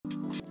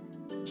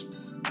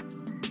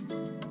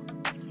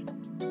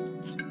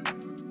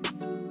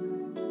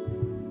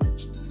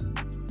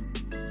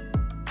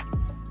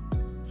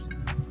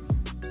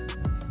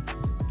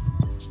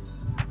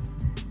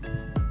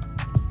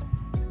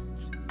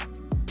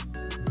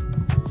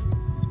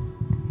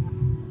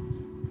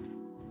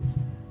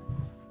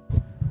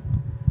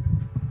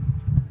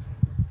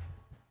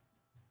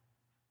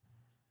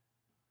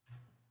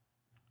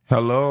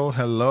Hello.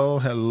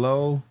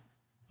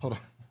 Hold on.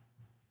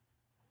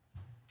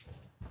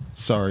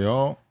 Sorry,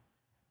 y'all.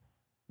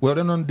 Well,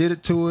 they done did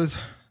it to us.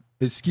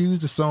 Excuse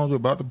the songs we're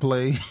about to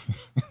play.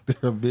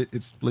 They're a bit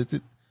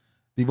explicit.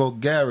 The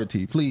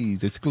vulgarity,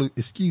 please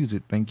excuse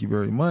it. Thank you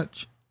very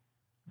much.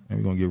 And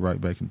we're going to get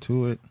right back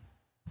into it.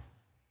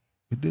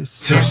 With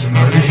this. Touch the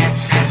mother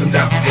hips, hands them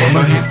down for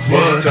my hips.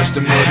 What? Touch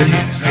the mother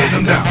hips, hands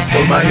them down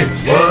for my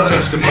hips. What?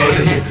 Touch the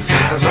mother hips,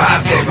 hands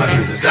ride for my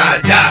hips.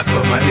 I die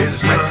for my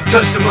hips, man.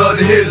 Touch the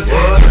mother hips.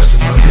 What? Touch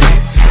the mother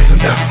hips, hands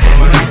them down for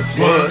my hips.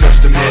 What?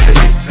 Touch the mother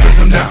hips, hands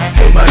them down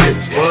for my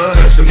hips. What?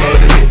 Touch the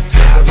mother hips,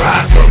 I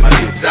ride for my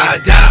hips. I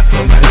die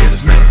for my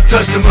hips, man.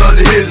 Touch the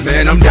mother hips,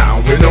 man. I'm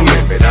down with no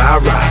limit. I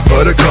ride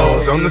for the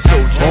cause. I'm the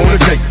soldier on the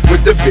tank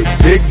with the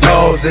big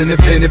dogs. And if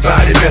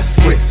anybody messes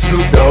with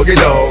Snoop Doggy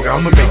Dogg,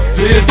 I'ma make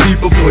his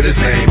people put his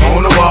name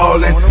on the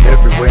wall. And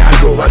everywhere I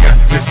go, I got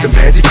Mr.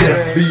 Magic there.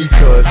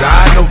 Because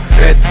I know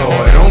that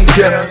boy don't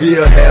care.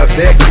 He'll have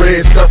that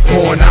red stuff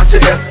pouring out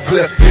your hair.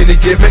 Clear any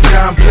given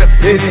time, clear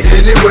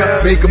anywhere.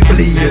 Make them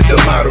bleed is the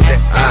motto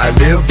that I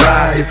live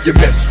by. If you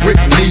mess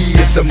with me,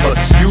 it's a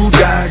must you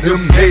die.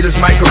 Them haters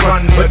might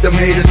run, but them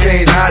haters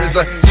can't hide. It's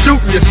like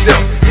shooting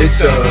yourself. It's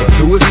a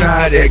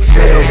suicide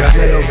exhale.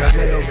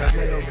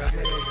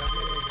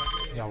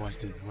 Y'all watch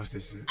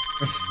this shit.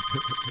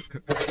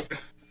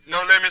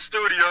 No Limit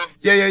Studio.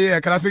 Yeah.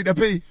 Can I speak to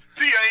P?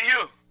 P ain't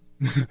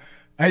here.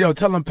 Hey, yo,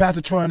 tell them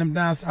Pastor Troy and them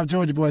down South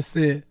Georgia boys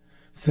said,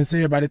 since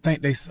everybody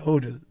think they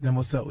soldiers, then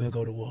what's up? We'll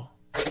go to war.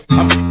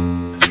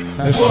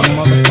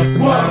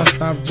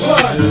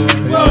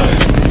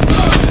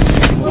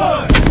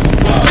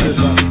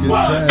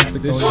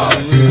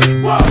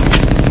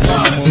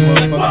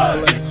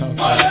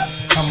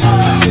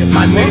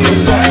 My nigga,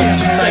 fuck what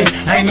you say,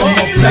 ain't no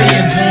more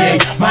playing GA.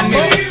 My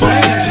nigga, fuck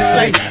what you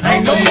say,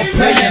 ain't no more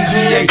playing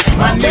GA.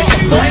 My nigga,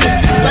 fuck what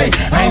you say,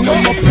 ain't no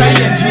more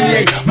playing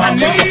GA. My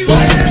nigga,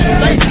 fuck what you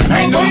say,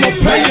 ain't no more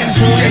playing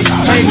GA.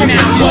 Hey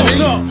now, what's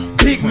up?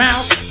 Big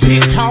mouth,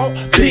 big talk,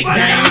 big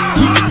game,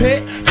 keep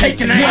pet,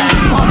 taking aim,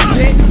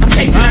 architect, I'm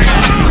taking aim.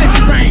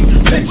 Plenty rain,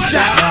 plenty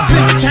shot,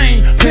 plenty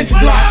chain, plenty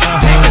block.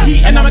 Hang the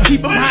heat and I'ma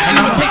keep them high and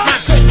I'ma take my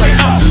cut straight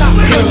off top.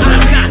 Cause I'm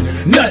not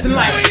nothing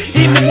like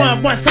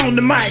anyone once on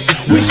the mic.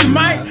 Wish you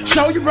might,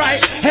 show you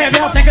right. Have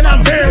y'all thinking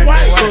I'm very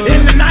white.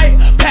 In the night,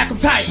 pack them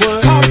tight,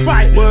 call the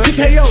fight,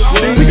 TKO.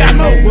 We got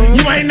more,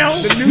 you ain't know.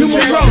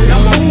 Numero,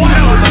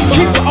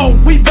 keep it old,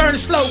 we burn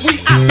it slow.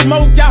 We out the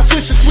mode, y'all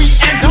switch it sweet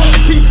and don't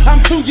repeat. I'm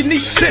too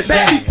unique, sit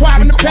back, be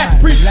quiet in the pack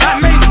pre. I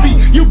made the beat,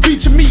 you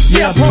beat your meat,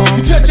 yeah, bro.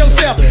 You touch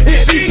yourself,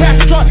 it be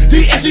Pastor Troy,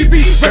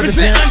 DSGB.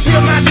 Represent until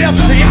my death,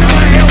 ain't no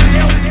one else.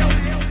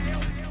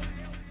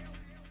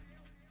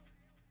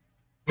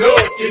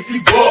 If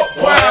you bought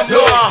wine, if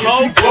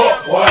you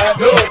bought wine,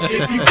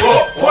 if you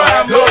bought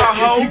wine,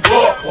 if you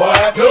bought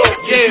wine,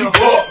 if you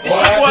bought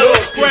wine,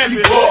 if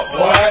you bought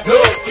wine,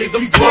 if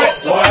you bought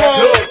wine,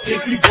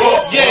 if you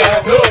bought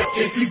wine,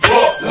 if you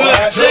bought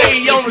wine, J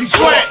on the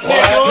track,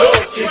 nigga.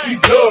 If you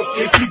dug,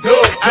 if you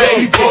dug, if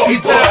you bought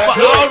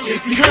wine,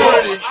 if you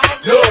bought,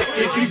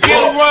 if you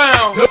Get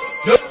around.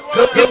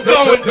 It's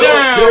going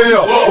down.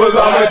 Yeah, well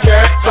I'm a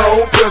cat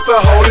tone, pistol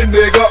holding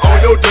nigga on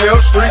your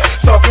damn street.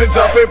 Stomping,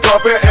 jumping,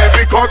 bumping,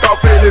 every car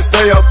off in this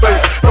damn thing.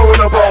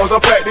 Throwing the balls,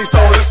 I pack these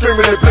soldiers,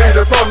 screaming and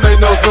bleeding from their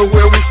nose. But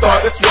when we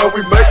start, that's where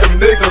we make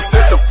them niggas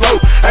hit the flow.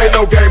 Ain't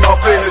no game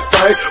off in this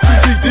thing. We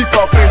be deep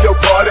off in your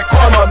party.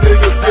 Call my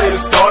niggas getting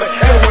started.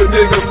 And with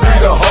niggas be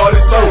the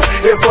hardest. So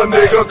if a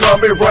nigga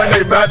come and run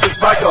they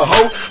matches like a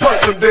hoe,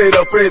 punch him dead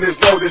up in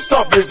his nose and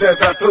stomp his ass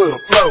out to the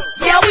floor.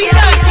 Yeah, we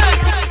heard you.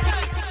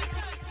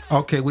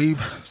 Okay, we've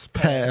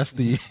passed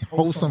the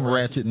wholesome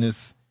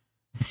ratchetness.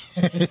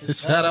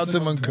 Shout out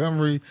to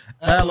Montgomery,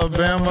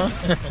 Alabama.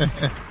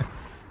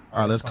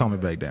 All right, let's calm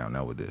it back down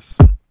now with this.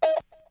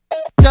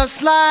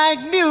 Just like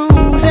music.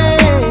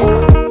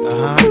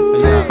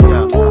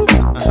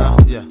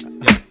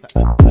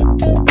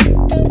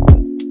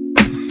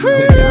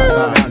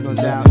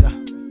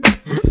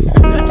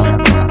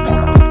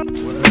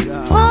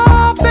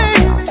 Oh,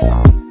 baby.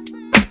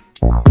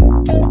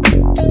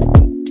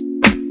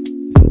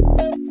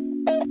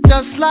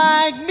 Just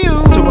like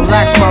music. To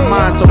relax my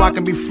mind so I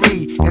can be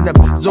free and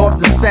absorb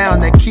the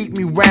sound that keep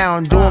me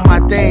round, doing my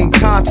thing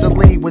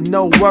constantly with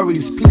no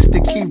worries. Peace to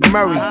keep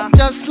Murray.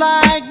 Just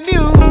like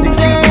music. To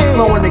keep me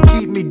flowing, to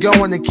keep me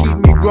going, to keep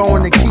me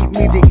growing, to keep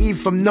me to eat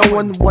from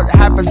knowing what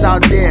happens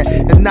out there.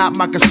 It's not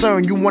my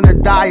concern. You wanna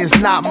die, it's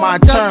not my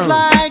turn. Just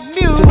like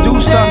music. To do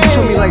something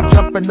to me like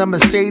jumping the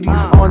Mercedes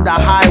on the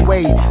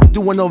highway,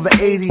 doing over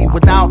 80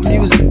 without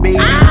music, baby.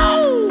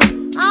 Ow!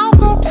 I'll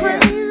go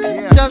crazy.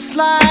 Just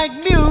like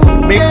music.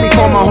 Make me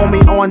call my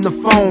homie on the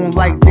phone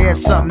like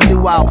there's something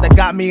new out that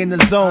got me in the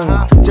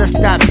zone. Just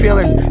that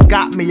feeling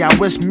got me. I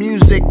wish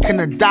music can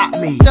adopt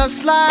me.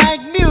 Just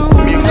like music.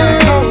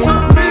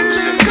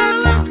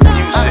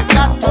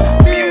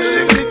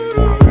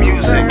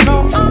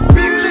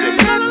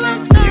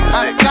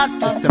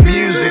 It's the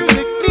music.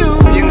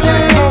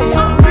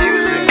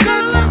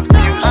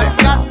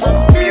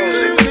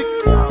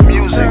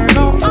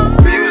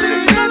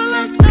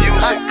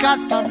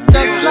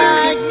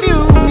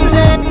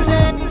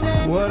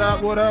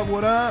 up? What up?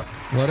 What up?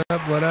 What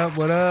up? What up?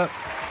 What up?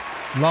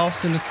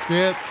 Lost in the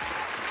Script,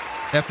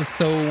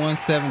 episode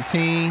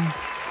 117.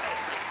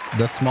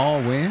 The small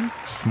win.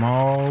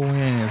 Small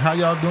win. How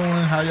y'all doing?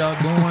 How y'all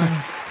doing?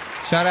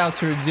 Shout out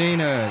to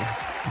Regina.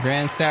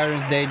 Grand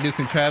Saturday's Day, Duke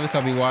and Travis.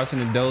 I'll be watching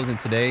the Dozing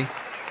today.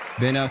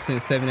 Been up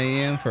since 7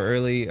 a.m. for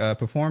early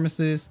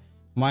performances.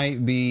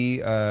 Might be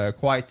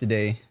quiet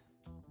today.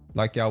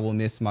 Like y'all will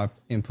miss my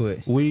input.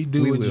 We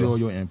enjoy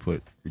your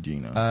input,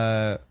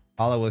 Regina.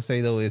 All I will say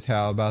though is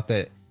how about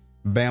that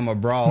Bama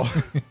Brawl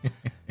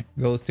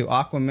goes to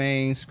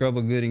Aquaman,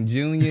 Scrubber Gooding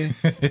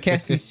Jr.,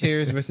 Catches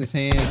Chairs versus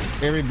Hands.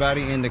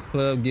 Everybody in the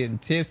club getting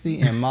tipsy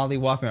and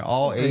mollywopping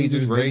all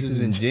ages, races,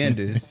 and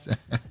genders.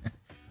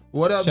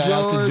 What up, Shout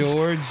George? out to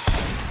George.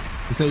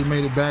 You say you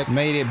made it back.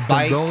 Made it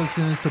bite.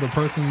 Condolences to the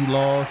person you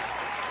lost.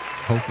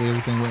 Hopefully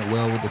everything went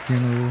well with the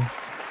funeral.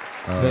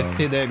 Let's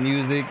hear that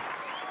music.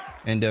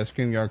 And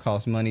ScreamYard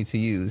costs money to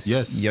use.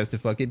 Yes. Yes, the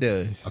fuck it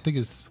does. I think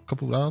it's a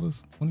couple of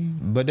dollars, 20.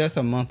 But that's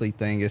a monthly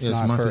thing. It's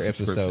not per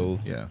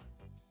episode. Yeah.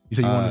 You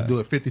said you want to do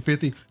it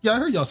 50-50? Yeah, I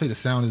heard y'all say the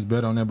sound is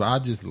better on there, but I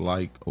just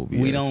like OBS.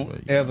 We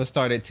don't ever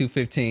start at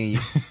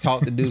 2:15.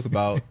 Talk to Duke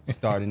about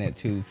starting at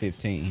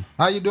 2:15.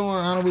 How you doing,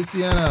 Honorable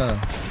Sienna?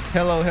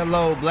 Hello,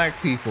 hello,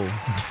 black people.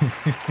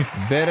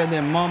 Better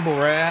than mumble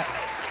rap.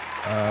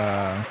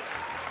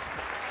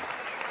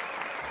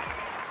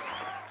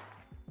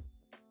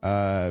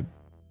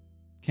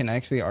 Can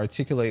actually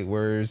articulate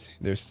words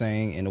they're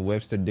saying in the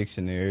Webster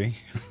Dictionary.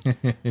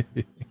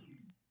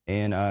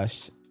 And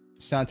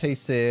Shantae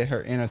said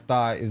her inner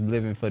thought is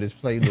living for this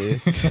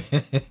playlist.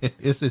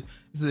 it's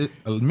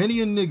a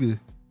many a nigga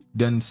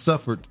done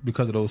suffered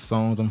because of those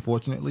songs,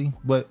 unfortunately.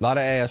 But a lot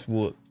of ass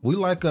whoop. We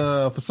like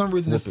for some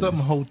reason there's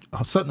something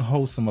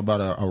wholesome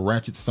about a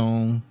ratchet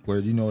song where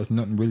there's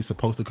nothing really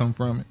supposed to come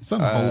from it.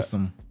 Something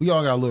wholesome. We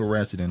all got a little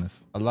ratchet in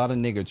us. A lot of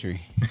niggatry.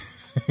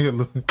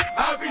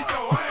 I'll beat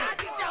your ass.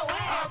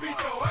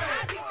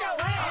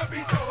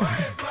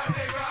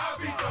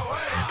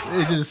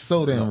 It's just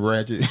so damn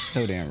ratchet.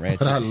 So damn ratchet.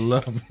 But I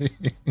love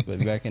it.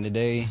 But back in the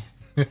day.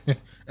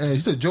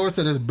 And George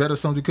said there's better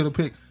songs you could have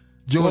picked.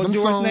 George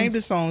named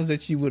the songs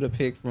that you would have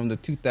picked from the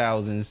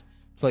 2000s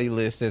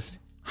playlist that's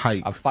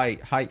hype. A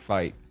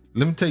fight.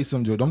 Let me tell you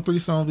something, George. Them 3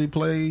 songs we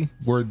played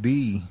were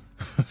the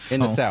in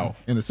the South.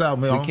 In the South,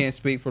 man. We can't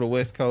speak for the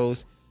West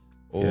Coast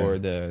or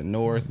the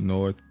North.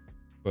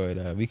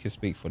 But we can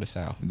speak for the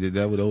South.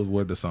 Those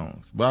were the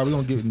songs. But we're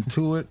going to get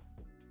into it.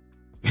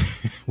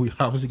 We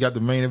obviously got the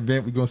main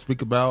event we're going to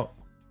speak about.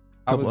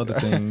 A couple other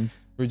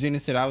things. Regina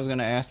said I was going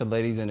to ask the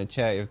ladies in the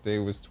chat if they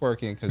was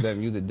twerking because that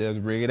music does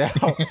bring it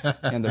out.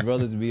 And the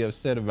brothers be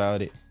upset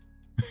about it.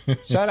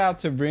 Shout out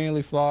to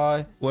Brilliantly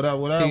Flawed. What up?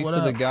 Peace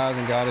to the gods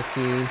and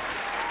goddesses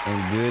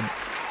and good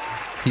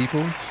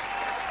peoples.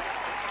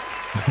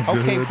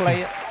 Okay,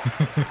 play it.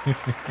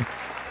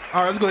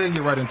 All right, let's go ahead and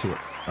get right into it.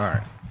 All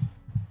right.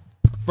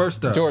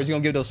 First up. George, you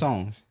going to give those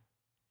songs?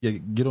 Yeah,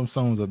 get them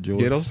songs up,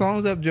 George. Get those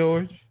songs up,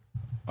 George.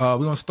 We're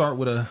going to start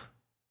with a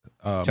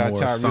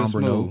more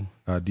somber note.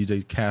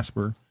 DJ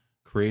Casper,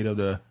 creator of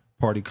the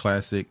party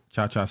classic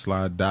Cha Cha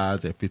Slide,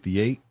 dies at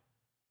 58.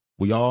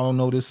 We all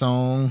know this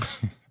song.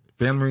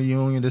 Family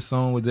reunion, this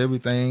song was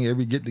everything,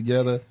 every get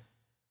together.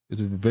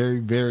 It's a very,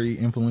 very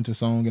influential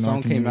song. The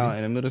song came out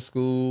in the middle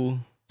school,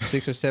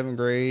 6th or 7th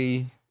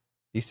grade.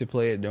 Used to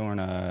play it during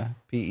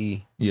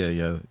PE.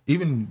 Yeah.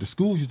 Even the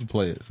schools used to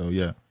play it. So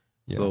yeah.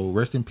 So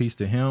rest in peace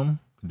to him.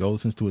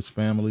 Condolences to his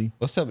family.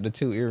 What's up with the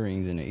 2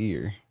 earrings in the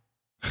ear?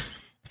 I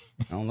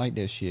don't like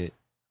that shit.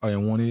 Oh,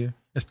 in one ear?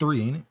 That's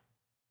 3, ain't it?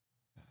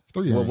 It's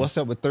 3 earrings. Well, what's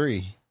up with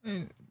 3?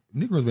 Man,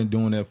 Negroes been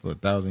doing that for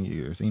 1,000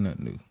 years. Ain't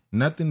nothing new.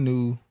 Nothing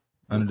new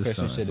under the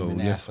sun. So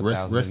yes,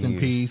 rest in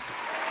peace.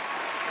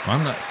 Well,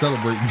 I'm not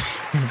celebrating.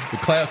 The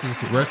claps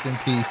is rest in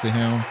peace to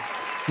him.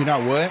 You know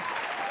what?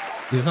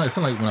 It's not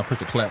like when I press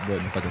a clap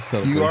button, it's like a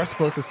celebration. You are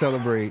supposed to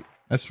celebrate.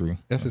 That's true.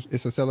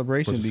 It's a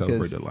celebration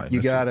because life.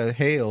 You gotta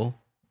hail,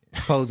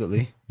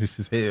 supposedly. This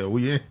is hell.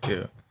 We in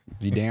hell.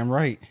 You damn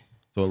right.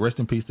 So rest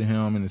in peace to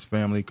him and his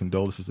family.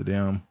 Condolences to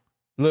them.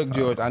 Look,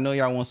 George, I know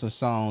y'all want some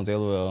songs.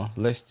 LOL.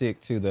 Let's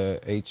stick to the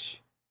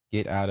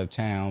Get Out of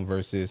Town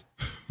versus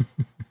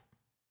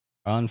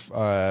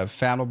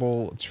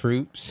Unfathomable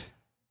Troops.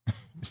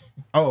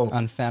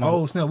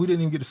 Unfathomable. Oh, snap. We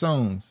didn't even get the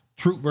songs.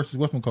 Troop versus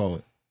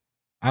whatchamacallit.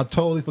 I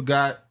totally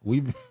forgot.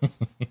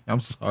 I'm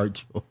sorry,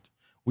 George.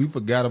 We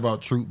forgot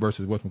about Troop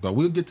versus whatchamacallit.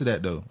 We'll get to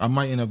that, though. I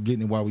might end up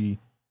getting it while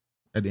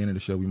at the end of the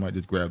show, we might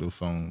just grab those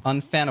songs.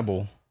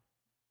 Unfathomable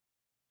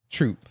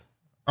Troop.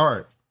 All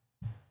right.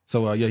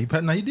 So, he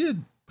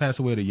did pass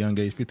away at a young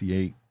age,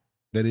 58.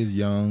 That is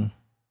young,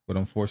 but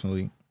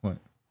unfortunately, what?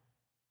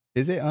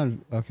 Is it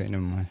okay,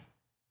 never mind.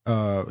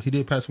 He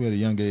did pass away at a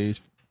young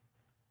age.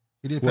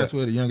 Who passed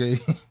away at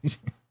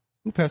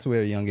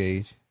a young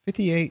age?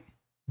 58.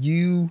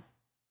 You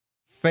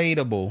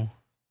fadeable.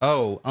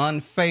 Oh,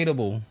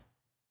 unfadeable.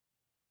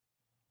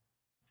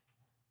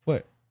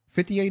 What?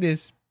 58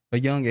 is a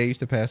young age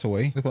to pass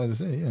away. That's what I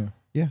say, yeah.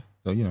 Yeah.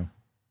 So,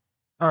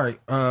 All right.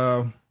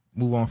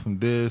 Move on from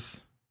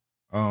this.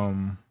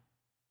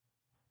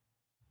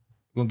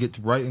 we're gonna get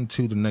right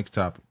into the next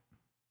topic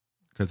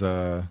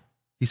because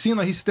he seemed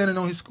like he's standing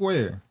on his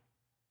square.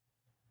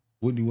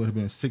 Whitney would have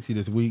been 60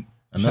 this week.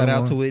 Shout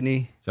out to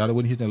Whitney. Shout out to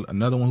Whitney Houston.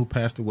 Another one who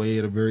passed away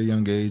at a very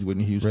young age.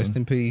 Whitney Houston. Rest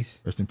in peace.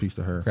 Rest in peace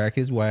to her. Crack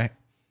is whack.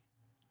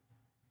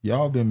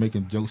 Y'all been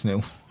making jokes on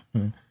that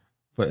woman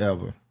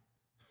forever.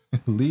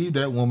 Leave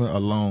that woman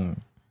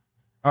alone.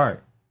 All right.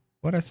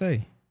 What'd I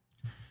say?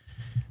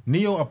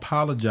 Neo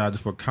apologizes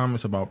for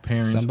comments about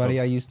parents. Somebody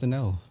I used to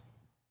know.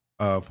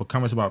 For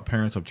comments about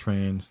parents of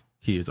trans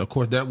kids. Of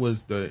course, that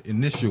was the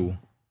initial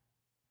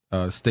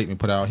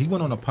statement put out. He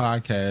went on a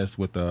podcast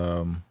with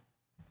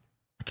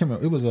I can't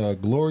remember. It was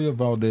Gloria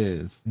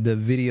Valdez. The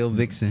video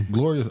vixen.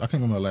 Gloria, I can't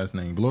remember her last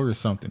name. Gloria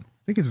something.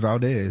 I think it's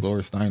Valdez.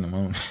 Gloria Steinem. I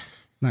don't.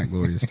 Not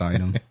Gloria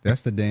Steinem.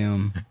 That's the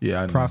damn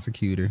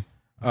prosecutor.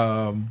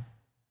 But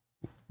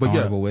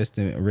Honorable rest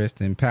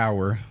in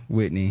power,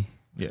 Whitney.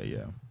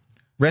 Yeah.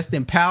 Rest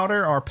in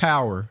powder or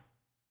power?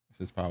 It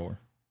says power.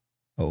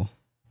 Oh.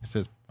 It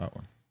says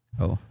power.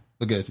 Oh.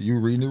 Look at you. You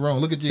were reading it wrong.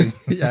 Look at you.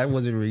 Yeah, I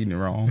wasn't reading it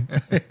wrong.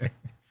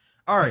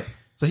 All right.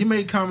 So he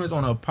made comments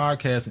on a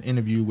podcast and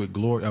interview with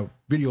Gloria,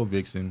 Video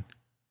Vixen,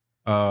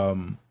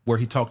 where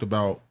he talked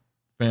about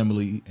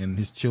family and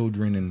his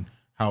children and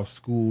how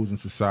schools and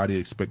society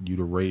expect you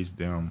to raise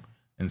them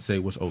and say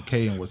what's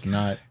okay and what's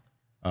not,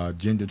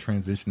 gender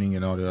transitioning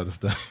and all the other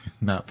stuff.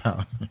 Not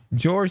power.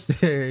 George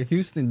said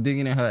Houston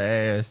digging in her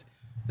ass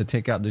to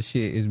take out the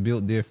shit is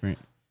built different.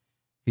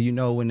 You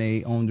know, when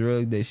they on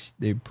drugs,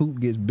 their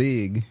poop gets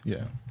big.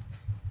 Yeah.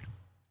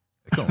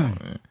 Come on,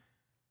 man.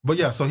 But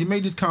yeah, so he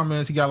made these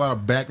comments. He got a lot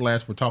of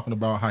backlash for talking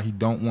about how he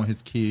don't want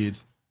his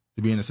kids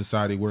to be in a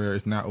society where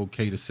it's not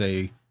okay to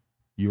say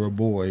you're a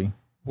boy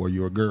or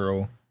you're a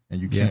girl and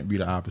you can't be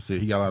the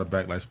opposite. He got a lot of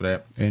backlash for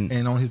that.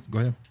 And on his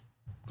go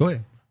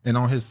ahead. And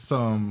on his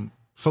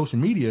social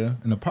media,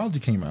 an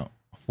apology came out,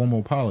 a formal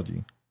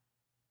apology.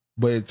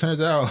 But it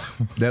turns out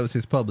that was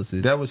his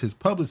publicist. That was his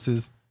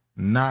publicist,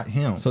 not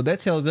him. So that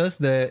tells us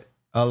that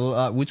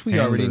which we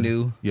already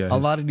knew. Yeah, a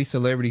lot of these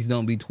celebrities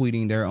don't be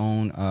tweeting their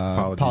own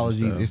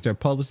apologies. It's their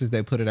publicists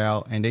that put it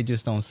out, and they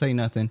just don't say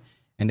nothing,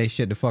 and they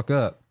shut the fuck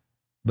up.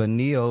 But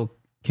Neo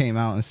came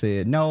out and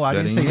said, "No, I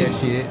didn't say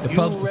that shit." The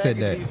publicist said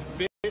that.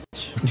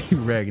 You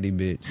raggedy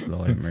bitch.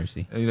 Lord have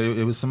mercy.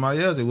 It was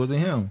somebody else. It wasn't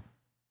him.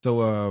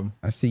 So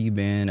I see you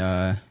being.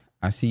 I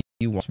see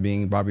you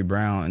being Bobby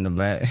Brown,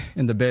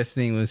 and the best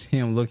thing was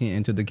him looking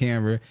into the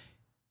camera,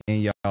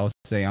 and y'all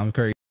say I'm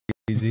crazy.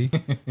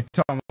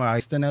 Talking about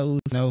ice the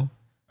nose, no.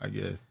 I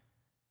guess.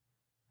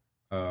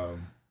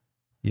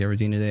 Yeah,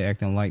 Regina, they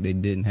acting like they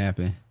didn't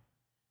happen.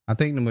 I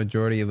think the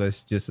majority of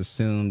us just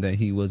assumed that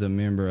he was a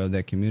member of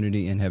that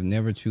community and have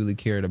never truly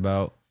cared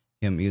about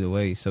him either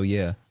way. So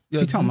yeah.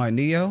 You talking about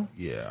Neo?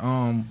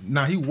 Yeah.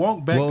 Now he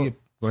walked back. Well,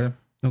 go ahead.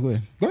 No, go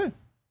ahead. Go ahead.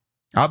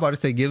 I was about to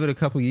say give it a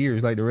couple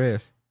years like the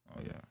rest.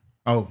 Oh yeah.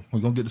 Oh,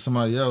 we're gonna get to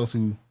somebody else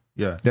who.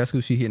 Yeah. That's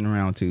who she hitting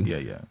around to.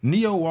 Yeah.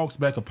 Neo walks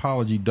back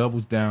apology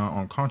doubles down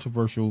on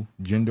controversial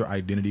gender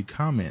identity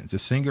comments. The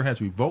singer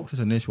has revoked his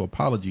initial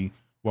apology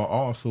while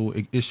also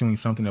issuing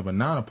something of a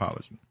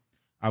non-apology.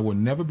 I will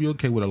never be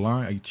okay with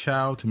allowing a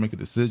child to make a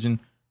decision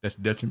that's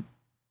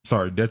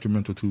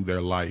detrimental to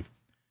their life.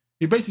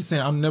 He's basically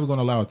saying I'm never going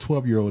to allow a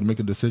 12-year-old to make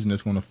a decision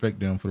that's going to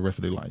affect them for the rest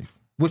of their life.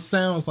 Which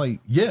sounds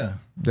like,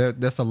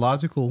 that's a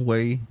logical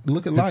way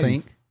look at life.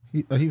 Think.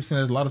 He was saying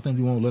there's a lot of things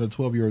you won't let a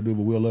 12-year-old do,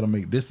 but we'll let them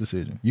make this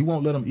decision. You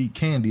won't let them eat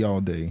candy all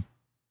day,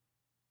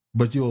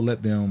 but you'll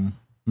let them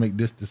make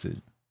this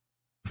decision.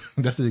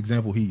 That's the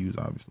example he used,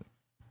 obviously.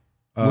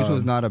 Which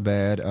was not a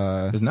bad...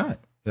 It's not.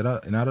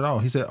 Not at all.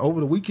 He said, over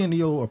the weekend,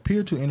 Neo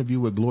appeared to interview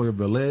with Gloria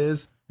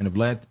Velez on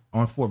Vlad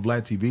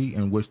TV,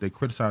 in which they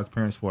criticized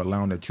parents for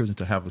allowing their children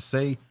to have a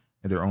say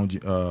in their own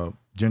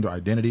gender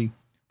identity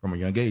from a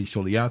young age.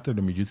 Shortly after,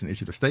 the musician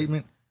issued a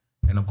statement,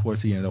 and of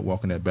course, he ended up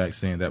walking that back,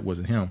 saying that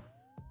wasn't him.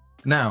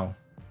 Now,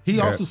 he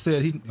also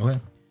said go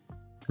ahead.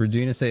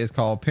 Regina said it's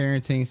called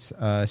parenting.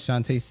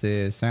 Shantae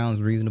says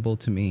sounds reasonable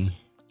to me,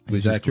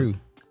 which is true.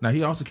 Now,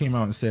 he also came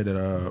out and said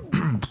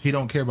that he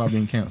don't care about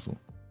being canceled.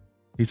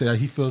 He said that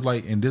he feels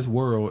like in this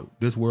world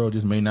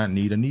just may not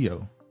need a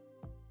Neo.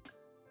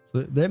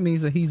 So that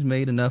means that he's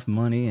made enough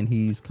money and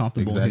he's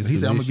comfortable. Exactly. In his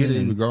he said, "I'm gonna get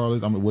it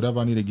regardless.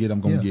 Whatever I need to get,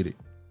 I'm gonna get it."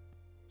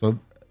 So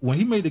when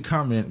he made the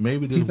comment,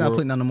 maybe he's not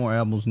putting out no more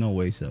albums, no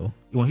way. So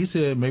when he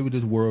said maybe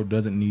this world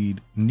doesn't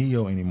need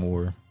Neo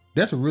anymore,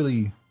 that's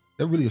really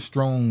a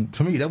strong.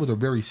 To me, that was a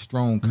very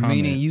strong comment.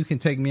 Meaning you can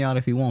take me out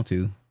if you want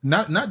to.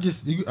 Not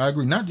just. I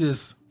agree. Not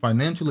just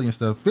financially and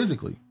stuff.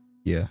 Physically.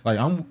 Yeah. Like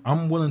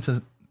I'm willing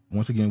to.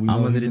 Once again,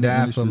 I'm willing to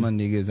die for my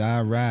niggas. I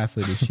ride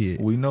for this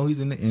shit. We know he's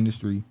in the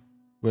industry,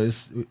 but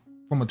it's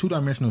from a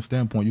two-dimensional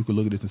standpoint. You could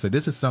look at this and say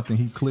this is something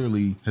he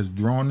clearly has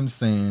drawn in the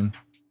sand.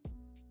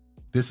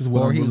 This is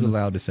what he was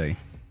allowed to say.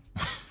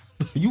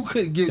 You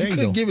couldn't give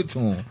it to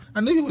him.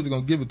 I knew you wasn't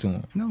gonna give it to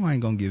him. No, I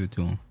ain't gonna give it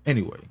to him.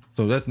 Anyway,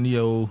 so that's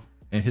Neo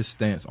and his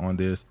stance on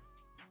this.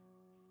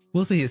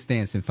 We'll see his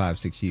stance in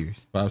 5-6 years.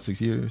 5-6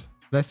 years.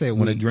 Let's say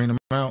when they drain him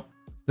out.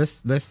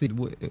 Let's see.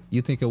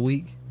 You think a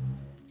week?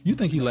 You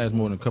think he lasts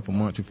more than a couple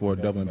months before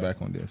doubling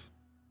back on this?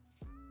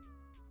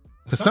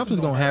 Because something's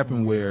gonna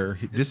happen where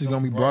this is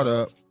gonna be brought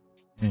up,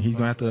 and he's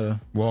gonna have to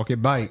walk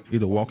it back,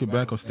 either walk it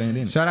back or stand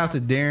in it. Shout out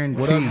to Darren.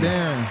 What P. up,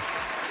 Darren?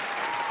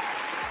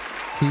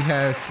 He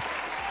has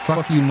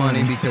fuck you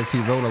money because he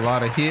wrote a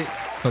lot of hits,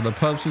 so the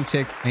publishing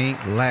checks ain't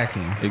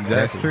lacking. Exactly.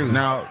 That's true.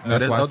 Now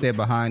that's why I said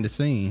behind the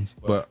scenes.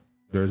 But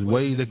there's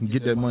ways they can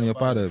get that money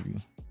up out of you.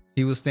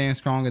 He will stand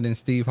stronger than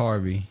Steve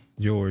Harvey,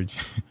 George.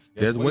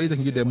 There's ways they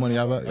can get that money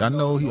out of. I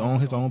know he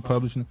owns his own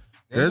publishing.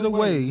 There's a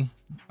way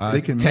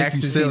they can make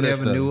you sell he that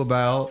never stuff. knew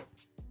about.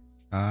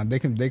 They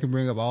can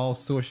bring up all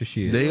sorts of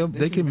shit.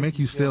 They can make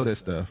you sell that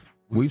stuff.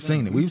 We've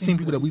seen it. We've seen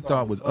people that we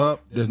thought was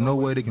up. There's no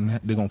way they're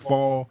gonna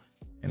fall.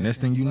 And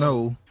next thing you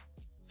know,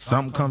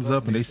 something comes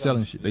up and they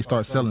selling shit. They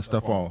start selling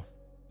stuff off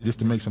just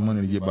to make some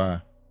money to get by.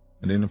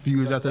 And then a few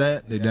years after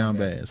that, they down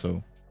bad.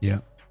 So yeah,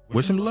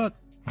 wish him luck.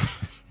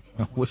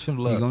 Wish him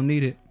luck. You gonna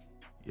need it.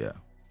 Yeah.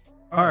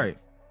 All right.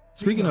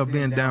 Speaking of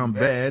being down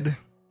bad,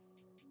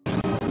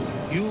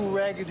 you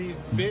raggedy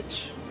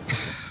bitch.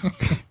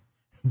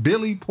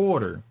 Billy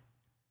Porter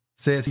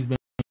says he's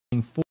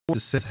been forced to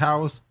sell his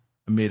house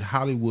amid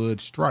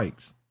Hollywood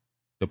strikes.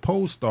 The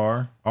Pose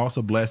star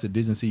also blasted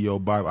Disney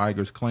CEO Bob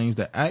Iger's claims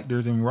that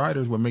actors and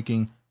writers were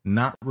making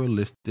not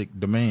realistic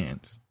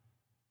demands.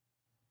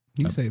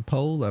 You say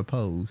pole or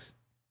pose?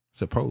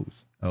 It's a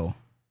pose. Oh,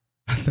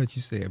 I thought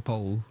you said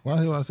pole.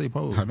 Why do I say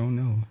pose? I don't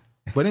know.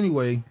 But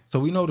anyway, so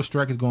we know the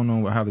strike is going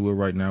on with Hollywood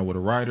right now, where the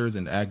writers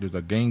and actors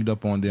are ganged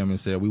up on them and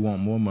said, we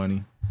want more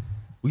money.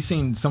 We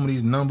seen some of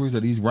these numbers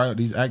that these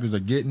actors are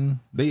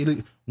getting.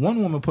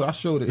 One woman put, I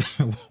showed it.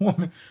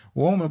 One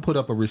woman put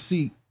up a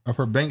receipt of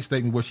her bank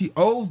statement where she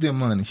owed them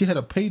money. She had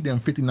to pay them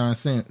 59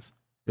 cents.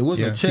 It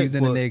wasn't a check. She was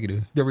in the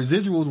negative. The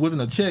residuals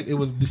wasn't a check. It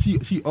was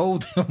she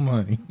owed them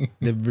money.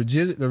 The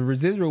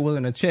residual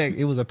wasn't a check.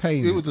 It was a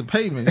payment. It was a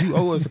payment. You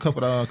owe us a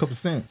couple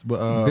cents.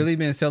 But Billy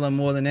been selling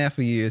more than that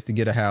for years to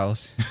get a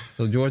house.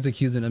 So George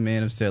accusing the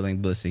man of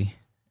selling pussy.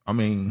 I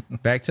mean,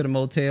 back to the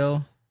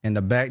motel and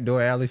the back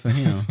door alley for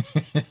him.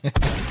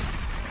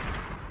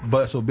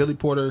 But so Billy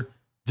Porter,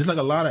 just like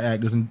a lot of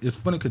actors, and it's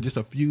funny because just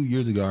a few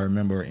years ago, I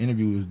remember an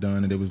interview was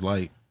done and it was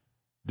like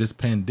this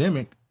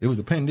pandemic. It was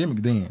a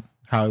pandemic then.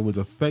 How it was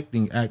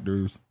affecting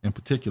actors in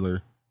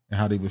particular and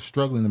how they were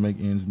struggling to make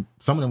ends.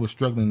 Some of them were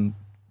struggling.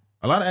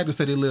 A lot of actors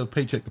say they live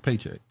paycheck to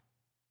paycheck.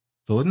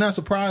 So it's not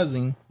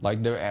surprising.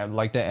 Like the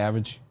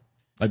average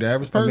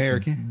person.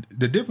 American.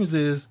 The difference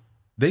is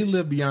they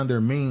live beyond their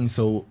means.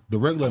 So the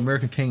regular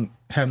American can't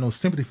have no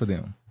sympathy for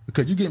them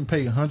because you're getting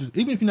paid hundreds,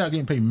 even if you're not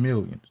getting paid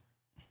millions,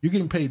 you're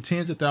getting paid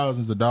tens of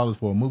thousands of dollars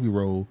for a movie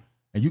role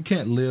and you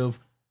can't live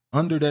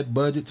under that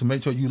budget to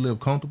make sure you live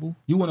comfortable.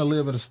 You want to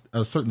live at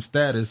a certain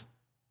status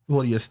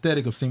for the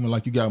aesthetic of seeming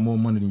like you got more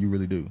money than you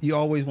really do. You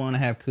always want to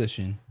have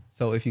cushion.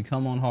 So if you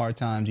come on hard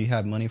times, you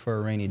have money for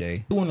a rainy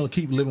day. You want to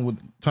keep living with,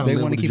 trying to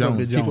live with the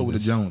Joneses. Keep up with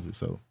the Joneses.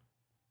 So,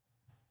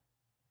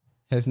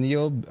 has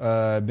Neil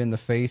been the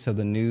face of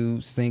the new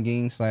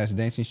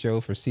singing/dancing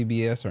show for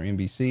CBS or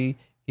NBC?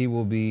 He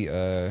will be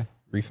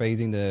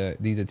rephrasing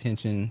these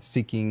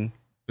attention-seeking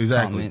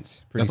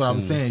comments. That's what I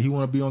was saying. He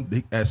want to be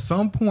on at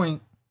some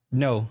point.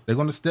 No, they're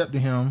going to step to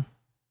him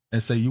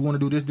and say, "You want to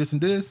do this, this, and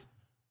this.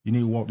 You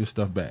need to walk this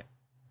stuff back."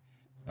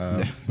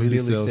 Billy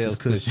sells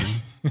cushion.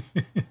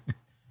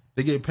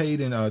 They get paid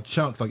in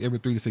chunks like every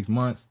 3 to 6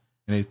 months,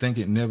 and they think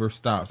it never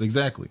stops.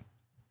 Exactly.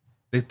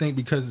 They think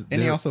because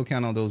and they also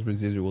count on those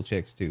residual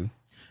checks too.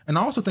 And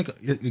I also think,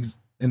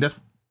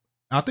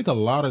 I think a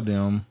lot of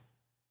them,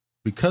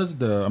 because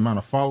the amount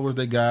of followers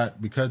they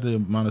got, because the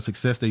amount of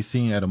success they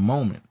seen at a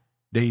moment,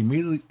 they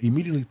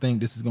immediately think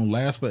this is going to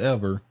last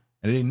forever,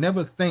 and they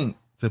never think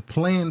to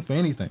plan for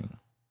anything.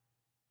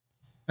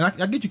 And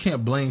I get you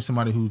can't blame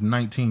somebody who's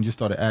 19 just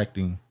started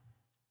acting.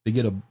 They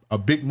get a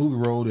big movie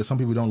role that some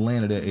people don't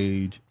land at that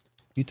age.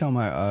 You talking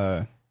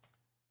about?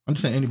 I'm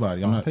just saying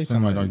anybody. I'm not saying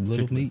somebody like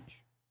Little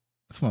Meech.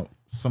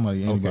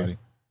 Somebody, anybody. Okay.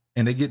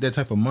 And they get that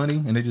type of money,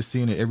 and they just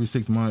seeing it every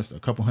 6 months, a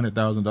couple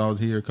 $100,000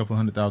 here, a couple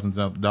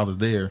 $100,000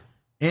 there,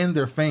 and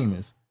they're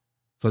famous.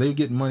 So they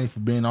get money for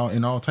being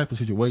in all type of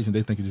situations.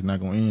 They think it's just not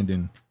going to end.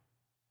 And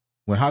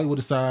when Hollywood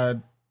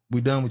decide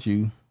we done with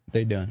you,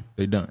 they done.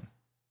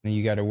 And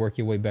you got to work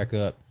your way back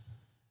up.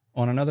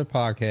 On another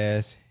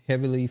podcast,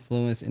 heavily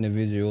influenced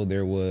individual,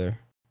 there were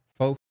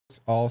folks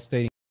all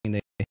stating they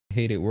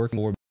hated working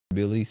for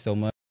Billy so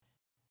much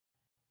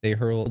they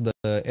hurled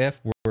the F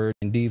word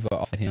and diva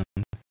off of him.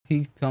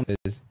 He comes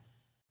as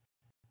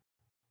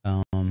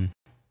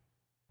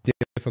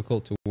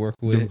difficult to work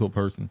with. Difficult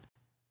person.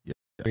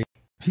 Yeah.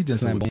 He does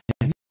some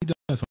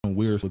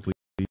weird stuff.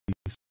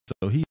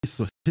 So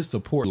his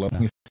support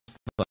level,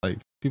 like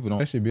people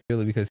don't, especially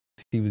Billy, because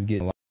he was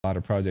getting a lot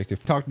of projects.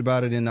 If talked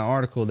about it in the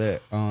article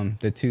that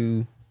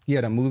he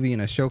had a movie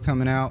and a show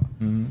coming out,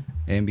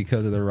 and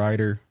because of the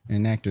writer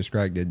and actor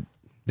strike,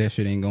 that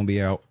shit ain't gonna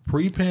be out.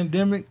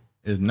 Pre-pandemic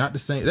is not the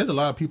same. There's a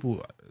lot of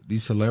people,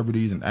 these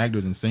celebrities and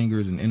actors and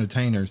singers and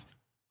entertainers,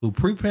 who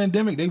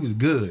pre-pandemic they was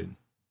good.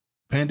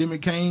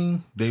 Pandemic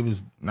came, they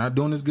was not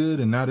doing as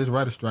good, and now this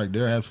writer strike,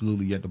 they're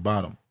absolutely at the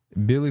bottom.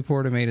 Billy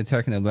Porter made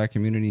attacking the black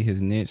community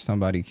his niche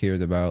somebody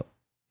cares about.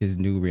 his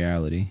new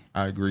reality.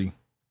 I agree.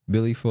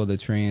 Billy for the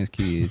trans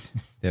kids.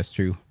 That's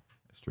true.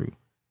 That's true.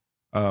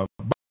 By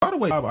the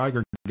way, Bob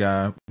Iger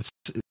guy,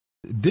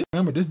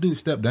 remember this dude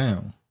stepped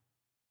down,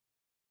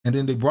 and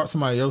then they brought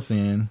somebody else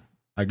in.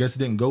 I guess it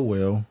didn't go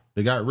well.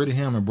 They got rid of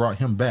him and brought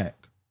him back.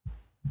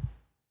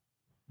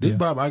 This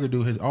Bob Iger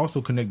dude is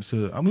also connected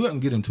to. I mean, we didn't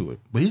get into it,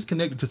 but he's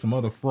connected to some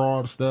other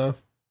fraud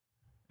stuff.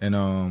 And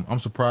I'm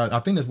surprised. I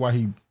think that's why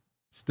he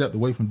stepped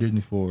away from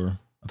Disney for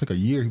I think a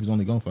year. He was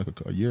only gone for like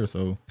a year or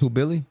so. Who,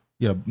 Billy?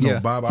 Yeah, no,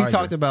 Bob Iger. He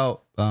talked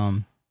about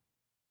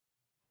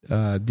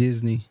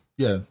Disney.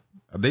 Yeah,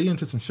 they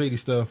into some shady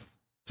stuff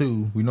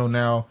too. We know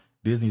now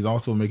Disney's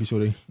also making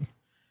sure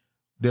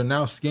they're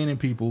now scanning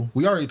people.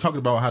 We already talked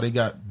about how they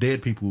got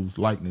dead people's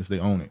likeness. They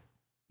own it.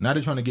 Now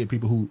they're trying to get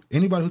people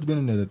anybody who's been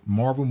in the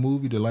Marvel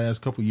movie the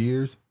last couple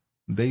years,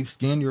 they've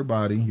scanned your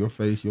body, your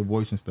face, your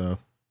voice and stuff.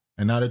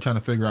 And now they're trying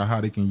to figure out how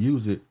they can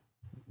use it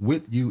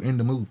with you in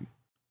the movie.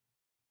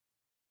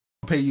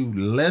 Pay you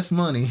less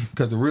money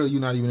because the real you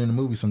not even in the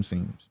movie some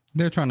scenes.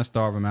 They're trying to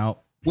starve him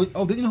out. Did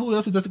you know who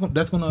else that's going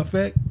to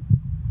affect?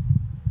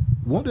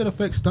 Won't that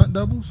affect stunt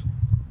doubles?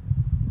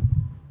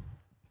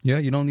 Yeah,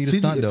 you don't need a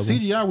stunt double.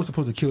 CGI was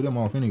supposed to kill them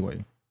off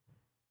anyway.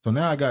 So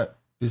now I got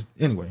this.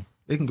 Anyway,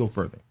 it can go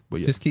further.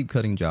 But yeah. Just keep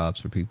cutting jobs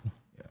for people.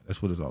 Yeah,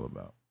 that's what it's all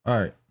about. All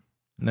right.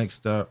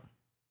 Next up.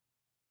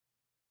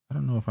 I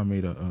don't know if I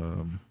made a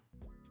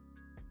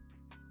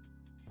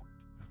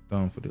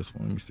thumb for this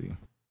one. Let me see.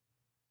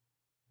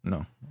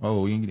 No.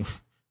 Oh, we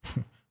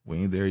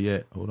ain't there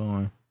yet. Hold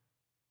on.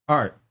 All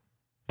right.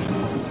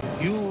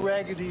 You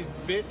raggedy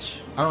bitch.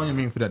 I don't even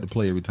mean for that to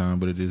play every time,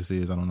 but it just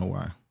is. I don't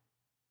know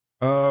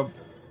why.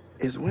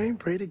 Is Wayne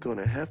Brady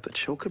gonna have to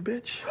choke a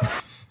bitch?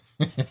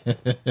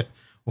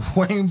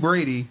 Wayne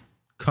Brady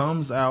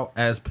comes out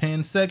as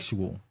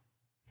pansexual.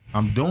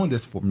 I'm doing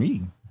this for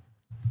me.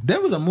 There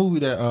was a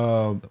movie that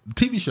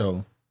TV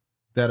show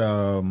that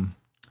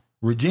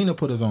Regina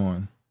put us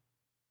on.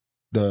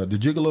 The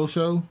Gigolo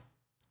show.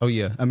 Oh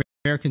yeah,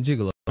 American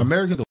Gigolo.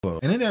 American Gigolo.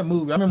 And in that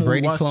movie, I remember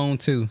Brady Clone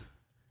 2.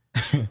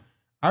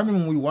 I remember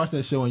when we watched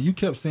that show and you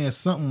kept saying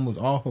something was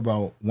off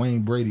about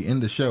Wayne Brady in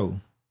the show.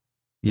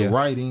 Yeah. The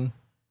writing.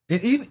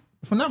 And even,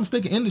 if I'm not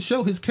mistaken, in the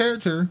show, his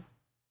character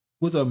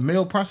was a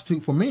male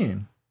prostitute for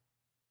men.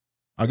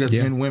 I guess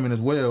men, women as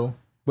well.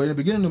 But in the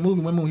beginning of the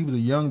movie, when he was a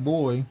young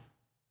boy,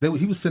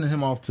 he was sending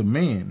him off to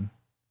men.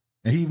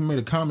 And he even made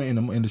a comment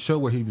in the show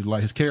where he was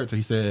like, his character,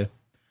 he said,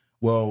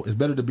 well, it's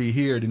better to be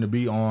here than to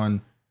be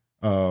on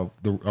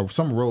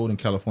some road in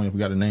California, if we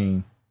got a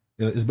name.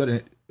 It's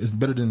better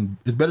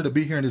to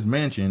be here in this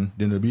mansion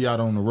than to be out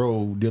on the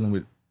road dealing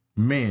with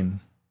men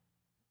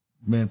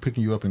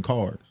picking you up in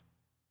cars.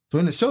 So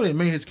in the show, they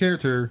made his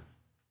character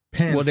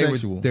pansexual.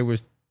 Well, they were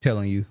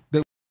telling you. They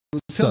were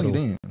telling you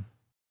then.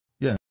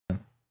 Yeah.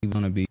 He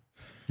want to be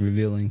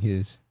revealing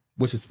his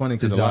which is funny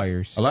because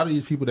a lot of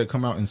these people that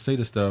come out and say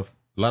this stuff,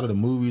 a lot of the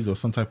movies or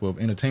some type of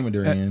entertainment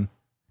they're in,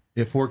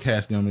 it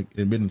forecasts them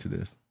admitting to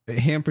this.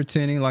 Him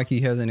pretending like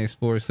he hasn't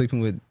explored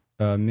sleeping with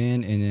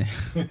men and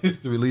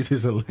the release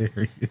is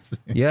hilarious.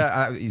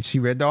 Yeah, she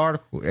read the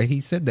article.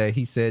 He said that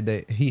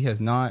he has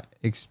not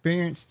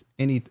experienced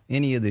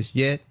any of this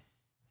yet.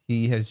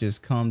 He has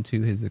just come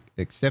to his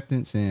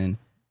acceptance, and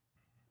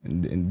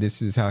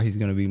this is how he's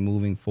going to be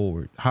moving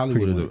forward.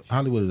 Hollywood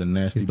is a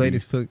nasty.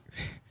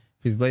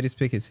 His latest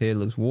pick, his head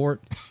looks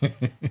warped.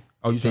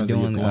 Oh, they're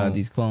doing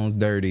these clones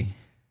dirty.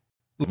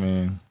 Look,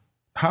 man,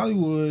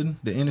 Hollywood,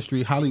 the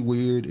industry,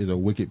 Hollyweird is a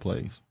wicked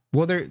place.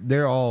 Well,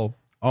 they're all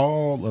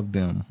of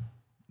them.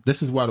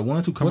 This is why the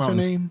ones who come out.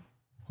 What's her name?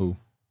 Who?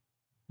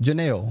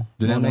 Janelle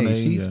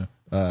Monáe. She's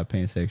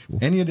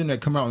pansexual. Any of them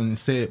that come out and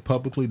say it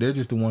publicly, they're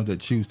just the ones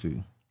that choose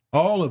to.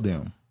 All of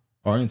them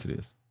are into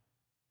this.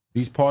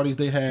 These parties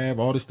they have,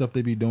 all the stuff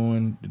they be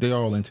doing, they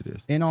all into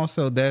this. And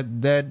also that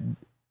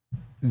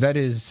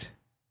is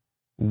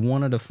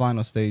one of the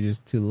final stages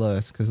to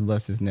lust, because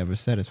lust is never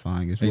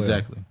satisfying as well.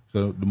 Exactly.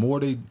 So the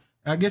more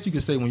I guess you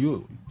could say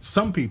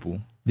some people.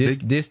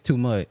 This too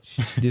much.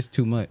 This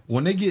too much.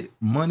 When they get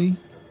money.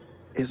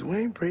 Is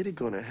Wayne Brady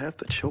gonna have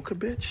to choke a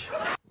bitch?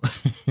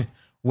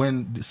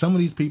 When some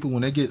of these people,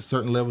 when they get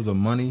certain levels of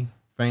money,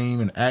 fame,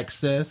 and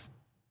access,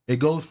 it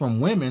goes from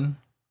women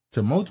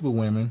to multiple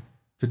women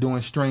to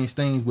doing strange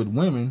things with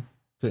women,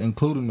 to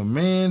including the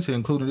men, to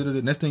including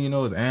the next thing you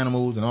know is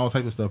animals and all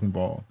type of stuff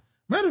involved.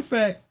 Matter of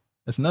fact,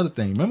 that's another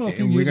thing. Remember a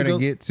few years ago? We're going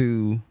to get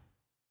to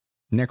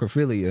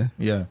necrophilia.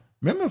 Yeah.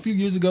 Remember a few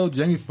years ago,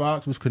 Jamie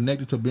Foxx was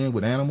connected to being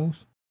with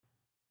animals?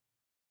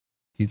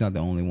 He's not the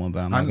only one,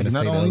 but I'm not going to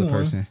say the other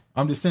person.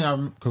 I'm just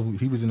saying, because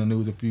he was in the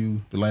news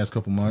the last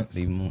couple months.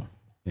 Even more.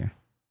 Yeah.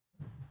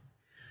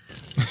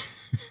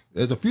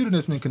 There's a few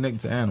that's been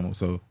connected to animals,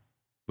 so,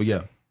 but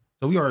yeah.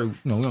 So we already,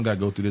 we don't got to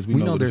go through this. We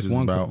know what there's this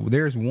is about.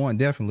 There's one,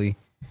 definitely.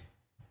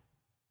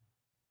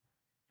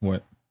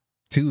 What?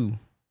 Two,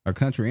 a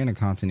country and a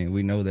continent.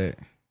 We know that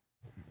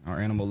are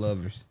animal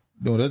lovers.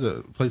 No, there's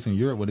a place in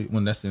Europe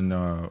when that's in,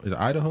 is it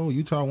Idaho,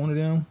 Utah, one of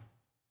them?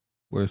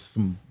 Where is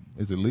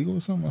it legal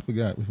or something? I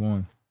forgot which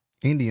one.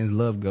 Indians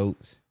love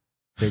goats.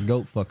 They're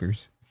goat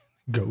fuckers.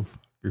 Goat.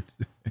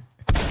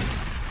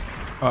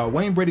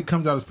 Wayne Brady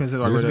comes out as Penn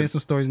Central. There's been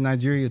some stories in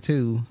Nigeria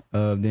too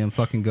of them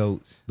fucking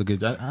goats. Look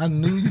at I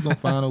knew you were gonna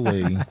find a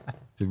way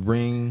to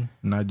bring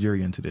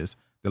Nigeria into this.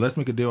 The Let's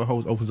Make a Deal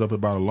host opens up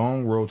about a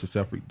long road to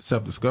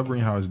self-discovery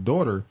and how his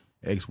daughter,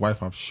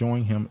 ex-wife, are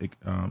showing him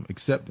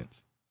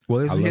acceptance.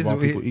 Well, I love all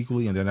people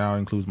equally, and that now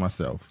includes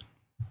myself.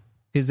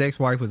 His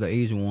ex-wife was an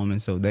Asian woman,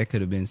 so that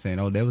could have been saying,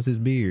 "Oh, that was his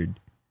beard."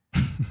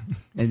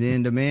 And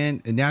then the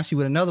man, and now she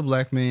with another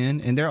black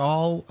man, and they're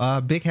all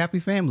big happy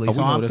family. Oh,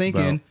 so I'm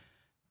thinking,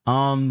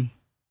 hell,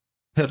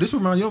 this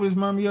remind you know what this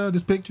remind me of?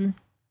 This picture,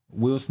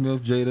 Will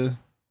Smith, Jada,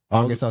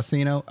 August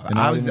Alsina.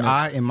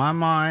 I in my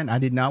mind, I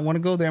did not want to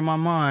go there in my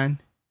mind,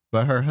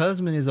 but her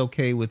husband is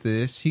okay with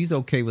this. She's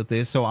okay with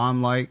this, so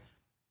I'm like,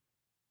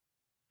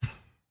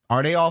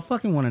 are they all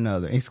fucking one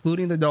another,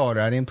 excluding the daughter?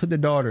 I didn't put the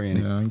daughter in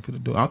it. Yeah, I didn't put the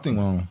daughter. I think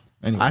wrong.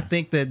 Anyway. I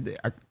think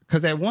that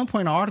because at one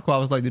point in the article, I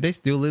was like, do they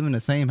still live in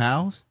the same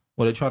house?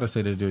 Well, they try to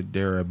say that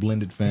they're a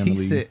blended family.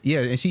 He said,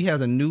 yeah, and she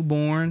has a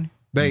newborn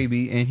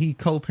baby, and he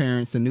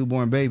co-parents the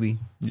newborn baby.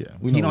 Yeah,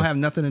 he don't have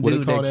nothing to do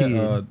with that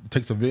kid. It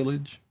takes a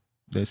village.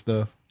 That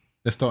stuff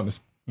that's starting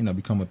to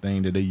become a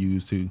thing that they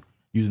using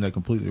that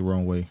completely the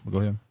wrong way. But go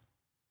ahead.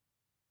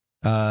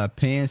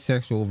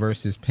 Pansexual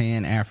versus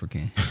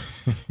Pan-African.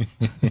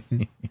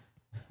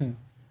 All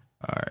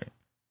right.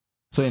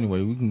 So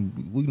anyway,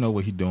 we know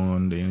what he's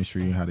doing, the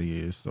industry, how he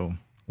is. So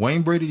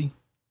Wayne Brady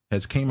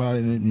has came out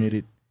and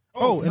admitted.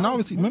 Oh, and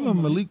obviously, remember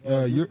Malik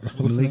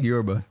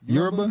Yoruba.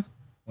 Yoruba,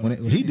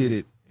 when he did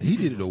it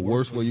the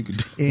worst way you could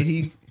do it.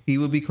 And he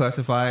would be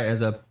classified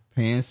as a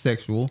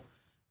pansexual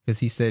because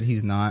he said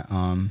he's not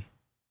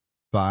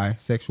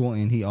bisexual,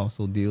 and he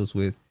also deals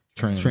with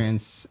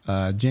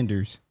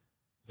transgenders.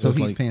 So he's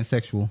like,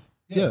 pansexual.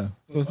 Yeah.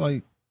 So it's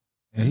like,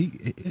 and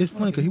it's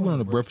funny because he went on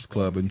the Breakfast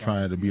Club and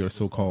tried to be a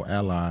so-called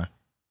ally,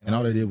 and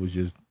all they did was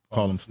just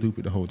call him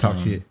stupid the whole time.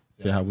 Talk shit.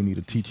 Say how we need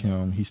to teach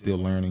him. He's still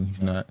learning.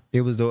 He's not. It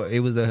was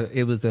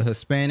the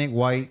Hispanic,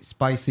 white,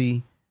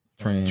 spicy,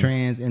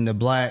 trans, and the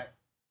black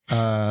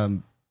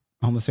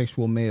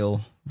homosexual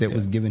male that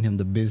was giving him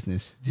the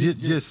business.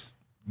 Just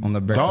on the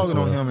dogging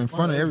on him in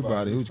front of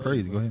everybody. It was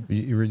crazy. Go ahead,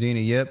 Regina.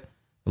 Yep,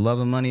 the love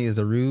of money is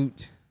a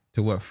root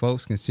to what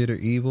folks consider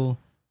evil.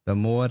 The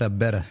more, the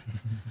better.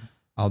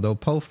 Although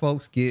poor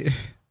folks get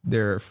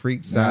their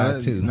freak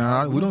side too.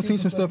 Nah, we don't see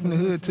some stuff in the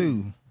hood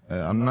too. We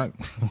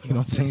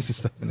don't see some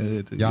stuff in the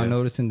hood too. Y'all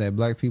noticing that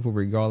black people,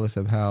 regardless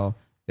of how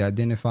they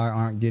identify,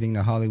 aren't getting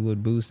the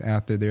Hollywood boost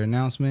after their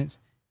announcements,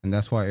 and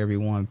that's why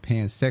everyone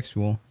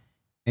pansexual.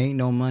 Ain't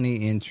no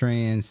money in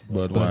trans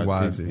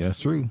Budweiser. That's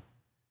true.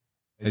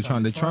 They're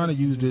trying to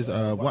use this.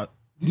 What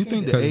do you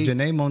think? Because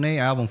Janae Monáe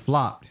album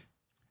flopped,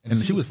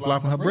 and she was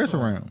flopping her breasts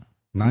around.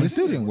 Nice. It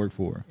still didn't work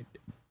for her.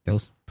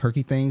 Those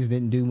perky things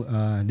did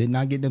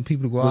not get them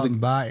people to go out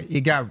and buy it. It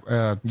got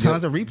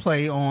tons of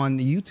replay on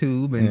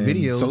YouTube and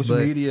videos, social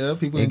media.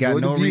 People it got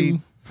no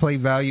replay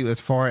value as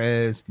far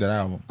as that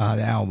album.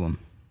 The album.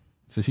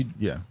 So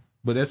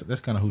but that's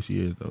kind of who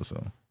she is though.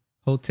 So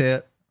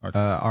Hotep,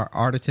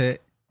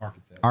 architect,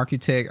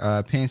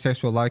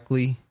 pansexual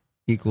likely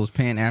equals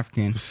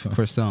Pan-African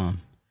for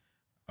some.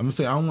 I'm gonna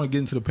say I don't want to get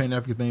into the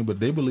Pan-African thing,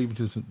 but they believe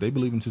some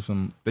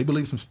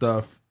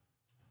stuff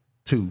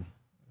too.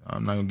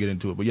 I'm not gonna get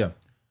into it, but yeah,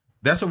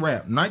 that's a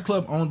wrap.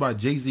 Nightclub owned by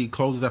Jay-Z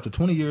closes after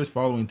 20 years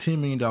following $10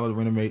 million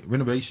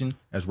renovation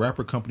as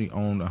rapper company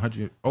owed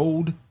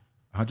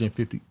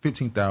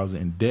 $115,000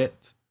 in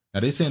debt. Now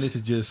they saying this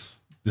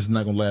is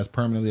not gonna last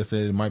permanently. I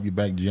said it might be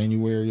back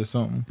January or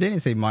something. They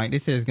didn't say Mike. They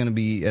said it's gonna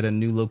be at a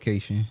new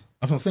location.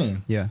 That's what I'm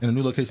saying. Yeah, in a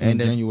new location in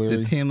January.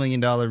 The $10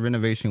 million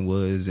renovation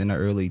was in the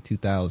early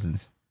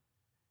 2000s.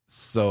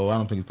 So I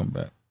don't think it's coming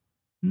back.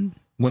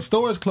 When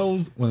stores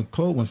close, when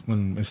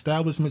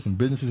establishments and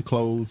businesses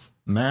close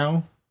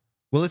now.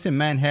 Well, it's in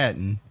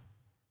Manhattan,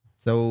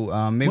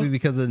 so maybe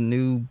because of the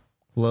new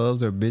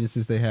clubs or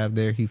businesses they have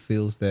there, he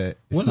feels that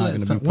it's not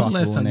going to be possible. When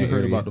last time you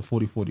heard area. about the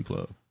 40/40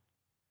 Club?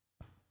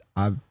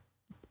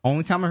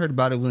 Only time I heard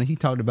about it when he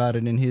talked about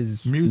it in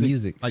his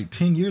music. Like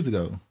 10 years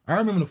ago. I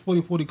remember the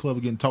 40/40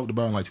 Club getting talked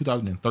about in like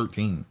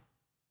 2013.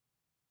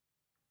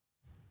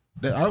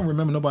 I don't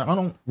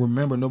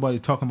remember nobody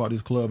talking about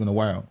this club in a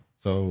while.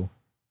 So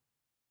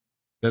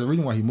there's a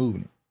reason why he's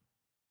moving it.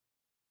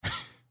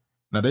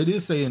 Now they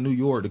did say in New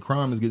York the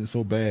crime is getting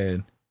so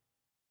bad.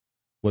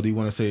 What do you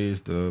want to say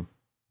is the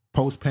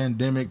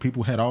post-pandemic,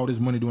 people had all this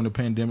money during the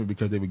pandemic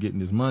because they were getting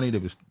this money, they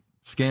was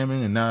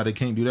scamming, and now they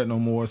can't do that no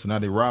more. So now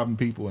they're robbing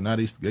people, and now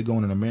they're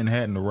going into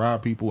Manhattan to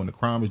rob people, and the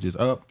crime is just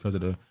up because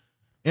of the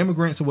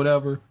immigrants or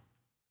whatever.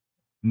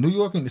 New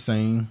York ain't the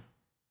same,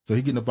 so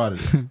he getting up out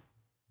of there.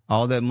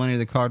 All that money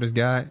the Carters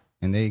got,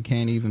 and they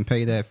can't even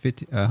pay that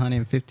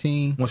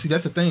 $115. Well, see,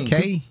 that's the thing.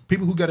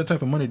 People who got that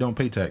type of money don't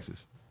pay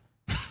taxes.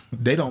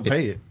 They don't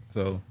pay it.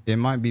 So it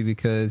might be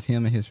because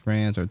him and his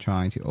friends are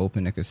trying to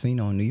open a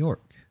casino in New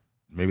York.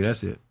 Maybe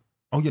that's it.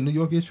 Oh yeah, New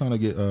York is trying to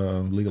get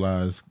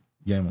legalized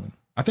gambling.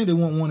 I think they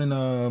want one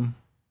in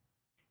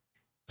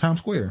Times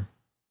Square,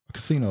 a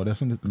casino.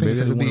 That's in the. I think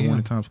they want one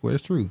in Times Square.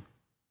 That's true.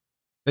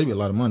 That'd be a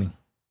lot of money.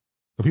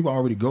 But people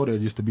already go there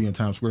just to be in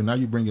Times Square. Now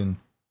you're bringing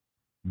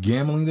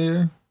gambling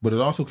there, but it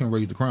also can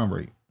raise the crime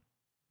rate.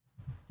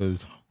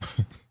 Because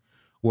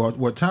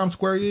what Times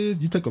Square is,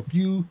 you take a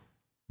few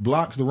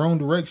blocks the wrong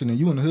direction and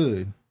you in the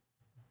hood.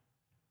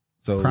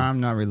 So crime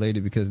not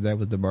related because that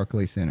was the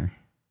Barclays Center.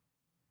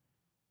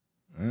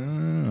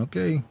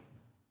 Okay.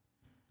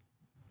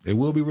 It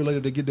will be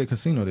related to get that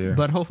casino there.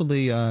 But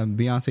hopefully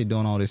Beyonce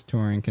doing all this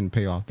touring can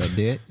pay off that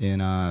debt.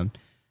 And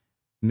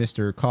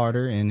Mr.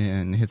 Carter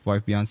and his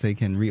wife Beyonce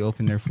can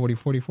reopen their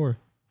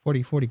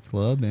 40-40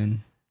 club and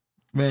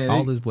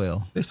all is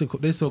well.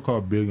 They're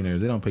so-called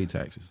billionaires. They don't pay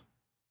taxes.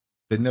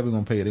 They're never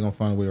going to pay it. They're going to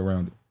find a way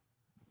around it.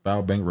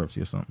 File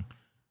bankruptcy or something.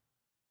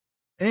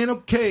 And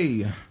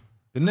okay,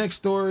 the next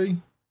story,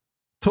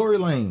 Tory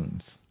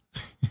Lanez.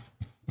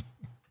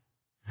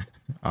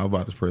 I'm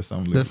about to press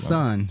something. The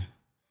Sun.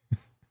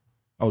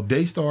 Oh,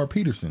 Daystar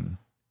Peterson.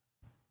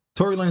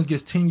 Tory Lanez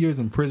gets 10 years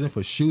in prison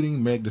for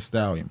shooting Meg Thee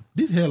Stallion.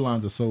 These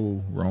headlines are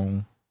so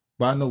wrong,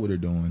 but I know what they're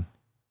doing.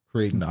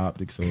 Creating the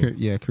optics.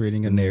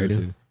 Creating a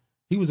narrative.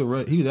 He was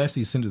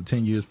actually sentenced to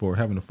 10 years for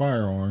having a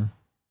firearm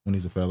when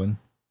he's a felon,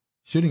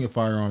 shooting a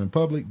firearm in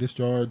public,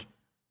 discharge,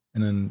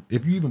 and then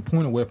if you even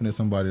point a weapon at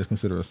somebody, that's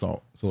considered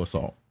assault. So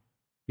assault.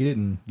 He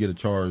didn't get a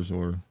charge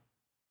or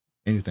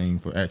anything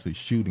for actually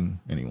shooting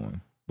anyone.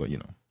 But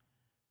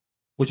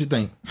what you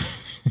think?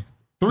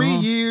 3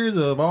 years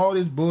of all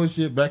this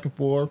bullshit back and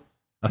forth.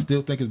 I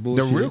still think it's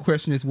bullshit. The real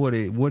question is, what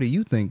do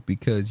you think?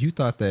 Because you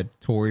thought that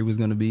Tory was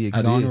going to be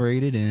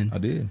exonerated, and I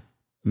did.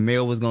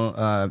 Meg was going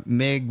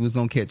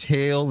to catch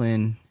hell,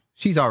 and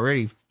she's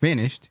already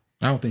finished.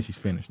 I don't think she's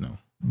finished, no.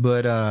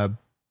 But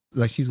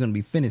she's going to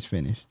be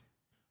finished.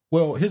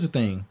 Well, here's the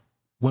thing.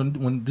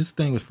 When this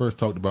thing was first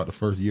talked about the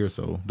first year or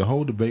so, the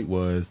whole debate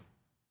was,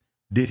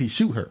 did he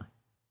shoot her?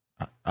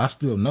 I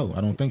still no.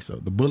 I don't think so.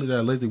 The bullet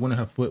that allegedly went in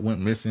her foot went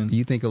missing.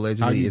 You think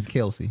allegedly it's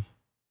Kelsey?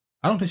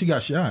 I don't think she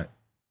got shot.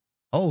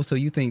 Oh, so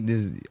you think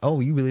this? Oh,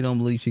 you really don't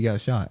believe she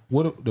got shot?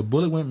 What the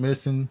bullet went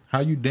missing?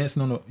 How you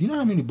dancing on the? You know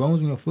how many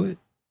bones in your foot?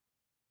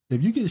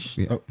 If you get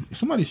if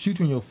somebody shoots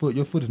you in your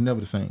foot is never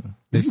the same.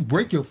 If you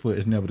break your foot,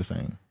 it's never the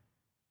same.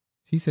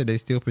 She said they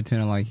still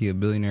pretending like he a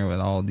billionaire with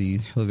all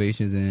these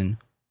elevations, and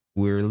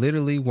we're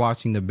literally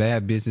watching the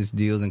bad business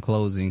deals and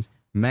closings.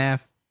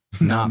 Math,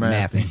 not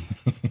mathing.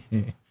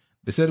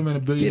 They said him in a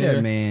billionaire. Get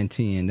that man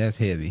 10. That's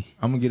heavy.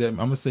 I'm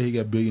gonna say he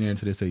got billionaire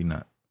until they say he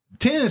not.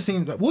 10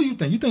 seems like, what do you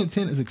think? You think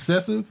 10 is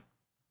excessive?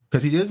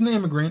 Because he is an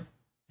immigrant.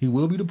 He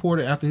will be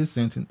deported after his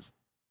sentence.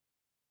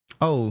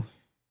 Oh,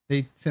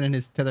 they sending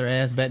his tether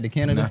ass back to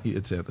Canada? Nah, he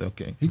a tether.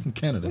 Okay. He's from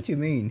Canada. What you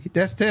mean?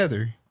 That's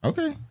tether.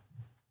 Okay.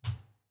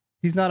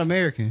 He's not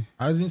American.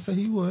 I didn't say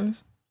he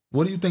was.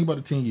 What do you think about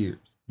the 10 years?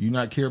 You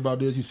not care about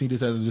this? You see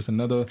this as just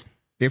another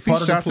If he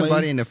shot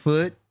somebody in the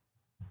foot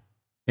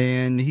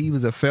and he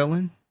was a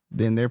felon,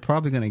 then they're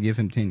probably going to give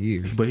him 10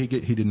 years. But he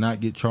did not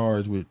get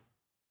charged with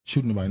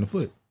shooting somebody in the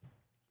foot.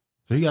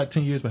 So he got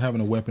 10 years for having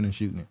a weapon and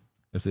shooting it.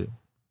 That's it.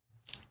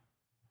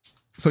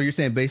 So you're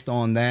saying based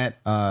on that,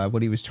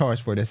 what he was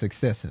charged for, that's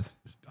excessive?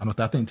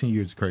 I think 10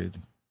 years is crazy.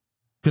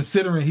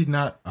 Considering he's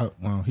not,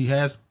 he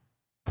has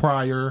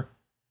prior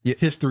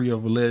history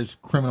of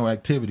alleged criminal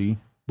activity,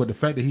 but the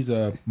fact that he's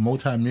a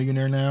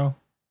multi-millionaire now,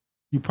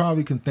 you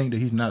probably can think that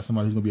he's not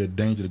somebody who's going to be a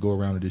danger to go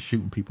around and just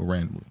shooting people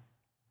randomly.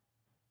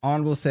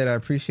 Honorable said, I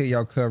appreciate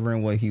y'all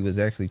covering what he was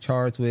actually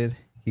charged with.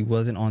 He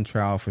wasn't on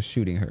trial for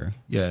shooting her.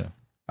 Yeah.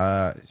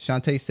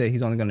 Shantae said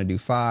he's only going to do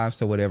 5,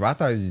 so whatever. I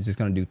thought he was just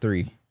going to do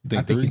 3.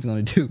 I think he's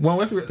going to do 3.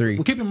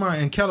 Well, keep in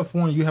mind, in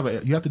California, you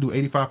have to do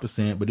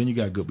 85%, but then you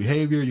got good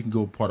behavior. You can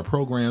go part of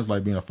programs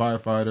like being a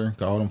firefighter.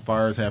 Got all them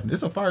fires happening.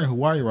 There's a fire in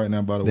Hawaii right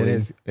now, by the way.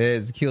 That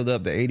has killed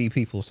up to 80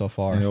 people so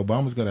far. And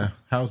Obama's got a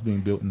house being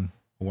built in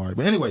Hawaii.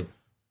 But anyway.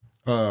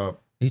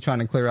 He trying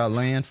to clear out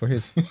land for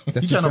his...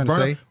 That's he's trying to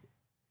burn.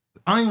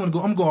 I ain't want to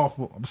go. I'm going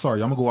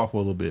to go off for a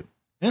little bit.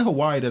 In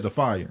Hawaii, there's a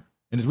fire,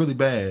 and it's really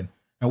bad.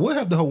 And what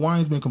have the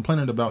Hawaiians been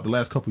complaining about the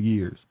last couple of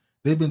years?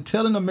 They've been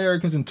telling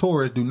Americans and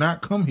tourists do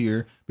not come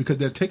here because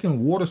they're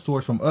taking water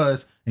source from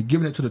us and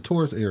giving it to the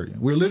tourist area.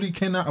 We literally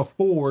cannot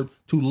afford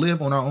to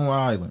live on our own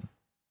island.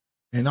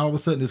 And all of a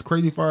sudden, this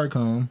crazy fire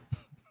comes,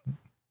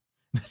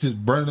 it's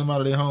just burning them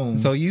out of their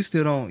homes. So you're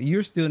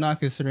still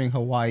not considering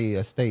Hawaii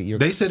a state?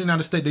 They said they're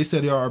not a state. They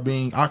said they are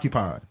being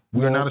occupied.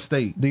 We are not a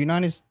state. The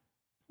United States.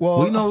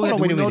 Well, we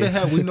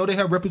know they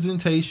have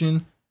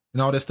representation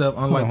and all that stuff,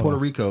 unlike Puerto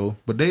Rico,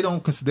 but they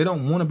don't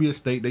want to be a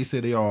state. They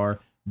say they are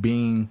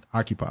being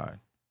occupied.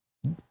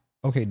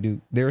 Okay,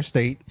 dude, they're a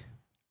state.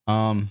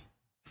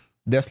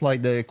 That's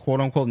like the quote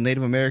unquote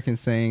Native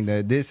Americans saying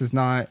that this is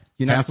not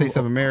United States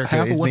of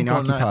America. It's being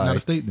occupied. Not a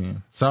state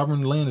then.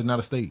 Sovereign land is not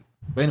a state.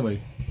 But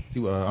anyway, see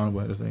what Honorable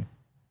had to say.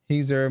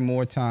 He's there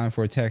more time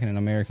for attacking an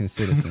American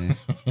citizen.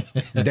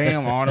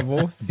 Damn,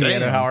 Honorable.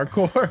 Sienna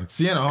hardcore.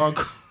 Sienna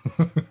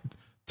hardcore.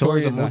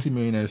 Tory is a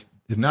multimillionaire.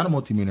 Is not a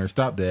multimillionaire.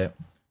 Stop that.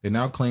 They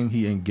now claim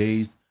he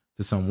engaged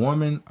to some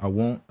woman. I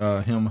want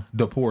him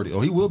deported. Oh,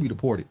 he will be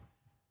deported.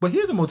 But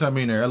here's a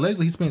multimillionaire.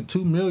 Allegedly, he spent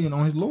 $2 million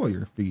on his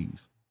lawyer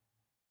fees.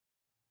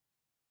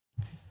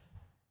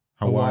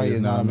 Hawaii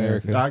is not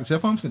America.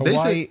 Except I'm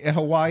saying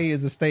Hawaii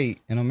is a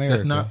state in America.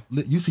 That's not.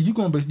 You see, you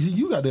got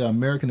the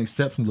American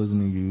exceptionalism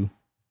in you.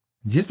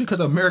 Just because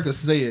America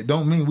say it,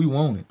 don't mean we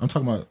want it.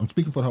 I'm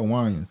speaking for the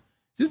Hawaiians.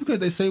 Just because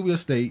they say we're a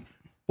state,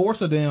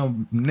 force a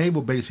damn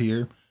naval base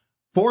here,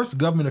 force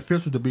government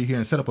officials to be here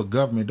and set up a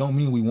government, don't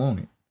mean we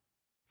want it.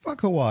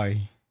 Fuck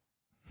Hawaii.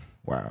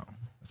 Wow.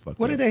 That's fucked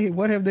What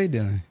have they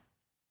done?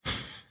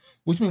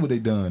 What you mean what they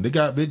done?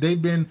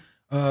 They've been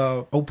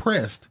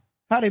oppressed.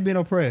 How they been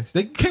oppressed?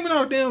 They came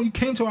in you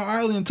came to our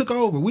island and took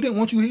over. We didn't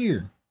want you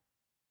here.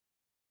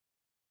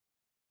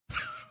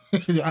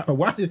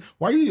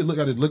 Why you look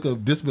at this look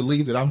of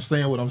disbelief that I'm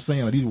saying what I'm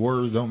saying? These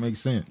words don't make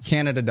sense.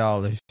 Canada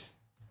dollars.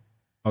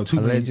 Oh,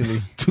 allegedly.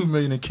 $2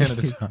 million in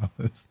Canada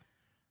dollars.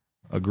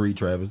 Agree,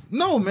 Travis.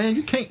 No, man,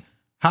 you can't.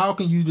 How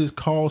can you just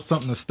call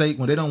something a state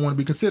when they don't want to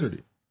be considered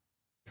it?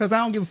 Because I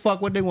don't give a fuck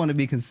what they want to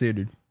be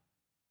considered.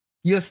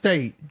 You're a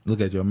state.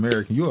 Look at you,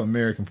 American. You're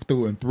American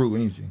through and through,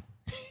 ain't you?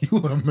 You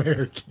an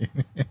American.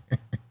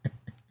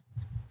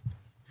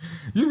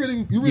 you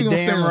really You're gonna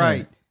damn stand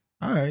right.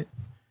 All right.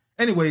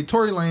 Anyway,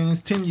 Tory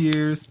Lanez, 10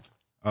 years.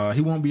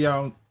 He won't be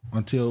out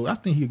until I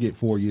think he'll get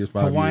 4 years,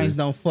 5 years. Hawaiians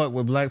don't fuck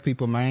with black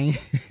people, man.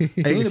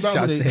 Ain't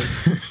about what they,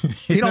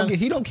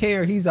 he don't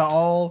care. He's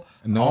all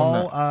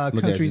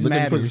countries Look at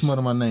matters. put smut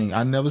on my name.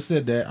 I never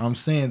said that. I'm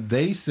saying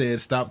they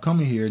said stop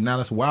coming here. Now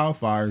that's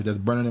wildfires that's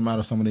burning them out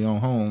of some of their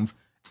own homes.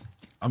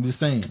 I'm just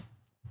saying.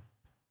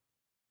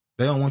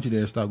 They don't want you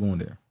there. Stop going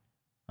there.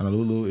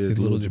 Honolulu is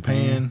little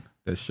Japan.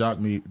 That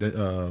shocked me.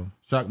 That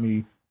shocked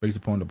me based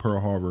upon the Pearl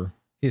Harbor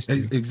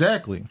history.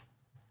 Exactly.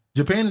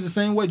 Japan is the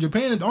same way.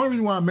 Japan is the only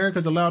reason why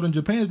America's allowed in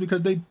Japan is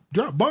because they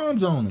drop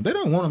bombs on them. They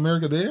don't want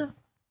America there.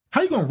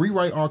 How you gonna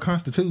rewrite our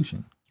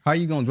Constitution? How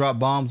you gonna drop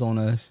bombs on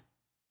us?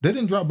 They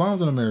didn't drop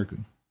bombs on America.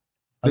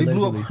 They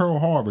blew up Pearl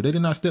Harbor. They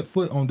did not step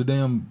foot on the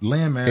damn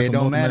landmass. It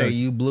don't matter.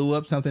 You blew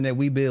up something that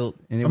we built,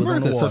 and it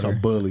America's was on the water. Such a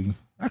bully.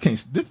 I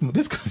can't. This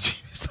country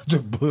is such a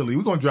bully.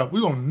 We're gonna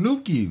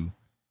nuke you.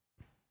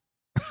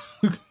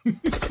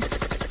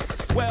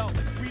 Well,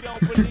 we don't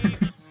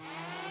believe.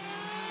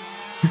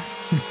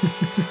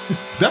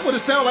 That's what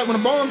it sounds like when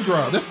the bombs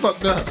drop. That's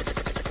fucked up.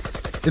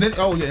 And then,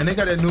 and they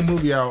got that new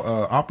movie out,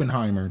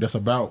 Oppenheimer. That's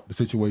about the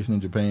situation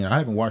in Japan. I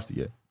haven't watched it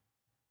yet.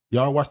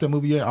 Y'all watched that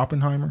movie yet,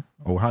 Oppenheimer?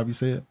 Or how you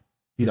say it?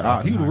 He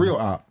the real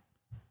op.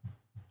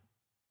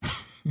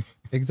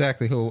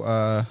 Exactly.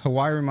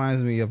 Hawaii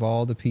reminds me of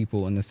all the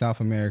people in the South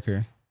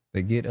America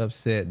that get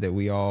upset that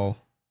we all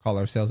call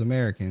ourselves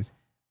Americans.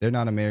 They're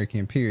not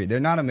American, period. They're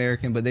not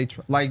American, but they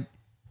like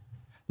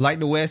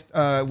the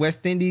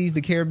West Indies,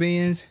 the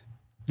Caribbeans.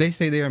 They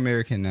say they're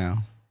American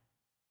now.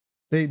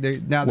 They're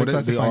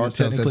classifying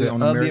themselves as of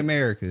the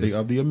Americas. They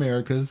of the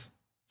Americas.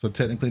 So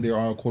technically, they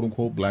are quote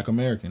unquote Black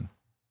American.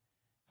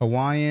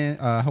 Hawaiians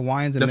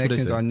and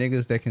Mexicans are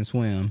niggas that can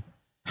swim.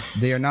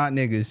 They are not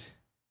niggas.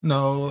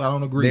 No, I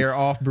don't agree. They're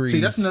off breed.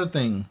 See, that's another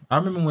thing. I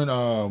remember when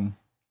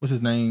what's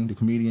his name, the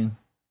comedian?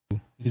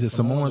 He said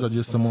Samoans are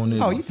just Samoan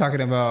niggas. Oh, you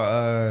talking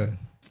about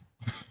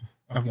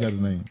I forgot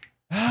his name.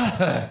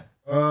 How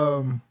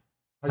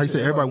you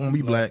say everybody want to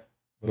be black,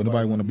 but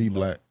nobody want to be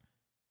black.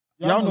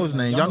 Y'all know his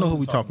name. Y'all know who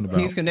we talking about.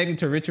 He's connected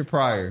to Richard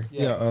Pryor.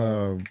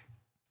 Yeah.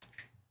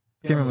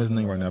 Can't remember his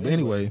name right now. But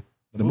anyway,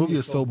 the movie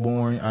is so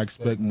boring. I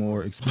expect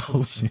more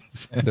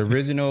explosions. The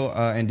original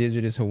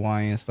indigenous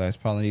Hawaiians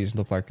 / Polynesians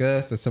look like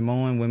us. The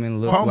Samoan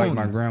women look like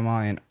my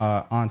grandma and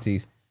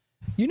aunties.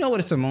 You know what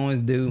the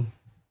Samoans do?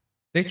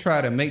 They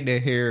try to make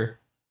their hair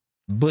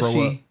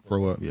bushy.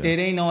 Grow up, yeah. It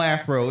ain't no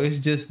afro. They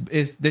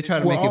try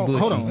to make it bushy.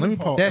 Hold on, let me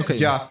pause. That's okay.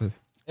 Jaffa.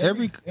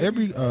 Every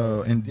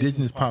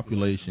indigenous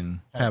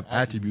population have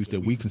attributes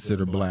that we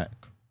consider black,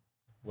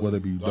 whether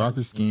it be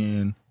darker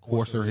skin,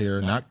 coarser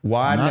hair,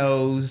 wide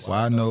nose.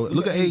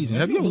 Look at Asian.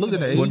 Have you ever looked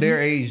at an Asian? Well,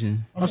 they're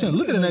Asian. I'm saying,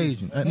 look at an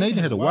Asian. An Asian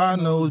has a wide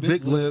nose,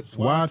 big lips,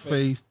 wide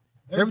face.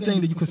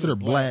 Everything that you consider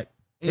black,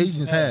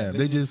 Asians have.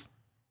 They just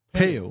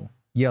pale,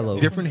 yellow,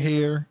 different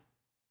hair.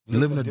 They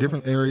live in a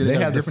different area. They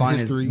have different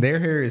history. Their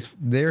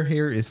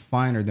hair is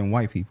finer than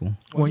white people.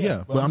 Well,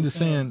 yeah, but I'm just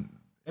saying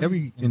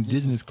every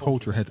indigenous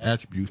culture has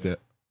attributes that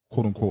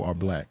quote unquote are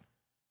black.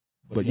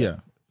 But yeah,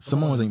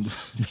 Samoans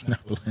ain't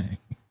not black.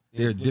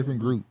 They're a different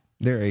group.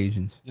 They're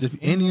Asians.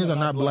 Indians are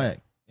not black.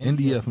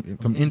 India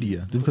from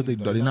India, just because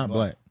they're not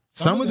black.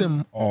 Some of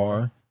them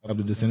are of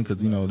the descendant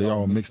because they're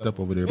all mixed up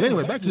over there. But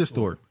anyway, back to this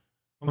story.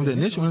 From the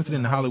initial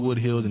incident in Hollywood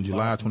Hills in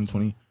July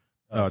 2020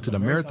 to the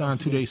marathon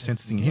 2-day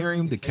sentencing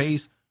hearing, the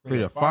case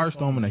created a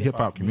firestorm in the hip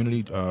hop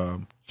community,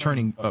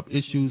 churning up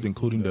issues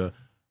including the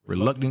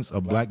reluctance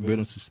of black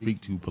veterans to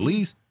speak to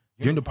police,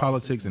 gender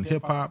politics in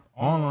hip hop,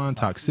 online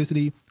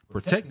toxicity,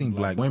 protecting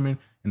black women,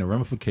 and the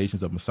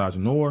ramifications of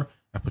misogynoir,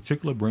 a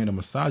particular brand of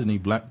misogyny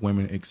black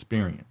women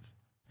experience.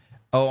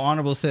 Oh,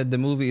 Honorable said the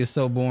movie is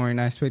so boring.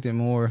 I expected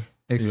more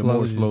explosions. Yeah,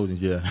 more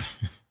explosions, yeah.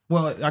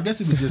 Well, I guess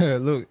it was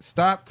just look.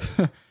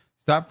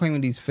 Stop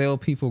claiming these failed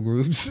people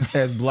groups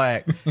as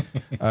black.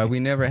 We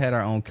never had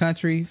our own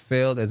country,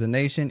 failed as a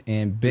nation,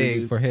 and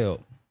begged for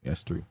help.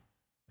 That's true.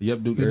 You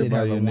have to do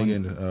everybody a nigga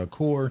in the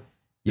core.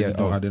 Yeah,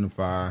 don't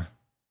identify.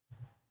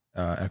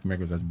 African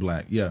Americans as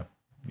black. Yeah.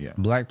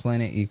 Black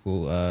planet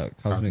equal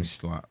cosmic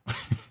slop.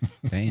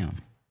 Damn.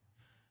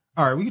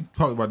 All right, we can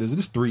talk about this. This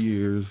is 3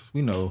 years.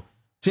 We know.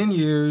 10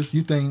 years.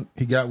 You think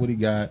he got what he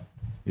got?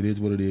 It is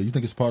what it is. You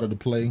think it's part of the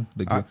play?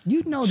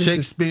 You know, this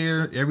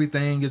Shakespeare.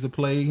 Everything is a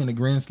play in the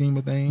grand scheme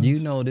of things. You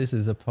know, this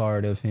is a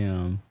part of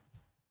him.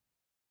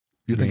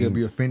 You think it'll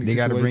be a Phoenix? They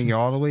got to bring you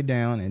all the way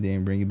down and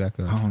then bring you back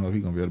up. I don't know if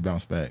he's gonna be able to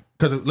bounce back.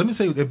 Because let me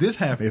say, if this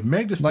happened, if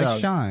Meg Thee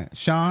Stallion, like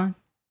Sean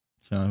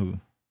who?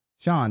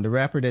 Sean, the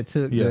rapper that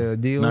took the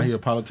deal. Now he a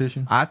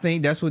politician. I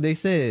think that's what they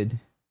said.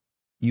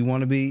 You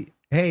want to be?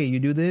 Hey, you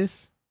do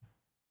this,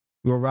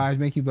 will Raj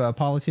make you a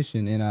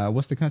politician? And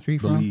what's the country he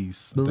from?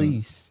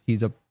 Belize.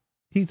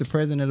 He's the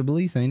president of the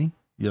Belize, ain't he?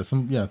 Yeah, I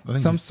think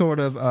some sort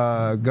of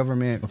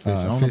government official.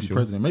 I don't know if he's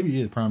president. Maybe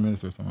he is prime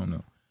minister or something. I don't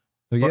know.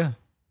 So yeah.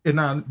 And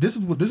now this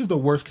is the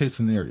worst case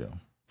scenario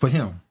for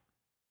him.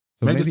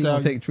 So maybe he's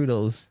gonna take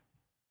Trudeau's.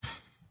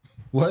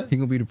 What? He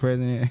gonna be the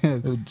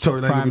president.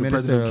 Sorry, Prime gonna be the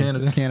Minister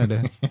president of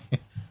Canada.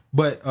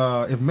 But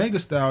if Meg Thee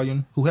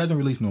Stallion, who hasn't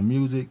released no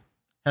music,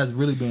 has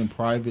really been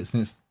private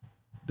since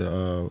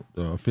the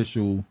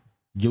official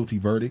guilty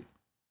verdict,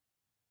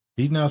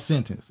 he's now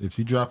sentenced. If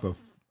she drop a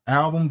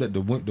album that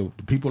the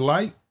people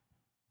like,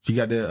 she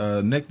got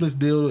that Netflix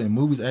deal and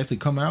movies actually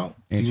come out,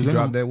 and she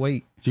dropped that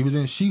weight. She was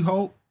in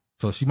She-Hulk.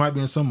 So she might be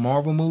in some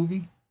Marvel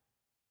movie.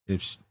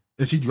 If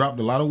she dropped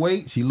a lot of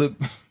weight, she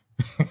looked.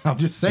 I'm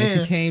just saying.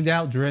 And she came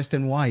out dressed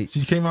in white.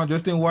 She came out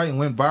dressed in white and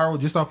went viral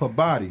just off her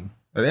body.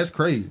 Now, that's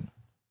crazy.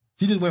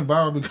 She just went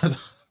viral because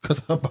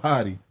of her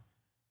body.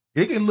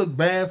 It can look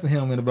bad for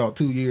him in about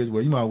 2 years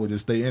where you might as well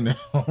just stay in there.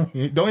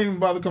 Don't even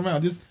bother to come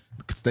out. Just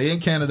stay in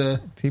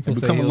Canada. People and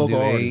say become a he'll local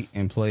do artist. 8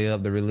 and play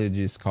up the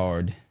religious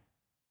card.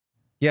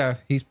 Yeah,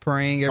 he's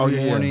praying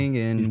every morning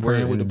and we're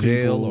in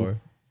jail people.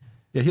 or.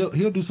 Yeah,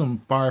 he'll do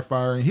some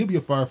firefighting. He'll be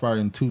a firefighter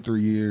in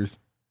 2-3 years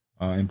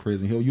in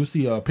prison. You'll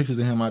see pictures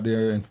of him out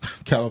there in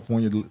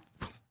California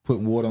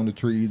putting water on the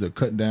trees or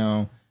cutting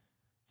down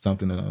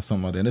something like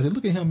that. And they say,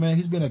 look at him, man.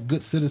 He's been a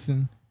good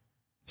citizen.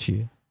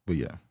 Shit. But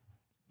yeah,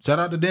 shout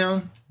out to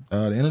them. The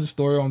end of the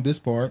story on this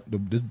part.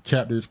 This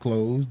chapter is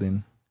closed,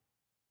 and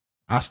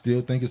I still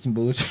think it's some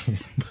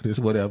bullshit, but it's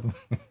whatever.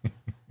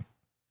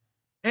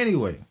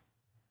 Anyway,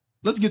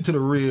 let's get to the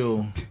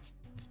real.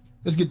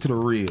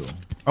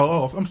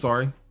 Oh, I'm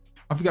sorry.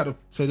 I forgot to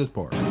say this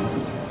part.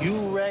 You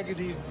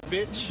raggedy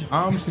bitch.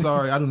 I'm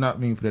sorry. I do not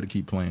mean for that to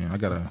keep playing. I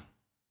gotta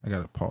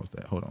pause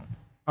that. Hold on.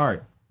 All right.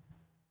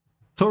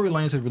 Tory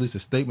Lanez has released a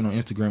statement on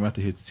Instagram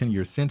after his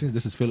 10-year sentence.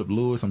 This is Philip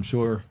Lewis. I'm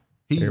sure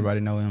everybody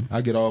know him.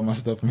 I get all my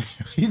stuff from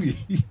him.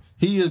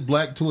 He is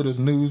Black Twitter's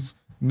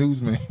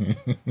newsman.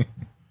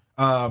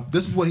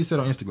 This is what he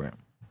said on Instagram.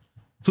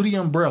 To the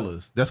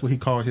umbrellas. That's what he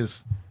called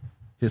his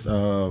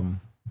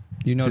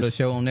You know the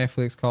show on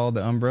Netflix called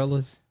The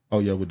Umbrellas? Oh,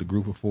 yeah, with the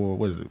group of 4.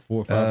 What is it,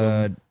 4 or 5 of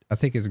them? I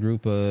think it's a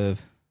group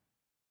of...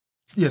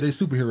 Yeah, they're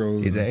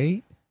superheroes. Is it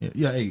 8?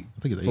 Yeah, 8.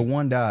 I think it's 8. But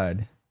one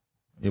died.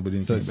 Yeah, but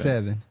then so he it's came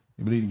back. 7.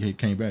 Yeah, but he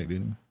came back,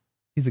 didn't he?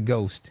 He's a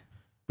ghost.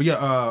 But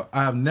yeah,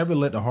 I have never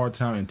let the hard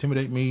time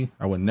intimidate me.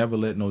 I will never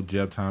let no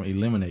jail time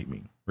eliminate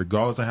me.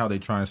 Regardless of how they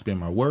try and spin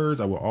my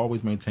words, I will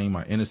always maintain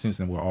my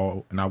innocence and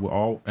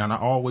I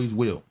always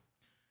will.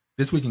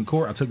 This week in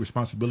court, I took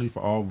responsibility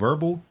for all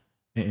verbal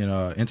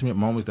and intimate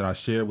moments that I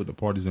shared with the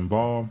parties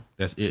involved.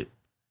 That's it.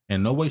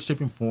 In no way,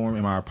 shape, and form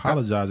am I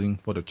apologizing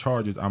for the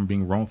charges I'm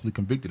being wrongfully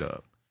convicted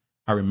of.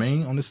 I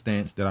remain on the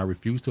stance that I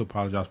refuse to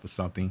apologize for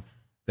something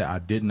that I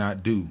did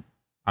not do.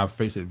 I've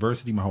faced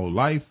adversity my whole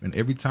life, and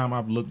every time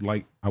I've looked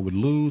like I would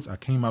lose, I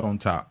came out on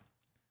top.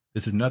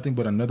 This is nothing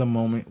but another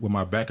moment where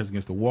my back is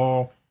against the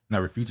wall, and I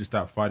refuse to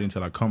stop fighting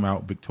until I come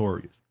out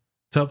victorious.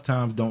 Tough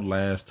times don't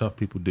last, tough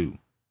people do.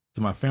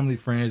 To my family,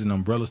 friends, and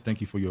umbrellas,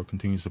 thank you for your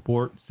continued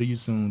support. See you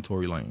soon,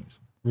 Tory Lanez.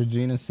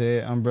 Regina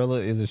said Umbrella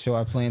is a show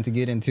I plan to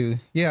get into.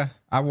 Yeah,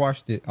 I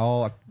watched it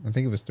all. I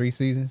think it was 3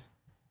 seasons.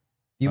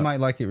 You might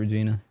like it,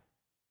 Regina.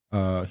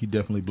 He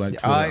definitely Black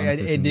Twitter.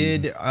 It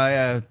did.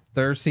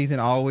 3rd season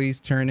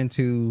always turned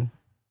into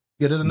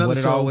there's another what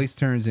show, it always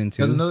turns into.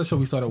 There's another show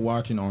we started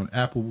watching on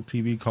Apple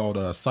TV called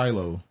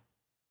Silo.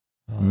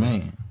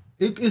 Man,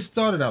 it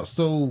started out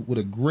with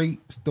a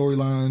great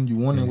storyline. You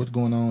wondering what's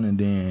going on, and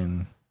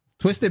then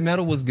Twisted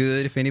Metal was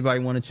good. If anybody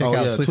want to check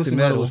out Twisted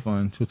Metal was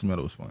fun. Twisted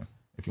Metal was fun.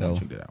 If you want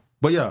to check that out.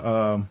 But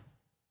yeah,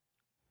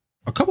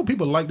 a couple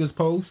people like this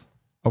post.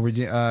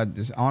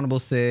 This Honorable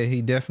said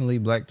he definitely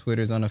Black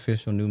Twitter's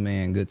unofficial new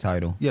man. Good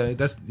title. Yeah,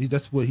 that's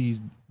what he's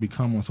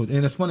become on. So,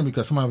 and it's funny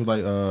because somebody was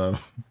like,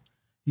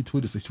 he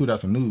tweeted out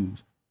some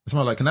news.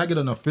 Somebody like, can I get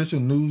an official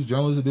news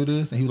journalist to do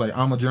this? And he was like,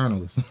 I'm a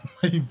journalist.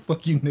 Like,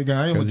 fuck you, nigga.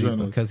 I am a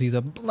journalist. Because he's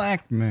a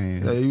black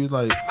man. Yeah, he was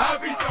like, I'll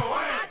beat your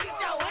ass.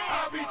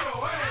 I'll beat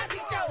your ass. I'll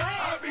beat your ass.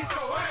 I'll beat your ass. I'll beat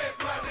your ass,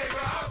 my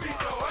nigga. I'll beat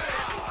your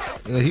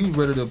ass. Yeah, he was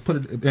ready to put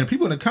it, and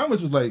people in the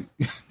comments was like,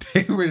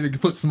 they were ready to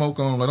put smoke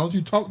on him. Like, don't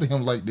you talk to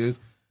him like this.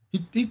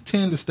 He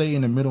tend to stay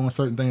in the middle on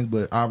certain things,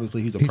 but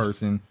obviously he's a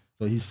person,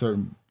 so he's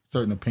certain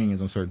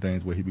opinions on certain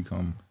things where he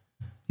become.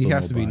 He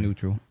has to be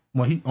neutral.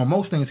 Well, on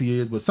most things he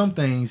is, but some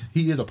things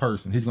he is a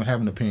person. He's gonna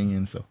have an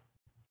opinion. So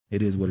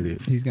it is what it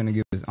is. He's gonna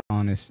give his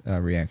honest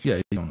reaction. Yeah,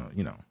 you don't know,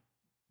 you know.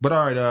 But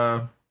all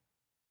right,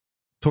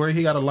 Tory,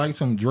 he got to like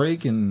some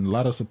Drake and a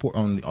lot of support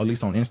on, at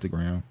least on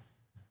Instagram.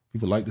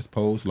 People like this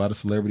post. A lot of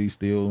celebrities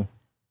still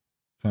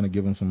trying to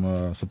give him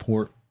some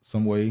support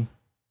some way.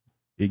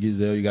 Iggy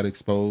Azalea got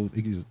exposed.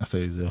 I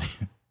say Azalea.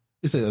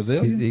 Is it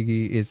Azalea?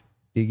 It's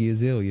Iggy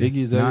Azalea.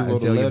 Iggy Azalea not wrote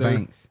Azalea a letter.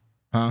 Banks.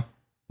 Huh?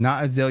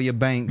 Not Azalea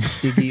Banks.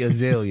 Iggy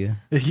Azalea.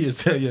 Iggy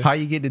Azalea. How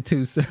you get the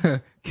two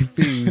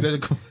confused?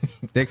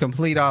 They're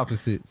complete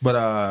opposites.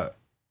 But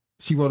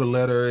she wrote a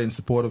letter in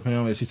support of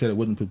him, and she said it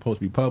wasn't supposed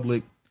to be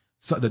public.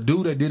 So the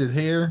dude that did his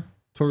hair,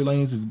 Tory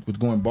Lanez, was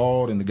going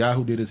bald, and the guy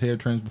who did his hair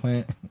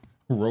transplant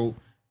wrote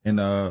in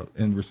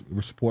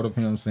support of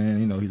him, saying,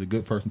 you know, he's a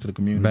good person to the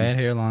community. Bad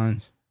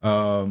hairlines.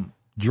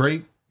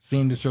 Drake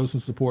seemed to show some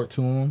support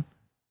to him,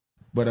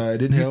 but it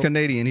didn't help. He's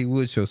Canadian. He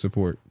would show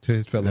support to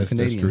his fellow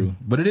Canadians. That's true.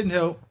 But it didn't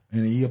help,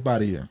 and he up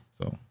out of here.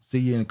 So see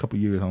you in a couple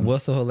years, homie.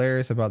 What's so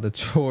hilarious about the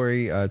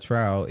Tory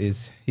trial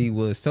is he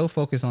was so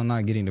focused on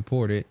not getting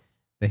deported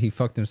that he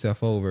fucked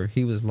himself over.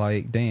 He was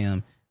like,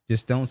 damn,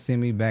 just don't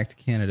send me back to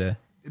Canada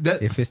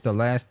if it's the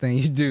last thing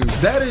you do.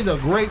 That is a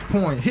great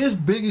point. His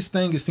biggest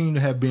thing, it seemed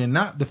to have been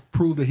not to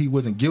prove that he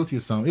wasn't guilty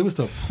of something. It was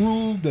to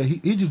prove that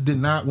he just did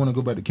not want to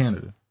go back to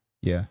Canada.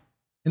 Yeah.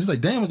 And it's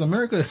like, damn, is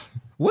America,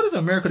 what is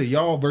America to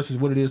y'all versus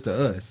what it is to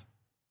us?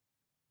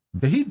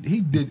 But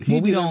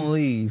we don't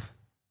leave.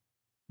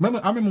 I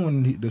remember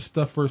when the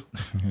stuff first,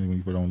 when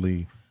people don't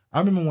leave. I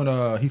remember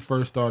when he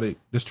first started,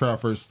 this trial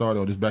first started,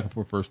 or this back and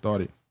forth first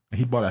started, and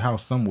he bought a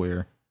house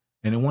somewhere,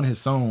 and in one of his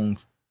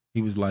songs,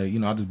 he was like, you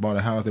know, I just bought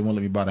a house, they won't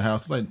let me buy the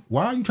house. It's like,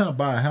 why are you trying to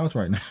buy a house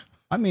right now?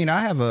 I mean,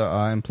 I have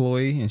a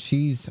employee, and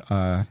she's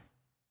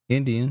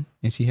Indian,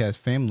 and she has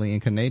family in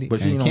Canada. But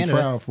she ain't on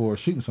trial for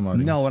shooting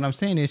somebody. No, what I'm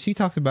saying is she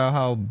talks about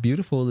how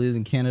beautiful it is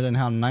in Canada and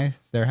how nice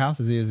their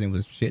houses is, and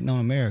was shitting on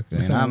America.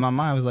 And my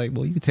mind was like,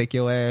 well, you can take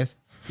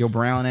your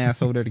brown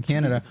ass over there to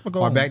Canada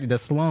or back to the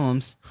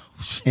slums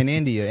in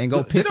India and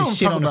go piss and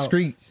shit on the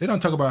streets. They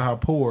don't talk about how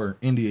poor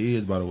India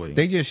is, by the way.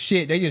 They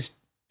just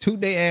toot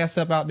their ass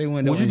up out their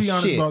window. Would you be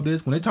honest about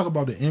this? When they talk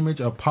about the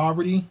image of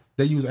poverty,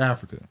 they use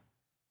Africa.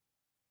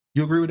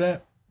 You agree with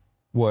that?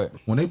 What?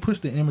 When they push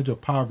the image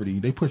of poverty,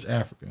 they push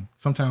Africa.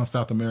 Sometimes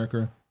South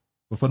America.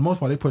 But for the most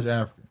part, they push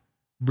Africa.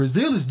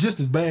 Brazil is just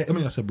as bad.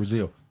 I said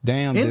Brazil.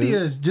 Damn, India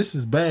is just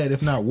as bad,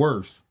 if not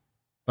worse.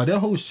 Like that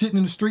whole shitting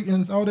in the street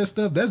and all that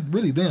stuff, that's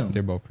really them.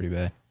 They're both pretty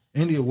bad.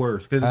 India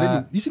worse.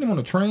 Because you see them on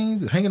the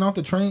trains, hanging off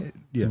the train.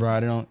 Yeah.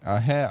 Right.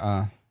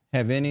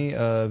 Have any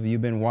of you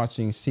been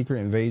watching Secret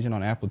Invasion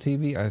on Apple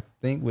TV? I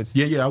think with...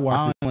 Yeah, I watched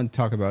it. I don't want to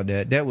talk about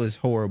that. That was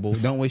horrible.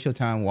 Don't waste your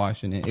time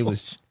watching it. It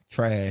was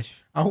trash.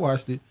 I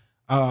watched it.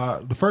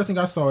 The first thing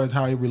I saw is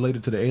how it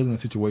related to the alien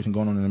situation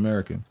going on in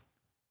America.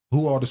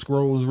 Who are the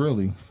Skrulls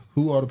really?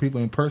 Who are the people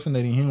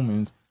impersonating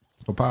humans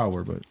for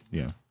power? But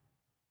yeah.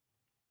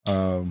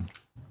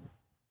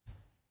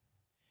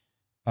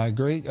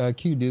 Great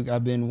Q Duke.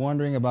 I've been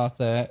wondering about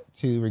that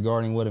too,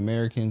 regarding what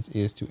Americans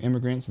is to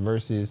immigrants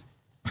versus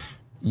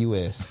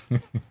U.S.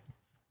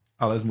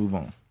 Let's move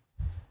on.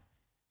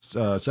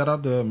 Shout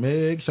out to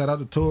Meg, shout out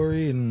to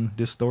Tory and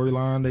this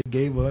storyline they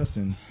gave us.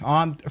 And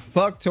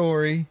fuck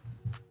Tory.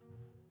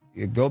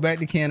 Go back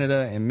to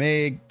Canada, and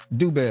Meg,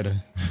 do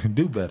better.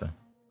 Do better.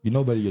 You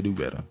know better, you do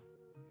better.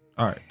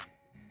 All right.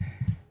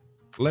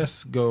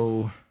 Let's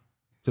go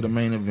to the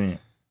main event.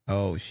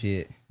 Oh,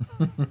 shit.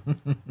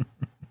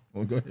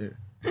 Well, go ahead.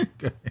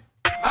 Go ahead.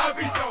 I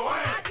beat your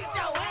ass. I beat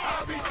your ass.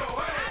 I beat your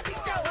ass. I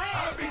beat your ass.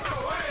 I beat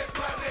your ass,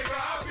 my nigga.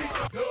 I beat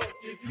your ass.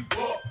 If you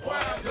buck,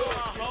 why? Look,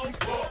 if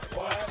you buck,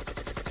 why?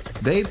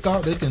 They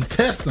thought they can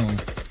test him,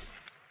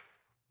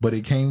 but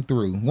it came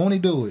through. Won't he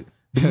do it?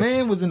 The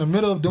man was in the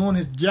middle of doing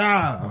his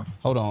job.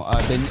 Hold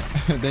on.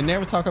 They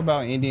never talk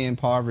about Indian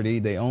poverty.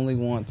 They only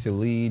want to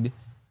lead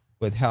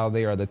with how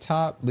they are the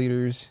top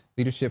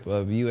leadership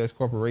of U.S.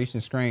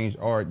 corporations. Strange,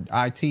 or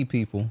IT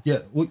people. Yeah,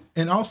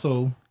 and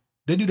also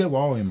they do that with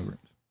all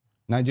immigrants.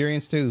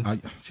 Nigerians too. I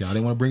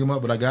didn't want to bring them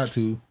up, but I got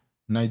to.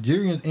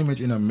 Nigerians'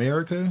 image in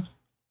America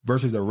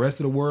versus the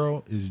rest of the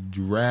world is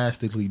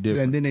drastically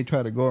different. And then they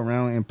try to go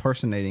around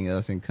impersonating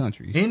us in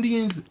countries.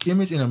 Indians'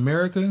 image in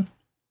America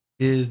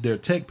is they're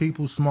tech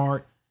people,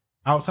 smart.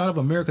 Outside of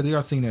America, they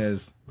are seen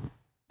as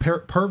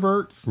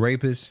perverts,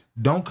 rapists.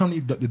 Don't come.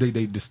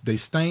 They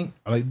stink.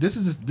 Like this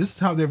is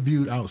how they're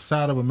viewed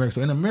outside of America.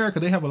 So in America,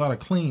 they have a lot of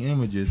clean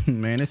images.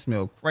 Man, it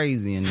smells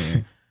crazy in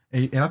there.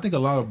 And I think a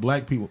lot of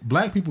black people.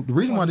 The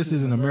reason why this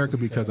is in America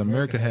because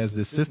America has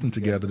this system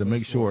together to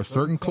make sure a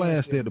certain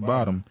class stay at the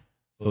bottom.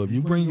 So if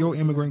you bring your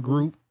immigrant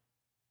group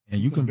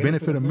and you can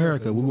benefit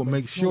America, we will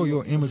make sure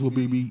your image will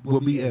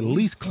be at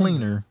least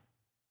cleaner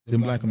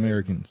than Black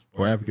Americans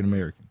or African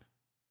Americans.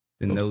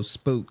 Than those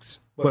spooks.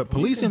 But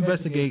police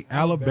investigate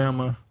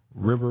Alabama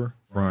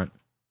riverfront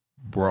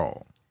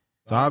brawl.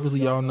 So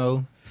obviously y'all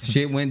know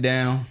shit went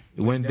down.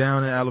 It went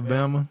down in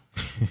Alabama.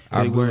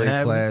 Our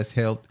bullet class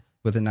helped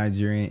with the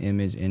Nigerian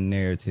image and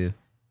narrative.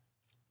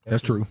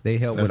 That's true. They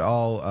help with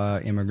all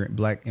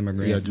black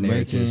immigrant. Yeah,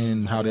 Jamaican,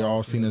 narratives. how they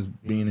all seen as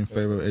being in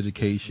favor of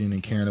education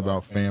and caring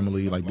about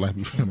family. Like black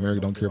people in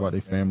America don't care about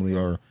their family,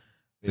 or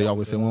they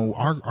always say, "Well,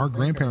 our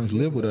grandparents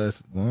lived with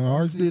us." Well,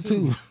 ours did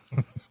too.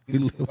 We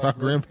lived with our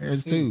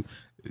grandparents too.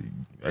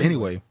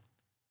 Anyway,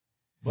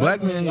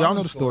 black man, y'all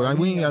know the story.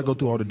 We ain't gotta go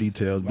through all the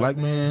details. Black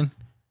man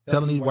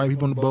telling these white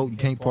people on the boat, "You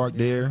can't park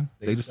there."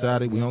 They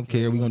decided we don't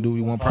care. We gonna do what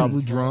we want.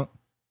 Probably drunk.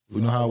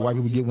 We know how white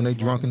people get when they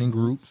drunken in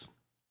groups.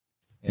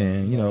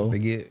 And they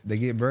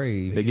get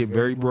brave. They get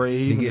very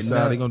brave and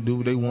decide they're gonna do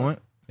what they want.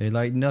 They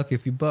like nuck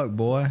if you buck,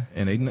 boy.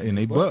 And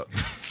they buck.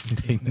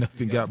 They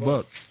nucked and got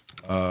bucked.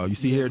 You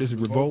see here, this is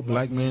revolt.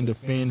 Black men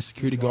defend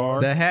security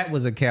guard. That hat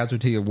was a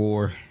casualty of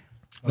war.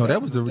 No,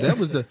 that was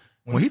the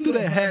when he threw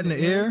that hat in the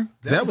air.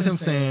 That was him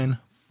saying,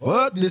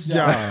 "Fuck this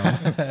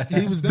job."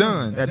 He was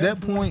done. At that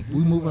point,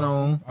 we moving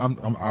on. I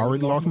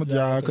already lost my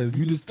job because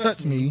you just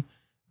touched me.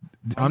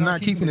 I'm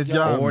not keeping this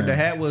job. Or the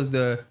hat was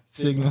the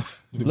signal.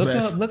 Look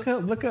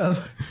up.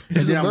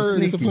 It's a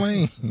bird, it's a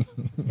plane.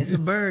 It's a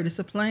bird, it's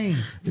a plane.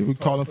 They were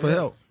calling for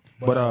help.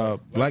 But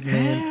black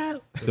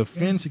men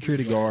defend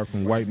security guard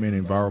from white men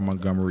in viral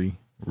Montgomery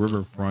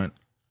riverfront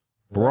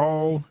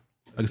brawl.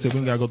 Like I said, we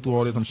ain't gotta go through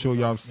all this. I'm sure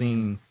y'all have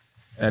seen,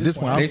 at this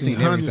point, I've seen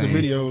hundreds of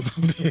videos.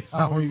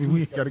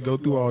 We ain't gotta go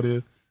through all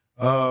this.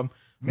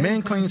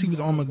 Man claims he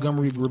was on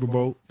Montgomery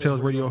riverboat, tells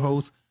radio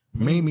host,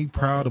 "Made me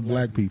proud of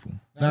black people."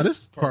 Now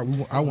this part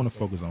I want to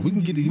focus on. We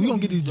gonna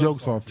get these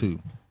jokes off too.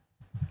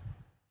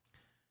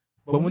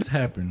 But when this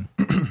happened,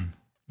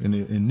 and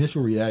the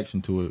initial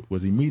reaction to it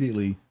was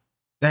immediately,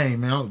 "Dang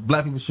man,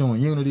 black people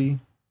showing unity."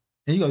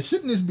 And you go,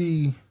 shouldn't this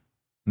be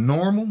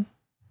normal?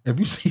 If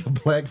you see a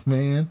black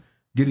man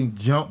getting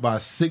jumped by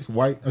 6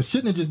 white, or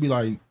shouldn't it just be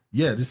like,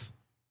 yeah,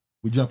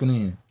 we jumping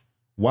in?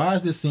 Why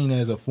is this seen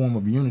as a form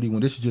of unity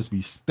when this should just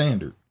be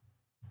standard?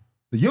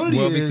 The unity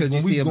is because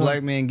you see a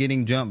black man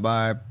getting jumped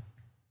by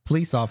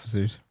police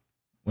officers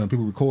when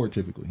people record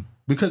typically,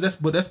 because that's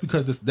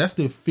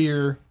the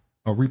fear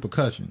of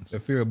repercussions, the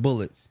fear of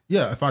bullets.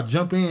 Yeah, if I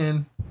jump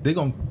in, they're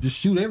gonna just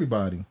shoot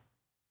everybody.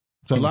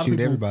 So a lot of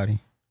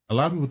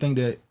people think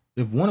that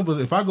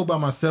if I go by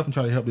myself and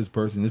try to help this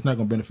person, it's not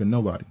gonna benefit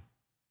nobody.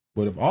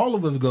 But if all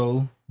of us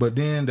go, but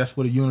then that's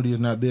where the unity is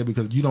not there,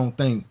 because you don't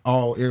think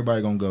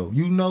everybody gonna go.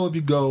 You know, if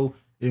you go,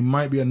 it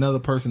might be another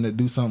person that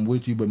do something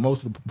with you, but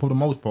for the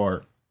most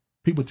part,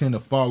 people tend to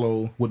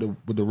follow what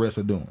the rest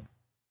are doing.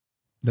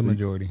 The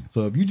majority.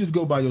 So if you just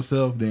go by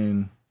yourself,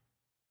 then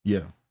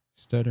yeah.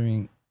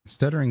 Stuttering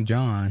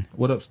John.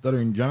 What up,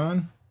 Stuttering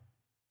John?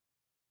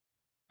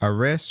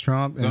 Arrest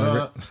Trump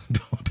and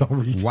don't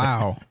read.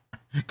 Wow.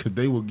 Because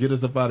they will get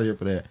us up out of here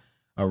for that.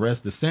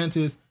 Arrest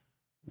DeSantis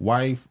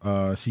wife.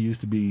 She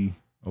used to be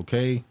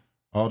okay.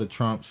 All the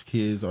Trump's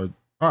kids are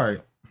all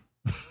right.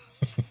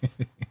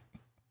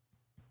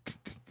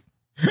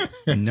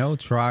 No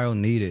trial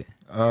needed.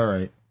 All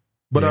right.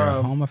 But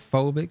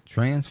homophobic,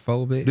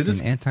 transphobic,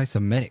 and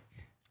anti-Semitic.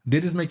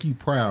 Did this make you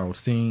proud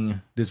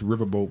seeing this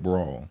riverboat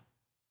brawl?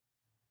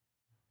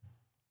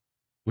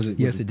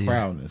 Yes, it did.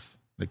 Proudness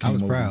that came I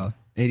was over proud,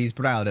 and he's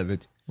proud of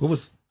it. What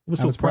was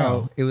so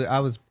proud? I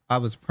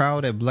was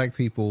proud at black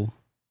people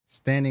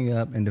standing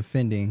up and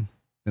defending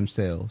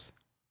themselves.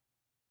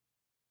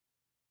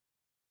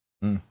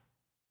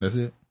 That's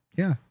it.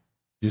 Yeah.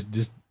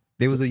 Just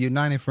there was a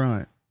united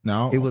front.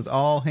 No, it was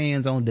all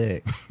hands on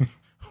deck.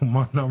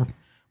 Montgomery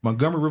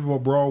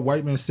riverboat brawl.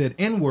 White man said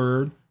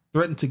N-word,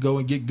 threatened to go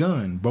and get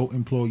gun. Boat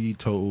employee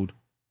told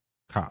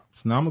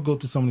cops. Now I'm gonna go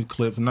through some of these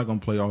clips. I'm not gonna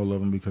play all of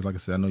them because, like I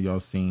said, I know y'all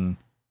seen.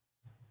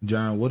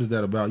 John, what is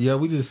that about? Yeah,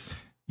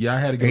 I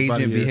had to get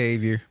agent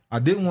behavior. I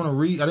didn't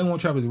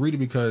want Travis to read it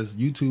because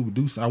YouTube would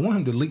do. I want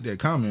him to delete that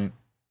comment.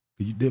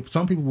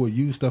 Some people will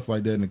use stuff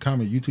like that in the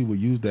comment. YouTube will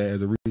use that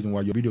as a reason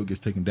why your video gets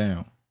taken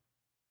down.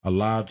 A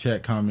live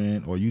chat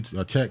comment or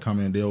a chat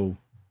comment, they'll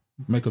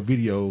make a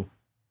video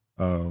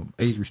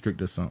age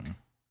restrict or something.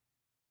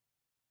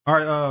 All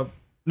right,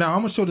 now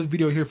I'm gonna show this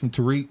video here from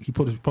Tariq. He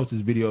posted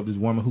this video of this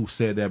woman who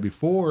said that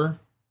before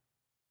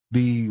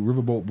the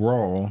riverboat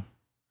brawl,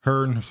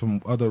 her and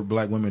some other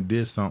black women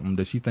did something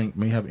that she think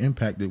may have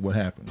impacted what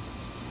happened.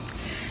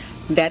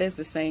 That is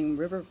the same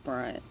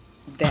riverfront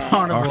that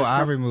Honorable,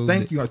 I removed.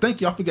 Thank you. I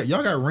forgot.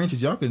 Y'all got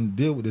wrenches. Y'all can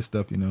deal with this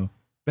stuff, you know.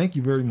 Thank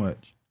you very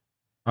much.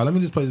 All right, let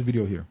me just play this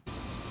video here.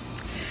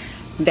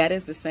 That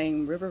is the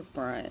same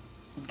riverfront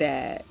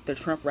that the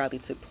Trump rally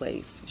took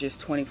place just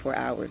 24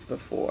 hours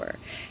before.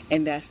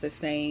 And that's the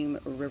same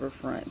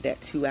riverfront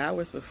that 2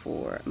 hours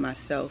before,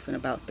 myself and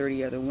about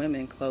 30 other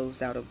women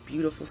closed out a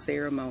beautiful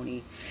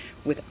ceremony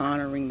with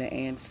honoring the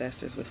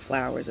ancestors with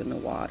flowers in the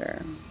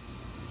water.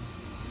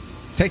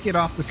 Take it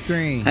off the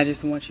screen. I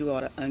just want you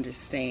all to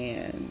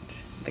understand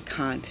the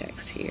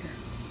context here.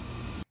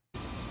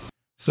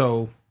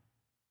 So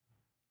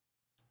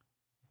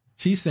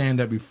she's saying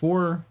that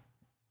before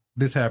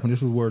this happened,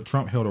 this was where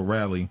Trump held a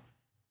rally,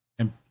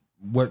 and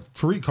what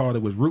Tariq called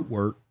it was root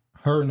work.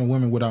 Her and the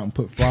women went out and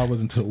put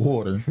flowers into the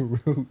water.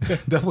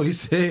 That's what he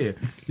said.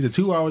 He said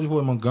 2 hours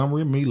before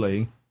Montgomery and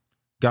Melee,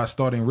 got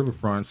started in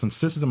Riverfront, some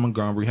sisters in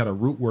Montgomery had a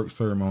root work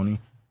ceremony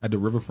at the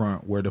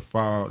riverfront where they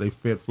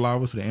fed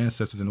flowers to the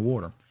ancestors in the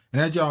water.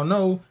 And as y'all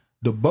know,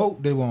 the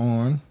boat they were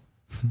on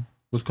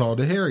was called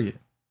the Harriet.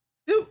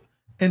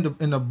 In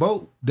the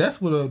boat, that's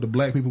what the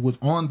black people was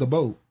on the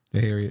boat. The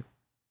Harriet.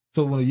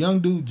 So when a young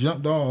dude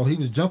jumped off, he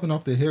was jumping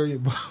off the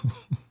Harriet boat.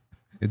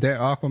 Is that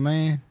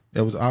Aquaman?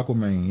 That was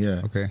Aquaman,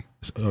 yeah. Okay.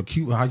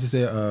 Cute, how'd you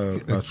say?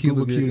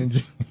 Scuba Cute and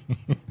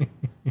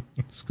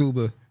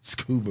Scuba.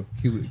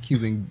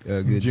 Cuban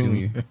Good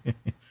Junior.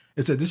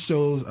 It said this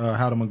shows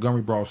how the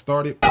Montgomery Brawl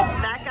started.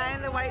 That guy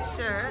in the white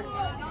shirt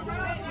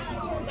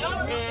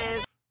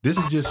is... This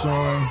is just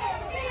showing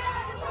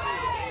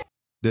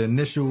the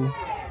initial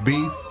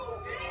beef.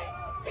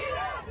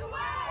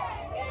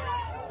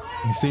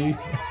 You see?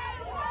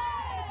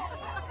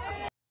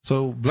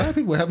 So black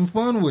people having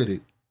fun with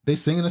it. They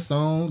singing a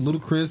song,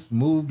 Little Chris,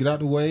 move, get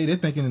out the way. They're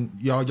thinking,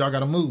 y'all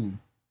gotta move.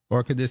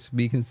 Or could this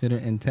be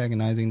considered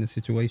antagonizing the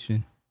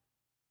situation?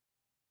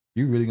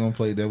 You really gonna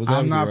play devil's I'm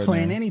advocate not right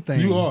playing now.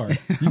 anything. You are.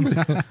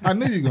 I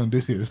knew you were gonna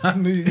do this. I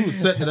knew you was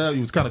setting it up.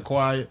 You was kind of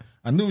quiet.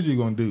 I knew what you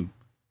were gonna do.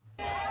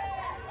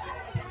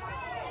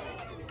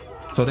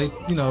 So they,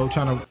 trying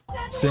to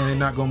saying they're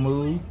not gonna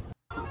move.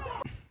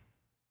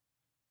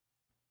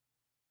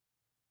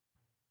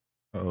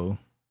 Uh-oh.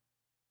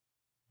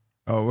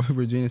 Oh,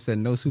 Regina said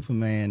no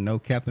Superman, no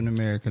Captain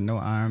America, no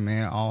Iron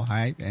Man, all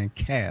hype and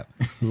Cap.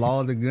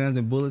 Laws of guns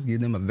and bullets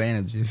give them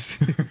advantages.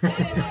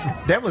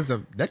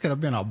 That could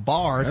have been a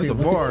bar. That's a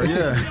bar,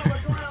 yeah.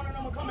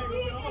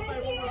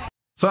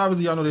 So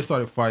obviously y'all know they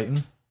started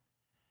fighting.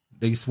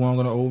 They swung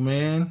on the old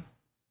man.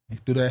 He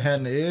threw that hat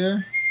in the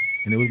air,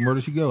 and it was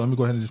murder she go. Let me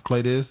go ahead and just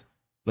play this.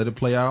 Let it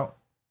play out.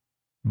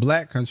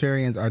 Black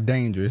contrarians are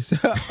dangerous.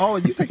 Oh,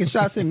 you taking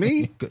shots at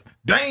me?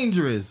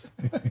 Dangerous.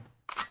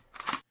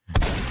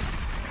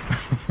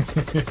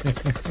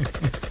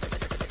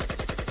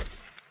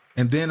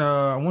 And then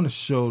I want to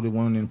show the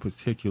one in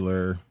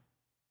particular.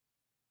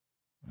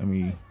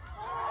 I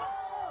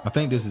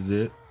think this is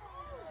it.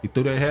 He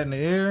threw that hat in the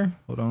air.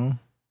 Hold on.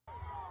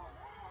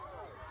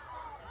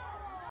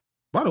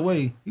 By the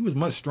way, he was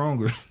much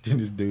stronger than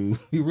this dude.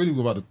 He really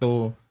was about to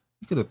throw him.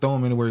 He could have thrown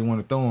him anywhere he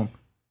wanted to throw him.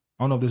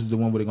 I don't know if this is the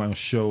one where they're going to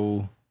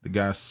show the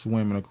guy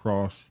swimming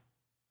across.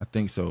 I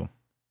think so.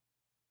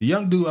 The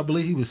young dude, I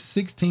believe he was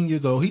 16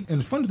 years old.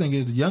 And the funny thing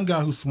is, the young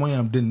guy who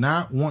swam did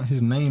not want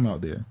his name out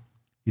there.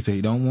 He said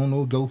he don't want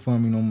no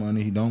GoFundMe, no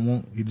money. He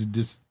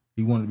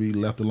wanted to be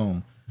left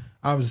alone.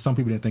 Obviously, some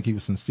people didn't think he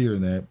was sincere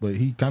in that, but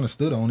he kind of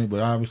stood on it.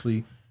 But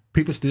obviously,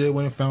 people still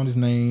went and found his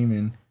name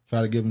and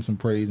tried to give him some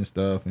praise and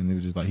stuff. And it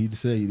was just like, he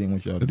just said he didn't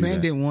want y'all to do that. The man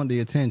didn't want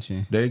the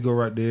attention. There you go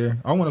right there.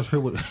 I want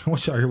y'all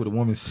to hear what the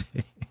woman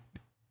said.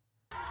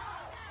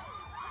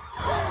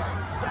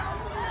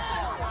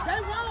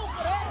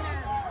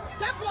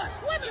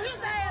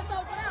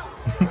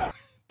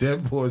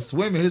 That boy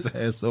swimming his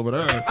ass over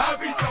there. I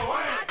beat your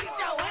ass. I beat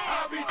your ass.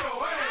 I beat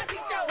your ass. I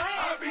beat your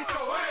ass. I beat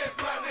your ass,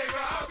 my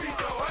nigga. I beat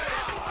your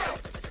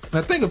ass.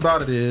 Now, the thing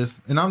about it is,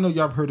 and I know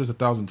y'all have heard this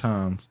 1,000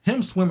 times,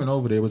 him swimming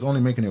over there was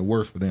only making it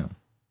worse for them.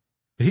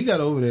 He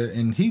got over there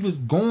and he was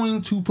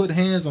going to put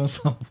hands on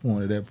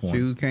someone at that point.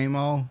 Shoes came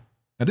off.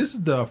 Now, this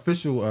is the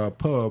official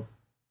pub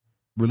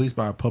released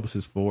by a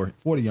publicist for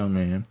the young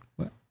man.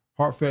 What?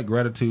 Heartfelt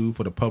gratitude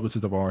for the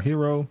publicist of our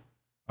hero.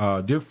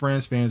 Dear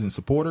friends, fans, and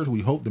supporters, we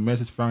hope the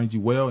message finds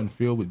you well and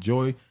filled with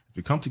joy as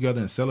we come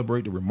together and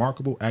celebrate the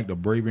remarkable act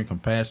of bravery and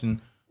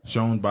compassion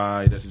shown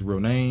by, that's his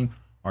real name,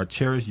 our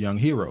cherished young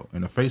hero.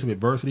 In the face of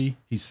adversity,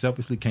 he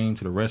selflessly came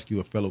to the rescue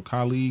of fellow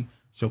colleague,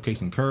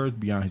 showcasing courage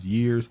beyond his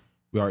years.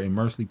 We are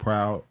immensely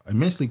proud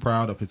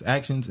of his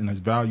actions and his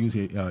values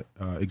he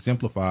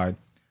exemplified,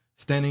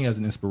 standing as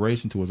an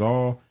inspiration to us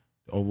all.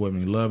 The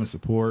overwhelming love and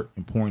support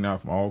and pouring out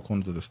from all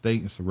corners of the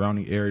state and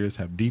surrounding areas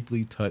have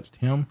deeply touched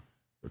him.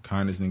 Your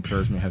kindness and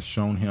encouragement has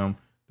shown him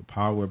the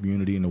power of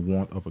unity and the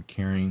warmth of a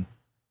caring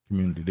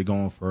community. They're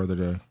going further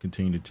to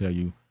continue to tell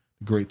you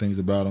the great things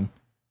about him.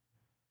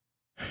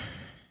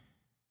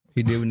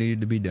 He did what needed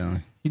to be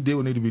done. He did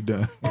what needed to be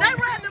done. They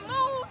ready to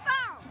move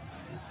now.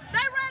 They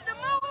ready to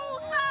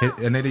move now.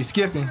 And then they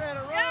skipping.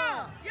 Yeah.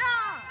 They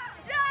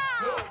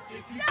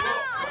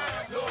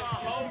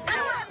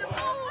ready to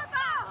move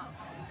now.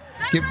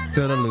 Skip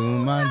to the loo,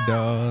 my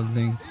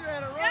darling.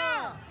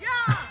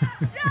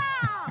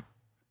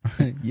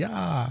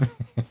 Yeah.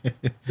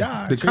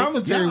 The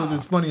commentary was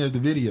as funny as the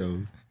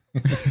videos.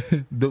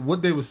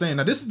 What they were saying.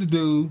 Now, this is the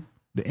dude,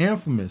 the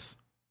infamous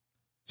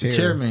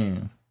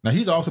chairman. Now,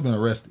 he's also been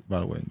arrested, by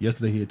the way.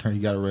 Yesterday, he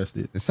got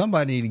arrested.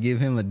 Somebody need to give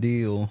him a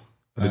deal.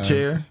 The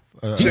chair?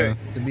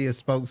 To be a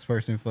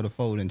spokesperson for the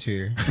folding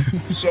chair.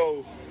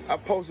 So, I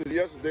posted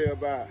yesterday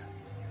about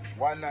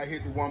why not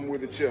hit the woman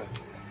with the chair.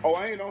 Oh,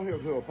 I ain't on here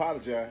to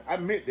apologize. I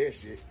meant that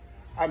shit.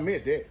 I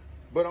meant that.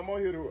 But I'm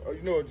on here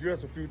to,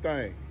 address a few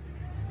things.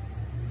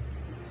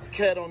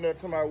 Cat on there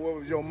talking about what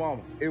was your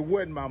mama. It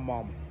wasn't my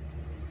mama.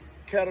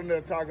 Cat on there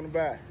talking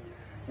about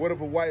what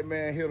if a white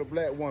man hit a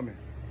black woman.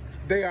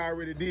 They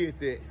already did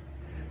that.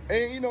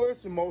 And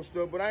it's some more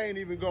stuff, but I ain't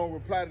even gonna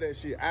reply to that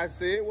shit. I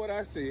said what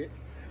I said.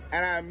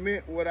 and I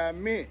meant what I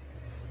meant.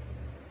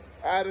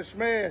 I'd have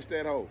smashed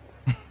that hoe.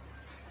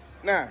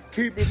 Now,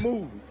 keep it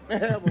moving.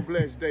 Have a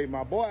blessed day,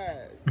 my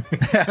boys.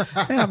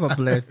 Have a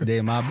blessed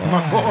day, my boys.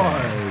 My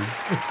boys.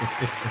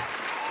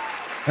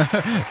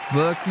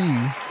 Fuck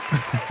you.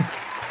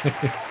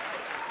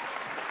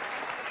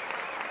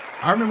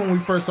 I remember when we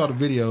first saw the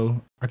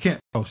video.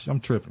 I'm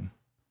tripping.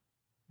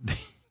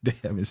 They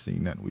haven't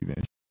seen nothing we've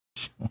been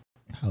showing.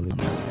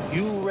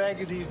 You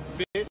raggedy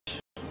bitch.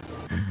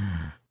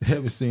 They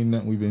haven't seen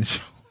nothing we've been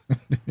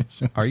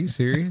showing. Are you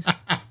serious?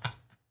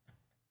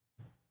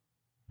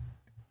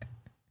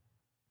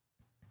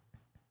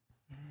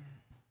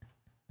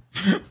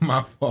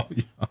 My fault,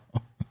 y'all.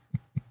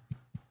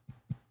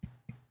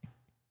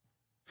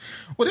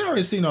 Well, they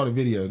already seen all the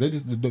video. They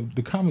just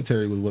the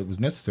commentary was what was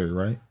necessary,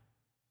 right?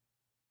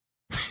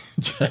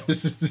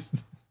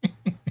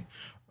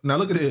 Now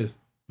look at this.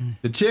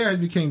 The chair has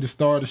became the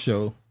star of the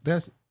show.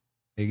 That's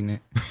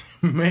ignorant.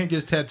 Man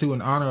gets tattooed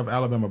in honor of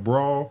Alabama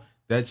brawl.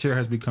 That chair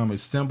has become a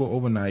symbol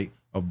overnight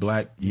of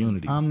black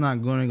unity. I'm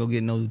not going to go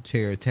get no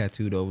chair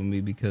tattooed over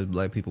me because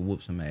black people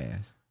whoop some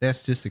ass.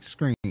 That's just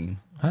extreme.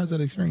 How's that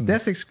extreme?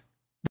 That's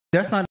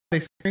not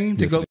extreme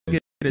to go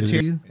get a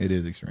chair. It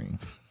is extreme.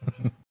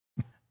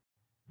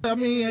 I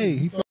mean, hey,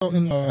 he felt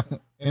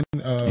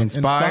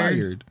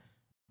inspired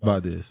by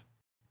this.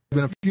 It's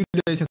been a few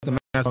days since the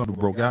mass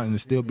broke out, and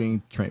it's still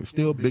being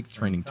still big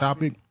trending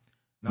topic.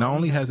 Not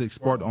only has it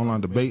sparked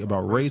online debate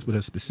about race, but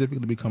has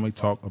specifically become a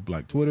talk of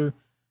Black Twitter.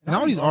 And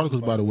all these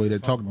articles, by the way,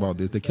 that talked about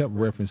this, they kept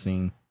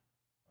referencing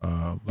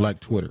Black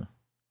Twitter,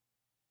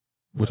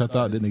 which I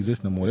thought didn't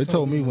exist no more. They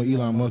told me when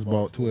Elon Musk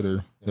bought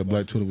Twitter that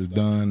Black Twitter was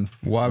done.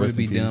 Why would it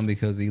be done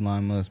because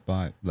Elon Musk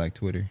bought Black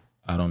Twitter?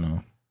 I don't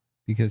know.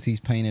 Because he's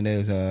painted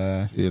as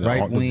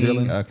right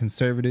wing,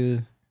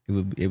 conservative.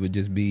 It would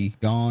just be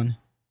gone.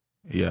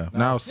 Yeah.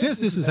 Now, since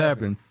this has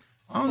happened,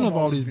 I don't know if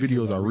all these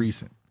videos are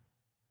recent.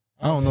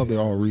 I don't know if they're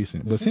all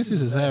recent, but since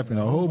this has happened,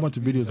 a whole bunch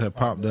of videos have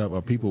popped up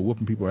of people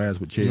whooping people's ass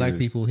with chairs. Like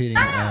people hitting.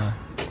 Like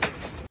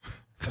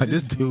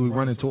this dude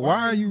running to. What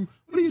are you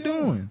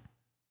doing?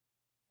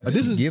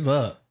 This was give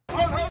up.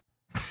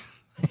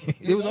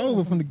 It was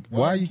over from the.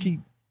 Why you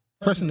keep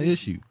pressing the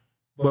issue?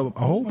 But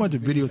a whole bunch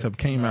of videos have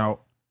came out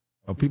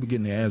of people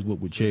getting their ass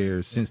whooped with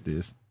chairs since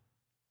this.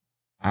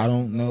 I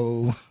don't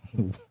know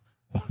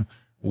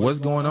what's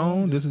going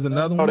on. This is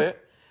another one. That.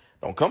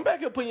 Don't come back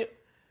here putting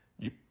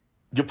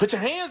you put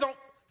your hands on.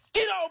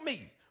 Get on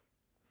me.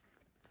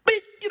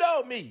 Bitch, get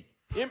on me.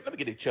 Let me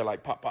get this chair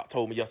like Pop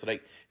told me yesterday.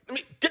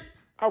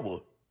 I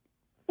would.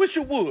 Wish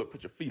you would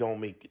put your feet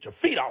on me. Get your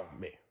feet on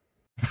me.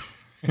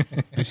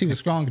 And she was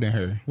stronger than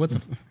her. What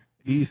the?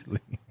 Easily.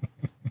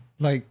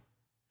 Like.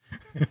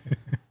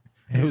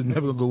 It was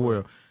never going to go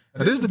well.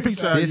 Now, this is the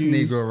picture I used.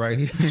 This Negro right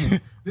here.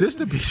 This is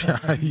the picture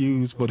I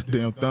used for the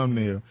damn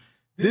thumbnail.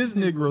 This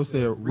Negro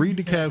said, read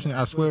the caption.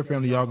 I swear,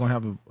 family, y'all going to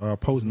have to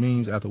post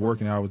memes after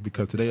working hours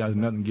because today there's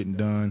nothing getting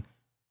done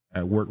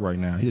at work right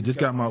now. He just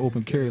got my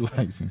open carry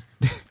license.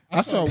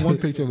 I saw one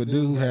picture of a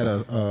dude who had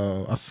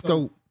a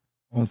scope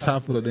on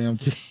top of the damn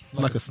chair,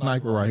 like a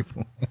sniper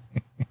rifle.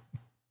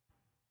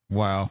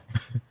 Wow.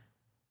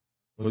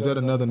 Was that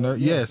another nurse?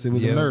 Yes, it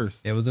was a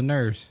nurse. It was a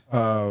nurse.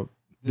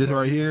 This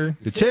right here,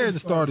 the chair is the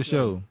star of the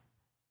show.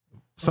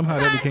 Somehow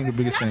that became the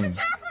biggest thing.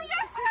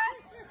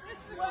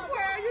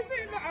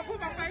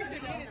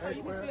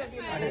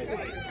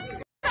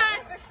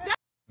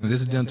 And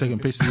this is them taking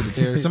pictures with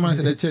the chair. Somebody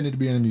said that chair need to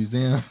be in a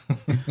museum.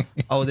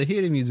 Oh, they're here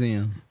at the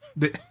museum.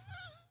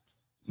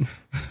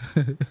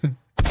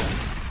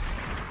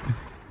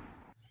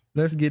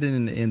 Let's get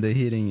in the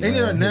hitting. Ain't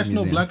there a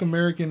National Black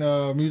American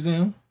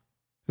Museum?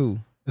 Who?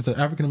 It's an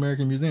African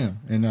American museum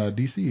in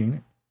D.C., ain't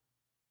it?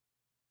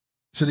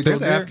 Should it There's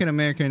go an there? African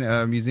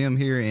American museum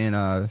here in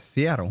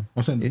Seattle.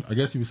 I'm saying, I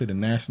guess you would say the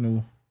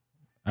National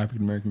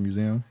African American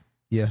Museum.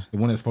 Yeah. The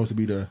one that's supposed to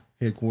be the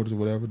headquarters or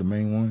whatever, the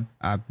main one.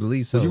 I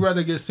believe so. Would you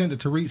rather get sent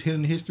to Tariq's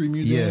Hidden History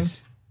Museum?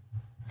 Yes.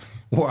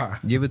 Why?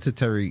 Give it to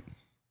Tariq.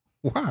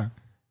 Why?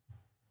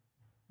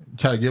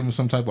 Try to give him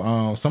some type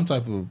of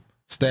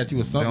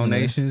statue or something.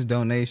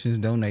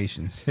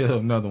 Donations. Here's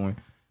another one.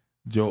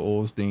 Joe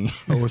Osteen.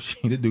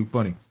 This dude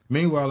funny.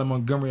 Meanwhile, in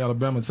Montgomery,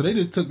 Alabama, so they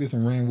just took this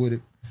and ran with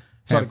it.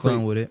 Have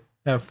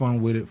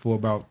fun with it for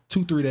about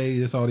 2-3 days.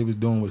 That's all they was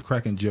doing was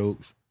cracking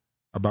jokes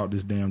about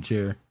this damn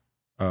chair.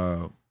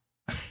 Good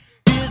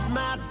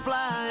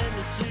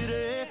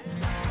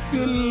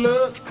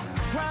luck.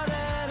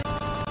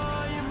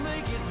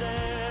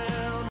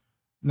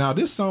 Now,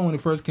 this song when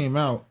it first came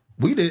out,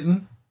 we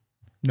didn't.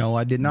 No,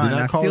 I did not. Did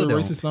not call it a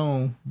don't. racist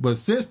song. But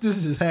since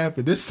this has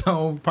happened, this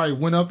song probably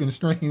went up in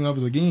stream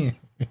numbers again.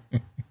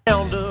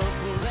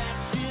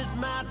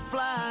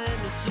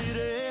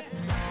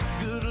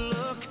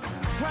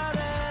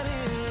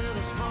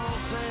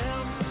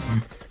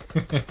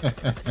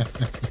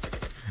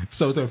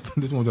 So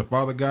this one's a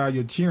Father God,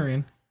 you're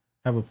cheering.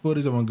 Have a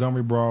footage of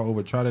Montgomery brawl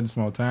over Trinidad in a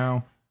small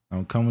town.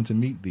 I'm coming to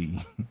meet thee.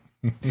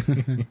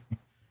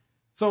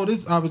 So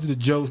this obviously the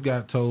jokes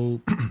got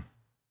told,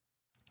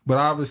 but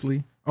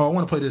obviously, I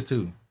want to play this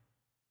too.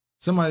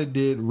 Somebody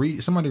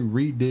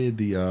redid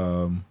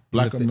the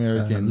Black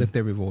American Lift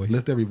Every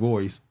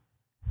Voice,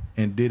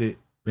 and did it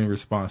in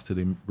response to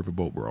the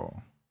Riverboat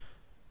Brawl.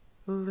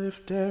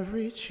 Lift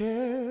every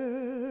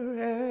chair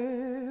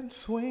and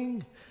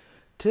swing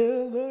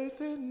till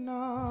earthly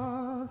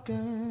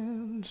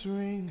noggins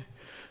ring,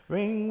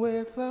 ring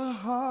with the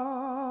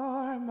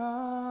harmony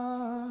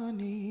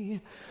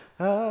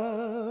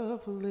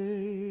of liberty.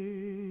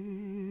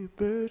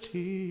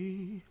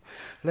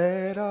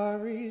 Let our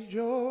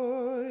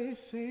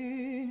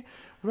rejoicing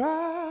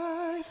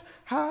rise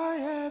high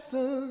as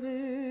the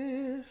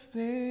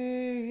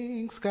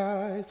listening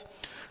skies.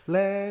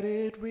 Let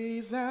it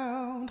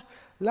resound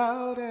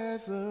loud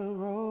as a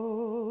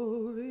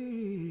rolling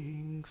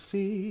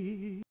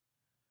sea.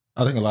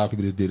 I think a lot of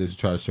people just did this to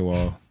try to show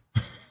off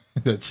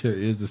that Cher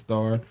is the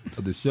star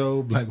of the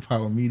show. Black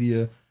Power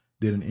Media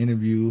did an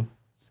interview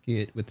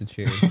skit with the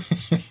chair.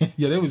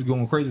 Yeah, they was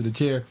going crazy with the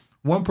chair.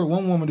 One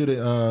woman did it.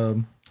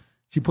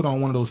 She put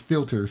on one of those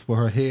filters for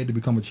her head to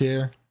become a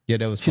chair. Yeah,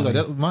 that was. She's like,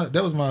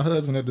 that was my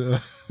husband at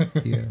the.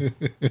 Yeah.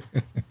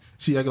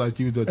 She acted like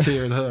she was a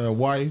chair as her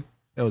wife.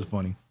 That was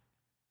funny.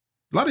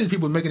 A lot of these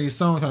people making these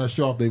songs trying to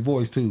show off their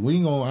voice too. We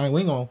ain't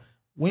gonna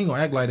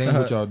act like they ain't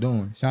what y'all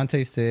doing.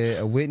 Shantae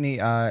said, Whitney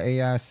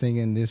AI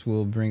singing this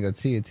will bring a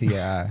tear to your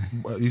eye.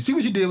 You see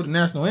what she did with the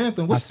national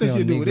anthem? What's this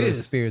you do with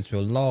this?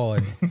 Spiritual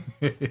Lord.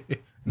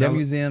 That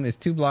museum is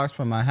 2 blocks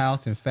from my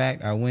house. In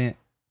fact, I went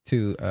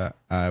to there.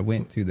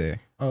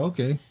 Oh,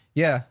 okay.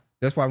 Yeah,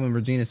 that's why when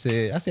Regina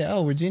said, I said,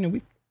 oh, Regina,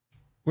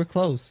 we're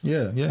close.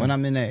 Yeah. When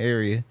I'm in that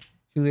area,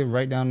 she lived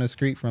right down the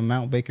street from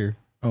Mount Baker.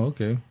 Oh,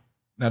 okay.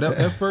 Now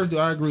that first,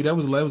 I agree. That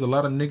was a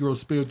lot of Negro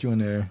spiritual in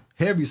there.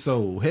 Heavy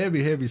soul,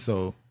 heavy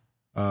soul.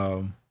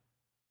 I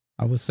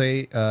would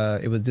say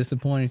it was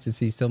disappointing to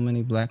see so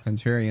many Black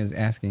contrarians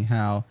asking,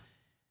 "How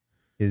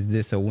is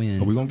this a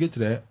win?" Oh, we're gonna get to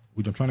that.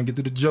 I'm trying to get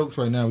through the jokes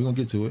right now. We're gonna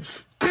get to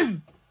it.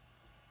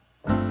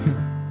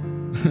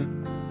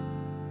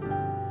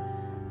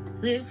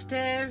 Lift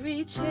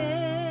every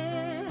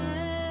chair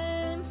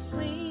and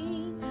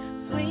swing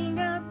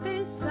up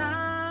this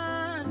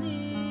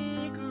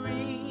sonic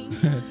ring.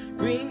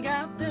 Bring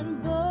out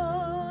them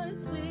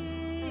boys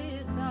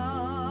with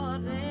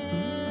thought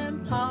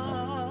and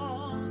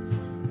pause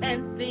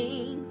and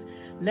things.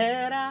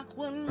 Let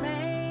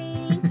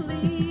Aquaman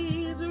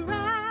please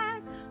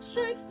rise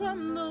straight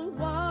from the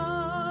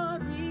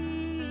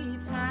watery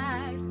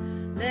tides.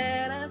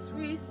 Let us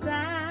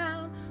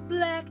resound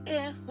Black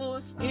Air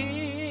Force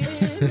energy.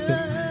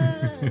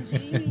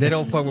 They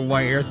don't fuck with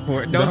white Air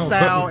Force. Don't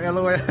sound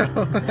LOL.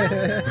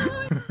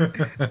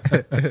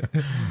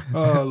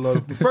 Oh,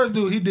 Lord. The first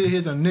dude, he did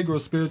his on Negro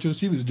spiritual.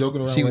 She was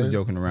joking around. She was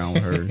joking around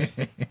with hers.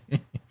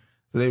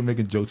 So they were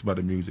making jokes about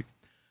the music.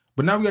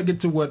 But now we got to get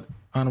to what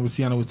Honorable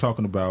Sienna was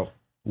talking about,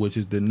 which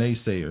is the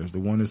naysayers, the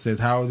one that says,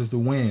 "How is this a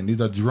win?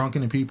 These are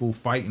drunken people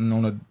fighting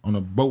on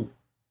a boat.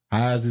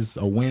 How is this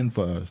a win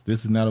for us?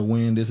 This is not a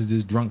win. This is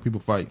just drunk people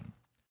fighting."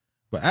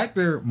 But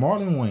actor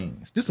Marlon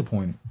Wayans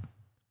disappointed.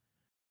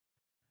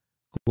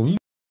 When you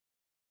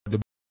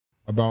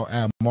about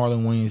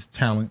Marlon Wayans'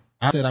 talent,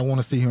 I said I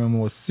want to see him in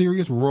more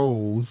serious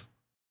roles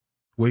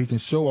where he can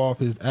show off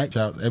his act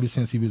chops ever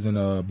since he was in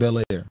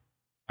Bel Air.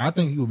 I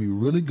think he would be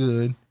really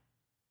good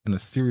in a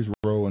serious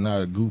role and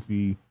not a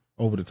goofy,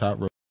 over-the-top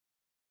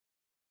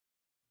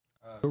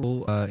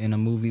role. In a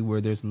movie where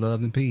there's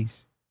love and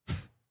peace.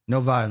 No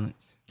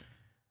violence.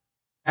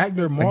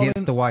 Actor Marlon...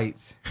 Against the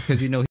whites. Because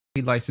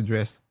he likes to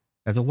dress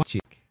as a white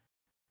chick.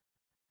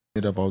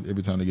 It up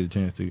every time they get a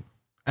chance to.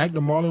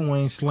 Actor Marlon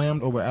Wayans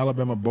slammed over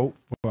Alabama boat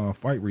for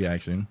fight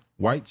reaction.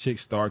 White chick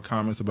star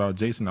comments about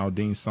Jason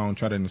Aldean's song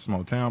 "Try That in a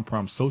Small Town"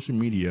 prompt social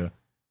media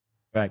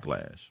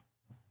backlash.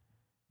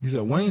 He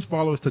said Wayne's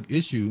followers took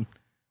issue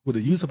with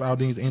the use of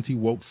Aldean's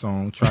anti-woke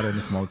song "Try That in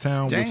a Small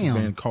Town," which has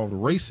been called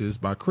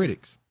racist by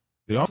critics.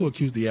 They also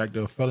accused the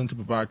actor of failing to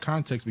provide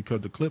context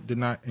because the clip did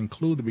not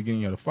include the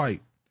beginning of the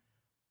fight,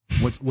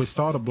 which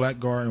saw the black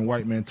guard and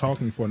white man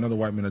talking before another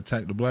white man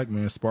attacked the black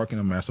man, sparking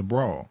a massive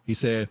brawl. He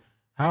said,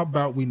 "How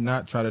about we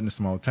not try that in a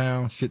small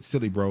town? Shit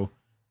silly, bro.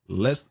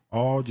 Let's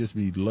all just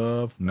be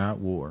love, not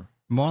war."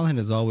 Marlon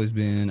has always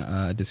been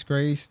a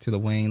disgrace to the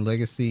Wayne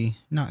legacy.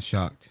 Not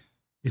shocked.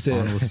 He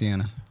said,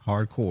 Sienna,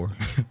 hardcore.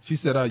 She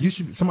said,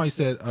 somebody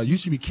said, you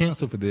should be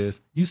canceled for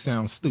this. You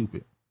sound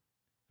stupid.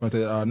 I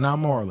said, "Now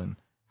Marlon,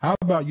 how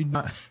about you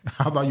not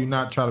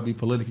try to be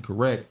politically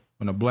correct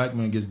when a black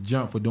man gets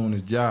jumped for doing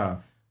his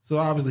job?" So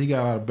obviously he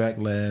got a lot of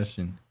backlash,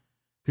 and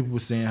people were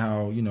saying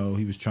how,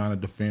 he was trying to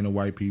defend the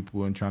white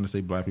people and trying to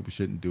say black people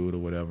shouldn't do it or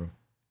whatever.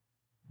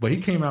 But he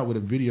came out with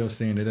a video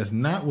saying that that's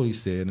not what he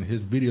said, and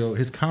his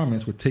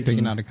comments were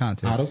taken out of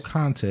context. Out of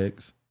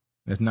context.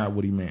 That's not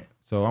what he meant.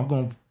 So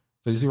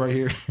so you see right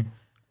here,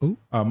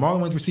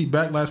 Marlon Wayans received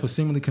backlash for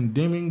seemingly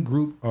condemning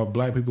group of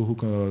black people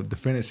who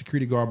defended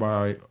security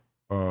guard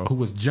who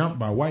was jumped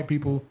by white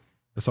people.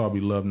 Let's all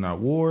be love, not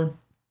war.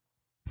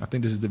 I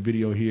think this is the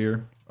video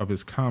here of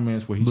his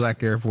comments where he's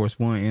Black Air Force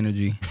One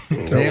energy.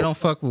 They don't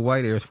fuck with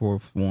white Air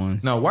Force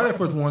One. No, white Air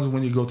Force One is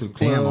when you go to the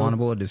club. Damn,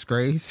 honorable, a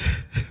disgrace.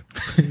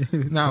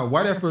 Now,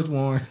 white Air Force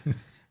One.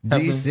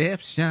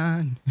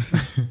 Deception.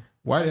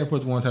 White Air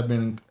Force Ones have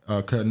been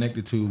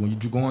connected to when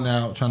you're going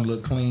out trying to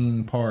look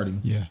clean, party.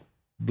 Yeah.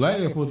 Black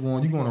Air Force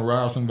One, you're going to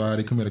rob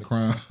somebody, commit a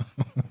crime.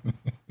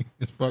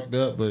 It's fucked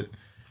up, but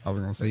I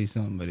was gonna say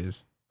something, but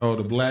it's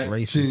the black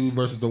racist. shoe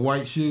versus the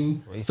white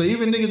shoe. Racist. So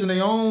even niggas in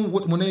their own,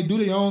 when they do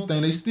their own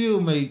thing, they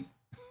still make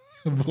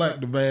black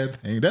the bad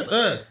thing. That's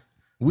us.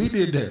 We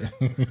did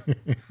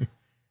that.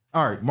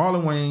 All right,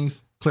 Marlon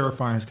Wayans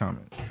clarifying his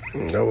comments.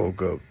 I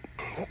woke up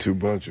to a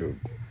bunch of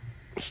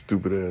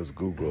stupid ass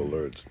Google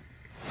alerts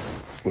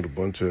with a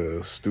bunch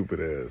of stupid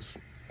ass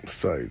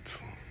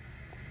sites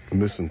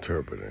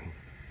misinterpreting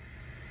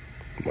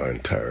my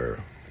entire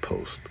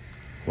post.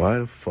 Why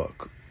the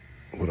fuck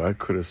would I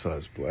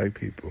criticize black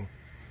people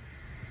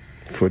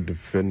for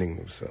defending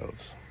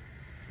themselves?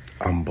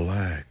 I'm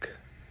black.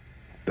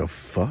 The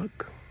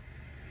fuck?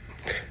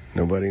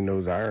 Nobody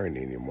knows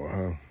irony anymore,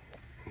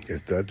 huh?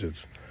 Guess that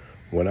just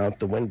went out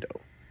the window.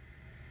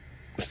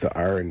 It's the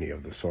irony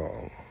of the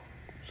song.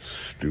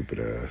 Stupid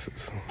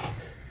asses.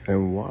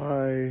 And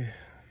why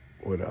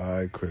would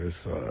I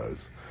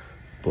criticize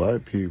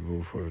black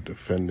people for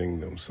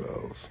defending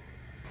themselves?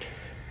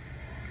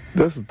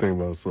 That's the thing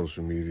about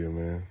social media,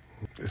 man.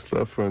 It's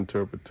left for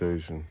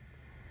interpretation.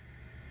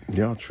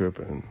 Y'all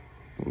tripping.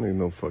 It makes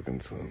no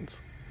fucking sense.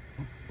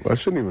 I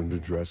shouldn't even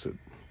address it.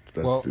 It's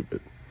that stupid.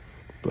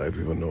 Black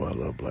people know I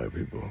love black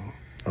people.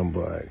 I'm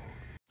black.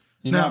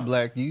 You're not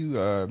black. You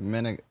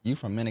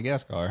from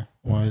Madagascar.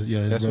 Why is,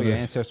 yeah, that's where your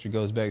ancestry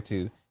goes back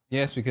to.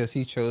 Yes, because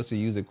he chose to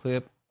use a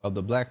clip of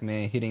the black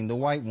man hitting the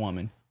white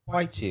woman,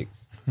 white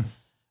chicks.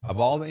 Of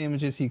all the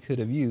images he could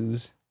have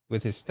used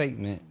with his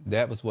statement,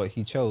 that was what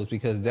he chose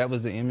because that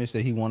was the image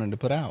that he wanted to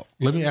put out.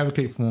 Let me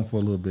advocate for him for a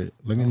little bit.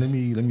 Let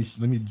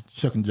me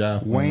shuck and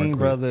jive. Wayne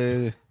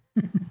brother.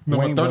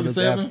 Wayne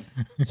 37.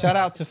 Shout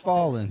out to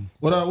Fallen.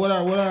 What up? What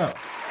up? What up?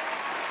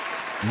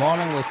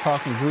 Marlon was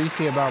talking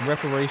greasy about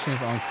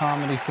reparations on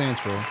Comedy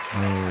Central.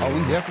 Oh,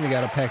 we definitely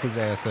got to pack his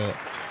ass up.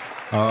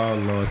 Oh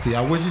Lord! See, I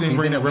wish you didn't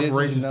bring that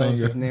reparations thing.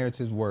 His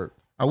narratives work.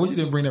 I wish you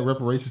didn't bring that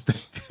reparations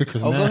thing.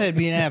 Go ahead,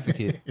 be an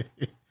advocate.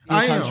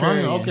 I am.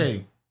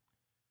 Okay.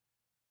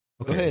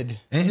 Go ahead.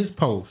 In his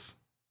post,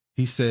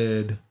 he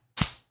said,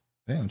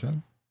 "Damn,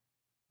 John."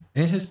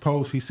 In his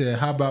post, he said,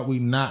 "How about we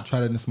not try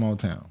that in a small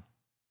town?"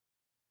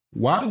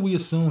 Why do we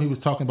assume he was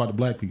talking about the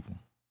black people?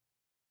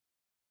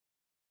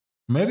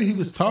 Maybe he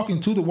was talking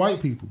to the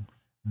white people.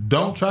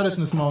 Don't try this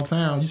in a small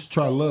town. You should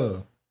try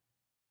love.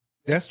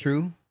 That's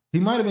true. He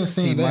might have been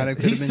saying that.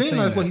 He's saying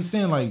like what he's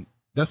saying. Like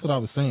that's what I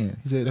was saying.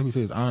 He said that. He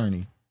says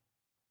irony.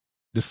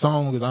 The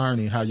song is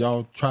irony. How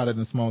y'all try that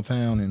in a small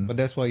town, but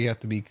that's why you have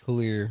to be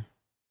clear.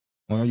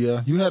 Well,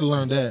 yeah, you had to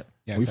learn that.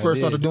 Yes, when we first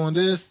started doing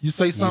this, you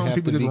say something,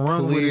 people just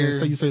run with it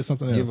and say you say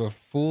something else. Give a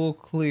full,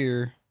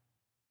 clear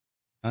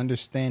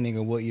understanding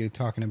of what you're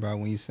talking about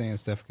when you're saying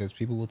stuff, because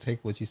people will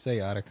take what you say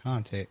out of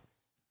context.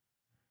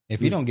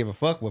 If you don't give a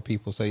fuck what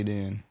people say,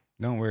 then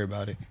don't worry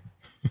about it.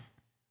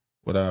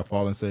 What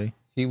Fallen say?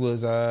 He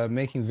was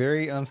making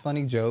very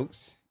unfunny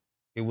jokes.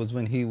 It was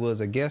when he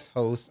was a guest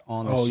host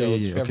on the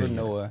show. Trevor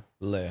Noah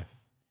left.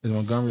 Is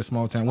Montgomery a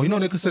small town? Well, you know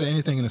they consider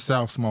anything in the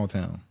South small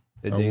town.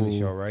 The Daily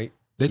Show, right?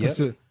 They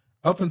consider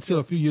up until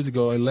a few years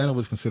ago, Atlanta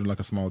was considered like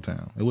a small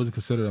town. It wasn't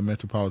considered a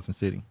metropolitan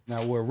city.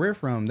 Now, where we're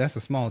from, that's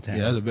a small town.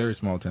 Yeah, that's a very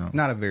small town.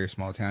 Not a very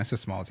small town. It's a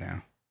small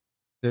town.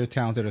 There are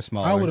towns that are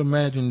smaller. I would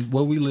imagine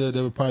where we live,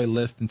 there were probably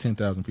less than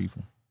 10,000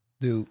 people.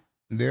 Dude,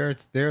 there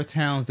are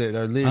towns that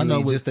are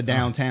literally just the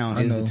downtown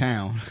is the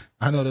town.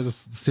 I know there's a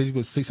city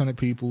with 600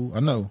 people. I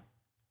know.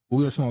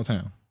 We're a small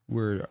town.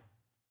 We're a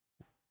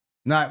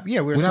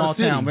small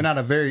town, but not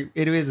a very,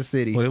 it is a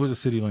city. Well, it was a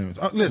city limits.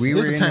 Listen,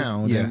 it's a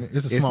town.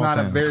 It's a small town. It's not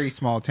a very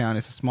small town.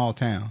 It's a small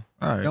town.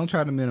 All right. Don't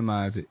try to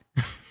minimize it.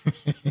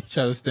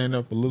 Try to stand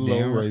up a little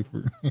old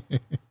Rayford.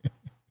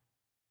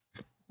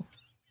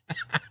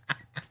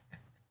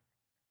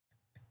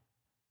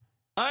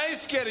 I ain't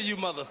scared of you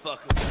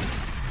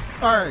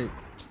motherfuckers. All right.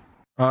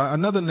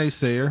 Another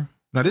naysayer.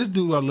 Now, this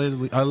dude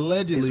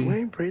allegedly... Is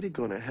Wayne Brady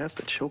gonna have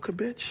to choke a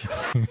bitch?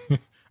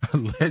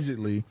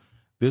 Allegedly,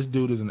 this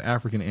dude is an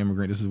African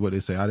immigrant. This is what they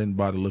say. I didn't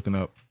bother looking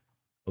up...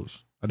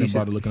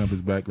 bother looking up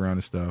his background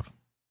and stuff.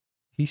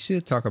 He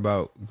should talk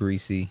about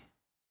greasy.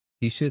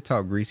 He should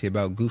talk greasy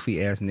about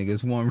goofy ass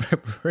niggas who want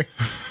reparations.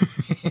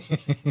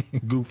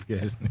 Goofy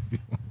ass niggas.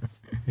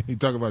 He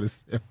talk about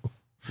himself.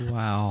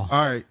 Wow.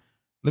 All right.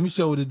 Let me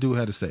show what this dude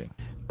had to say.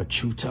 A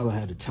true teller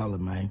had to tell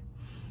it, man.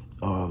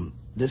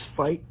 This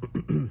fight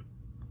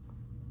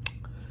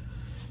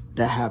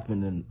that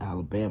happened in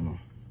Alabama,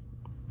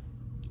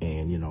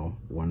 and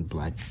one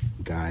black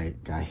guy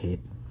got hit,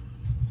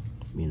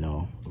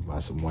 by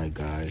some white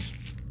guys.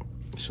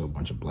 So a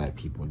bunch of black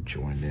people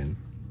joined in,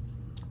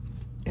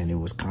 and it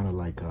was kind of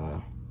like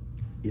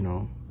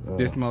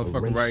this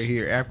motherfucker right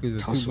here,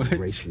 Africa's a too much.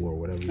 Race war,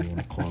 whatever you want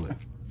to call it.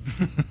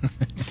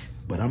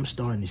 But I'm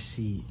starting to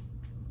see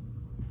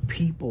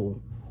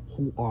people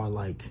who are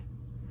like,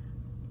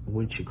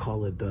 what you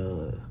call it,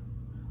 the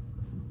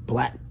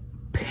Black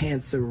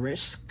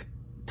Panther-esque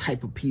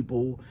type of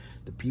people,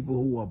 the people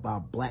who are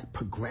about black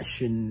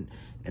progression,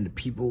 and the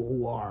people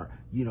who are,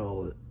 you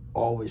know,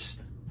 always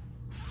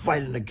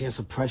fighting against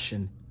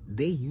oppression,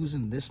 they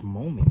using this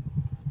moment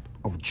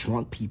of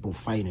drunk people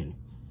fighting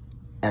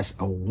as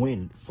a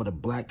win for the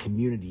black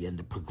community and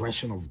the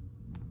progression of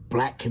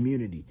black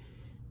community.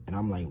 And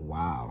I'm like,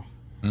 wow.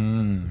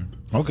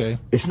 Okay.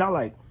 It's not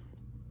like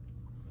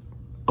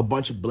a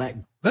bunch of black.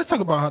 Let's talk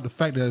about how the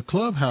fact that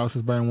Clubhouse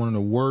has been one of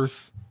the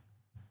worst.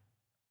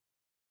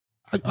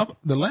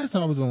 The last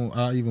time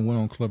I even went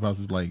on Clubhouse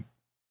was like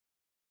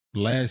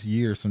last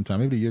year sometime,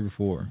 maybe the year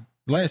before.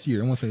 Last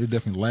year, I want to say it's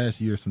definitely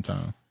last year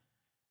sometime.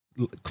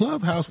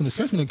 Clubhouse,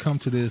 especially when it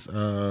comes to this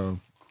ADOS,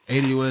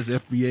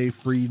 FBA,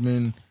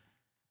 Freedmen,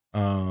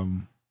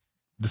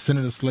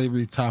 descendant of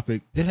slavery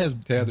topic, it has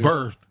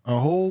birthed a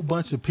whole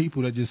bunch of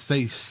people that just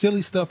say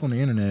silly stuff on the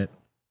internet.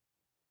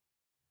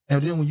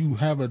 And then when you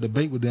have a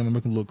debate with them and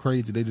make them look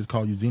crazy, they just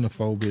call you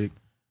xenophobic,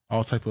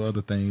 all type of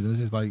other things. And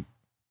it's just like,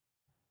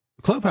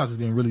 Clubhouse has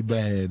been really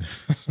bad.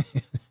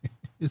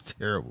 It's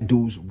terrible.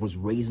 Dudes was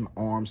raising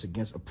arms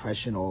against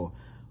oppression or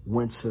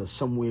went to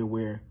somewhere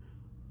where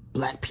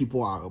black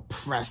people are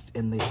oppressed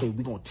and they say,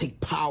 we're going to take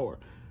power.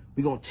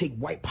 We're going to take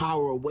white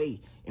power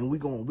away. And we're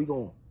going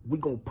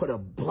to put a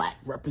black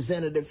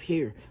representative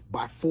here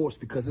by force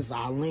because it's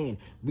our land.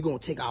 We're going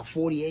to take our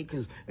 40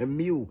 acres and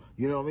mule.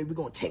 You know what I mean? We're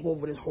going to take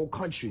over this whole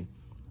country.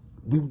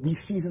 We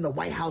seizing the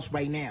White House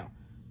right now.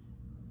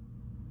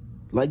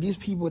 Like these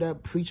people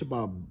that preach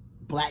about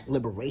black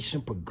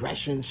liberation,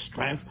 progression,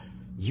 strength,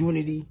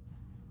 unity,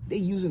 they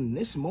using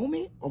this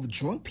moment of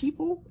drunk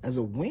people as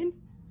a win.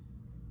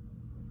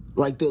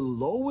 Like the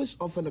lowest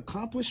of an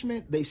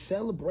accomplishment, they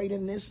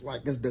celebrating this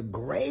like as the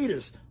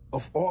greatest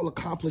of all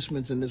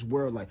accomplishments in this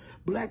world. Like,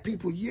 black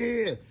people,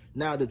 yeah.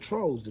 Now the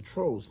trolls,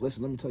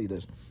 listen, let me tell you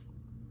this.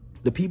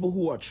 The people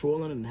who are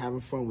trolling and having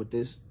fun with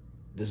this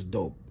is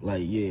dope.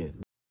 Like, yeah.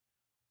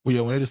 Well,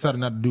 yeah, when they decided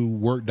not to do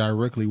work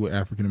directly with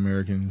African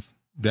Americans,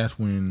 that's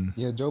when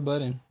Joe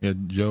Budden. Yeah,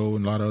 Joe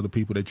and a lot of other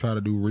people, they try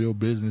to do real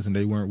business and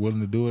they weren't willing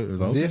to do it. It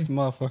was okay. This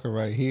motherfucker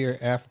right here,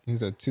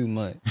 Africans are too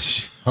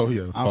much. Oh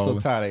yeah. I'm so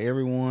tired of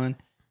everyone.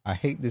 I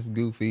hate this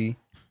goofy.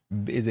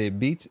 Is it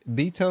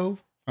Beto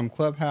from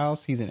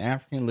Clubhouse? He's an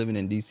African living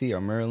in DC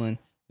or Maryland,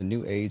 the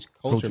new age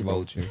culture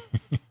vulture.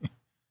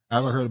 I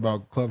haven't heard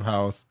about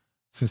Clubhouse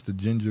since the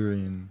Ginger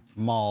and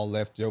Maul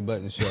left Joe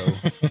Budden's show.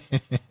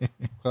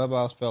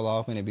 Clubhouse fell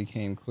off and it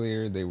became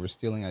clear they were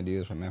stealing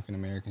ideas from African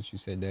Americans. You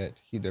said that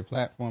to keep their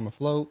platform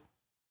afloat.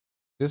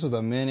 This was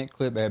a minute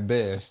clip at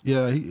best.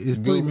 Yeah, it's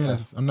 3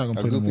 minutes. I'm not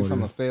gonna play more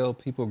from a failed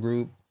people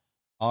group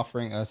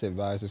offering us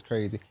advice is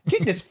crazy.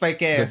 Get this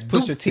fake ass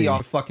Pusha T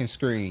off the fucking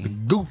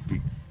screen.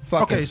 Goofy.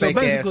 Fucking okay, so fake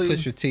basically, ass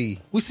Pusha T.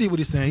 We see what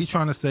he's saying. He's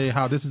trying to say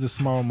how this is a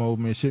small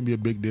movement. It shouldn't be a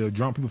big deal.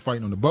 Drunk people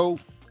fighting on the boat.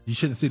 You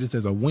shouldn't see this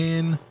as a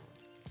win.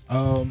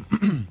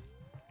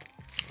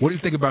 What do you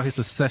think about his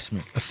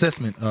assessment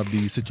of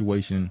the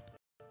situation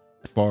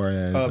as far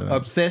as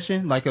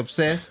obsession, like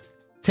obsessed,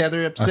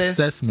 tethered obsessed?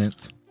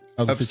 Assessment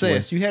of the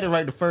situation. You had it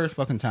right the first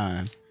fucking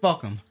time.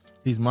 Fuck him.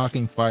 He's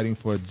mocking fighting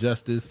for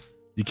justice.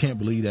 You can't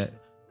believe that.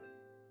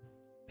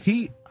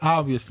 He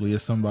obviously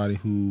is somebody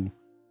who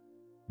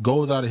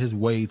goes out of his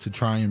way to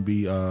try and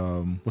be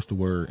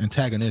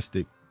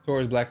antagonistic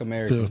towards black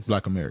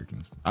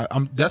Americans.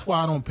 That's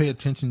why I don't pay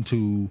attention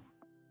to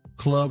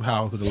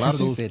Clubhouse, because a lot of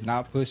those said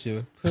not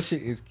Pusha.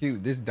 Pusha is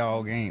cute. This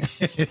dog ain't.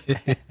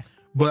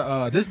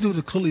 But this dude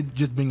is clearly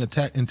just being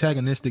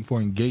antagonistic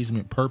for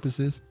engagement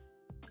purposes.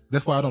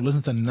 That's why I don't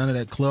listen to none of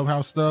that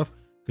Clubhouse stuff,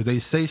 because they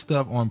say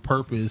stuff on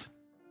purpose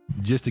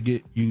just to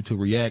get you to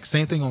react.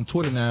 Same thing on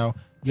Twitter now.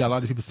 You got a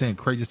lot of people saying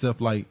crazy stuff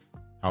like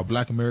how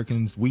black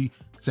Americans, we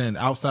saying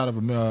outside of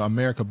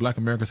America, black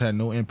Americans had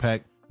no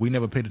impact. We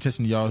never paid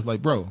attention to y'all. It's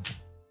like, bro,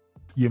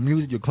 your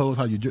music, your clothes,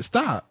 how you just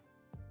stop.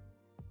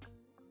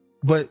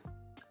 But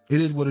it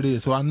is what it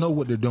is. So I know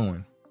what they're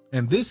doing.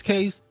 In this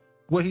case,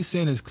 what he's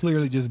saying is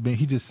clearly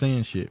he's just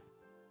saying shit.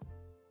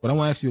 But I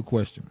want to ask you a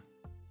question.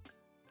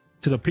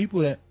 To the people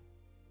that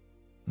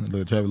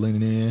look, Trevor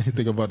leaning in, he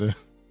think about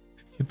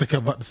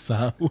the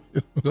side.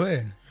 Go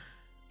ahead.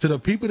 To the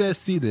people that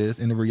see this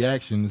and the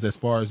reactions, as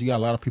far as you got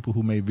a lot of people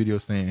who made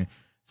videos saying,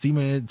 see,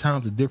 man,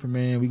 times are different,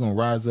 man. We're going to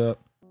rise up.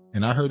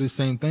 And I heard the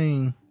same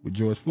thing with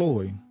George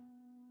Floyd.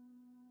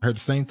 I heard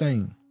the same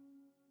thing.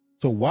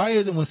 So why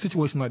is it when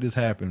situations like this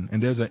happen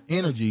and there's an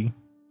energy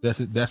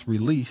that's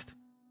released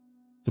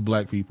to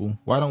black people,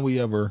 why don't we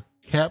ever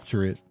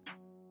capture it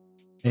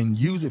and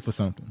use it for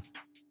something?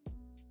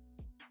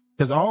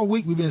 Because all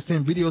week we've been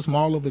seeing videos from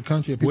all over the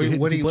country. Of people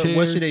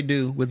what should they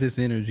do with this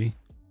energy?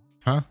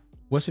 Huh?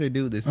 What should they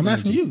do with this I'm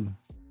energy? asking you.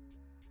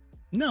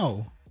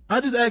 No. I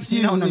just asked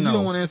you. No. You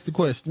don't want to answer the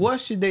question. What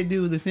should they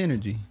do with this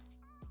energy?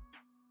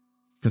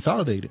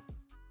 Consolidate it.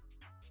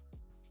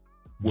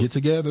 Get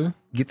together.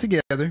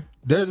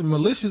 There's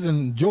militias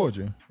in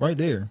Georgia, right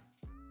there.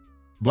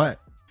 Black.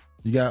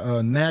 You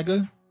got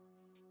NAGA,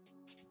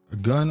 a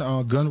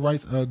gun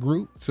rights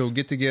group. So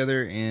get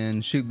together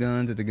and shoot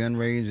guns at the gun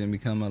range and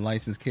become a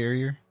licensed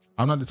carrier.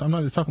 I'm not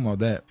just talking about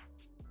that.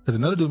 Because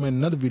another dude made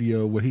another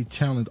video where he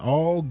challenged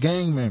all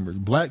gang members,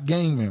 black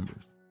gang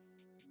members.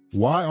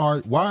 Why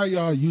are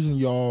y'all using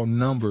y'all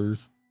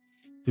numbers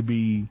to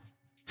be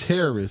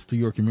terrorists to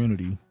your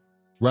community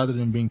rather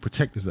than being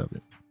protectors of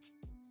it?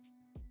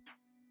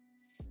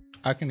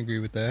 I can agree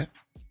with that.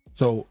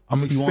 So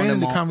I'm expanding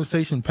the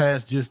conversation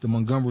past just the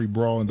Montgomery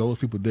brawl and those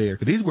people there.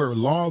 Because these were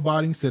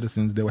law-abiding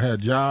citizens that had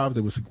jobs,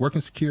 that was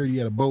working security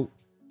at a boat,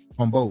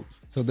 on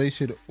boats. So they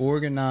should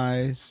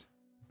organize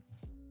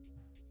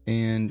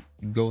and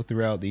go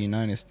throughout the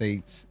United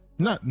States.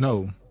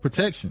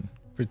 Protection.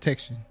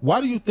 Protection.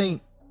 Why do you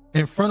think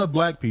in front of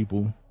black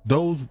people,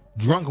 those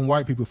drunken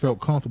white people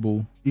felt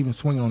comfortable even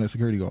swinging on their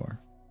security guard?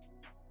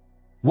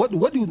 What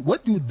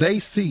do they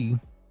see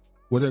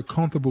where they're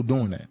comfortable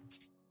doing that?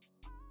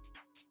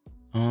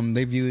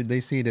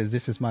 They see it as,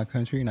 this is my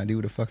country and I do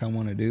what the fuck I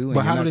want to do. And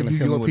but how do they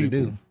view your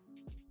people?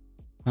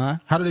 Huh?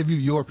 How do they view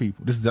your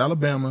people? This is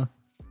Alabama.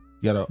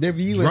 They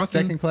view you as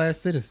second-class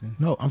citizens.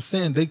 No, I'm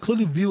saying they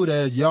clearly view it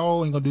as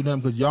y'all ain't gonna do nothing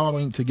because y'all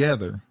ain't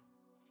together.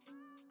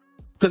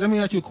 Because let me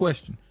ask you a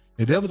question: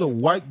 if there was a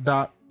white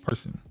dot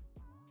person,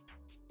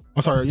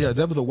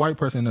 there was a white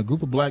person in a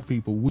group of black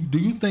people, do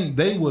you think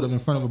they would have, in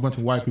front of a bunch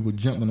of white people,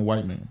 jumped on a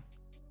white man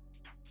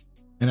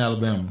in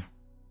Alabama?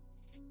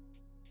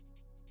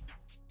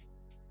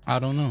 I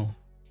don't know.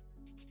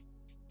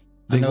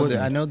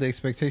 I know the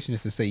expectation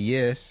is to say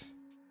yes.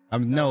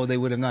 No, they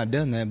would have not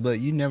done that, but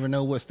you never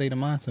know what state of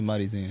mind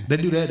somebody's in. They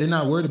do that. They're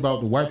not worried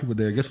about the white people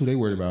there. Guess who they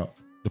worried about?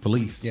 The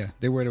police. Yeah,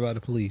 they're worried about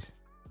the police.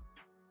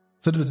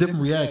 So there's a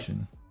different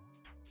reaction.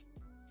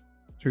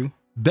 True.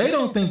 They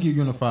don't think you're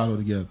unified or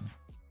together.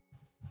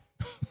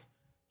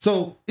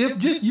 So if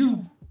just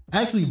you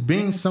actually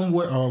being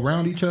somewhere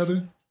around each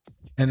other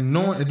and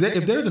knowing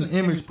if there's an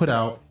image put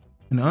out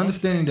and the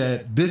understanding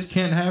that this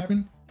can't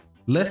happen,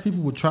 less people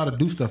would try to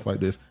do stuff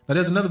like this. Now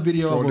there's another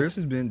video. This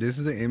is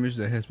the image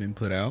that has been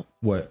put out.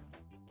 What?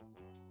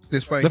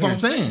 This right That's here. what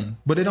I'm saying.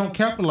 But they don't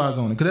capitalize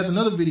on it. Because there's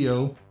another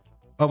video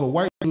of a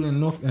white dude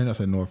in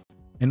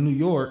in New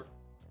York,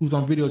 who's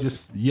on video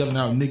just yelling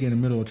out nigga in the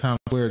middle of Times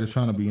Square. They're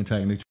trying to be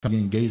antagonistic, trying to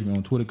get engagement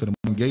on Twitter, because the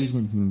more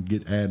engagement, you can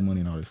get ad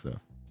money and all this stuff.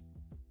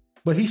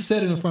 But he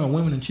said it in front of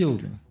women and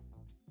children.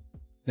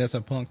 That's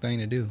a punk thing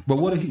to do. But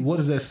what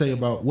does that say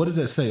about, what does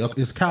that say?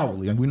 It's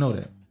cowardly, and we know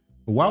that.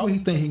 But why would he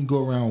think he can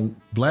go around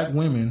black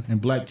women and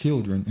black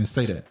children and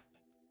say that?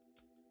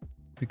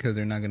 Because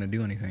they're not going to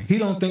do anything. He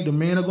don't think the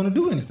men are going to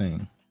do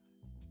anything.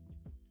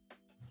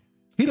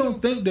 He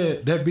don't think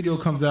that video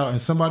comes out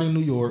and somebody in New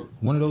York,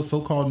 one of those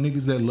so-called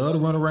niggas that love to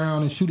run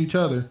around and shoot each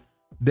other,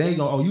 they ain't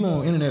gonna, you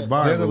on internet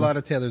viral. There's a lot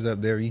of tethers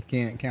up there. You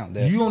can't count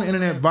that. You on the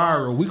internet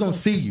viral. We gonna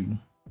see you.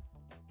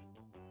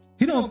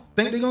 He don't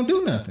think they're gonna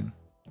do nothing.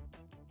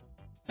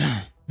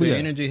 The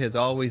energy has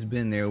always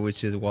been there,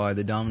 which is why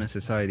the dominant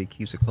society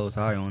keeps a close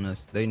eye on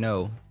us. They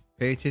know.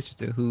 Pay attention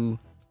to who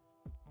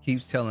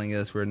keeps telling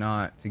us we're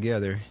not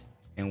together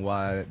and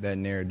why that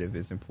narrative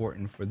is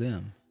important for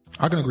them.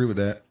 I can agree with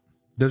that.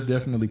 There's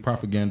definitely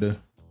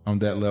propaganda on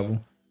that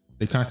level.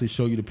 They constantly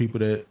show you the people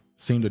that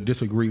seem to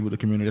disagree with the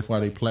community. That's why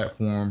they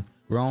platform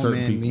grown certain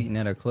men people. Meeting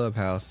at a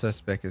clubhouse,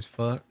 suspect as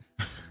fuck.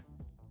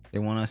 They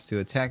want us to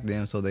attack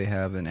them, so they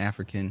have an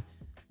African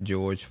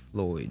George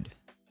Floyd.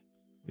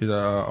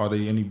 Are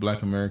there any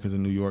black Americans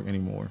in New York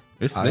anymore?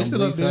 I don't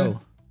believe so.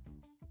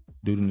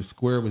 Dude in the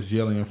square was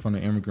yelling in front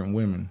of immigrant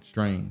women.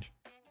 Strange.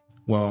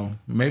 Well,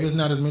 maybe it's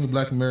not as many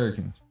black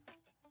Americans.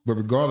 But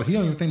regardless, he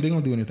don't even think they're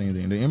going to do anything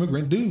then. The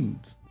immigrant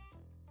dudes.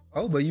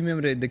 Oh, but you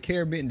remember the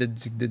Caribbean,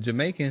 the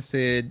Jamaicans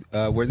said,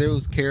 were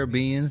those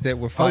Caribbeans that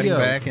were fighting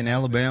back in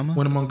Alabama?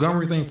 When the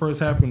Montgomery thing first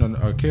happened,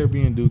 a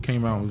Caribbean dude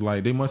came out and was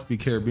like, they must be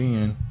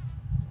Caribbean.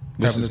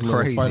 Which is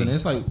crazy. Fight. And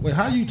it's like, wait,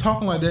 how are you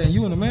talking like that and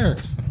you in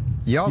America?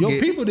 Your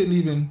people didn't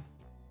even...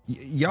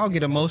 Y'all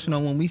get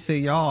emotional when we say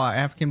y'all are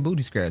African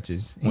booty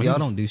scratchers. And y'all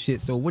don't do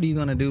shit. So what are you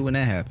going to do when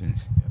that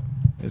happens?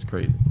 Yeah, it's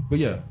crazy. But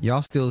yeah.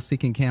 Y'all still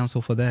seeking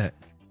counsel for that.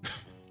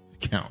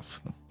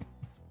 Counsel.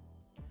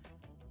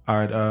 All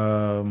right.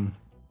 I'm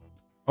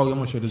going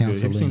to show this video.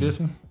 Have you seen this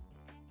one?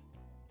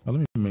 Let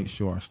me make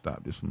sure I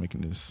stop this from making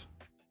this.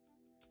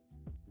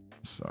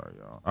 Sorry,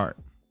 y'all. All right.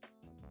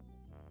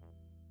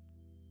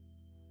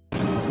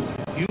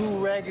 You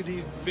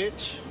raggedy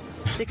bitch.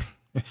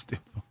 It's still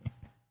funny.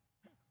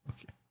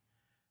 Okay.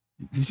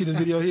 You see this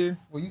video here?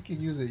 Well, you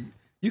can use it.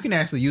 You can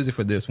actually use it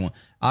for this one.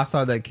 I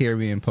saw that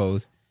Caribbean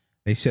post.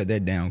 They shut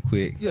that down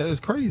quick. Yeah,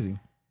 it's crazy.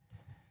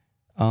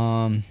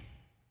 What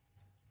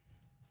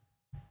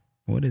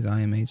is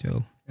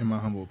IMHO? In my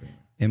humble opinion.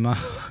 I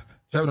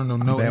don't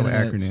know bad with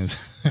acronyms.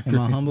 In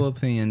my humble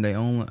opinion, the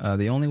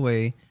only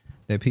way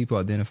that people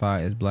identify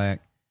as black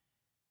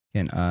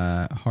can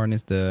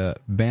harness the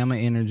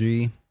Bama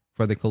energy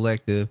for the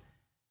collective.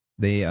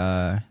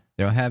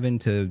 They're having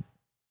to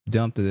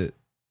dump the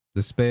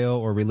spell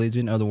or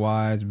religion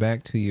otherwise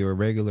back to your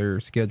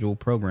regular scheduled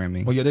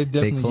programming. Well, yeah,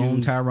 they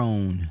clone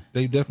Tyrone.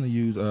 They definitely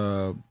use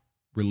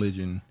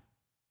religion,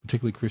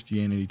 particularly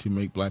Christianity, to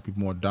make black people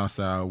more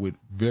docile with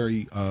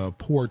very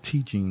poor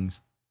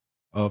teachings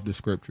of the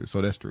scripture.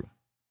 So that's true.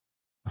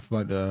 I feel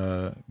like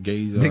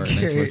gays are an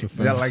interracial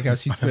family. I like how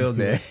she spelled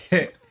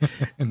that.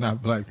 And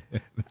not black.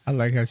 I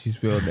like how she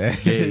spelled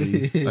that.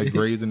 Gays, like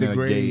Grey's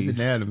Anatomy.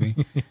 Anatomy.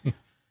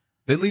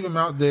 They leave him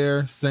out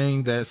there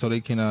saying that so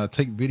they can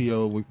take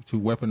video to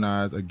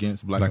weaponize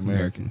against black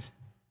Americans.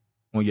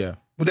 Well, yeah.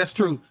 Well, that's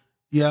true.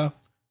 Yeah.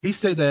 He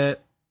said that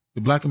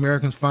the black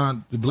Americans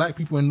the black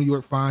people in New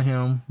York find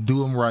him,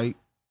 do him right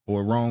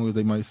or wrong, as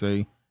they might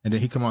say. And then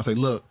he come out and say,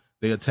 look,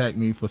 they attacked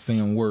me for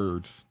saying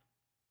words.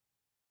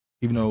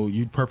 Even though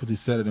you purposely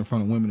said it in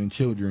front of women and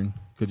children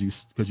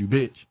because you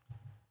bitch.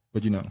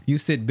 But you know. You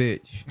said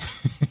bitch.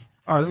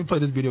 All right, let me play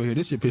this video here.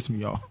 This shit pissed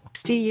me off.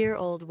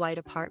 60-year-old white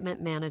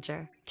apartment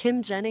manager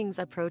Kim Jennings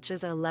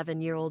approaches an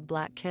 11-year-old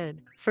black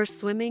kid for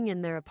swimming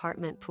in their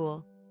apartment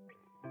pool.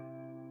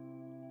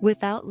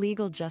 Without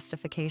legal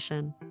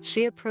justification,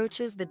 she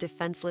approaches the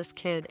defenseless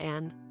kid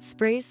and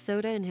sprays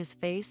soda in his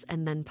face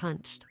and then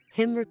punched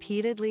him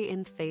repeatedly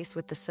in the face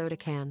with the soda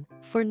can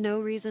for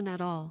no reason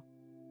at all.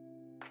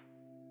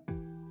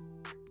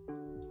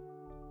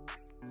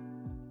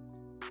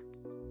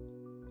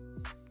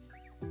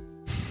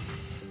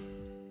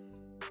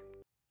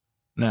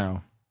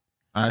 Now,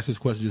 I asked this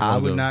question. I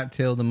would not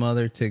tell the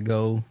mother to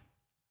go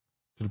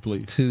to the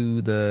police,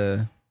 to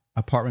the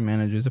apartment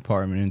manager's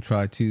apartment and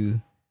try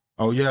to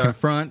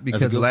confront,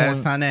 because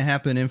last time that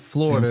happened in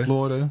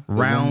Florida,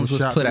 rounds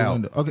was put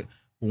out. Okay,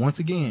 once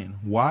again,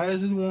 why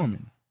is this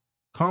woman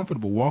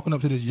comfortable walking up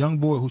to this young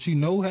boy who she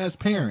know has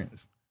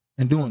parents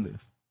and doing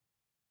this?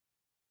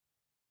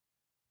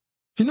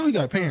 She know he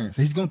got parents.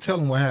 He's gonna tell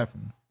him what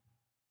happened.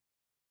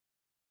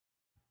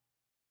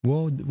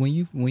 Well, when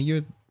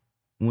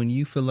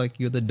you feel like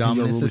you're the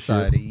dominant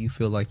society, you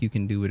feel like you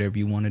can do whatever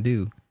you want to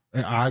do.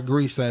 And I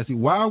agree, Sassy.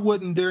 Why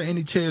wasn't there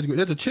any chairs?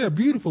 There's a chair,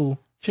 beautiful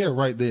chair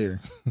right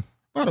there.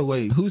 By the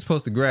way, who's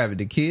supposed to grab it?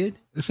 The kid?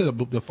 They said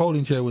the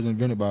folding chair was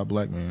invented by a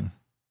black man.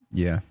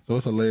 Yeah. So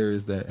it's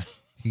hilarious that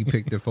he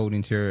picked the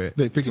folding chair.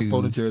 They picked the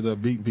folding chairs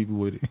up, beating people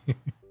with it.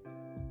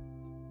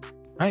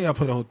 I ain't got to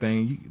play the whole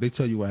thing. They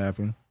tell you what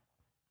happened.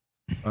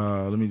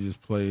 Let me just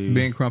play.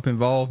 Ben Crump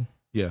involved?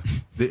 Yeah.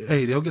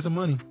 They'll get some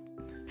money.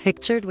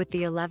 Pictured with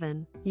the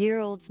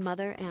 11-year-old's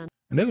mother and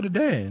they were the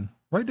dad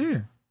right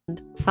there.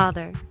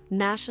 Father,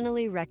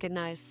 nationally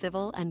recognized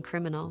civil and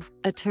criminal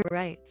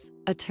attorney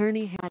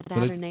had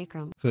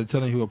Nacrum. So they're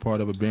telling you who a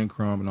part of it, Ben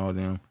Crump and all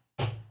them.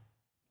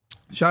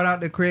 Shout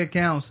out to Craig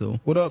Council.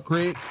 What up,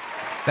 Craig?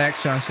 Back,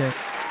 Shawshank.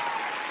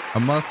 A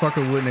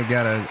motherfucker wouldn't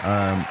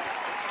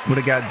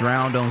have got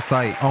drowned on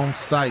sight. On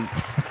sight.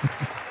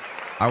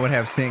 I would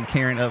have sent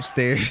Karen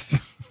upstairs,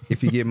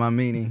 if you get my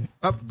meaning.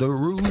 Up the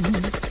roof.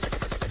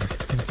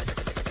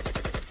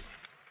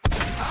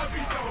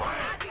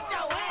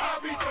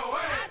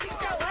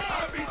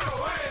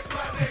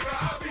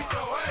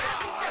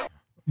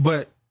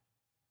 But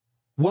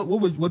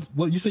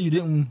what you said you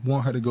didn't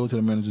want her to go to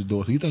the manager's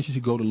door, so you think she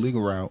should go the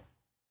legal route?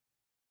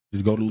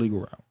 Just go the legal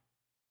route.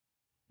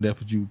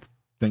 That's what you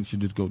think she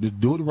just go. Just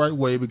do it the right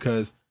way,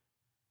 because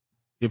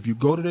if you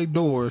go to their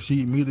door,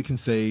 she immediately can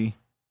say,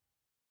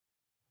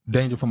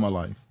 "Danger for my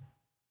life."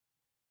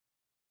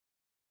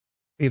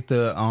 If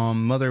the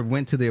mother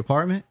went to the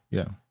apartment,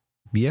 yeah,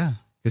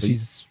 because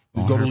she's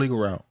just go the legal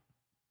route.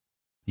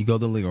 You go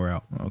the legal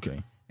route.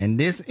 Okay. In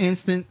this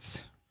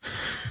instance,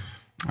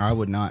 I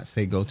would not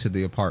say go to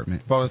the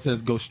apartment. Father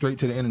says go straight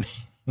to the internet.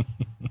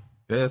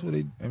 That's what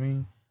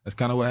that's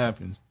kind of what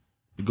happens.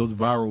 It goes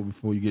viral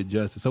before you get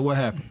justice. So what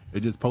happened? They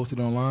just posted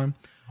online?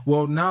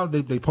 Well, now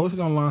they posted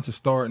online to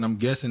start, and I'm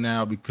guessing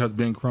now because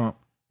Ben Crump,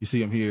 you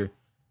see him here,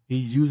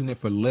 he's using it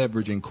for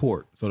leverage in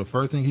court. So the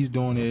first thing he's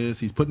doing is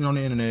he's putting it on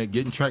the internet,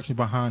 getting traction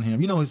behind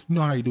him. You know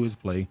how he do his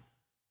play.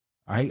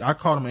 I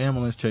called him an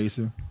ambulance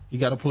chaser. He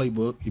got a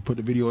playbook. He put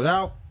the videos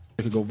out.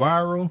 It could go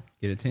viral,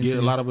 get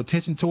a lot of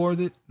attention towards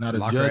it. Now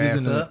the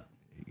judges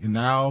and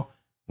now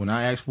when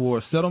I ask for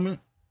a settlement,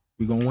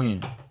 we're gonna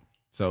win.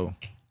 So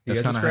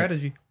that's kind of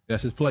strategy.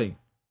 That's his play.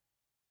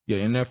 Yeah,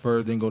 in that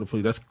first, then go to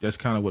police. That's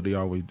kind of what they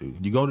always do.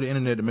 You go to the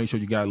internet to make sure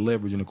you got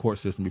leverage in the court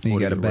system before you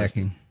got a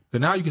backing.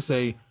 Because now you can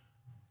say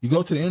you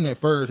go to the internet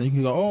first, and you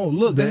can go, oh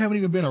look, they haven't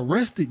even been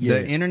arrested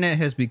yet. The internet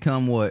has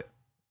become what?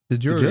 The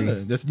jury.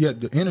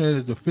 The internet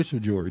is the official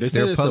jury. They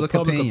say it's the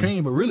public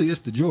opinion, but really it's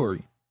the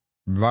jury.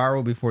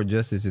 Viral before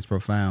justice is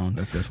profound.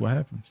 That's what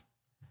happens.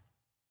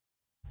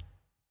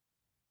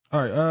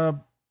 All right.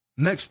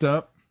 Next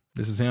up,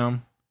 this is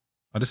him.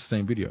 Oh, this is the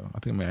same video. I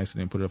think I may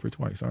accidentally put it up here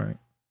twice. All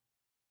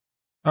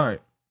right.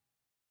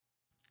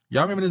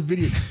 Y'all remember this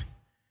video?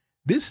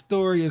 This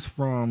story is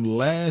from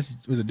was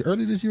it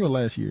early this year or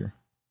last year?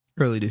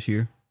 Early this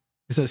year.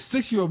 It's a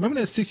 6-year-old.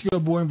 Remember that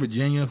 6-year-old boy in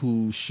Virginia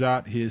who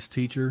shot his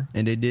teacher?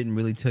 And they didn't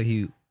really tell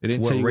you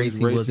what race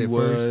he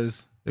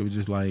was. They were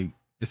just like,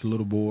 it's a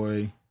little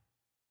boy.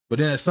 But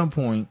then at some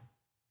point,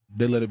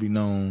 they let it be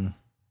known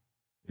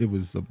it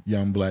was a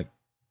young black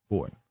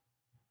boy.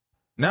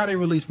 Now they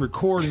release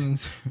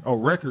recordings or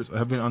records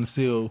have been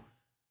unsealed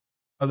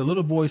of the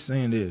little boy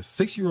saying this.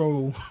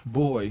 6-year-old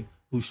boy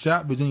who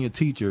shot Virginia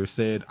teacher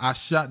said, "I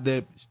shot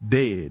that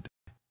dead."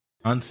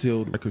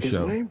 Unsealed record Is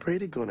show. Wayne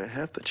Brady gonna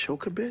have to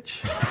choke a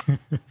bitch?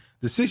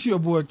 The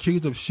 6-year-old boy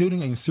accused of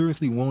shooting and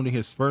seriously wounding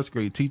his first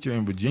grade teacher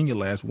in Virginia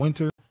last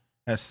winter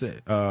has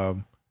said,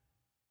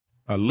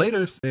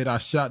 later said, I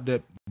shot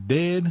that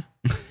dead,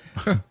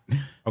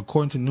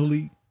 according to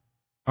newly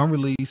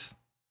unreleased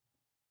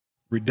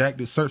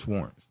redacted search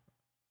warrants.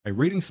 A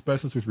reading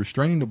specialist was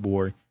restraining the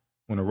boy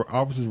when the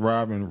officers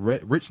arrived in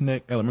Rich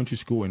Neck Elementary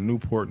School in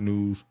Newport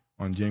News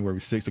on January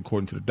 6th,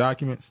 according to the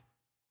documents.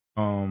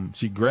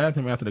 She grabbed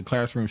him after the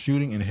classroom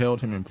shooting and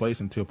held him in place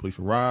until police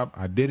arrived.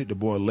 I did it, the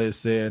boy Les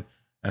said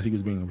as he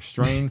was being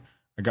restrained.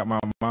 I got my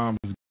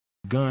mom's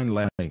gun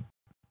last night.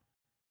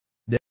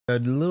 The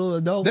little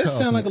adult. That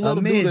sounds like a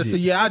little dude that said,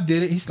 yeah, I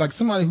did it. He's like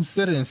somebody who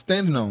said it and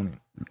standing on it.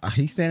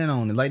 He's standing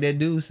on it. Like that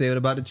dude said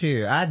about the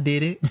chair. I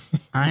did it.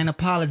 I ain't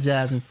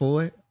apologizing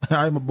for it.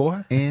 I'm a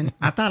boy. And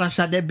I thought I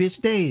shot that bitch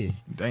dead.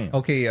 Damn.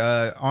 Okay,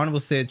 Honorable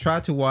said,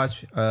 tried to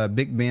watch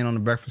Big Ben on the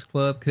Breakfast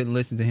Club. Couldn't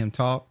listen to him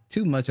talk.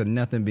 Too much of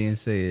nothing being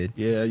said.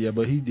 Yeah,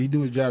 but he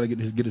do his job to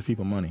get his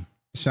people money.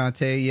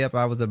 Shantae, yep,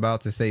 I was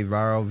about to say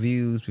viral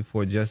views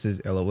before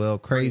Justice LOL.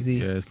 Crazy.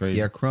 Yeah, it's crazy.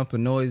 Yeah, Crump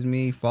annoys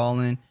me.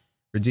 Fallen.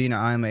 Regina,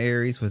 I'm an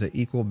Aries with an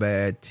equal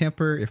bad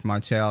temper. If my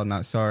child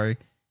not sorry.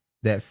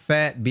 That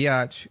fat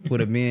biatch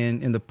would have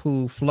been in the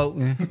pool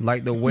floating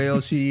like the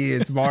whale she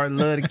is. Martin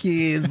love the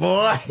kids,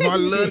 boy.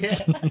 Martin love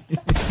the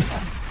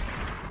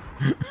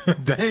kids.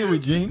 Damn,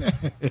 Regina.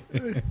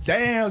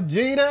 Damn,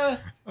 Gina.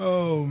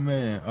 Oh,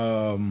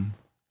 man.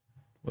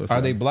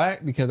 Are they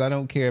black? Because I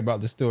don't care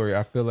about the story.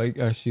 I feel like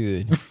I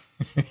should.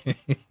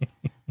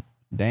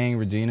 Dang,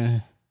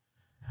 Regina.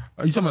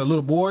 Are you talking about a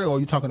little boy or are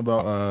you talking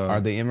about... are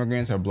they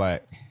immigrants or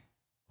black?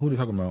 Who are they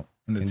talking about?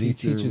 And these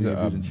teachers are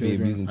abusing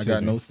children. I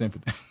got no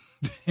sympathy.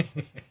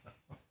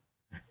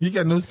 You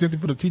got no sympathy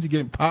for the teacher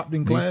getting popped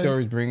in class? These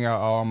stories bring out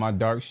all my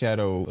dark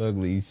shadow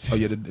uglies. Oh,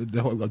 yeah.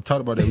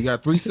 Talk about that. We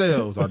got 3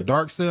 selves. Our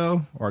dark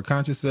self, our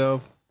conscious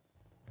self,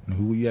 and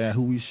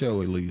who we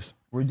show at least.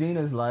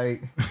 Regina's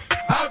like...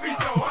 I beat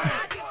your ass.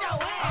 I beat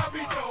your ass. I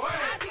beat your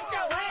ass. I beat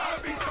your ass. I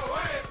beat your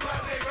ass, my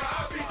nigga.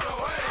 I beat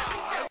your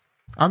ass.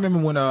 I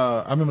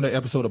remember the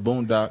episode of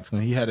Boondocks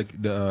when he had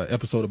the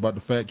episode about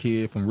the fat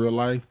kid from real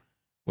life,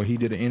 where he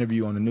did an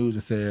interview on the news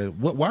and said,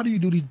 why do you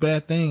do these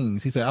bad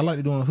things? He said, I like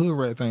to doing hood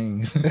rat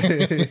things.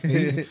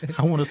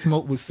 I want to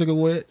smoke with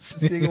cigarettes.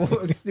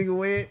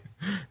 Cigarette.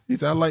 He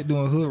said, I like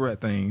doing hood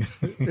rat things.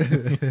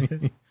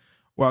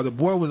 While the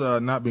boy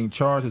was not being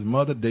charged, his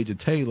mother, Deja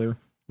Taylor,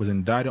 was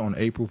indicted on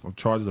April for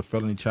charges of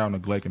felony child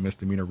neglect and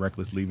misdemeanor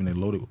reckless leaving a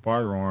loaded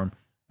firearm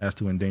as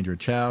to endanger a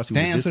child. She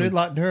Damn, so they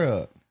locked her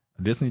up.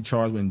 Additionally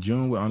charged in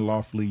June with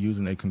unlawfully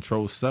using a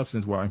controlled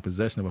substance while in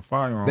possession of a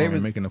firearm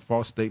and making a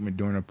false statement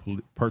during a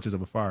purchase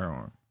of a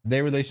firearm.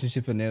 Their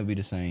relationship will never be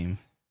the same.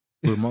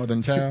 With mother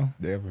than child?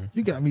 Never.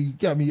 You got me,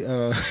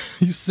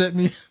 you set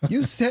me.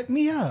 You set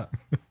me up.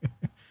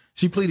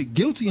 She pleaded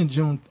guilty on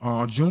June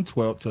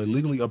 12th to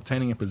illegally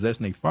obtaining and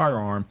possessing a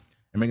firearm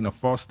and making a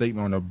false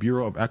statement on the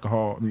Bureau of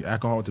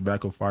Alcohol,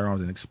 Tobacco,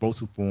 Firearms, and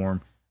Explosive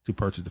form to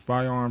purchase the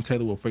firearm.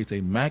 Taylor will face a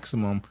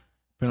maximum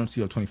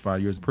penalty of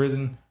 25 years in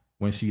prison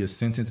when she is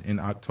sentenced in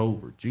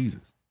October.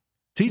 Jesus.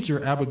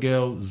 Teacher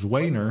Abigail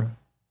Zwagner,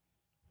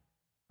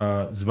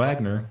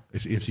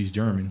 if she's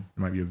German, it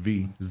might be a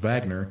V,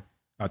 Zwagner,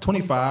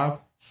 25,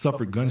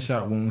 suffered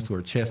gunshot wounds to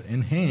her chest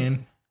and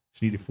hand.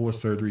 She needed 4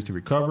 surgeries to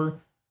recover.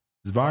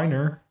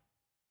 Zwagner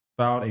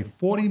filed a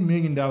 $40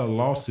 million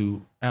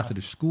lawsuit after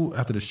the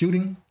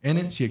shooting. In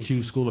it, she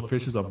accused school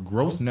officials of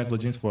gross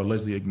negligence for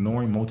allegedly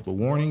ignoring multiple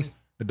warnings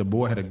that the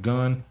boy had a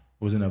gun,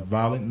 was in a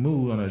violent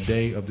mood on the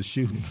day of the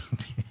shooting.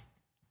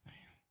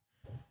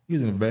 He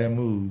was in a bad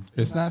mood.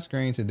 It's not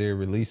strange that they're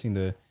releasing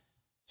the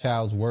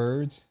child's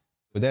words.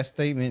 Would that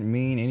statement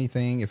mean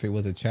anything if it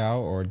was a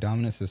child or a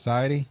dominant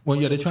society? Well,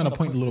 yeah, they're trying to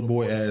point the little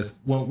boy as,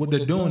 well, what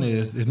they're doing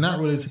is, it's not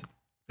really,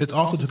 it's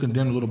also to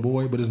condemn the little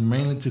boy, but it's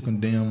mainly to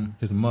condemn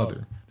his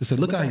mother. To say,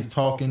 look how he's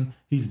talking.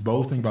 He's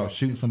boasting about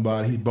shooting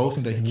somebody. He's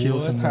boasting that he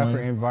killed someone. What type of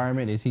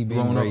environment is he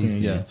being raised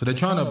in? Yeah. So they're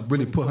trying to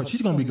really put her,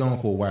 she's going to be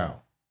gone for a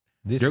while.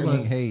 This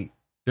ain't hate.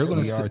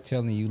 We are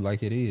telling you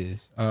like it is.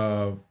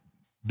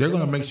 They're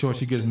going to make sure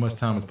she gets as much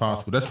time as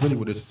possible. That's really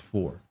what this is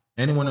for.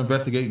 Anyone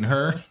investigating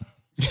her?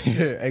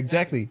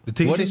 Exactly. The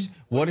teacher?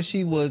 What if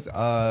she was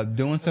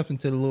doing something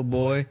to the little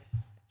boy?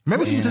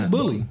 Maybe she's just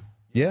bully.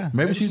 Yeah.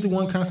 Maybe she's the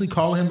one constantly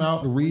calling him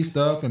out to read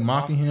stuff and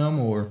mocking him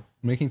or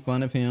making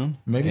fun of him.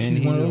 Maybe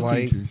she's one of those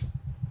teachers.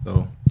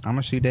 So I'm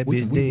gonna shoot that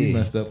bitch dead. We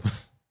messed up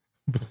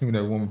when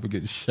that woman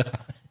forget shot.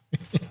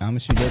 I'm gonna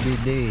shoot that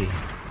bitch dead.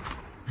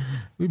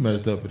 We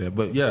messed up with that,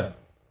 but yeah.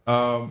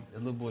 The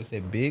little boy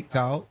said, "Big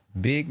talk,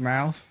 big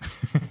mouth."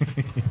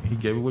 He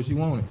gave her what she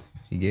wanted.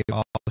 He gave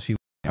all she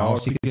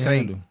could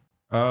take.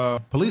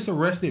 Police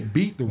arrested,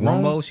 beat the one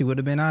wrong. more, she would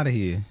have been out of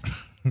here.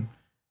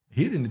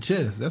 Hit in the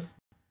chest. That's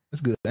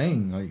good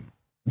aim. Like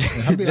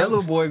that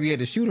little boy be at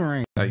the shooting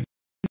range. Like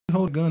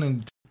hold a gun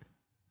and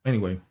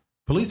anyway.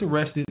 Police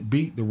arrested,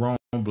 beat the wrong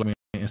black man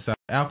inside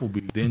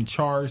Applebee's, then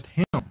charged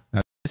him.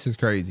 Now, this This is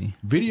crazy.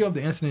 Video of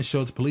the incident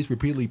shows police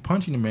repeatedly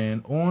punching the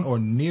man on or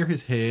near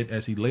his head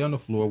as he lay on the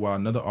floor while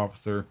another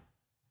officer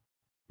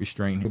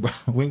restrained him.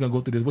 We ain't gonna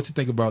go through this. What you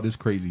think about this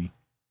crazy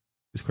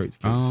case?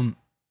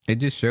 It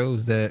just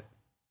shows that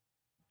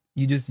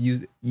you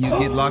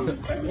get locked up.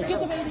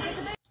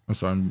 I'm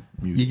sorry, I'm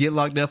muted. You get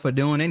locked up for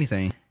doing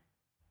anything.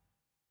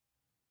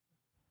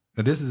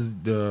 Now, this is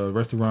the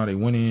restaurant. They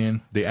went in.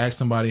 They asked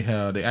somebody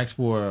they asked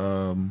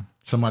for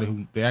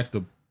they asked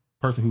the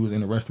person who was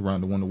in the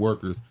restaurant, one of the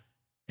workers,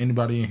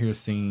 anybody in here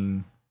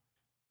seen?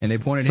 And they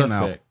pointed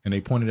suspect? him out. And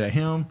they pointed at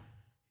him.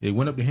 They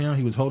went up to him.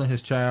 He was holding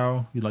his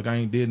child. He's like, I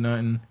ain't did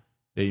nothing.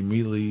 They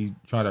immediately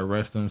tried to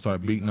arrest him,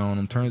 started beating on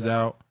him. Turns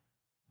out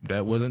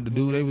that wasn't the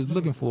dude they was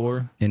looking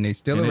for. And they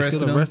still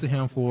arrested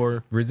him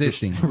for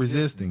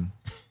resisting.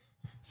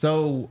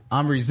 So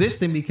I'm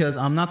resisting because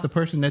I'm not the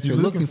person that you're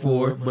looking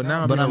for, but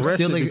now I'm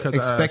still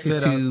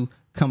expected to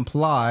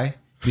comply,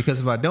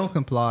 because if I don't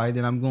comply,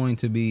 then I'm going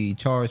to be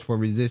charged for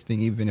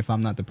resisting, even if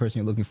I'm not the person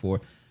you're looking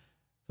for.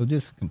 So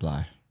just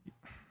comply.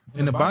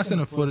 In the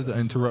bystander footage, the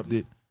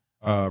interrupted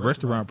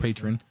restaurant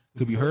patron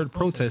could be heard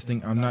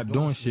protesting, "I'm not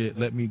doing shit.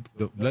 Let me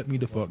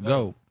the fuck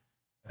go."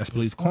 As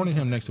police cornered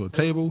him next to a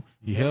table,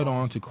 he held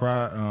on to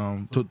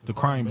the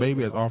crying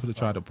baby as officers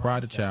tried to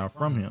pry the child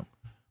from him.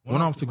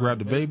 One officer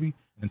grabbed the baby,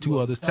 and two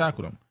others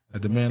tackled him.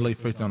 As the man lay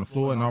face down on the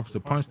floor, an officer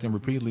punched him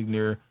repeatedly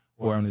near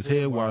or on his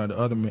head, while the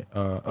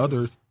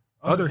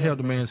other held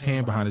the man's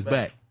hand behind his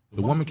back.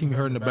 The woman can be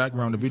heard in the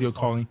background of the video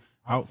calling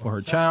out for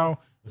her child,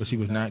 but she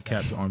was not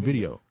captured on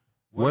video.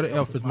 "Where the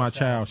F is my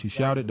child?" she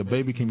shouted. The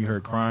baby can be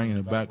heard crying in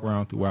the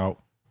background throughout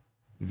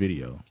the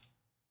video.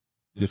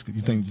 You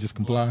think you just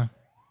comply?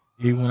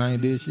 Even when I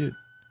ain't did shit?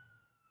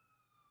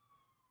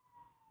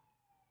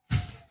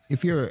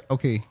 If you're,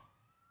 okay,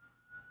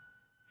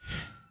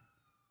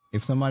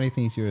 if somebody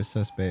thinks you're a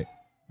suspect,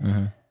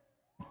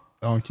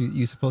 aren't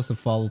you supposed to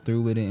follow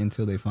through with it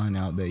until they find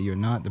out that you're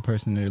not the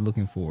person they're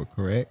looking for,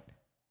 correct?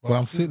 Well,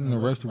 I'm sitting in a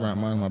restaurant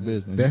minding my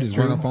business. That's you just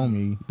true. run up on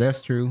me.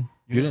 That's true.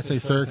 You didn't say,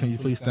 "Sir, can you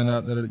please stand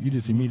up?" You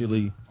just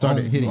immediately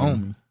started hitting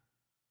on me.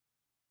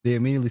 They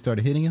immediately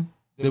started hitting him?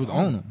 They was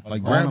on him,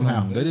 like grabbing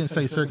him. They didn't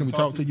say, "Sir, can we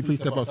talk to you? Please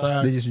step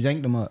outside." They just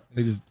yanked him up.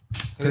 They thought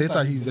they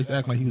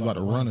acted like he was about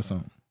to run or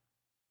something.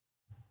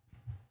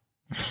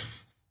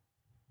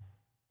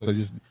 So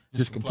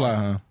just comply,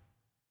 huh?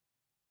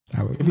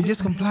 If we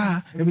just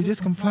comply,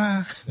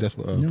 That's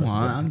what. No,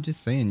 I'm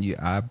just saying.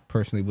 I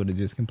personally would have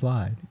just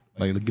complied.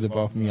 Like, get up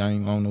off me. I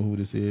don't know who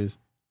this is.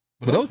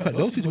 But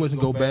those situations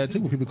go bad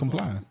too when people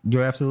comply.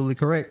 You're absolutely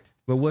correct.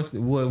 But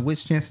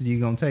which chances are you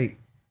gonna take?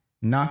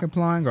 Not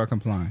complying or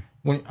complying?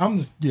 When I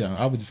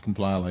would just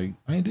comply. Like,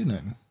 I ain't did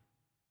nothing.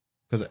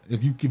 Because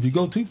if you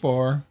go too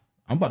far,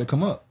 I'm about to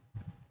come up.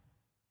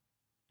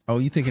 Oh,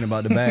 you thinking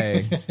about the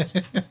bag?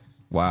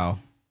 Wow.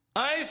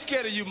 I ain't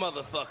scared of you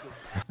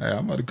motherfuckers. Hey,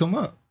 I'm about to come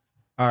up.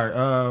 All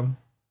right.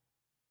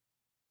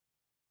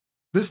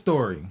 This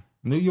story,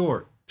 New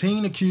York,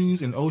 teen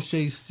accused in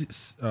O'Shea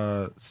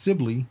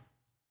Sibley,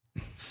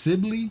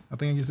 I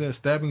think you said,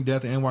 stabbing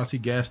death at NYC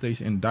gas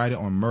station, indicted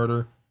on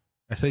murder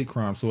as hate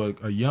crime. So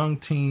a young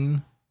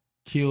teen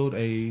killed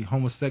a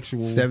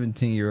homosexual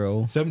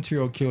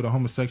 17-year-old killed a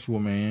homosexual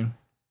man.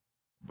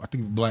 I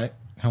think black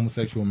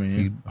homosexual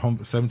man.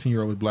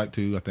 17-year-old was black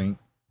too, I think.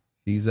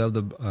 He's of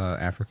the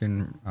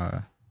African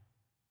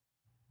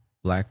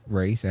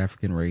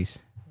race.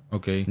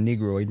 Okay.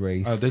 Negroid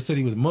race. They said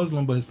he was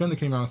Muslim, but his family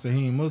came out and said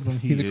he ain't Muslim.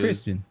 He's a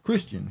Christian.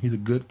 Christian. He's a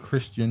good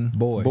Christian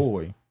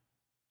boy.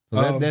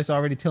 So that's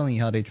already telling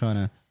you how they trying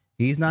to.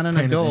 He's not an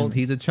adult.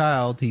 He's a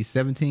child. He's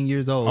 17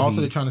 years old.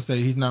 Also, they're trying to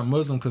say he's not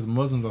Muslim because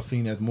Muslims are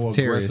seen as more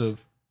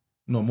aggressive.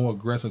 More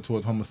aggressive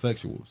towards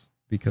homosexuals.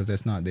 Because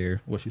that's not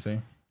there. What's she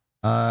saying?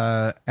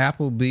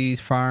 Applebee's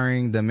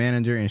firing the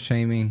manager and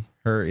shaming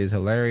her is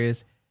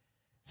hilarious.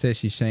 Says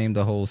she shamed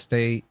the whole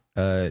state.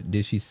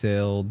 Did she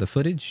sell the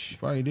footage?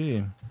 Probably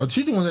did.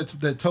 She's the one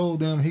that told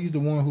them he's the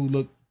one who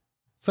looked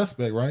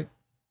suspect, right?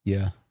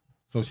 Yeah.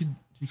 So she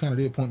kind of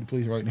did point the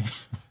police right there.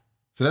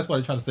 So that's why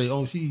they try to say,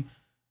 oh, she.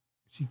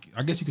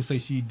 I guess you could say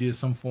she did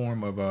some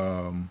form of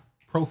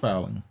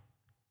profiling.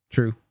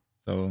 True.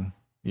 So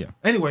yeah.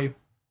 Anyway,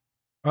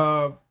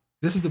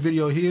 this is the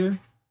video here.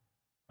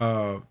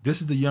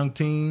 This is the young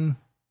teen.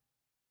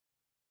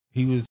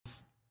 He was,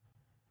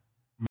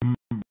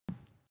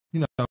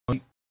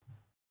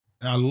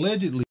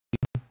 allegedly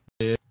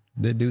dead.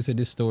 The dude said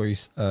this story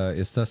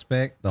is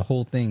suspect. The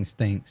whole thing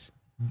stinks.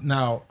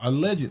 Now,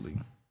 allegedly,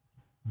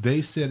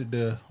 they said that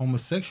the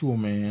homosexual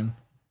man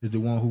is the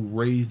one who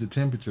raised the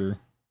temperature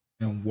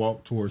and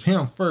walked towards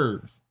him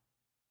first.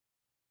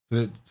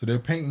 So they're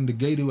painting the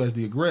gay dude as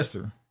the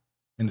aggressor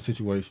in the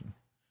situation.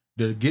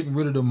 They're getting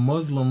rid of the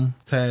Muslim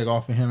tag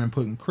off of him and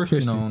putting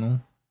Christian on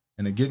him.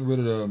 And they're getting rid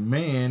of the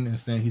man and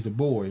saying he's a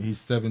boy. He's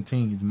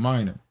 17. He's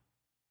minor.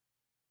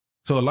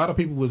 So a lot of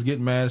people was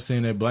getting mad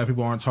saying that black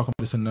people aren't talking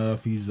about this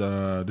enough.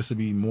 This would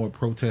be more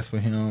protest for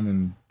him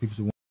and people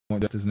should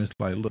want this and it's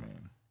like, look,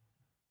 man.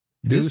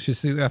 Dude should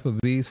sue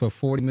Applebee's for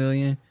 $40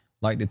 million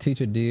like the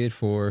teacher did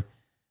for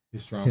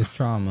his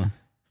trauma.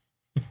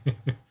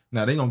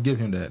 Now they gonna give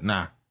him that.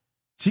 Nah,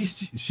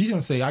 she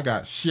gonna say I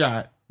got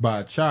shot by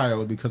a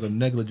child because of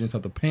negligence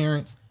of the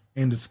parents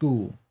and the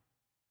school.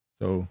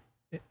 So,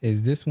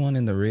 is this one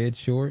in the red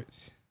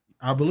shorts?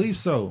 I believe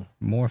so.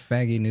 More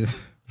faggy news.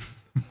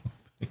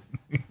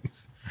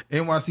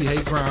 NYC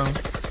hate crime.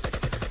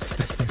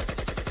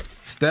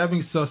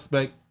 Stabbing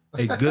suspect,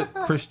 a good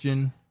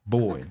Christian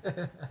boy.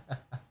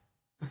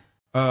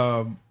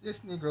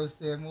 This Negro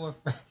said more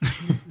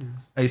faggy news.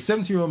 A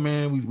 17-year-old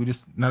man, we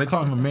just, now they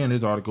call him a man in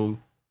this article,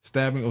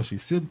 stabbing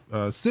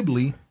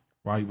Sibley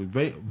while he was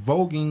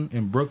voguing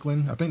in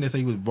Brooklyn. I think they say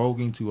he was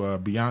voguing to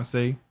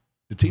Beyonce.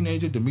 The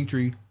teenager,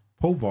 Dmitry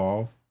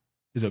Povov,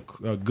 is a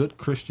good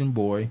Christian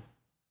boy.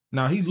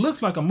 Now, he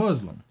looks like a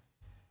Muslim.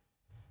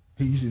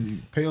 He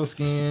usually pale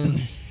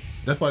skin.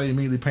 That's why they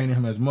immediately painted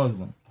him as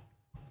Muslim.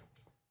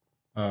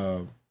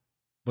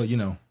 But, you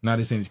know, now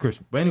they're saying he's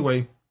Christian. But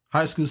anyway,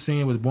 high school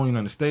senior was born in the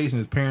United States, and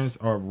his parents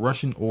are of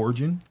Russian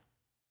origin.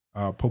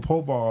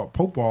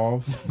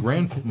 Popov's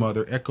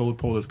grandmother echoed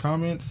Pola's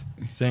comments,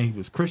 saying he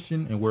was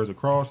Christian and wears a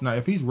cross. Now,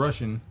 if he's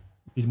Russian,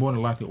 he's more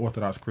than likely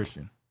Orthodox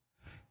Christian.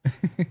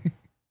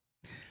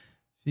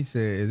 She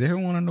said, is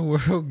everyone in the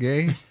world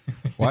gay?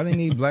 Why they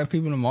need black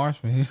people to march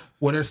for him?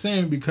 Well, they're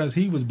saying because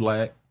he was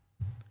black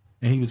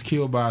and he was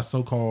killed by a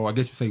so-called, I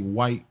guess you say,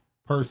 white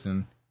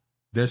person,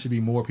 there should be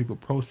more people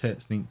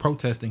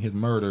protesting his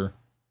murder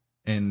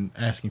and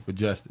asking for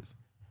justice.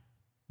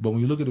 But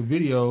when you look at the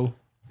video,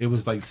 it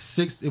was like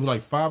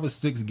 5 or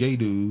 6 gay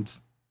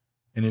dudes,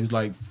 and it was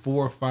like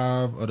 4 or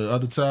 5 of the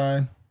other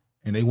side,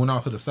 and they went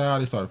off to the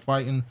side, they started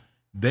fighting.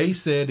 They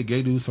said the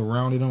gay dudes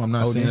surrounded them. I'm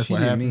not saying that's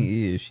what happened. She didn't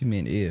mean is, she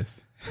meant if.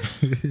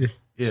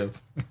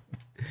 If.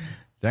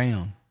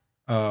 Damn.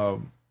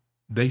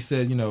 They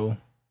said, you know,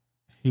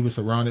 he was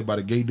surrounded by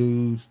the gay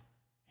dudes.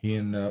 He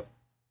ended up,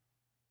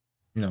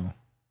 you know,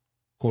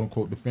 quote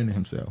unquote, defending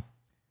himself.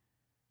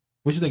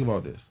 What you think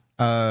about this?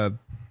 Don't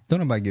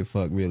nobody give a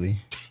fuck, really.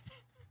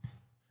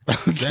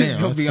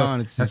 Damn, I'll be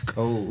honest. That's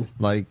cold.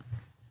 Like,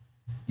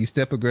 you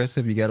step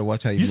aggressive, you got to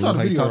watch how you move, saw the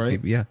how video, you talk right? to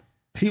people. Yeah.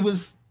 He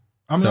was,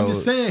 I'm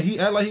just saying, he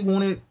acted like he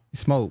wanted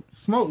smoke.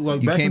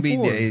 Like you back can't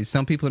and forth. be,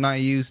 some people not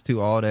used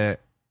to all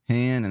that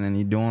hand, and then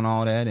you're doing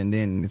all that, and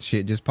then the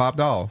shit just popped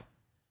off.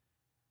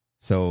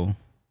 So,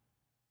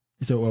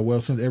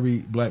 well, since every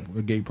black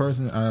or gay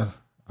person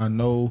I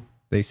know,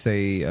 they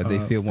say they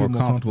feel more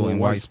comfortable in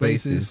white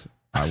spaces.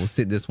 I will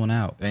sit this one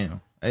out.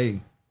 Damn.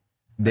 Hey.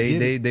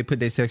 They put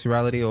their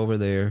sexuality over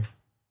their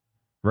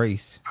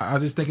race. I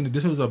just thinking that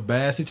this was a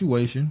bad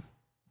situation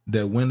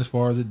that went as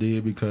far as it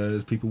did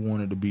because people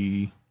wanted to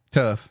be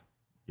tough.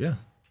 Yeah.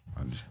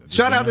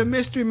 Shout out to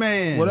Mystery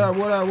Man. What up?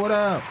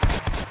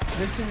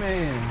 Mystery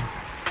Man.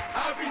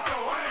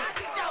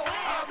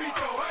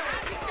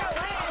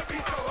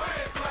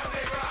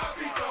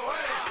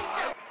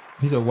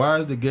 He said, why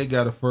is the gay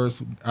guy the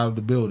first out of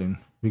the building?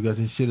 Because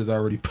his shit is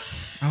already...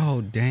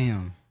 Oh,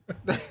 damn.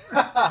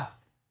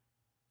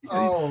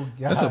 Oh,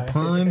 God. That's a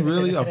pun,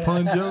 really? A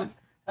pun joke?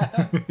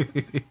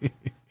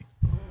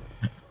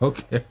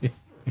 Okay.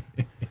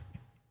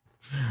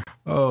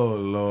 Oh,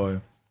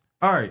 Lord.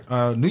 All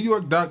right. New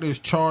York doctor is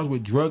charged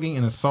with drugging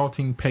and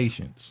assaulting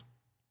patients.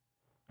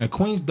 A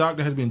Queens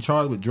doctor has been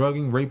charged with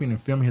drugging, raping,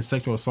 and filming his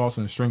sexual assaults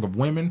on a string of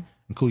women,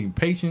 including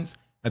patients,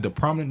 at the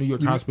prominent New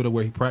York hospital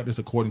where he practiced,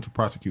 according to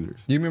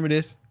prosecutors. Do you remember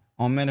this?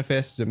 On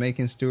Manifest,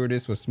 Jamaican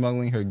stewardess was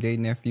smuggling her gay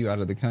nephew out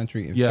of the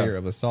country in fear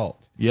of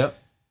assault. Yep.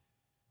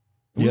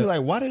 We were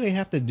like, why do they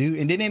have to do...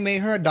 And then they made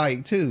her a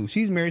dyke, too.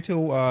 She's married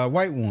to a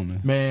white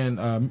woman.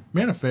 Man,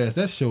 Manifest,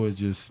 that show is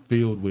just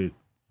filled with...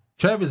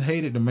 Travis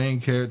hated the main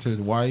character's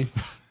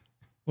wife.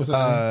 What's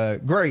her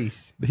name?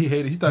 Grace.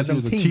 He thought she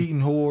was a cheating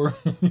whore.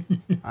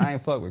 I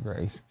ain't fuck with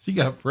Grace. She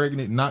got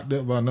pregnant, knocked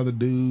up by another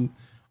dude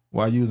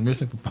while you was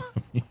missing for 5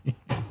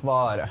 minutes.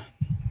 Florida.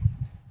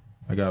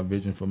 I got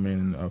vision for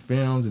men in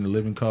films and the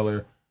living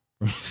color.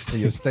 For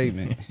your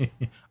statement.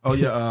 Oh,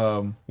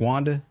 yeah.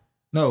 Wanda?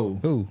 No.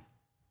 Who?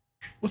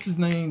 What's his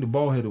name? The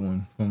bald-headed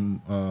one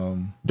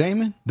from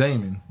Damon?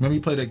 Damon. Remember he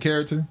played that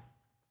character?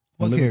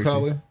 What Living character?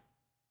 Color?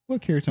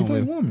 What character? He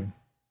played a woman.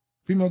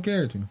 Female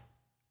character.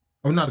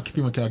 Oh, not a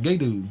female character. Gay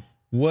dude.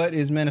 What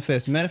is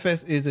Manifest?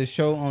 Manifest is a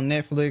show on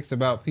Netflix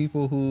about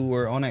people who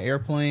were on an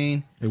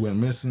airplane. It went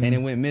missing. And it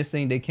went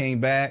missing. They came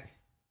back.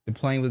 The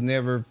plane was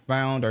never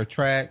found or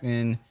tracked.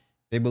 And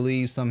they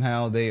believe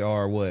somehow they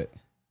are what?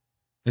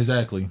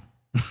 Exactly.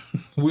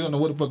 We don't know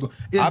what the fuck.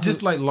 It's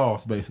just like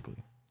Lost, basically.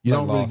 You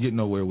don't really get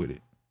nowhere with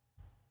it.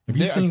 If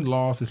you've seen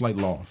Lost, it's like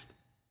Lost.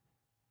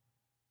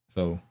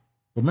 So,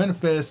 but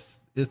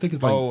Manifest, I think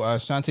it's like... Oh,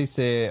 Shantae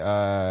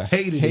said...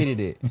 hated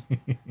it.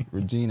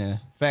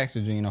 Regina. Facts,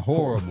 Regina.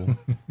 Horrible.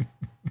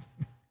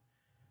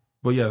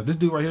 But yeah, this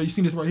dude right here, you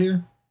seen this right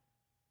here?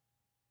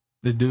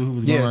 This dude who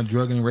was going around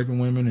drugging and raping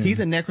women? And... He's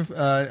a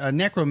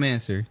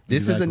necromancer.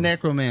 This is a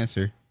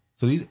necromancer.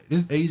 So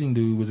this Asian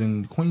dude was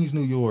in Queens,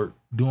 New York,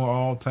 doing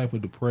all type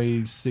of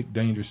depraved, sick,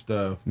 dangerous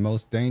stuff.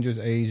 Most dangerous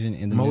Asian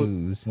in the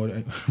news.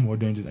 More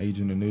dangerous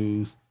Asian in the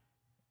news.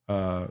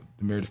 The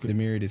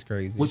Merit is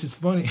crazy. Which is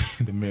funny.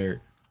 The Merit.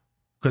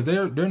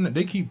 because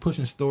they keep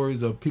pushing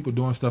stories of people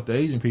doing stuff to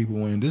Asian people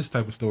when this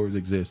type of stories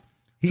exist.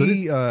 Are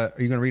you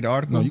gonna read the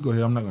article? No, you go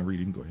ahead. I'm not gonna read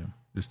it. You can go ahead.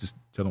 Just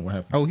tell them what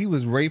happened. Oh, he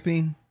was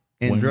raping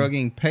and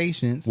drugging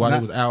patients while they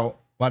was out.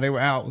 While they were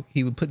out,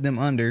 he would put them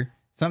under.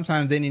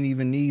 Sometimes they didn't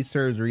even need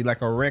surgery,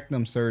 like a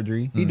rectum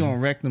surgery. He doing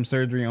rectum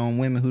surgery on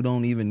women who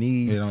don't even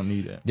need. They don't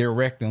need that. Their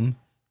rectum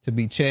to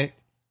be checked.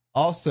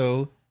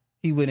 Also,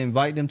 he would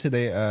invite them to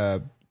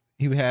their.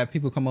 He would have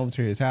people come over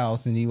to his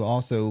house, and he would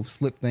also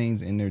slip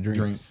things in their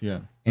drinks. Yeah,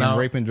 and now,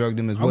 rape and drug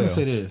them as well. I'm gonna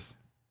say this: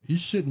 you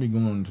shouldn't be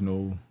going to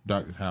no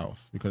doctor's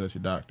house because that's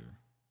your doctor.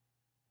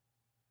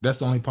 That's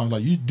the only problem.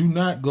 Like, you do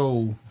not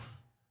go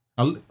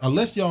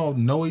unless y'all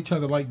know each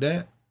other like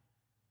that.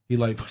 He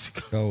like pussy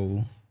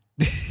go.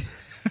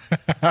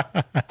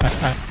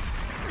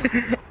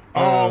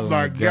 Oh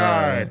my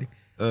God.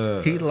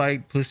 He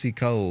liked pussy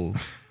cold.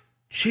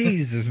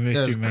 Jesus, Mr.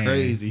 That's Man.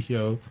 crazy,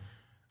 yo.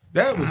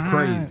 That was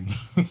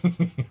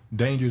crazy.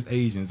 Dangerous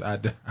Asians, I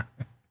die.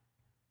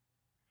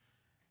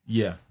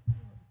 Yeah.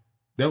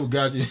 That what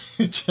got you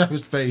in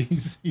Travis'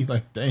 face. He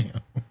like,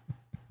 damn.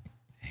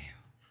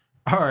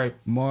 All right.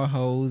 More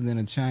hoes than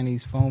a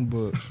Chinese phone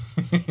book.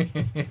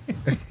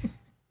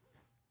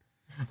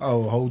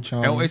 Oh, whole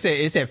China. Oh, it's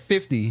at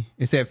 50.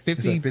 It's at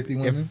 50. It's at 50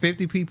 women? At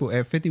 50 people.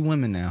 At 50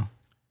 women now.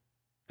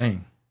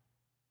 Dang.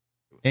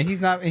 And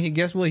he's not. And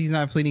guess what? He's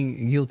not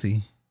pleading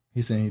guilty.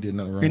 He's saying he did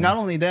nothing wrong. And not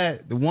only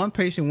that, the one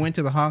patient went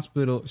to the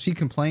hospital. She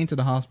complained to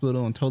the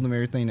hospital and told them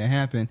everything that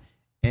happened,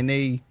 and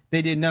they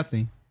did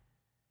nothing.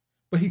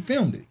 But he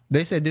filmed it.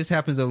 They said this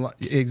happens a lot.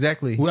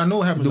 Exactly. Well, I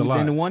know it happens a lot.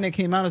 And the one that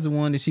came out is the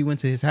one that she went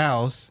to his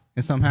house,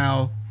 and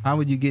somehow, how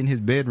would you get in his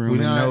bedroom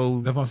and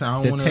know that's what I'm saying.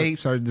 I don't the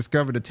tapes or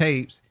discover the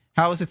tapes?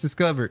 How is it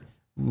discovered?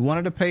 One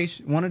of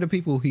the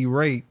people he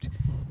raped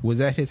was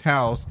at his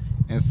house,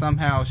 and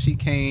somehow she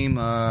came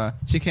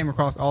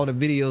across all the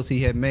videos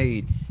he had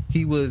made.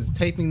 He was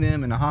taping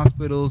them in the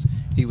hospitals.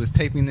 He was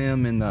taping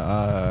them in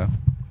the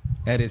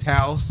at his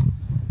house.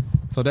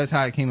 So that's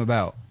how it came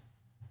about.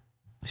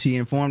 She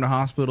informed the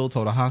hospital,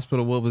 told the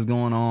hospital what was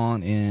going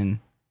on, and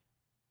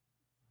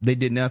they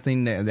did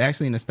nothing.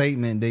 Actually, in a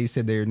statement, they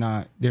said they're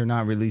not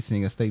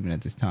releasing a statement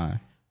at this time.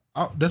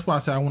 That's why I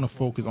said I want to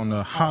focus on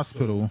the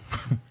hospital.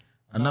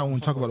 And not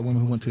want to talk about the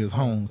women who went to his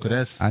home, because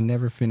that's... I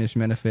never finished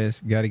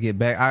Manifest. Got to get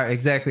back. I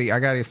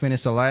got to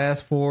finish the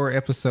last 4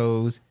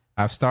 episodes.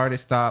 I've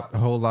stopped a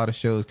whole lot of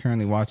shows.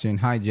 Currently watching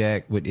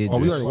Hijack with Idris. Oh,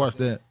 we already watched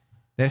that.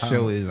 That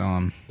show is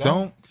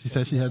Don't. She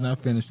said she has not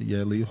finished it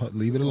yet.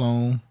 Leave it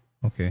alone.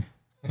 Okay.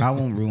 I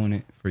won't ruin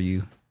it for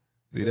you.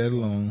 Leave that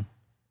alone.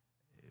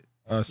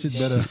 Shit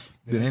better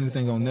than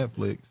anything on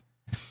Netflix.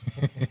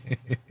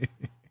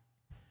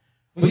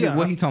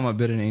 What he talking about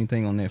better than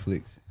anything on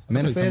Netflix?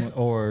 Manifest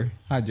or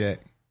Hijack?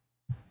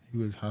 He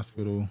was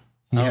hospital.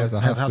 He has a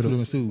hospital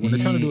in suit. When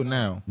they're trying to do it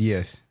now.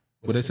 Yes.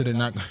 But they said they're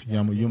not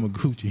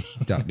Yamaguchi.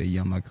 Dr.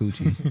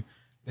 Yamaguchi.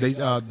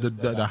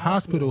 The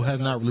hospital has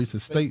not released a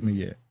statement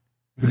yet.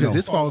 Because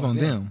this falls on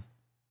them.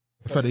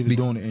 The fact they was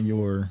doing it in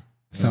your...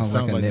 Sounds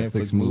like a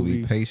Netflix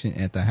movie. Patient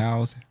at the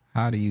house.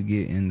 How do you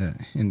get in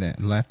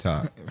that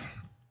laptop?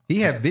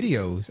 He had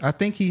videos. I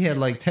think he had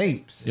like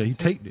tapes. Yeah, he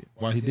taped it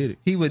while he did it.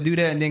 He would do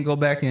that and then go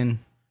back and...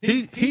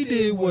 He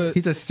did what...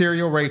 He's a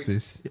serial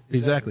rapist.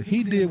 Exactly.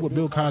 He did what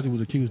Bill Cosby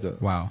was accused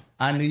of. Wow.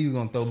 I knew you were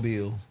going to throw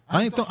Bill.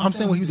 I'm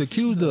saying what he was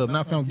accused of,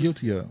 not found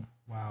guilty of.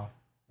 Wow.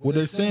 What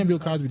they're saying Bill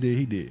Cosby did,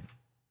 he did.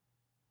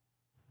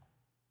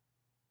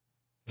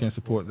 Can't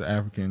support the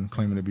African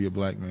claiming to be a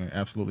black man.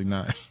 Absolutely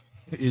not.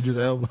 Idris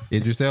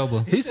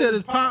Elba. He said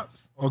his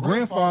pops or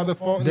grandfather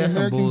fought in the American... That's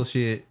some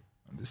bullshit.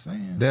 I'm just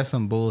saying. That's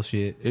some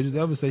bullshit. Idris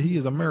Elba said he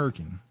is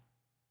American.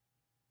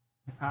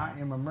 I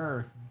am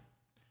American.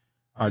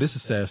 All right, this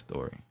is a sad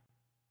story.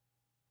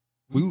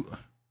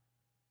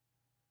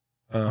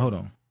 Hold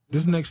on.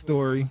 This next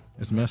story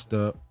is messed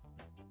up.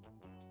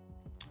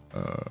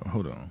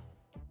 Hold on.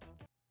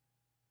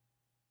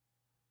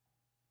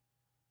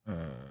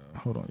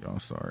 Hold on, y'all.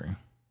 Sorry.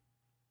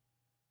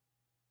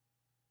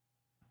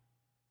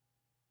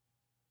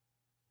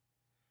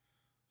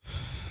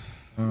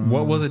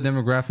 What was the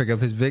demographic of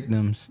his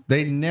victims?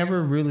 They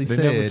never really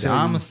said.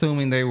 I'm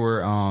assuming they were.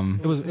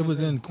 It was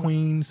in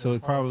Queens, so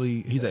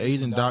he's an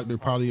Asian doctor,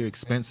 probably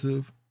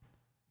expensive.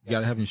 You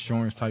gotta have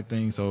insurance type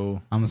thing.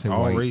 So I'm gonna say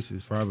all white.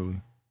 races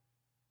probably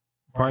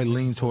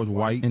leans towards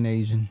white and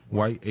Asian.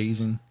 White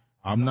Asian.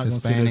 I'm not gonna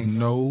say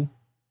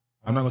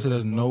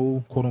there's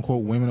no quote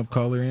unquote women of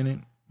color in it,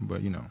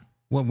 but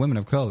What women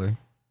of color?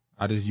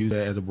 I just use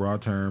that as a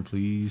broad term,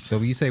 please. So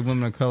when you say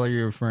women of color,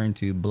 you're referring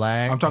to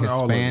black, I'm talking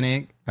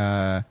Hispanic.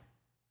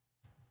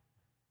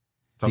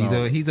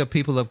 He's a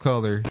people of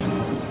color.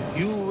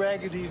 You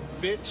raggedy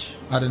bitch.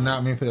 I did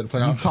not mean for that to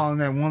play. You calling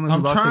that woman?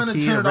 I'm trying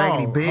to turn it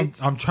off. Bitch?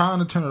 I'm trying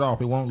to turn it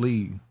off. It won't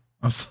leave.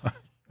 I'm sorry.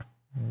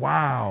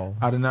 Wow.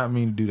 I did not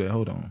mean to do that.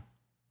 Hold on.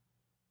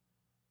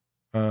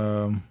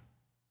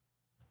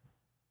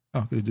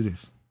 Let's do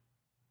this.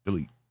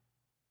 Delete.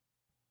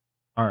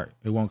 All right.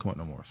 It won't come up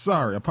no more.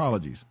 Sorry.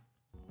 Apologies.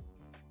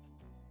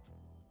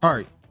 All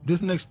right.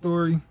 This next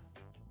story.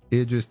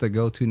 Idris, the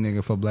go-to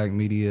nigga for black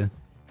media.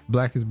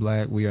 Black is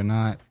black. We are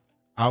not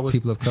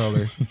people of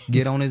color.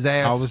 Get on his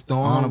ass. I was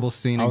throwing Honorable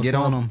Cena. Get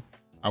on him.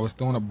 I was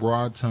throwing a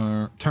broad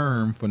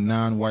term for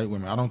non-white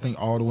women. I don't think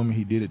all the women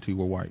he did it to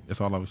were white.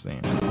 That's all I was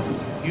saying.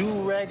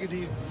 You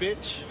raggedy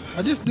bitch.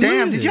 I just Damn,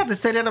 deleted did you have to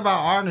say that about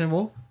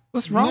Arnold?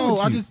 What's wrong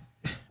with you?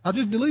 I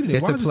just deleted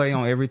it. It's a play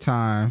on every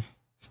time.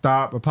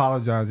 Stop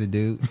apologizing,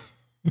 dude.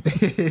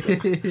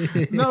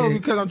 No,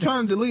 because I'm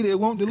trying to delete it. It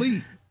won't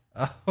delete.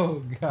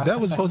 Oh, God.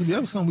 That was supposed to be,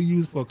 that was something we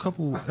used for a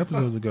couple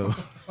episodes ago.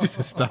 Just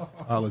to stop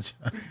apologizing.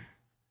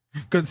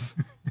 Because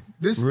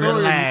this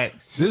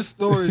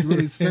story is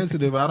really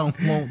sensitive. I don't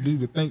want you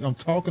to think I'm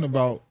talking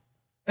about.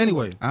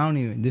 Anyway.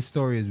 This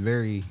story is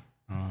very.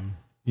 Can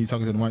you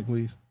talking to the mic,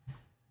 please?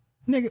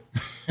 Nigga.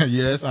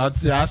 Yes, I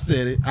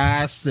said it.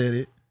 I said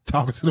it.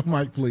 Talking to the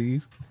mic,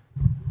 please.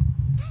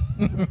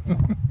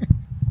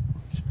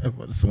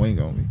 About to swing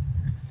on me.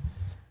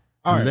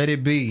 All right. Let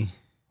it be.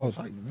 Oh, it's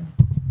like, man.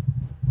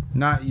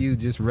 Not you,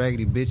 just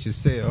raggedy bitch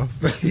yourself.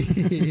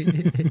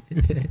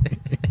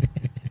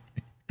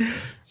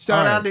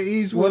 Shout out to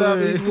Eastwood. What up,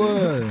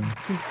 Eastwood?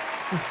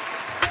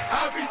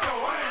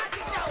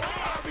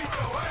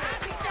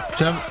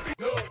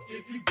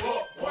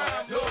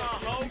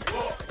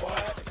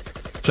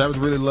 Travis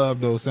really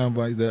loved those sound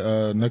bites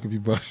that knuckle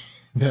people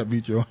that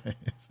beat your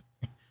ass.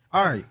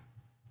 All right.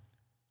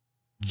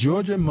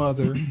 Georgia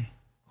mother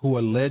who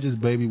alleges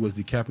baby was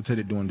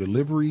decapitated during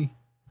delivery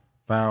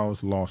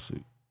files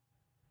lawsuit.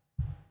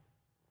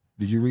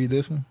 Did you read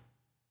this one?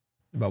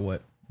 About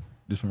what?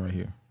 This one right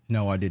here.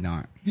 No, I did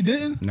not. You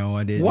didn't? No,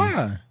 I didn't.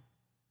 Why?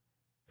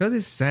 Because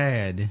it's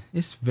sad.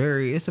 It's a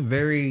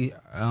very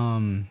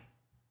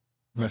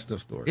messed up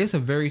story. It's a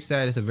very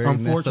sad, it's a very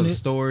messed up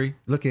story.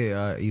 Look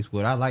at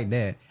Eastwood. I like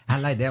that. I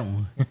like that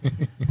one.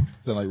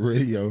 Sound like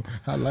radio.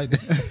 I like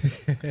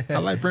that. I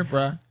like French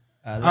fry.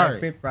 I like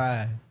French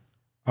fry.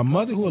 A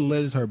mother who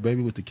alleges her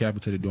baby was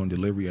decapitated during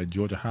delivery at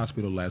Georgia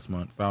hospital last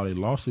month filed a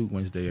lawsuit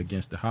Wednesday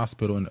against the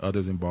hospital and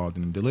others involved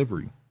in the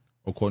delivery,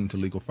 according to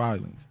legal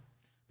filings.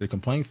 The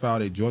complaint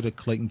filed at Georgia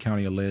Clayton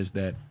County alleged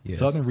that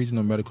Southern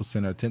Regional Medical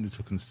Center attempted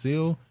to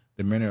conceal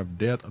the manner of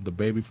death of the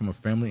baby from a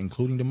family,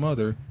 including the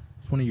mother,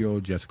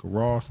 20-year-old Jessica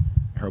Ross,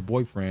 and her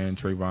boyfriend,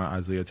 Travion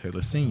Isaiah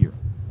Taylor Sr.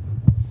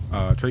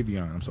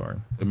 Travion, I'm sorry.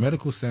 The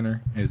medical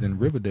center is in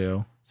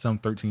Riverdale, some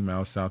 13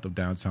 miles south of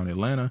downtown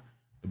Atlanta.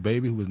 The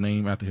baby, who was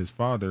named after his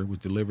father, was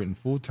delivered in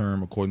full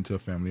term, according to a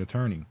family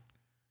attorney.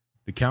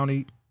 The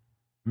county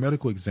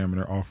medical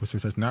examiner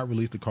officers has not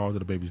released the cause of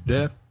the baby's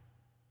death.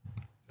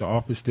 The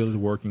office still is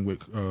working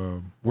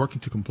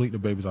to complete the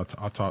baby's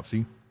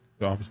autopsy.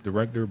 The office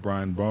director,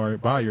 Brian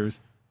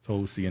Byers,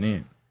 told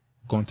CNN.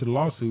 Going to the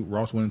lawsuit,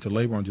 Ross went into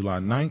labor on July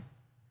 9th,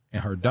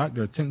 and her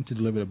doctor attempted to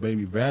deliver the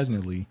baby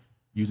vaginally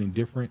using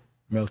different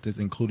methods,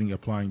 including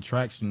applying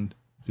traction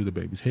to the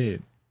baby's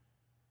head.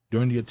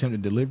 During the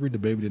attempted delivery, the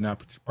baby did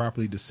not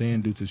properly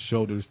descend due to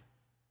shoulders,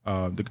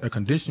 a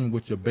condition in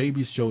which a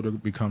baby's shoulder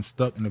becomes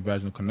stuck in the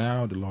vaginal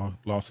canal, the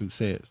lawsuit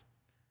says.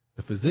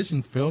 The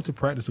physician failed to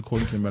practice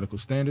according to medical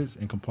standards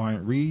and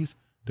compliant reads.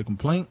 The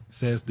complaint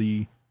says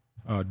the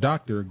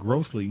doctor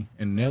grossly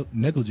and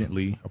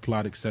negligently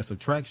applied excessive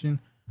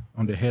traction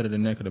on the head of the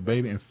neck of the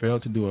baby and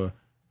failed to do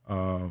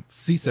a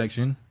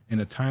C-section in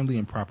a timely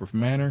and proper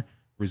manner,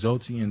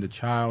 resulting in the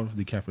child's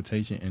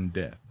decapitation and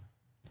death.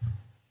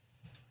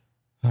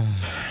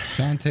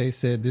 Shantae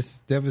said, "This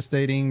is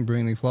devastating,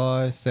 brilliantly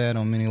flawed, sad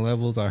on many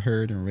levels. I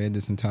heard and read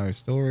this entire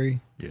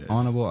story. Yes.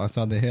 Honorable, I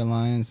saw the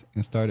headlines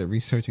and started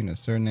researching the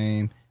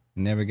surname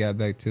and never got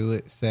back to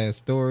it. Sad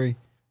story.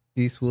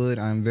 Eastwood,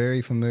 I'm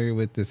very familiar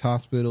with this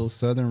hospital.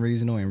 Southern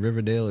Regional in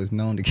Riverdale is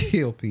known to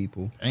kill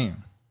people."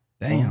 Damn.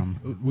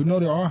 Damn. We know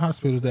there are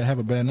hospitals that have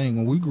a bad name.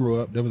 When we grew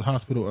up, there was a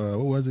hospital,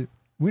 what was it?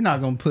 We're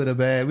not going to put a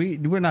bad,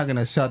 we're not going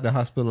to shut the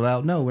hospital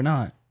out. No, we're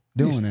not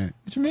doing that.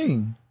 What you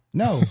mean?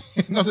 No.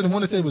 No, so the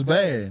one that said it was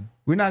bad.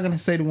 We're not going to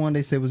say the one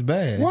they said was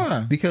bad. Why?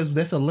 Because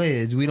that's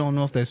alleged. We don't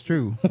know if that's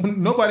true.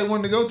 Nobody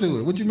wanted to go to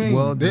it. What you mean?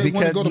 Well,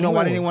 because you know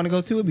why they didn't want to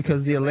go to it?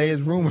 Because the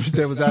alleged rumors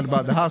that was out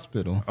about the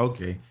hospital.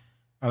 Okay.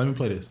 All right, let me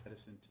play this.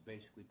 Medicine to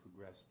basically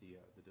progress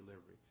the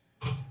delivery.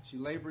 She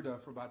labored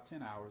for about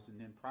 10 hours, and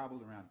then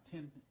probably around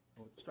 10,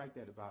 or strike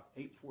that about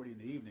 8:40 in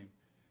the evening,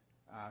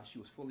 she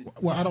was fully...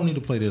 Well, I don't need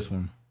to play this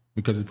one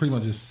because it pretty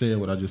much just said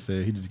what I just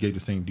said. He just gave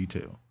the same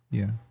detail.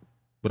 Yeah.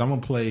 But I'm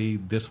going to play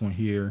this one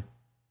here,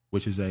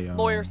 which is a...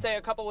 Lawyers say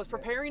a couple was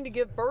preparing to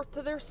give birth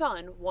to their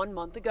son 1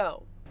 month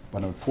ago.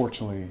 But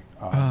unfortunately,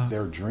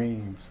 their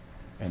dreams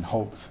and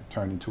hopes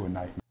turned into a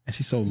nightmare. And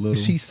she's so little.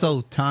 She's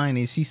so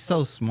tiny. She's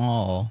so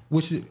small.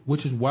 Which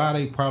is why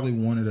they probably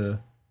wanted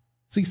a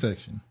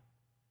C-section.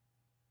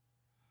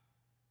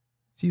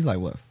 She's like,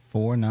 what,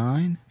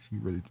 4'9"? She's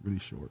really, really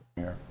short.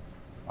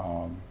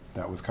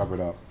 That was covered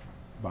up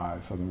by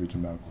Southern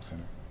Regional Medical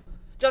Center.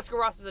 Jessica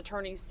Ross's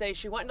attorneys say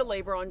she went into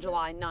labor on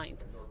July 9th.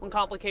 When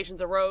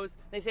complications arose,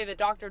 they say the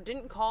doctor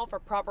didn't call for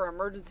proper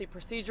emergency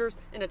procedures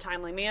in a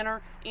timely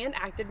manner and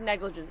acted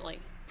negligently.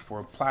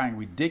 For applying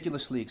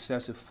ridiculously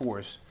excessive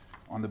force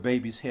on the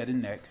baby's head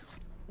and neck.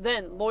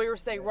 Then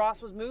lawyers say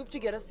Ross was moved to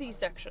get a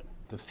C-section.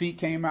 The feet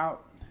came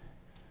out,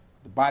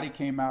 The body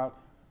came out.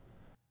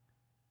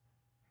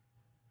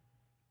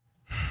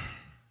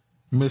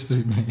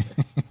 Mystery Man.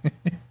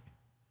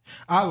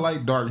 I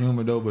like dark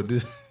humor though, but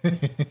this.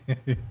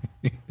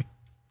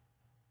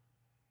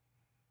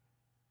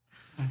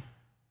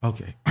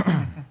 Okay.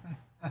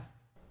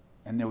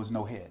 And there was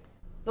no head.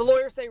 The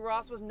lawyers say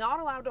Ross was not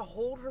allowed to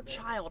hold her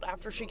child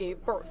after she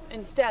gave birth.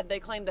 Instead, they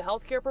claim the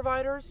healthcare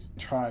providers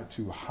tried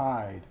to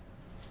hide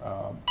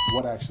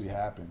what actually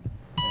happened.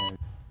 And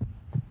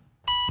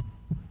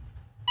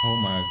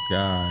oh my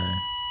God.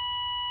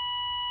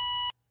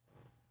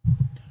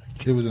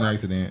 It was an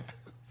accident.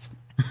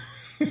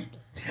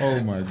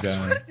 Oh my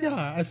God.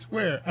 Yeah, I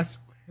swear.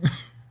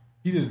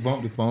 He just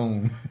bumped the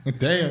phone.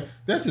 Damn,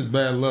 that's just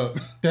bad luck.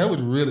 That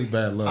was really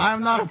bad luck.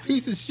 I'm not a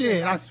piece of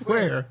shit, I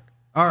swear.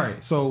 All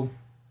right, so.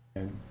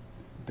 And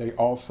they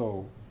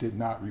also did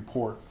not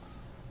report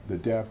the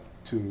death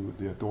to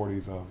the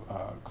authorities of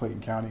Clayton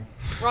County.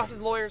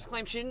 Ross's lawyers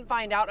claim she didn't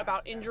find out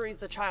about injuries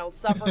the child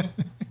suffered.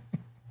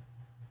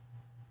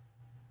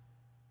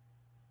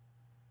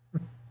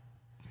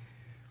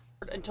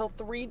 Until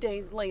 3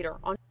 days later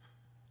on.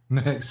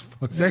 Next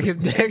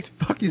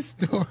fucking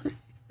story.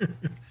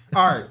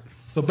 All right.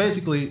 So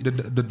basically,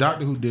 the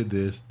doctor who did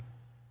this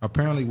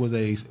apparently was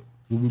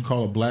what we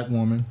call a black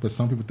woman, but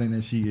some people think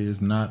that she is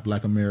not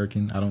black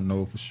American. I don't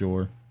know for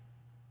sure.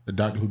 The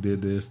doctor who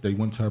did this, they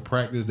went to her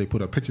practice. They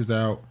put her pictures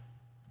out.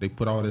 They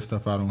put all this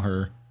stuff out on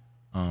her,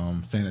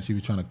 saying that she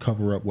was trying to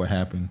cover up what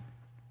happened.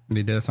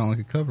 It does sound like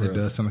a cover up. It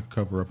does sound like a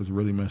cover up. It's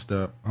really messed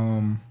up.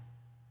 And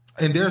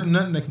there's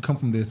nothing that can come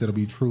from this that'll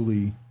be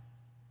truly.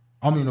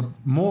 I mean,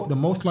 the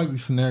most likely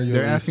scenario.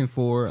 They're asking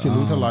for she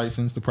lose her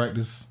license to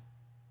practice,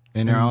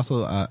 and they're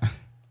also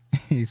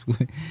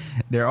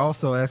they're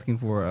also asking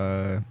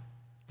for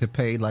to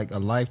pay like a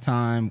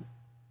lifetime,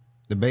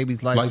 the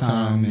baby's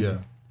lifetime, yeah,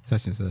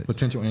 such and such,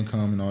 potential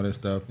income and all that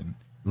stuff, and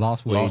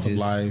loss of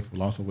life,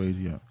 loss of wages,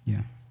 yeah.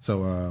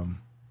 So,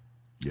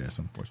 yeah, it's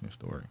an unfortunate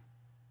story.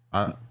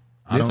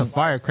 It's a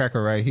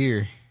firecracker right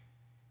here.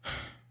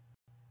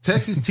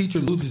 Texas teacher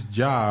loses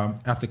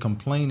job after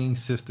complaining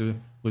sister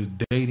was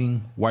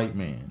dating white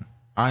man.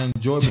 I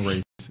enjoy being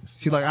racist.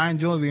 She's like, I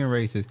enjoy being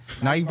racist.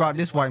 Now you brought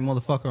this white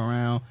motherfucker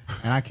around,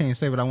 and I can't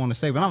say what I want to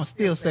say, but I'm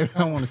still say what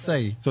I want to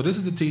say. So this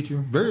is the teacher,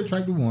 very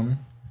attractive woman.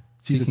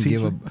 She's a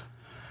teacher.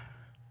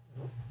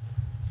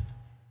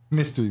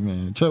 Mystery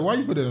Man. Chuck, why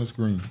you put that on the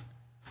screen?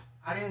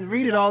 I didn't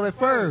read it all at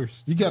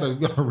first. You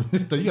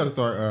gotta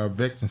start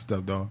vexing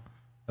stuff, dog.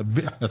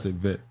 I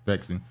said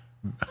vexing.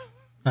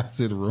 I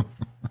said it wrong.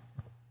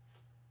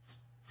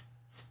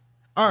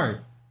 All right.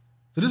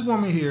 So this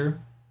woman here,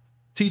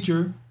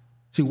 teacher,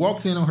 she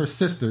walks in on her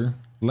sister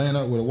laying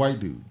up with a white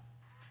dude.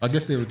 I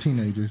guess they were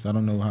teenagers. I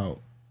don't know how.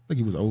 I think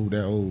he was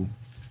that old.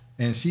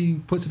 And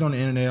she puts it on the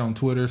internet, on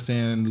Twitter,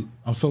 saying,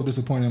 I'm so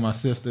disappointed in my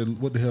sister.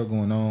 What the hell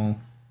going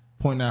on?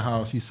 Pointing out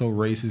how she's so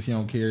racist. She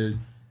don't care.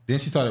 Then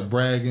she started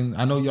bragging.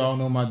 I know y'all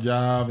know my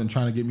job and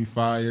trying to get me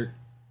fired.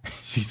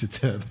 She's the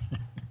tether.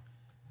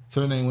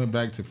 So her name went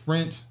back to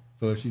French.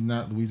 So if she's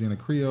not Louisiana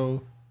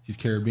Creole, she's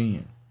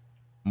Caribbean.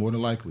 More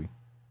than likely.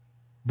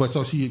 But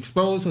so she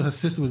exposed her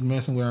sister was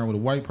messing with her with a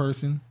white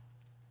person.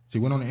 She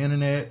went on the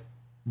internet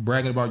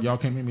bragging about y'all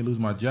can't make me lose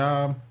my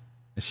job.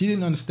 And she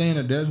didn't understand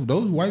that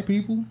those white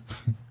people.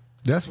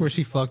 That's where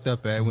she fucked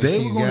up at. When they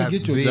she were going to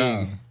get your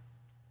job.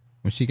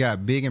 When she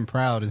got big and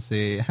proud and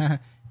said,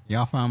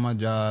 y'all found my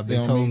job. They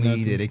told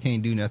me that they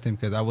can't do nothing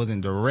because I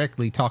wasn't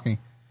directly talking.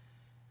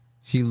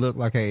 She looked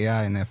like an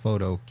AI in that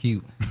photo.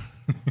 Cute.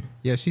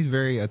 Yeah, she's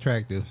very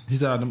attractive.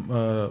 She's out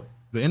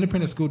the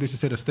independent school district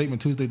said a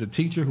statement Tuesday, the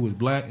teacher who is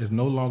black is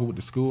no longer with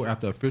the school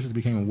after officials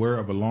became aware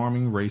of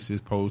alarming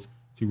racist posts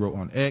she wrote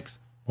on X,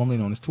 formerly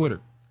known as Twitter.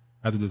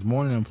 As of this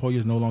morning, the employee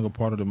is no longer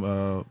part of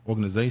the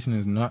organization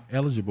and is not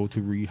eligible to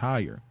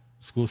rehire.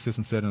 The school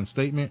system said in a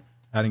statement,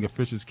 adding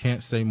officials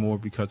can't say more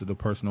because of the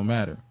personal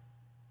matter.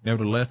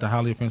 Nevertheless, the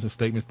highly offensive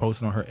statements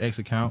posted on her X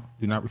account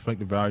do not reflect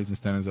the values and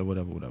standards of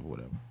whatever.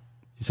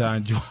 She said, I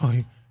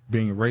enjoy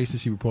being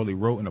racist. She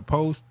reportedly wrote in a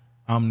post,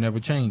 I'm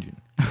never changing.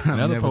 In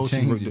other posts,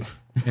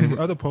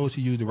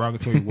 she used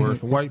derogatory words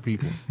for white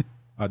people.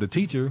 The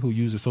teacher, who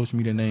used a social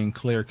media name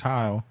Claire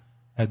Kyle,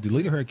 has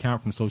deleted her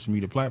account from social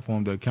media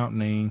platform. The account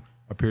name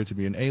appeared to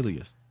be an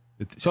alias.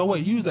 So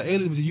wait, use the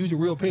alias to use your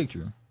real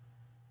picture.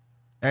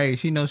 Hey,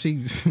 she knows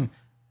she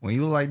when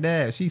you look like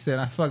that, she said,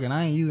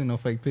 I ain't using no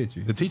fake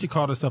picture. The teacher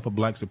called herself a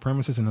black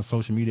supremacist in her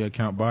social media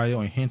account bio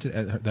and hinted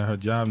at that her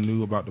job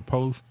knew about the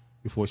post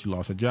before she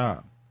lost her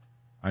job.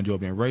 I enjoy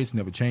being racist,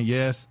 never change.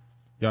 Yes,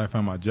 y'all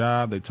found my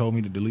job. They told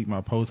me to delete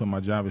my post, but my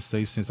job is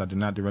safe since I did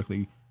not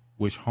directly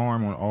wish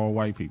harm on all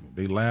white people.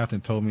 They laughed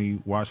and told me,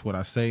 watch what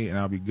I say, and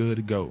I'll be good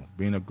to go.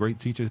 Being a great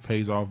teacher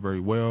pays off very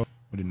well,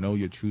 but to know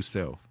your true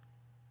self.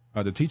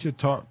 The teacher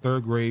taught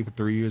third grade for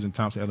 3 years in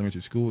Thompson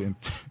Elementary School and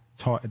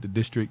taught at the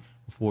district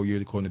for 4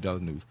 years, according to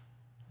Dallas News.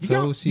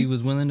 So she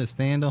was willing to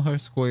stand on her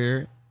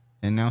square,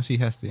 and now she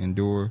has to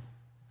endure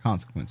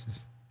consequences.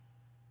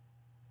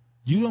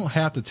 You don't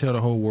have to tell the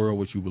whole world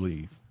what you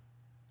believe.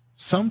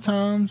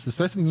 Sometimes,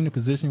 especially when you're in a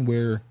position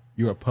where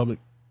you're a public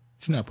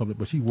she's not public,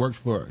 but she's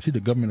a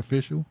government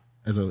official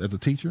as a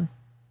teacher.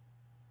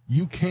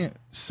 You can't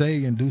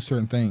say and do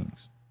certain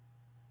things.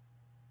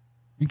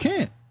 You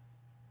can't.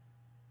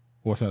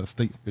 Or should I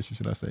state official,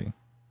 should I say?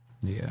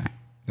 Yeah,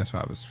 that's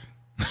why I was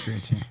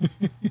stretching.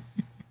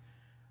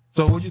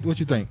 So what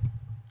you think?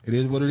 It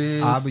is what it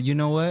is. But you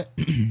know what?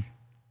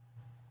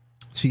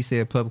 She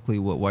said publicly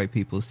what white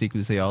people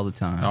secretly say all the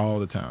time. All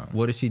the time.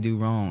 What did she do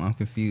wrong? I'm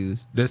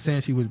confused. They're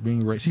saying she was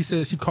being racist. She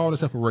said she called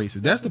herself a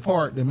racist. That's the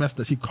part that messed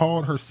up. She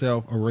called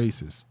herself a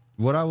racist.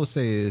 What I will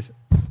say is,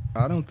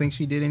 I don't think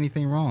she did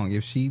anything wrong.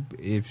 If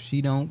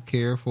she don't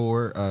care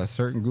for a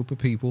certain group of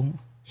people,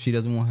 she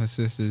doesn't want her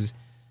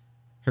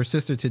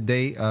sister to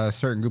date a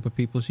certain group of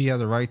people, she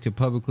has a right to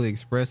publicly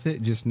express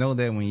it. Just know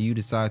that when you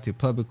decide to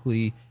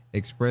publicly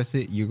express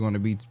it, you're going to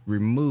be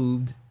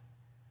removed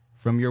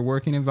from your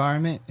working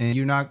environment, and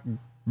you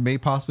may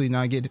possibly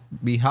not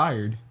be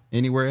hired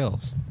anywhere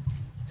else.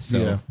 So,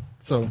 yeah.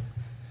 So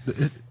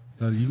the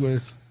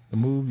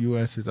move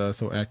U.S. is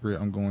so accurate.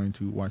 I'm going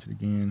to watch it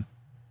again.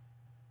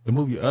 The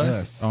movie Us.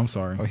 Yes. Oh, I'm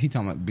sorry. Oh, he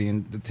talking about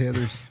being the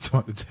tethers. Talking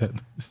about the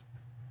tethers.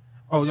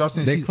 Oh, y'all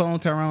saying they clone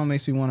Tyrone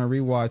makes me want to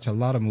rewatch a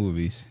lot of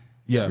movies.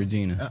 Yeah,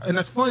 Regina. And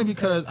that's funny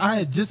because I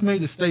had just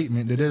made a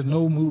statement that there's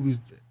no movies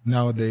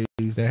nowadays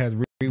that has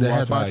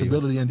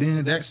watchability, and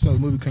then that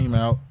movie came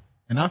out,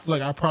 and I feel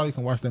like I probably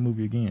can watch that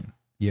movie again.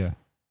 Yeah,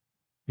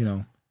 you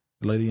know,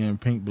 the lady in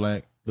pink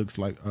black looks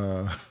like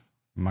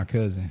my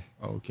cousin.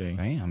 Okay,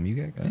 damn, you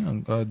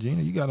got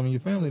Gina, you got them in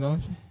your family,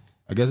 don't you?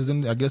 I guess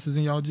it's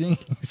in y'all genes.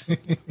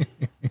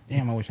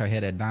 Damn, I wish I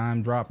had that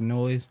dime drop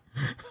noise.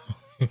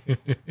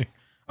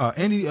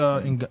 Andy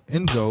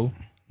Ngo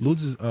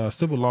loses a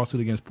civil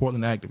lawsuit against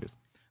Portland activists.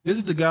 This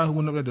is the guy who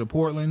went up there to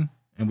Portland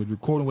and was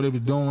recording what they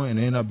was doing and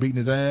ended up beating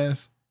his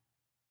ass.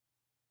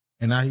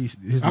 And now I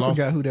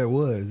forgot who that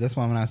was. That's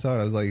why when I saw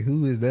it, I was like,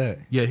 who is that?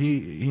 Yeah,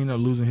 he ended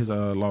up losing his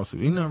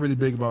lawsuit. He's not really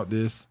big about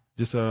this.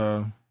 Just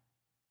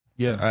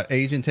yeah.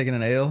 Agent taking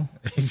an L?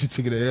 Agent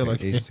taking an L.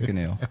 Like Agent took an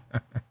L.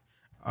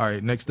 All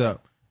right, next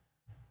up.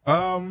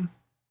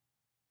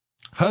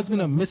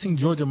 Husband of missing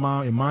Georgia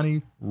mom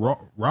Imani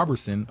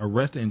Robertson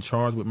arrested and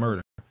charged with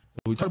murder. So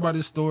we talked about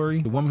this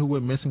story. The woman who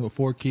went missing with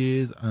 4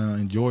 kids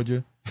in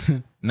Georgia.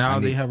 Now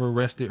they have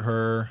arrested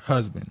her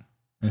husband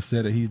and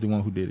said that he's the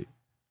one who did it.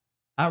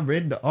 I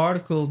read the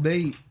article.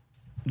 They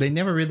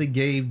never really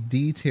gave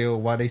detail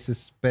why they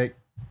suspect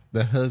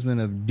the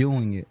husband of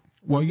doing it.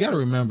 Well, you got to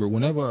remember,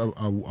 whenever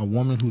a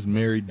woman who's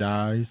married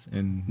dies,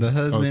 and the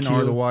husband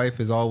or the wife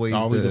is always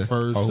the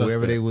first or whoever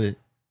suspect. they with.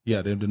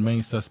 Yeah, they're the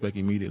main suspect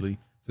immediately.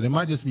 So they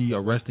might just be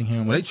arresting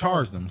him. Well, they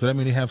charged them, so that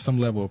means they have some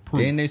level of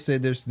proof. And they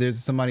said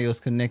there's somebody else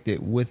connected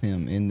with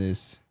him in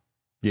this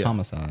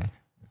homicide.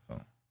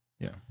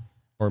 Yeah,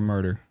 or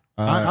murder.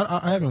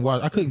 I haven't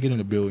watched. I couldn't get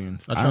into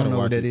Billions. I don't know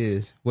what that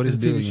is. What is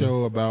Billions? It's a TV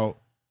show about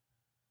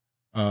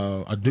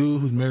a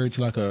dude who's married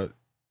to like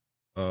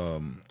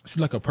she's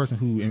like a person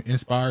who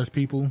inspires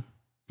people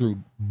through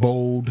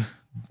bold.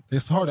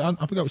 It's hard. I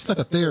forgot. She's like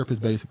a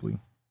therapist basically,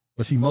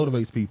 but she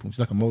motivates people. She's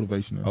like a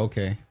motivational.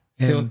 Okay.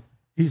 And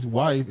his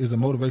wife is a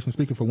motivational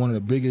speaker for one of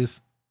the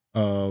biggest.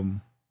 I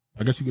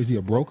guess is he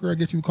a broker? I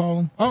guess you would call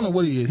him. I don't know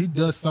what he is. He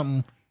does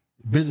something.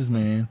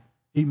 Businessman.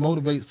 He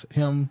motivates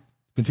him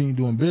to continue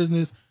doing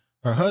business.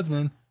 Her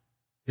husband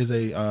is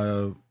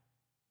a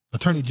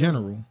attorney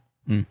general.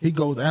 He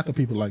goes after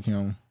people like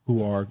him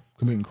who are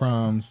committing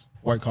crimes,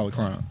 white collar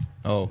crime.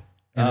 Oh,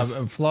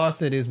 Flaw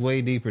said it's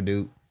way deeper,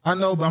 dude. I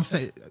know, but I'm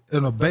saying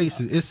on a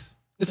basis,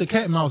 it's a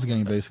cat and mouse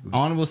game, basically.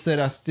 Honorable said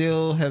I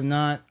still have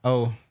not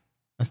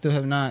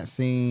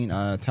seen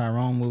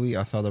Tyrone movie.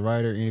 I saw the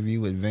writer interview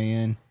with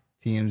Van,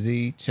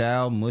 TMZ,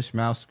 child, mush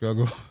mouth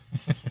struggle.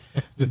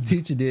 The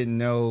teacher didn't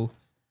know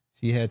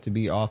she had to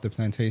be off the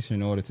plantation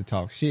in order to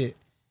talk shit.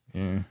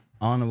 Yeah.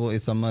 Honorable,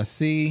 it's a must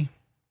see.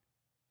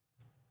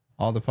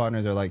 All the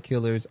partners are like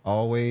killers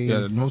always.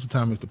 Yeah, most of the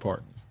time it's the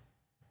partners.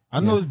 I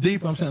know it's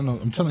deep. I'm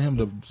telling him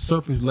the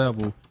surface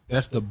level.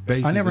 That's the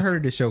basis. I never heard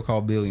of this show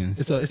called Billions.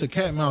 It's a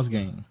cat and mouse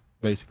game,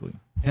 basically.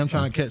 Him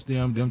trying to catch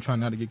them trying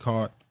not to get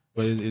caught.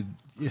 But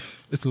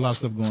it's a lot of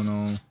stuff going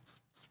on.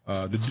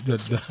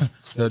 The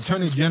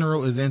attorney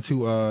general is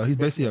into. He's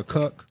basically a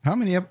cuck. How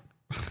many?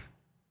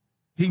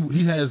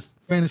 He has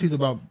fantasies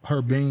about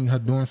her doing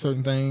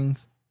certain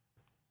things.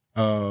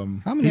 How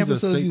many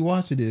episodes you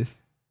watch of this?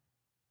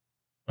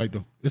 Like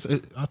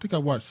I think I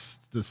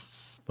watched this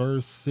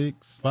first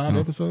 5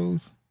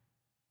 episodes.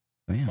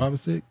 Damn. 5 or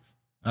 6.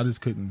 I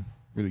just couldn't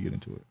really get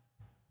into it.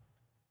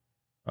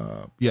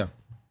 Yeah.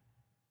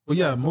 But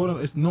yeah,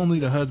 it's normally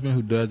the husband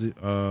who does it.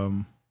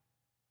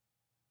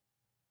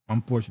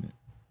 Unfortunate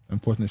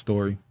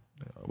story.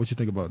 What you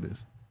think about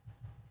this?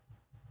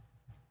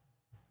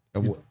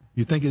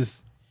 You think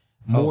it's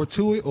more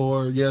to it,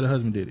 or the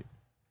husband did it?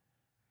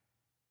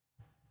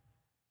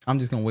 I'm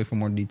just gonna wait for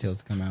more details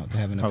to come out to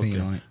have an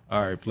opinion on it.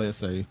 All right, play it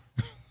safe.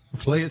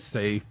 Play it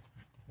safe.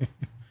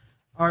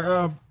 All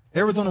right,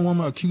 Arizona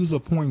woman accused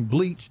of pouring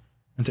bleach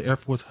into Air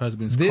Force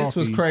husband's coffee. This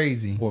was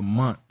crazy for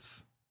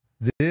months.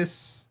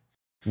 This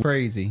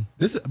crazy.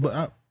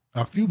 But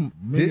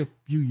maybe a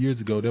few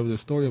years ago, there was a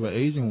story of an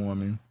Asian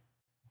woman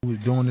who was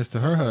doing this to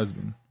her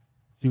husband.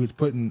 She was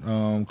putting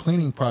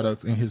cleaning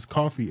products in his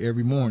coffee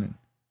every morning,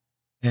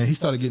 and he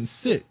started getting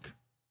sick.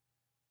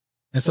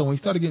 And so when he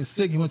started getting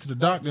sick, he went to the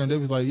doctor, and they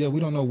was like, "Yeah, we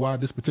don't know why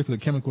this particular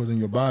chemical is in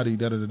your body."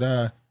 Da da da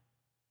da.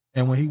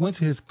 And when he went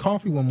to his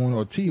coffee one morning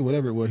or tea or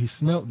whatever it was, he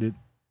smelled it,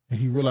 and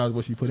he realized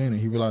what she put in it.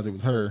 He realized it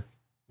was her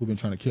who'd been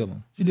trying to kill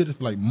him. She did this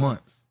for like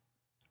months.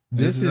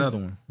 This is another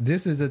one.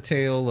 This is a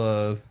tale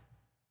of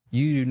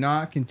you do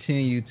not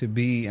continue to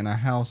be in a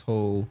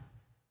household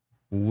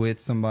with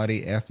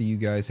somebody after you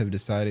guys have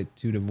decided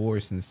to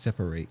divorce and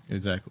separate.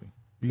 Exactly.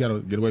 You got to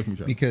get away from each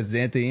other. Because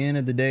at the end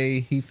of the day,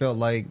 he felt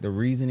like the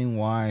reasoning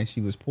why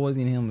she was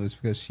poisoning him was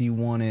because she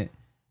wanted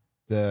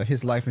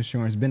his life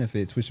insurance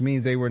benefits, which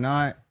means they were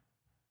not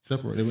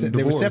separated.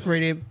 They were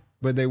separated,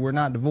 but they were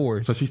not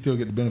divorced. So she still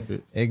get the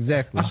benefits.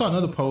 Exactly. I saw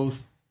another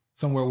post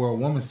somewhere where a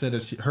woman said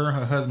that her and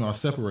her husband are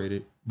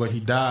separated, but he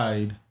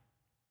died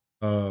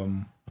a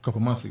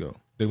couple months ago.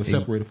 They were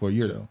separated for a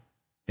year though.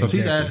 So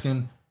she's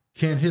asking,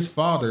 can his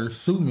father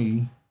sue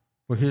me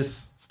for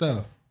his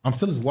stuff? I'm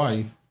still his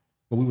wife,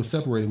 but we were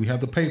separated. We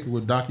have the paper. We're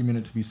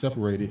documented to be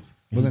separated.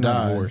 Well, they're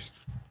not divorced.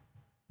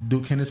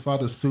 Can his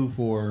father sue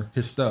for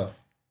his stuff?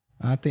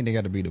 I think they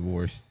got to be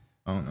divorced.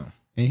 I don't know.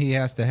 And he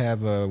has to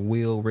have a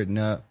will written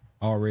up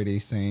already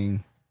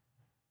saying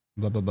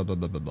blah, blah, blah, blah,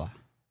 blah, blah, blah.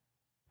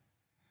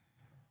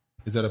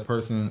 Is that a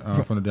person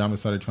from the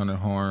dominant side trying to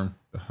harm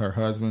her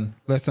husband?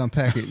 Let's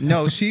unpack it.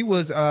 No, she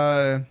was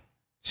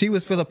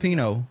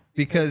Filipino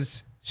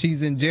because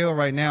she's in jail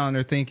right now, and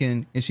they're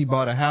thinking, and she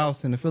bought a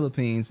house in the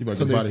Philippines,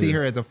 so they see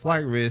her as a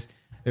flight risk.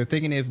 They're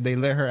thinking if they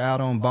let her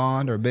out on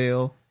bond or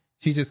bail,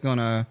 she's just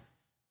gonna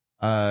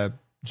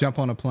jump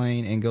on a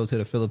plane and go to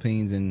the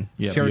Philippines, and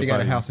she already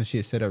got a house and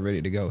shit set up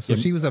ready to go. So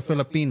she was a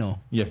Filipino.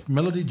 Yeah,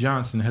 Melody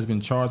Johnson has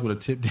been charged with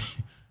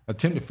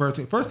attempted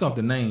first off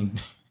the name.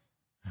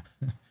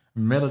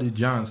 Melody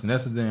Johnson,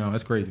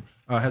 that's crazy.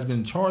 Has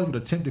been charged with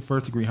attempted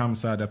first-degree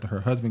homicide after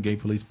her husband gave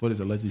police footage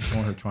allegedly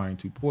showing her trying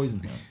to poison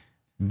him.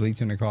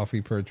 Bleach in the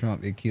coffee per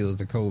Trump, it kills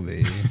the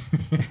COVID.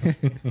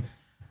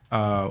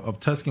 Of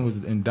Tuscan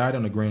was indicted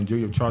on the grand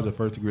jury of charge of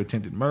first-degree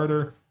attempted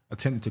murder,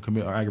 attempted to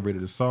commit or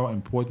aggravated assault,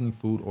 and poisoning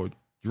food or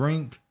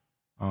drink.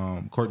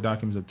 Court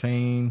documents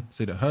obtained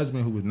say the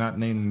husband, who was not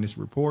named in this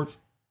report,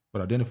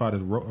 but identified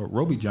as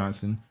Roby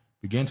Johnson,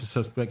 began to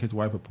suspect his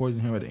wife of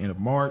poisoning him at the end of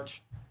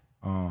March.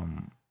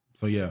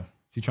 So yeah,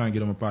 she's trying to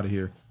get him up out of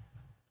here.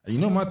 You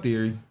know my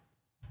theory.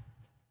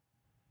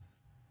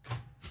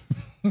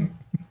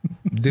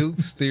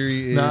 Duke's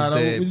theory is what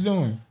that you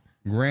doing?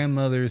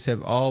 Grandmothers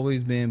have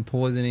always been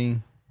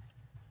poisoning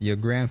your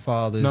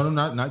grandfathers. No,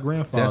 not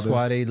grandfathers. That's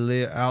why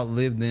they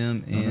outlived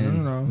them,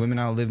 and women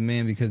outlive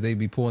men because they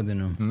be poisoning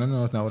them.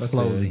 No, that's not what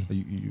slowly. I said.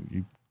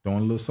 You throwing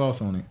a little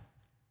sauce on it.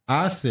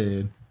 I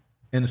said,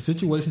 in the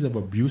situations of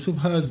abusive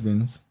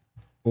husbands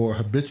or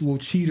habitual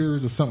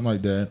cheaters or something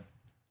like that,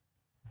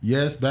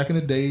 yes, back in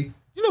the day,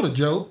 you know the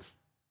jokes.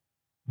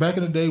 Back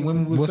in the day,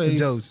 women would say... What's the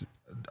jokes?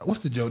 What's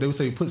the joke? They would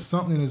say, put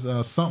something in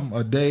his something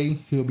a day,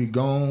 he'll be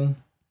gone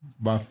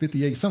by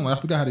 58. Something. I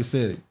forgot how they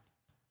said it.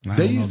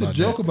 They used to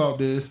joke about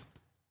this.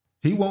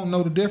 He won't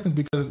know the difference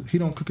because he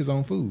don't cook his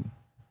own food.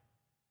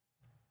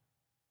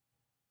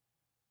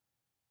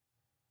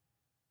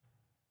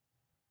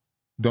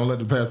 Don't let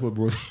the passport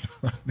bros hear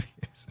about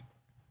this.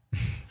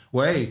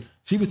 Well, hey,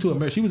 she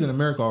was in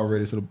America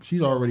already, so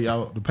she's already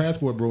out. The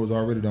passport bros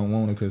already don't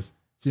want her because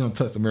she don't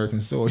touch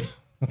American soil.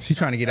 She's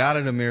trying to get out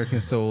of the American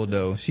soil,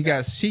 though. She's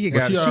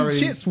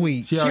shit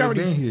sweet. She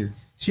already been here.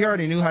 She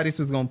already knew how this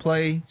was going to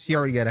play. She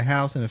already got a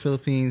house in the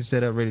Philippines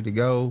set up, ready to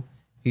go.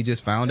 He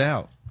just found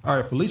out. All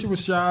right, Felicia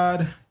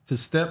Rashad to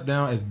step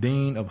down as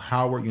Dean of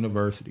Howard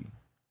University.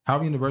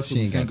 Howard University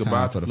will be saying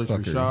goodbye to Felicia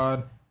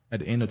Rashad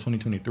at the end of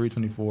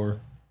 2023-24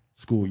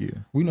 school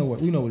year. We know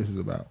what this is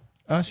about.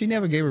 She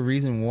never gave a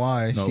reason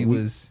why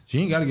She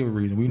ain't got to give a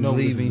reason. We know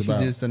leaving. What this is about.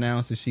 She just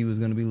announced that she was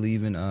going to be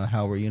leaving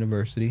Howard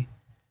University.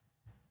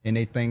 And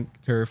they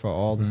thanked her for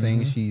all the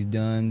things she's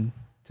done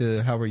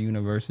to Howard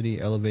University,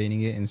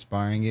 elevating it,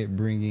 inspiring it,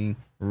 bringing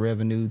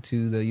revenue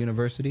to the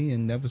university,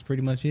 and that was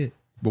pretty much it.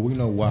 But we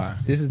know why.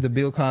 This is the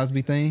Bill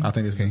Cosby thing? I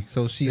think it's okay.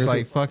 So she's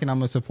like, fucking, I'm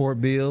going to support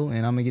Bill,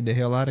 and I'm going to get the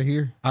hell out of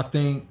here? I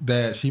think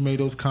that she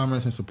made those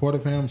comments in support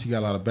of him. She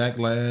got a lot of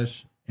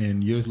backlash,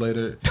 and years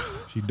later,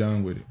 she's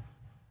done with it.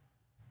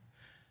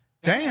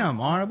 Damn,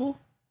 Honorable.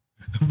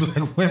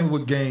 Black women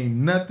would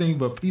gain nothing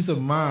but peace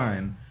of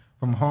mind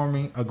from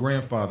harming a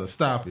grandfather.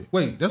 Stop it.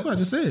 Wait, that's what I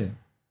just said.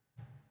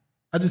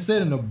 I just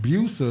said an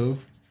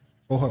abusive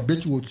or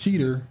habitual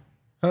cheater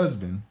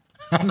husband.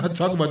 I'm not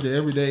talking about your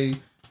everyday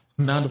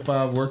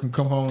 9-to-5 work and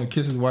come home and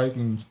kiss his wife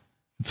and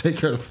take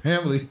care of the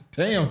family.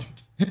 Damn.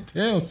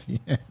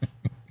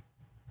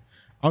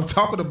 I'm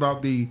talking about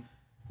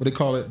what they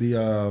call it,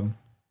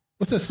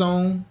 what's that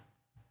song?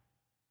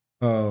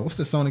 What's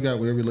that song he got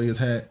wherever he lay his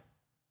hat?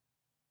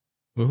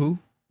 With who?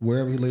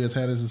 Wherever he lay his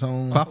hat is his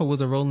home. Papa was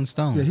a Rolling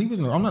Stone. Yeah, he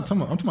was. I'm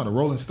talking about a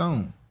Rolling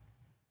Stone.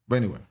 But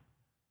anyway.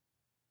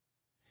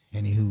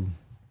 Anywho.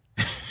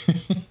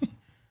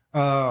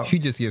 She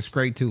just gets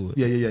straight to it.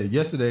 Yeah.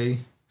 Yesterday,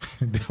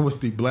 there was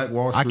the Black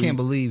Wall Street. I can't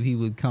believe he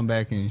would come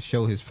back and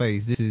show his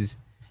face.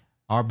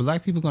 Are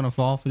black people going to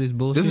fall for this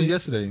bullshit? This was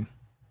yesterday.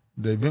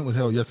 The event was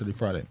held yesterday,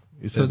 Friday.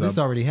 So this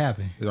already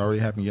happened. It already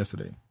happened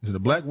yesterday. It's the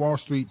Black Wall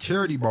Street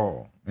Charity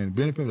Ball and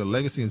benefit of the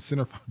Legacy and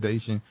Center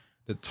Foundation,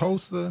 the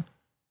Tulsa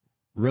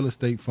Real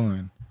Estate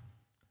Fund.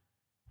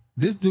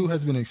 This dude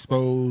has been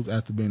exposed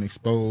after being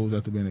exposed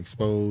after being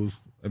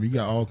exposed. I mean, you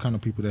got all kind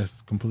of people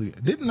that's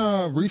completely.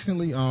 Didn't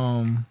recently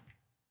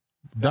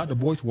Dr.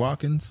 Boyce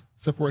Watkins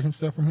separate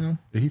himself from him?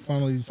 Did he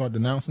finally start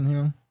denouncing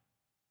him?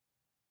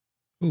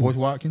 Who? Boyce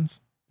Watkins?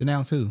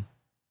 Denounce who?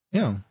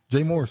 Him,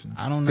 Jay Morrison.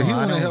 I don't know. He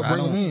wanted to help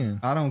bring him in.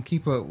 I don't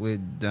keep up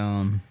with.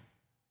 I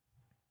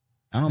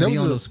don't be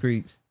on those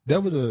streets.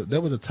 That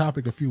was a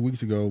topic a few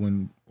weeks ago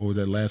or was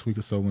that last week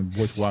or so when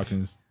Boyce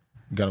Watkins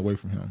got away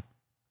from him.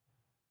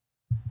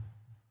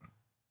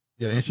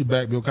 Yeah, and she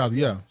backed Bill Cosby.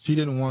 Yeah, she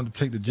didn't want to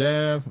take the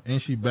jab,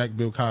 and she backed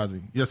Bill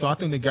Cosby. Yeah, so I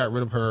think they got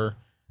rid of her.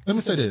 Let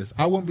me say this.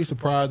 I wouldn't be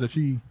surprised if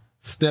she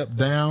stepped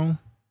down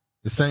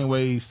the same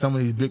way some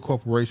of these big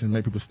corporations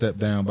make people step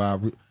down by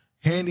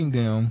handing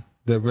them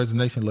the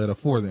resignation letter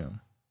for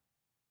them.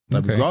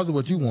 Like, regardless of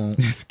what you want.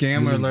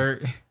 Scammer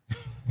alert.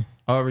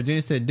 Oh,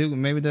 Virginia said, Duke,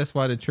 maybe that's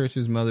why the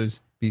church's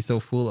mothers be so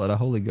full of the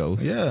Holy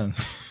Ghost. Yeah.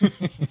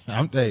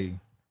 A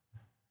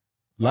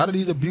lot of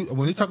these abuse,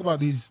 when they talk about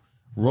these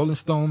Rolling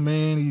Stone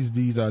men, these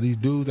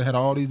dudes that had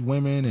all these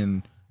women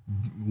and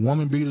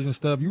woman beaters and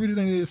stuff, you really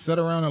think they just sat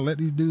around and let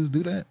these dudes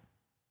do that?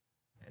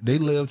 They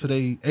lived to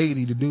they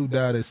 80, the dude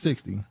died at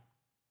 60.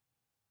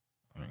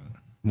 I mean,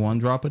 one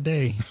drop a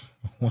day.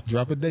 One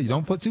drop a day. You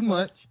don't put too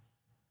much.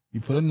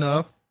 You put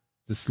enough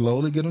to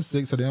slowly get them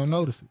sick so they don't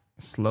notice it.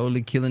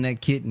 Slowly killing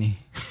that kidney.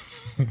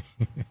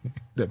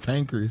 That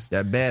pancreas.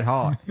 That bad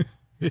heart.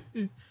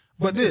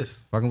 But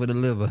this. Fucking with the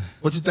liver.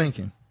 What you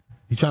thinking?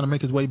 He trying to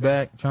make his way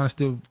back, trying to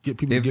still get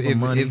people to give him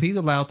money. If he's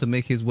allowed to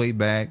make his way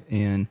back,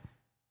 and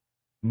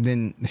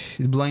then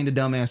blame the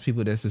dumbass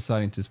people that's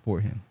deciding to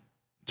support him.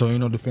 So ain't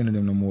no defending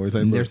him no more. It's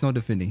like, there's no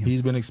defending him.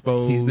 He's been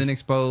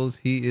exposed.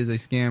 He is a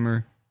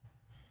scammer.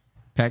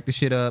 Pack the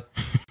shit up.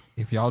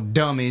 If y'all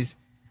dummies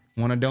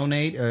want to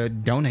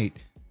donate, donate.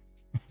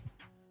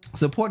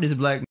 Support this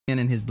black man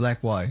and his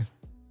black wife.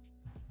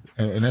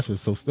 And that's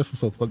what's so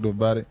fucked up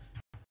about it.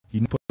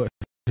 You put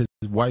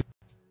his wife.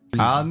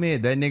 I'll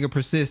admit that nigga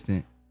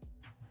persistent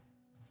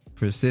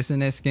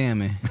at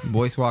scamming.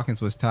 Boyce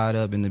Watkins was tied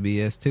up in the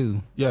BS too.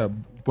 Yeah,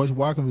 Boyce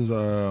Watkins was.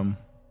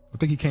 I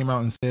think he came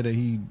out and said that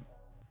he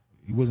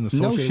wasn't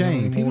associated. No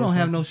shame. People don't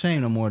have no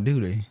shame no more,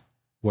 do they?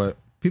 What?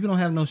 People don't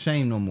have no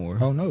shame no more.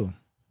 Oh no,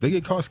 they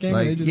get caught scamming.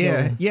 Like, they just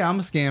go, I'm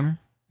a scammer.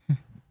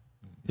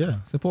 Yeah,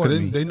 support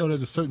me. They know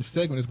there's a certain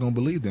segment that's gonna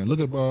believe them.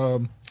 Look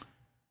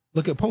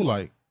at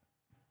Polite.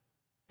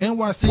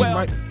 NYC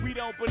Well, we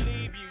don't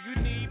believe you. You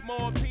need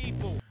more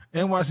people.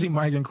 NYC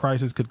migrant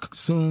crisis could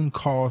soon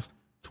cost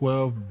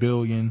 $12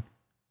 billion,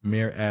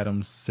 Mayor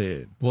Adams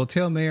said. Well,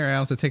 tell Mayor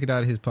Adams to take it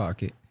out of his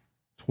pocket.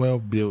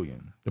 $12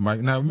 billion.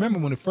 Now, remember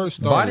when it first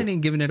started. Biden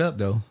ain't giving it up,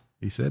 though.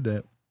 He said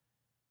that.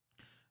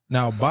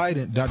 Now,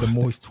 Biden, Dr.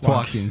 Boyce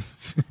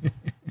Watkins.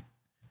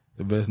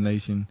 The best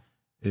nation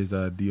is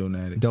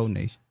Donation.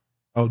 Donation.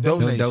 Oh,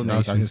 donation.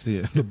 Donation. I can see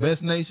it. The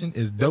best nation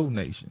is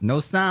donation. No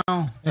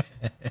sound.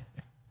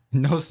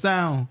 No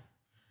sound.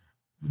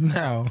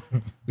 Now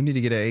we need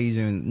to get an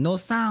Asian. No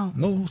sound.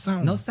 No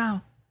sound. No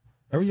sound.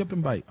 Hurry up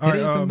and bite.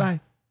 Hurry up and bite.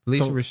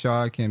 Felicia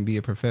Rashad can be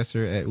a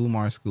professor at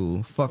Umar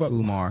School. Fuck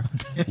Umar.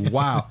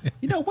 Wow.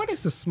 You know, what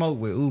is the smoke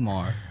with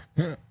Umar?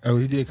 Oh,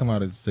 he did come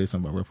out and say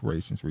something about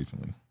reparations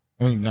recently.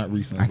 I mean, not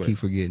recently. I keep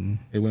forgetting.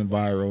 It went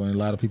viral, and a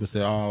lot of people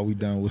said, "Oh, we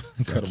done with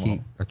cut him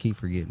off." I keep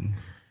forgetting.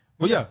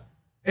 Well, yeah.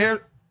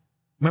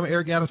 Remember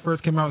Eric Adams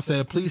first came out and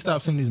said, "Please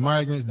stop sending these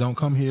migrants. Don't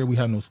come here. We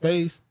have no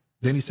space."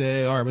 Then he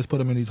said, "All right, let's put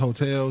them in these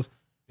hotels."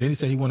 Then he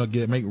said he want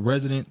to make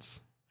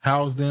residents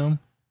house them.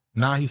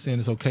 Now he's saying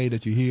it's okay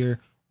that you're here.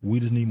 We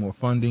just need more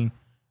funding.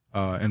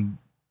 And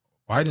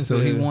Biden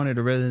said he wanted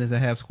the residents to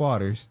have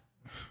squatters.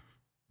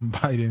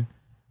 Biden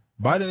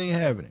ain't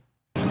having it.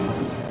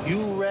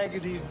 You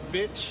raggedy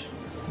bitch.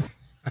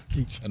 I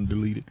keep trying to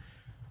delete it.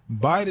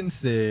 Biden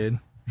said,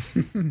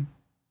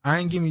 I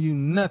ain't giving you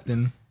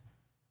nothing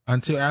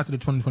until after the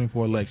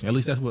 2024 election. At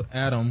least that's what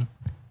Adam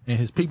and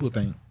his people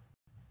think.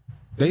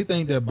 They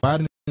think that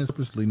Biden is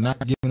purposely not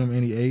giving them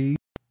any aid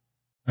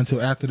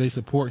until after they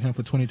support him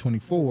for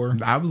 2024.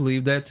 I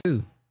believe that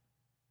too.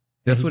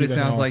 That's what it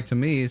sounds like to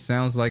me. It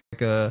sounds like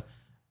a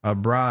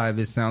bribe.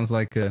 It sounds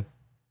like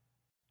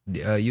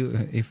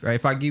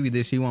if I give you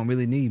this, you won't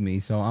really need me.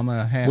 So I'm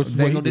gonna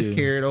dangle this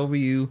carrot over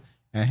you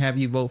and have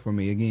you vote for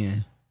me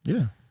again.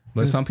 Yeah.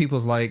 But some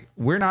people's like,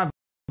 we're not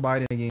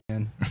Biden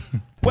again.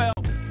 Well,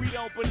 we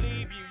don't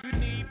believe you. You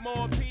need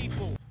more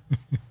people.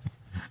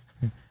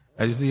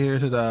 As you see here,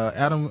 it says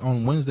Adam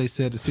on Wednesday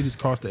said the city's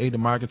cost to aid the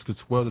migrants could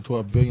swell to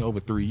 $12 billion over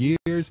 3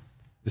 years.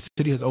 The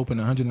city has opened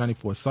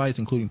 194 sites,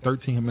 including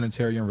 13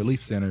 humanitarian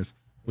relief centers,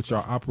 which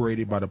are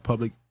operated by the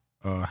public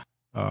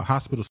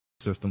hospital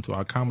system to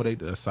accommodate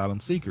the asylum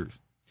seekers.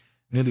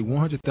 Nearly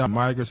 100,000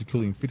 migrants,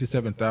 including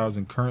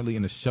 57,000 currently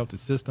in the shelter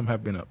system,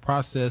 have been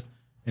processed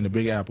in the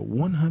Big Apple.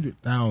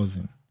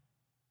 100,000.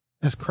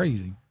 That's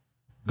crazy.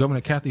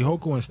 Governor Kathy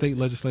Hochul and state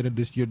legislator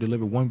this year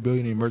delivered $1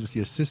 billion in emergency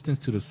assistance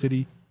to the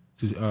city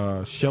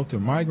to shelter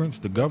migrants.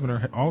 The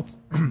governor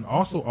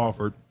also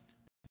offered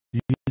to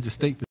use the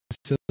state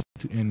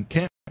facility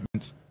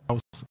encampments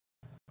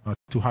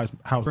to house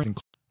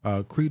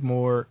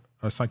Creedmoor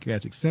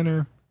Psychiatric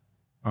Center.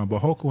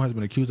 But Hochul has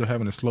been accused of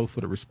having a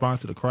slow-footed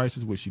response to the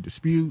crisis, which she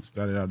disputes.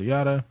 Yada yada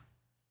yada.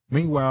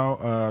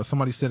 Meanwhile,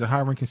 somebody said a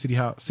high-ranking City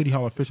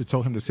Hall official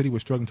told him the city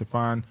was struggling to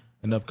find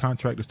enough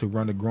contractors to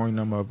run the growing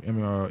number of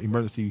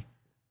emergency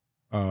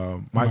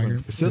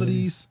migrant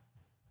facilities.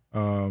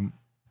 And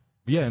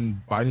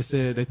Biden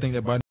said they think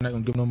that Biden not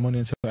going to give no money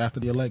until after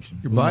the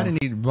election.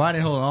 Biden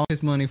hold all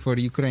his money for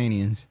the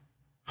Ukrainians.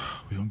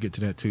 We're going to get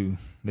to that too.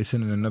 They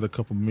sending another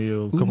couple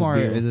mil. Umar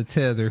is a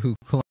tether who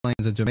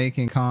claims a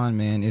Jamaican con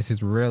man is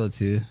his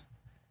relative.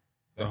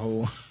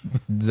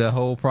 The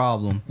whole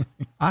problem.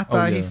 I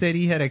thought he said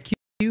he had a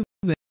Cuban.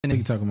 What are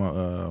you talking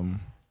about?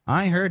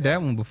 I ain't heard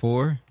that one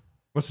before.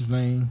 What's his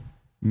name?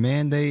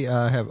 Man, they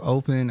have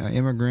opened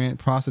immigrant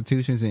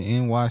prostitutions in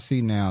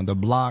NYC now. The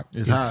block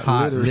is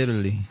hot,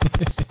 literally.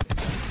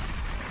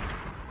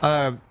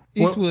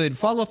 Eastwood,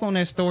 follow up on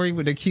that story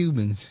with the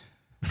Cubans.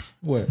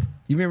 What?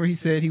 You remember he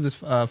said he was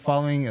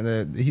following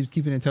he was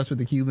keeping in touch with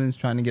the Cubans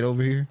trying to get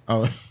over here?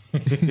 Oh.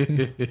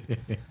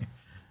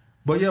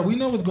 But yeah, we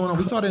know what's going on.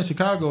 We saw that in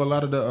Chicago. A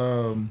lot of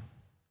the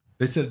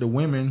they said the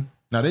women,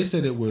 now they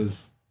said it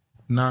was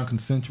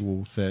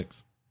non-consensual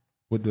sex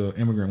with the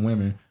immigrant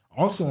women.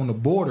 Also on the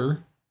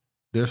border,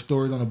 there are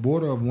stories on the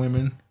border of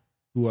women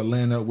who are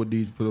laying up with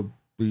these patrol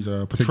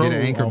to get an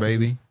anchor officers.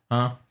 baby.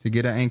 Huh? To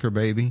get an anchor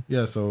baby.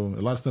 Yeah, so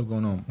a lot of stuff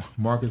going on.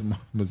 Marcus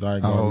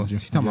Garvey. Oh,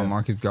 she's talking about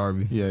Marcus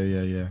Garvey.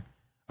 Yeah.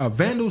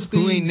 Vandals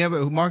thieves.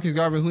 Marcus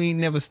Garvey, who ain't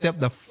never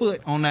stepped a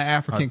foot on the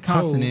African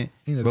continent,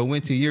 but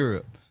went to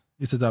Europe.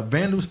 It says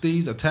vandals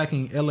thieves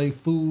attacking LA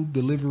food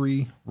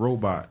delivery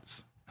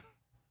robots.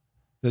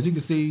 As you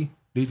can see,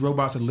 these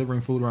robots are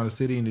delivering food around the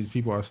city, and these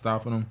people are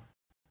stopping them,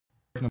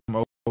 breaking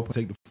them open,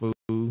 take the food.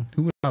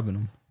 Who was stopping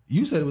them?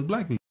 You said it was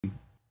black people.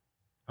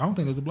 I don't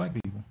think it was black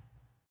people.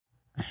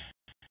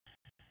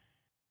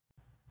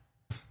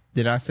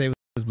 Did I say it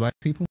was black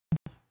people?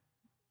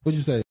 What'd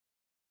you say?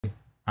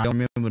 I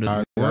don't remember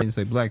the word. I didn't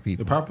say black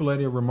people. The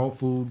popularity of remote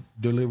food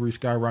delivery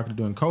skyrocketed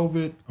during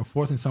COVID,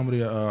 forcing some of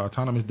the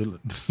autonomous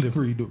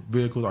delivery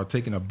vehicles are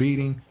taking a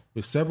beating,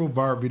 with several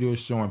viral videos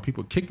showing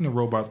people kicking the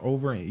robots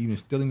over and even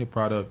stealing the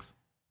products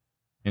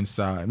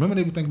inside. Remember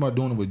they were thinking about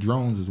doing it with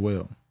drones as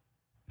well.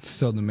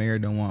 So the mayor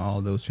don't want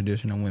all those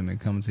traditional women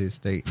coming to his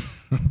state.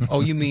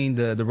 Oh, you mean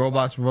the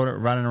robots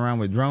riding around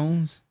with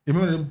drones?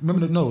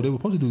 Remember, no, they were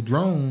supposed to do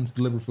drones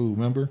deliver food,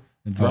 remember?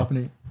 And dropping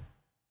it.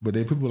 But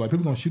people were like,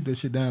 people going to shoot that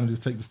shit down and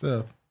just take the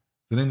stuff.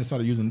 So then they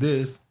started using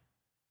this.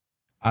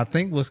 I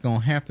think what's going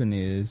to happen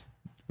is...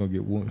 Going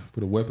to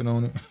put a weapon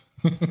on it.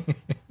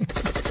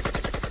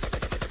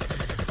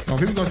 People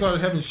going to start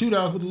having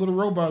shootouts with the little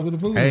robots with the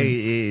food.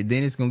 Hey,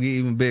 then it's going to get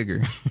even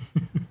bigger.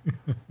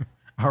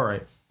 All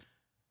right.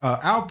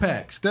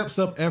 ALPAC steps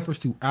up efforts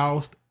to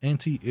oust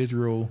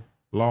anti-Israel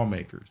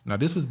lawmakers. Now,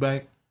 this was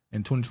back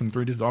in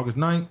 2023. This is August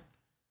 9th.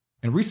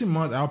 In recent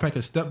months, ALPAC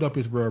has stepped up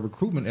its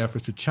recruitment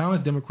efforts to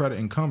challenge Democratic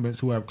incumbents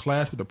who have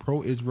clashed with the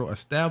pro-Israel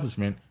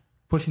establishment,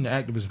 pushing the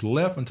activists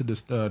left into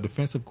this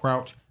defensive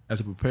crouch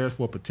as it prepares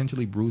for a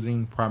potentially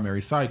bruising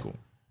primary cycle.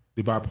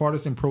 The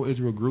bipartisan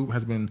pro-Israel group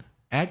has been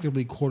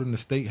actively courting the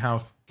state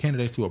house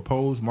candidates to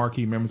oppose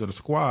marquee members of the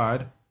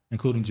squad,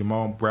 including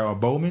Jamal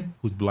Bowman,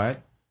 who's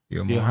black,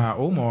 Ilhan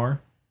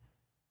Omar,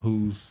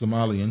 who's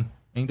Somalian.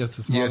 Ain't that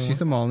the Somalian? Yeah, she's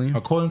Somalian.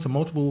 According to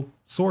multiple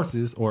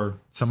sources, or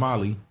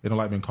Somali, they don't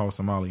like being called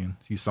Somalian.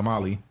 She's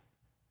Somali.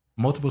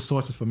 Multiple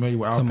sources familiar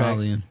with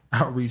ALPAC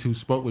outreach who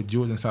spoke with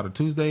Jewish Insider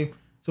Tuesday.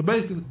 So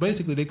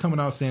basically, they're coming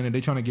out saying that they're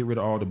trying to get rid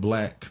of all the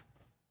black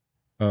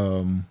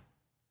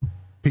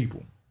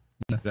people.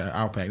 The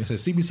ALPAC. It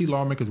says CBC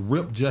lawmakers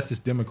rip Justice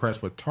Democrats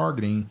for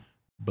targeting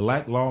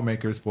black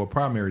lawmakers for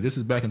primary. This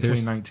is back in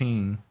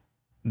 2019.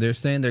 They're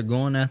saying they're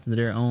going after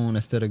their own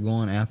instead of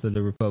going after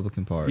the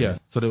Republican Party. Yeah.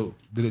 So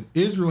the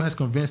Israel has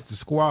convinced the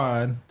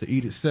squad to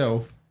eat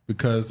itself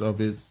because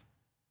of its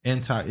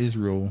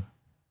anti-Israel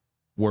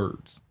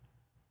words.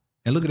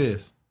 And look at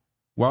this.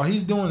 While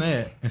he's doing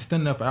that and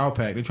standing up for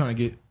ALPAC, they're trying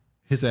to get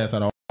his ass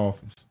out of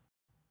office.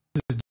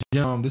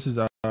 This is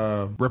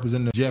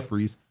Representative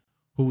Jeffries,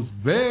 who's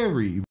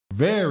very,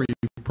 very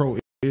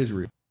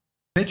pro-Israel.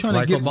 They're trying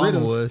to get rid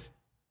of...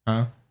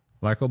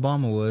 Like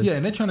Obama was. Yeah,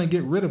 and they're trying to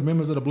get rid of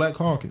members of the Black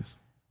Caucus.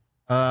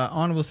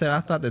 Honorable said, I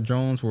thought the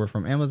drones were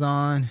from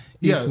Amazon.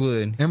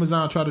 Eastwood. Yeah,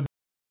 Amazon tried to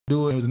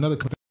do it. It was another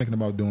company thinking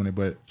about doing it,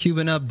 but...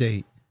 Cuban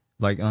Update,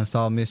 like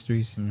Unsolved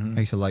Mysteries. I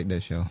used to like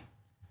that show.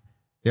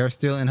 They are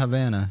still in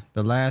Havana.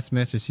 The last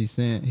message he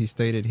sent, he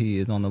stated he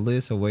is on the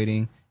list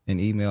awaiting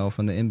an email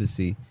from the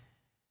embassy.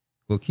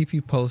 We'll keep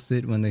you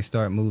posted when they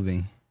start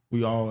moving.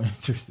 We all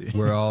interested.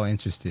 We're all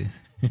interested.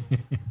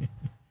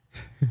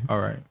 All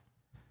right.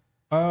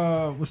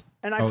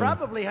 And I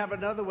probably have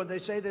another one. They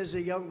say there's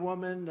a young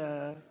woman,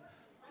 a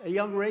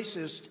young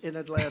racist in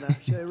Atlanta.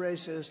 She's a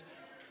racist.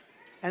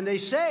 And they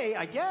say,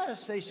 I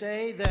guess, they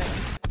say that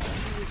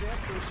she was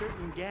after a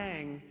certain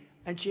gang,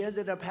 and she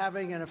ended up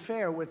having an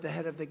affair with the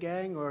head of the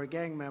gang or a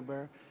gang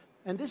member.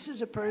 And this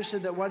is a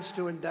person that wants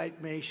to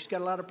indict me. She's got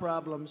a lot of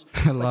problems.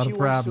 But she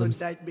wants to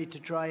indict me to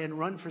try and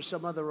run for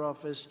some other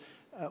office.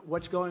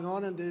 What's going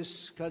on in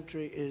this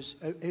country is,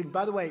 and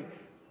by the way,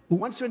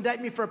 wants to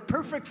indict me for a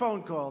perfect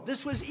phone call.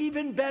 This was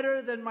even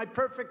better than my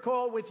perfect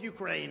call with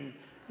Ukraine.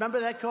 Remember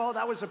that call?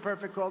 That was a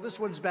perfect call. This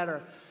one's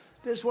better.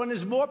 This one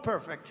is more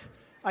perfect.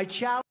 I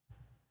challenge.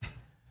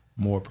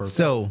 More perfect.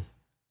 So,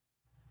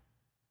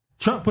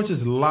 Trump puts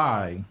his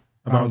lie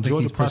about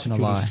Georgia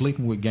prosecutors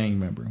sleeping with gang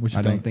member.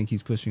 I don't think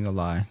he's pushing a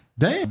lie.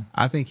 Damn.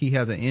 I think he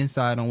has an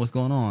insight on what's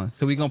going on.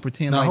 So we're going to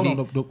pretend now, like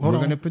hold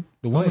on.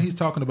 The one he's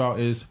talking about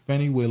is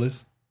Fannie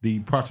Willis, the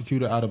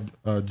prosecutor out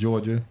of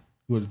Georgia,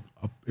 who was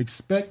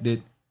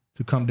expected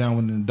to come down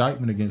with an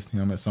indictment against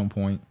him at some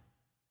point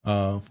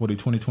for the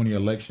 2020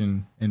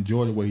 election in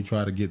Georgia, where he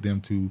tried to get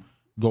them to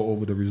go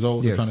over the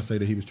results. Yes. They're trying to say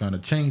that he was trying to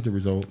change the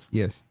results.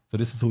 Yes. So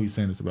this is who he's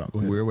saying this about. Go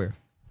ahead. We're aware.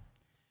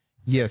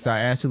 Yes, I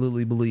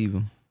absolutely believe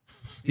him.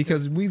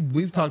 Because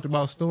we've talked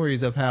about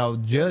stories of how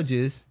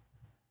judges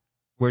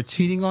were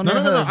cheating on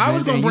their husbands. I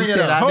was going to bring it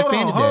up.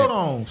 Hold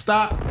on.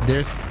 Stop.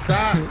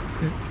 Stop.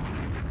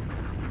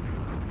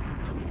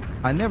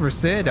 I never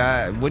said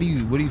what are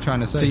you trying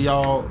to say? See,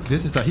 y'all,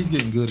 this is how he's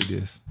getting good at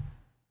this.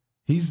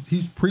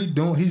 He's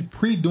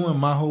pre-doing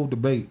my whole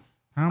debate.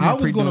 I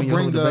was going to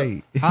bring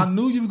up. I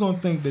knew you were going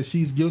to think that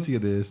she's guilty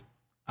of this.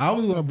 I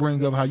was going to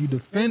bring up how you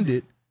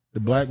defended the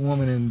black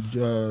woman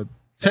in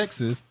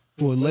Texas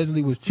who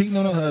allegedly was cheating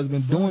on her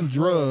husband, doing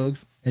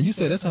drugs, and you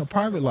said that's her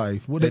private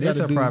life. What that is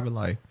her private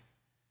life.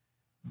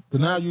 But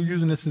now you're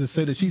using this to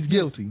say that she's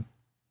guilty.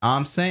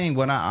 I'm saying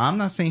I'm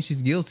not saying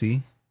she's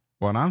guilty.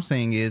 What I'm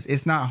saying is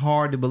it's not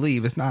hard to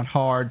believe. It's not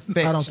hard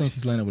fetched. I don't think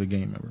she's landing with a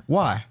gang member.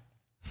 Why?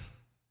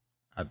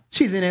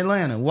 She's in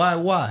Atlanta.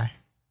 Why?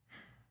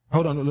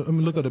 Hold on. Let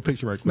me look at the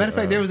picture right quick. Matter of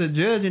fact, there was a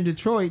judge in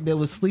Detroit that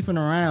was sleeping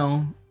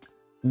around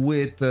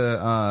with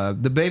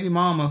the baby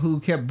mama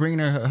who kept bringing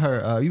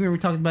her you remember we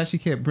talked about she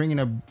kept bringing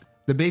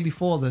the baby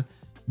father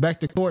back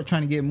to court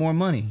trying to get more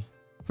money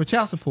for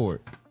child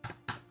support.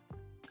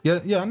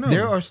 Yeah, I know.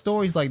 There are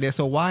stories like that.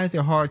 So why is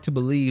it hard to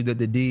believe that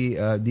the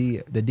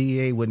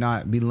DA would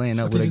not be laying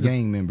up with a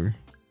gang member?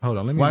 Hold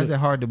on. Why is it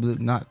hard to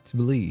not to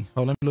believe?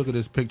 Oh, let me look at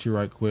this picture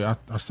right quick.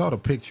 I saw the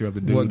picture of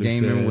the dude. What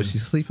gang member was she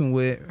sleeping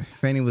with?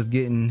 Fanny was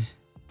getting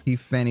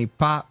fanny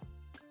popped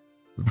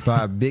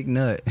by a big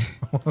nut.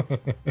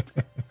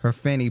 Her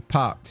fanny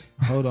popped.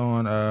 Hold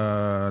on.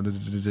 I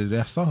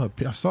saw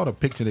the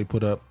picture they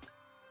put up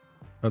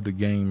of the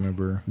gang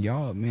member.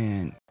 Y'all,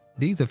 man,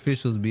 these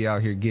officials be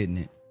out here getting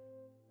it.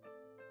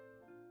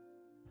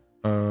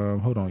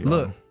 Hold on, y'all.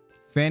 Look,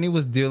 Fanny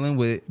was dealing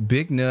with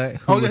Big Nut,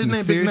 who was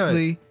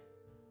mysteriously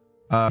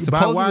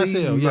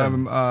supposedly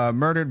YSL,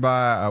 murdered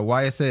by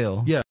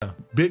YSL. Yeah,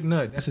 Big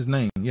Nut. That's his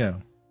name. Yeah.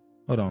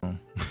 Hold on.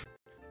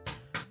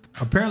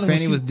 Apparently,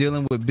 Fanny was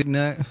dealing with Big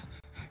Nut.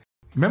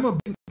 Remember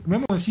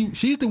when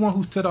she's the one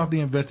who set off the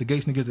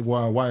investigation against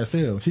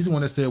YSL. She's the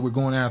one that said we're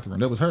going after him.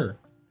 That was her.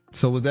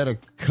 So was that a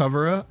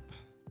cover up?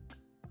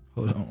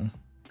 Hold on.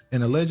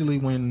 And allegedly,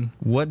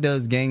 what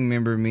does gang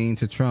member mean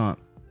to Trump?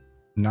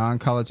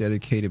 Non-college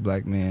educated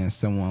black man,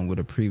 someone with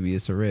a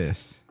previous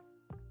arrest.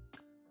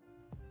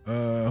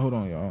 Hold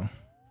on, y'all.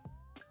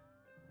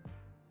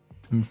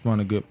 Let me find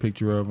a good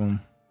picture of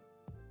him.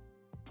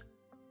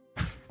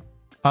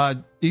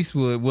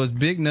 Eastwood, was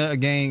Big Nut a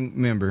gang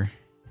member?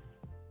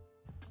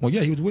 Well,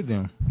 yeah, he was with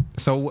them.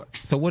 So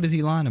what is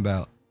he lying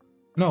about?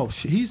 No,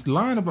 he's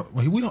lying about.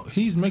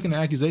 He's making the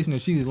accusation that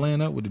she was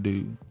laying up with the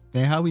dude.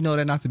 And how we know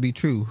that not to be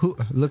true?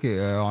 Look at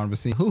on the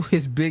scene. Who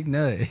is Big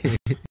Nut?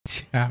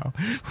 Chow.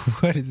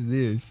 What is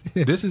this?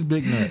 This is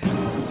Big Nut.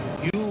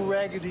 You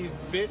raggedy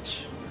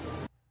bitch.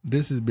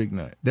 This is Big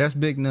Nut. That's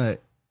Big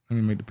Nut. Let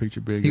me make the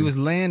picture bigger. He was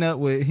laying up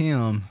with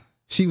him.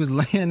 She was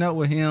laying up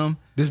with him.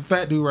 This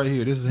fat dude right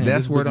here. This is him.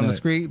 That's word on the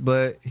street,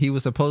 but he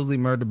was supposedly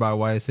murdered by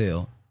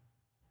YSL.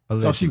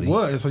 Allegedly. So she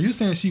was. So you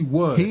saying she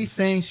was? He's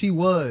saying she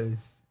was.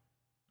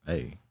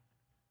 Hey.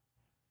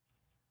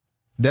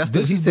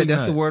 He said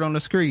that's the word on the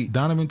street.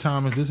 Donovan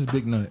Thomas, this is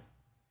Big Nut.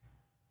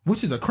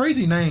 Which is a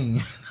crazy name.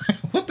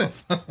 What the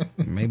fuck?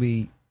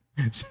 Maybe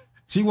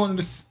she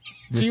wanted to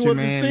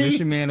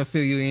Mr. Man to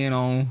fill you in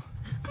on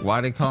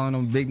why they calling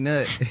him Big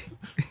Nut.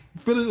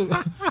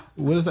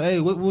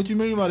 What you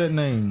mean by that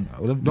name?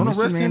 Don't Mr.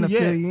 arrest Man him to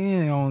yet. Fill you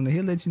in on,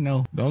 he'll let you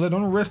know. Don't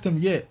arrest him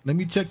yet. Let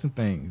me check some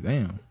things.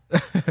 Damn.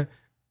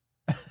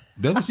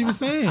 That's what she was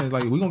saying.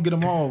 Like, we're gonna get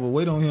them all, but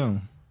wait on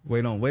him.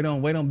 Wait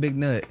on Big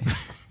Nut.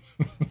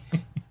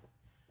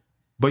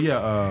 But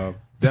yeah,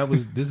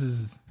 this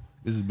is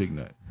Big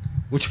Nut.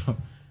 Which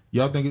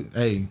y'all think?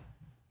 Hey,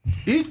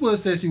 Eastwood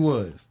said she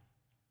was.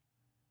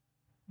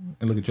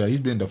 And look at y'all, he's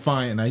been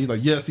defiant now. He's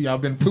like, yeah, see,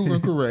 I've been proven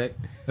correct.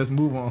 Let's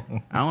move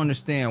on. I don't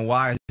understand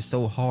why it's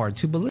so hard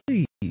to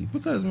believe.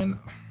 Because, man,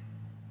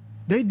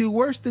 They do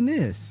worse than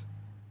this.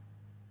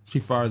 She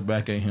fires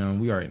back at him.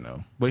 We already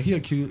know. But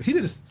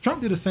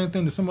Trump did the same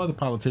thing to some other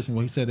politician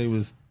where he said they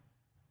was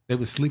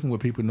sleeping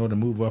with people in order to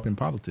move up in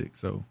politics.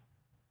 So,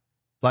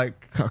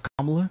 like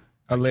Kamala,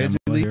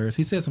 allegedly. Kamala,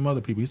 he said some other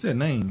people. He said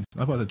names.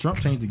 That's why Trump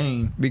changed the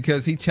game.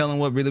 Because he telling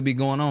what really be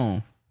going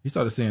on. He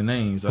started saying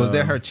names. Was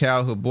that her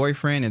childhood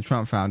boyfriend and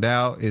Trump found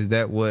out? Is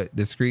that what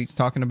Discreet's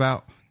talking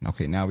about?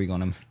 Okay, now we're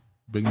going to...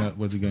 Big Nut,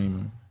 what's the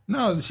game?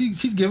 No,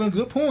 she's giving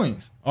good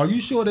points. Are you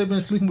sure they've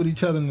been sleeping with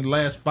each other in the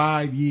last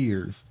 5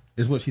 years?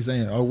 Is what she's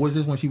saying. Or was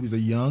this when she was a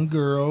young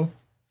girl?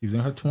 She was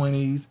in her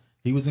 20s.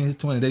 He was in his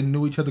 20s. They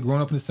knew each other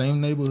growing up in the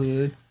same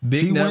neighborhood.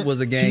 Big Nut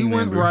was a gang member. She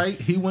went right.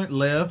 He went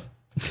left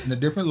in a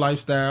different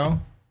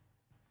lifestyle.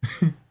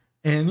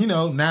 And, you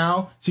know,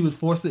 now she was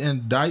forced to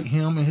indict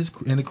him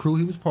and the crew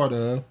he was part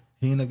of.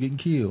 He ended up getting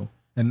killed.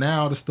 And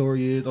now the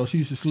story is, she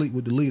used to sleep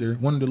with the leader,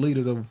 one of the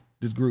leaders of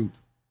this group.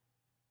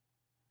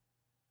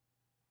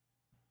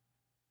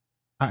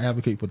 I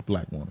advocate for the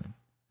black woman.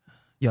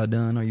 Y'all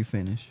done? Are you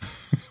finished?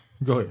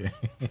 Go ahead.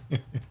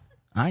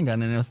 I ain't got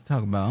nothing else to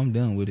talk about. I'm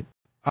done with it.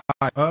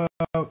 All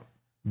right.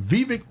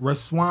 Vivek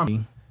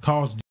Ramaswamy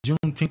calls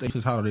Juneteenth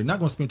his holiday. Not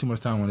going to spend too much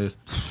time on this.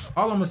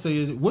 All I'm going to say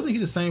is, wasn't he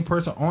the same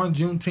person on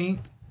Juneteenth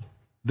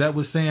that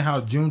was saying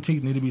how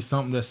Juneteenth need to be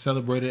something that's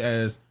celebrated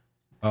as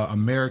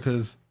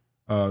America's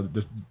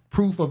the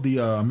proof of the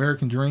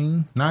American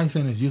dream? Now he's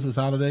saying it's useless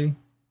holiday.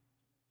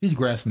 He's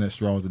grasping at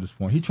straws at this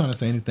point. He's trying to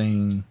say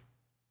anything.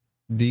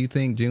 Do you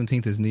think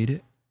Juneteenth is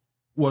needed?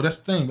 Well, that's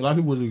the thing. A lot of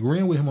people was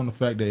agreeing with him on the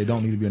fact that it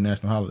don't need to be a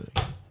national holiday.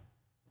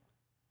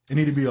 It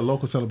need to be a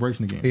local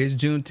celebration again. Is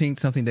Juneteenth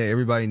something that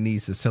everybody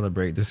needs to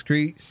celebrate?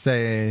 Discreet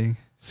says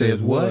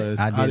what?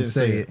 I didn't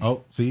say it.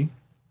 Oh, see.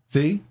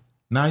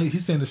 Now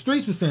he's saying the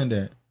streets were saying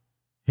that.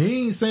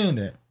 He ain't saying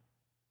that.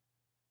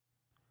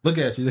 Look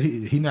at you.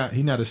 He not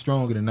as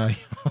stronger than I.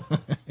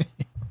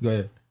 Go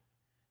ahead.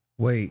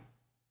 Wait.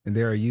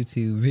 There are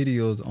YouTube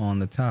videos on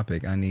the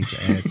topic I need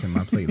to add to my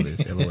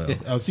playlist. LOL.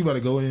 Oh, she about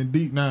to go in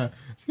deep now.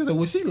 She was like,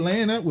 was she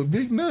laying up with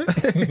Big Nut?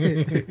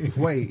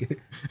 Wait,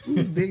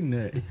 who's Big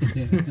Nut?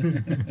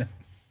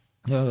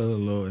 Oh,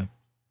 Lord.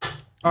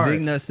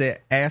 Big Nut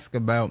said, ask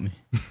about me.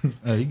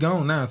 He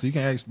gone now, so you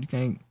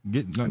can't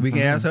get nothing. We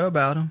can ask her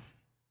about him.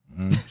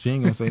 She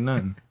ain't going to say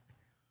nothing.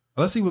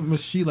 Let's see what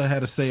Miss Sheila had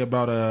to say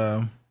about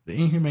the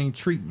inhumane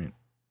treatment.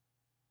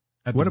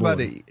 What about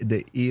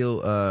the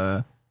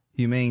ill...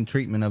 humane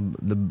treatment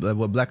of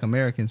what Black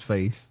Americans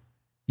face?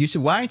 You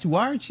should. Why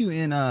aren't you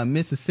in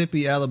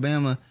Mississippi,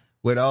 Alabama,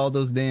 with all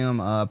those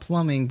damn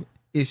plumbing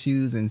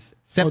issues and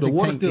septic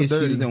tank issues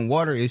dirty. And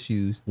water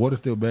issues? Water's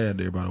still bad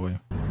there, by the way.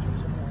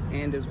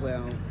 And as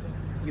well,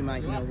 you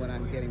might know what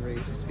I'm getting ready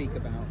to speak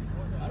about.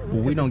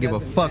 Well, we don't give a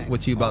fuck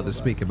what you about to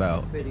speak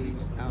about.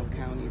 Cities, our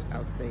counties,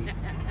 our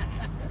states.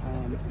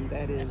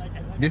 That is.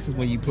 This is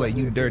when you play,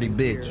 you dirty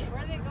bitch.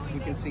 You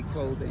can see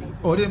clothing.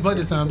 Oh, it didn't play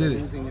this time, did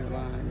it? Losing their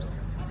lives.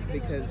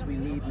 Because we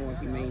need more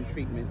humane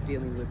treatment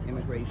dealing with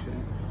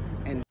immigration.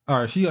 And all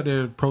right, she out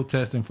there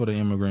protesting for the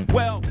immigrants.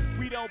 Well,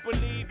 we don't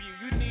believe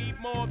you. You need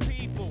more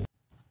people.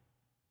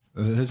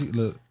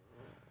 Look.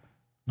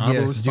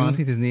 Yes,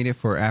 Juneteenth is needed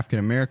for African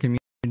American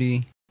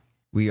community.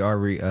 We are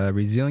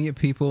resilient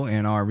people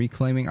and are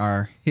reclaiming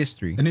our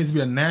history. It needs to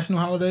be a national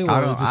holiday. Or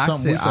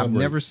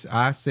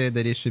I said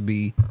that it should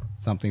be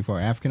something for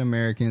African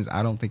Americans.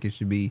 I don't think it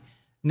should be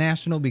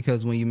national,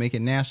 because when you make it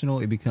national,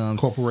 it becomes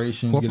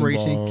corporation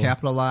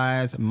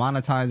capitalize,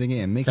 monetizing it,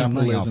 and making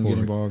money off of it.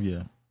 Involved,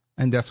 yeah.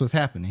 And that's what's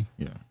happening.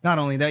 Yeah. Not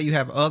only that, you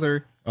have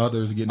others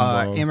getting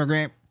involved.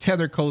 Immigrant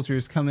tether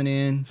cultures coming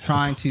in,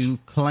 trying to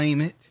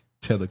claim it.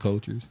 Tether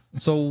cultures.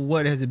 So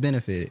what has it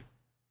benefited?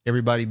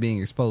 Everybody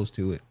being exposed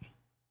to it.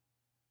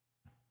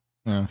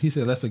 He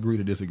said, let's agree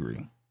to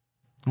disagree.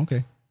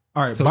 Okay.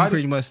 All right. So he's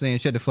pretty much saying,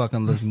 shut the fuck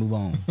up, let's move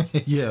on.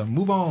 Yeah,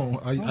 move on.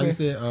 I just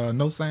said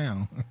no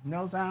sound.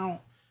 No sound.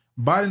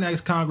 Biden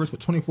asks Congress for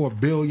 $24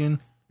 billion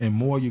and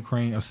more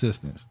Ukraine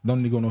assistance. Don't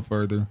need to go no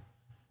further.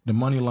 The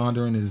money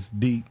laundering is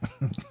deep.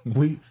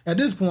 At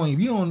this point,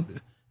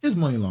 it's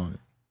money laundering.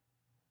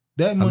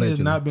 That money has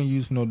not been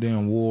used for no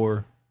damn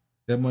war.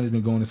 That money's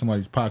been going in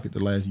somebody's pocket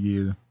the last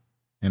year.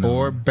 And,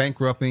 or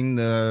bankrupting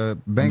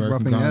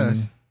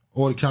us.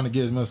 Or to kind of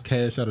get as much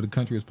cash out of the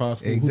country as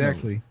possible.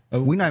 Exactly.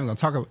 We're not even going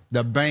to talk about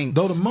the banks.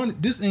 Though the money,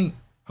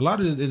 a lot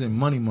of this isn't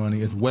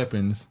money, it's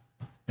weapons.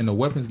 And the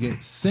weapons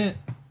get sent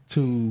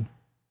to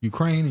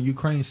Ukraine, and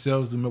Ukraine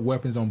sells them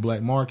weapons on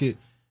black market,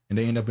 and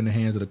they end up in the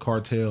hands of the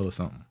cartel or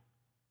something.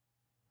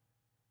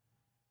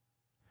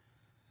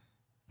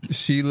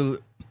 Sheila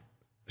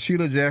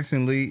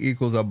Jackson Lee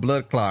equals a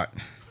blood clot.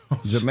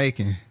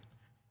 Jamaican.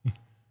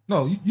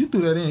 No, you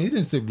threw that in. He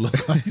didn't say blood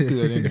clot. You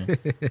threw that in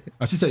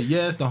there. She said,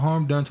 yes, the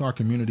harm done to our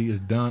community is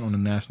done on a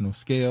national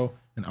scale,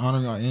 and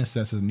honoring our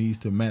ancestors needs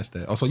to match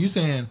that. Oh, so you're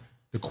saying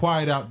to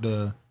quiet out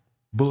the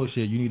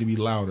bullshit, you need to be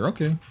louder.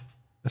 Okay.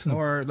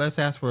 Or let's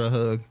ask for a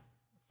hug.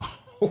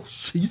 Oh,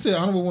 shit. You said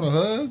Honorable want a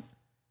hug?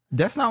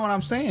 That's not what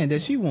I'm saying.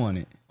 That she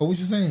wanted. Oh, what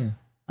you saying?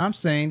 I'm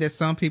saying that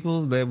some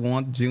people that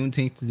want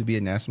Juneteenth to be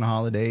a national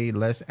holiday,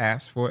 let's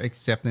ask for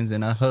acceptance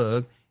and a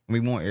hug, and we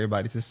want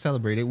everybody to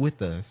celebrate it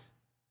with us.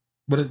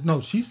 But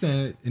no, she's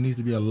saying it needs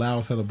to be a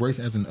loud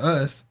celebration, as in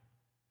us.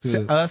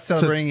 Us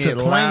celebrating it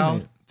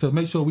loud. To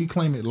make sure we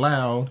claim it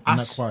loud and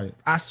not quiet.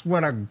 I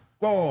swear to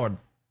God,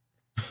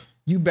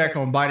 you back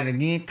on Biden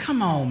again?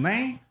 Come on,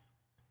 man.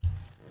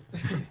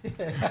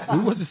 We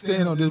want to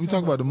stand on this. We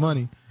talk about the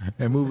money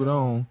and move it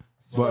on.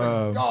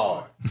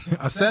 But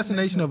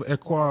assassination of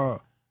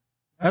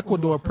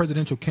Ecuador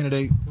presidential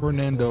candidate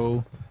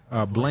Fernando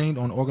blamed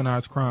on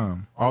organized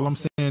crime. All I'm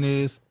saying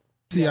is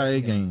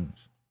CIA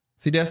games.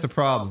 See, that's the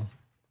problem.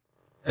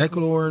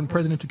 Ecuador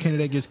presidential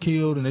candidate gets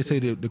killed, and they say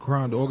the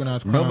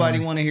organized crime. Nobody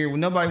want to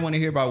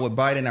hear about what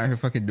Biden out here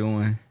fucking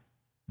doing,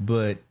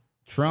 but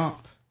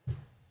Trump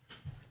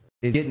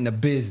is getting the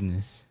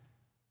business.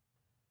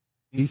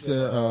 He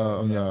said,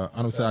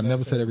 I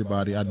never said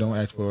everybody. I don't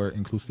ask for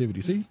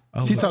inclusivity. See,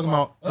 she's talking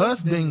about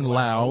us being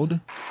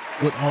loud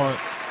with our.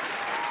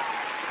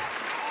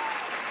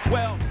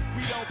 Well,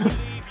 we don't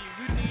believe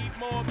you. You need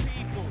more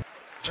people.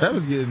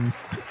 Travis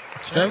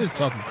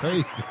talking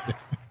crazy.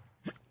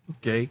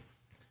 Okay.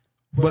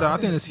 But I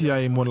think the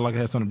CIA more than likely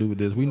has something to do with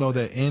this. We know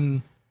that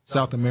in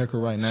South America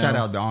right now. Shout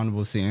out to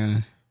Honorable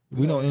Sienna.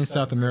 We know in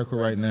South America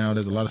right now,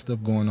 there's a lot of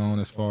stuff going on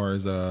as far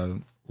as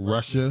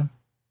Russia.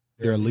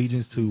 Their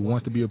allegiance to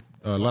wants to be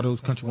a lot of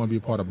those countries want to be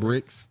a part of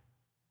BRICS.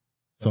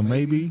 So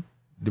maybe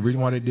the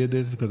reason why they did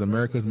this is because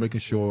America is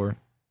making sure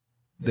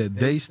that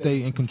they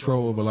stay in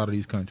control of a lot of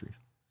these countries.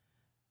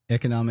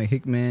 Economic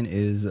Hickman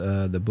is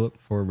the book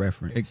for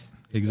reference.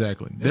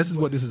 Exactly. This is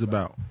what this is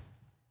about.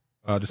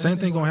 The same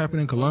thing gonna happen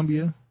in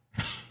Colombia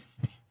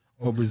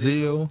or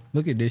Brazil.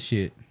 Look at this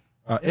shit.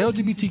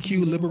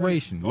 LGBTQ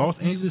liberation. Los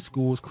Angeles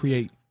schools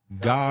create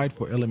guide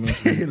for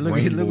elementary.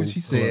 Look what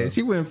she said.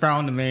 She went and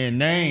found the man's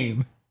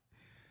name.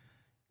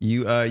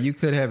 You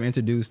could have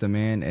introduced the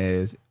man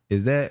as,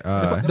 is that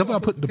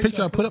the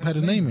picture I put up had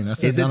his name in. I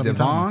said, is it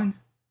Devon?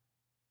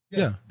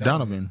 Yeah,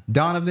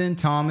 Donovan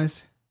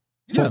Thomas.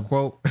 Yeah.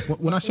 Quote.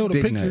 When I showed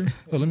the picture,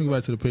 let me go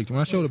back to the picture. When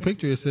I showed the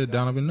picture, it said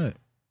Donovan Nutt.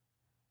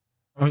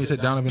 Oh, he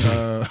said Donovan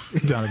Nutt.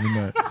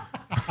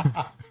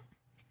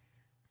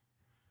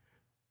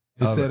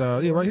 It said,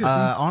 right here.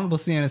 Honorable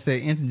Sienna said,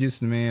 introduce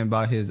the man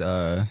by his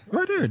right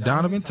there,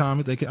 Donovan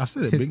Thomas. I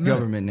said it, his big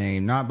government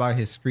name, not by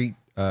his street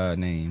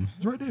name.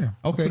 It's right there.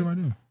 Okay. I put it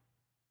right there.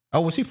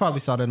 Oh, well, she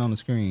probably saw that on the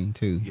screen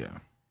too. Yeah.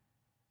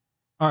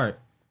 All right.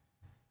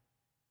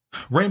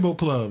 Rainbow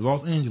Club,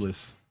 Los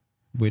Angeles.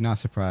 We're not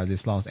surprised.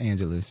 It's Los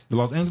Angeles. The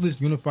Los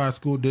Angeles Unified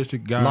School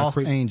District guide. Lost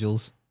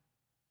Angels.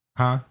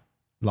 Huh?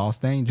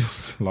 Lost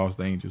Angels. Lost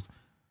Angels.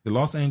 The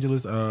Los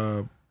Angeles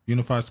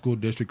Unified School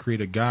District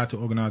created a guide to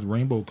organize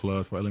rainbow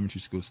clubs for elementary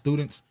school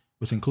students,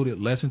 which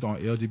included lessons on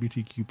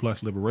LGBTQ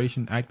plus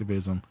liberation,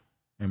 activism,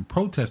 and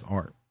protest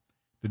art.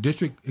 The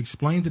district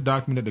explains the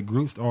document that the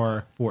groups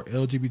are for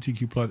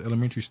LGBTQ plus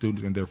elementary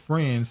students and their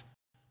friends.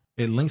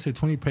 It links a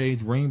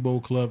 20-page Rainbow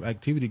Club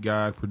activity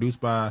guide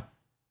produced by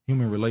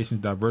Human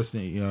Relations,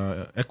 Diversity,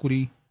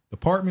 Equity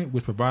Department,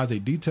 which provides a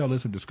detailed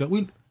list of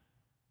discussion.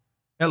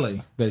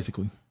 LA,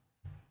 basically.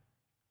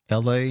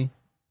 LA,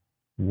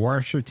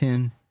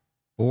 Washington,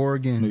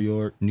 Oregon, New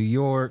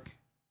York,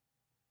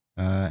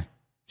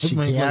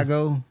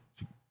 Chicago,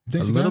 a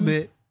little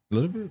bit.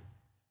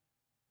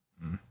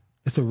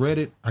 It's a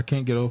Reddit. I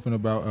can't get open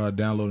about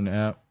downloading the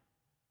app.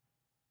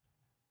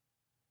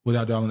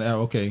 Without downloading the app,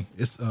 okay.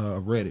 It's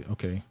Reddit,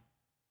 okay.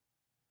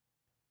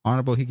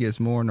 Honorable, he gets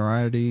more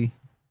notoriety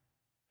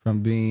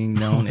from being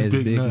known as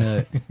Big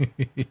Nut.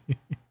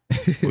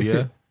 Well,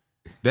 yeah.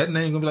 That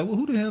name gonna be like, well,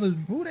 who the hell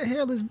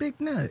is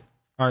Big Nut?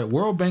 All right,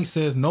 World Bank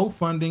says no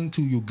funding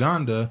to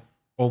Uganda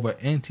over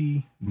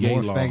anti-gay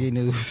more law. Faggy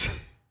news.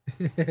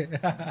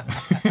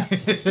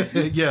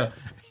 Yeah.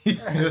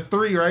 There's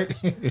three, right?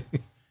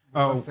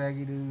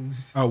 Faggy news.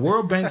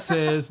 World Bank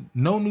says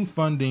no new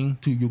funding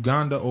to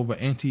Uganda over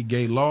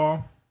anti-gay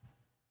law.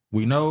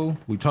 We know.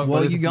 We talked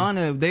about this.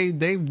 Uganda,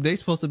 they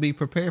supposed to be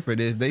prepared for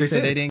this. They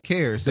said they didn't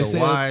care. So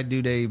why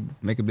do they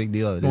make a big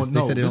deal of this? Well,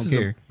 they said they don't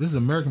care. This is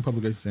American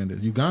publication saying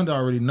this. Uganda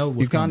already know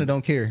what's Uganda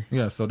don't care.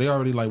 Yeah, so they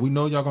already like, we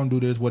know y'all gonna do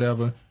this,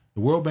 whatever. The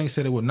World Bank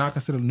said it would not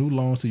consider new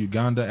loans to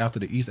Uganda after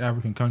the East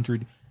African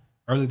country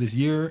earlier this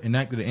year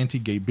enacted an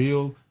anti-gay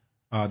bill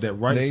that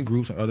rights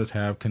groups and others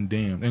have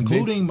condemned,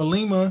 including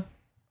Malema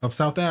of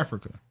South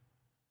Africa.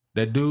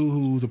 That dude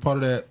who's a part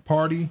of that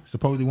party,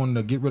 supposedly wanting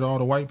to get rid of all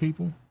the white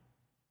people.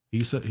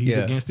 He's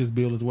against this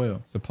bill as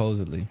well.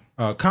 Supposedly.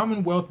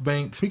 Commonwealth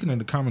Bank, speaking of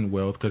the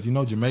Commonwealth, because you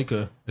know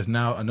Jamaica is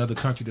now another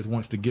country that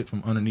wants to get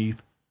from underneath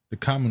the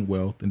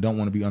Commonwealth and don't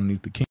want to be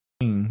underneath the king.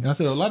 And I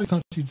said a lot of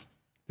countries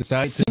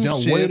decided to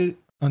jump waited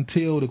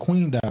until the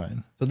queen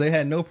died. So they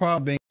had no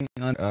problem being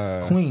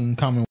Queen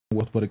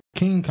Commonwealth, but a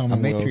king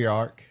Commonwealth. A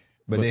matriarch,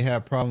 but they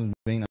have problems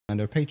being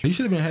under a patriarch. He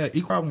should have had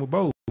equal problem with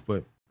both,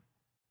 but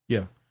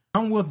yeah.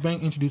 Commonwealth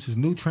Bank introduces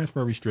new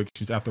transfer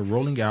restrictions after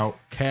rolling out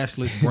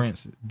cashless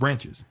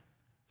branches.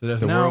 So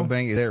that's the now, World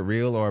Bank, is that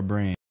real or a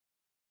brand?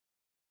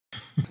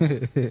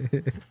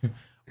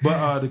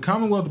 But the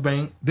Commonwealth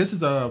Bank, this is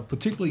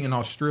particularly in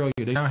Australia,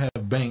 they now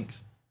have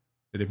banks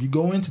that if you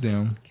go into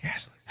them,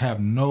 have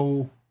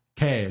no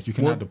cash. You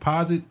cannot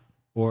deposit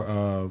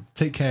or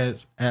take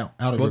cash out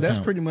of your that's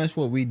account. pretty much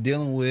what we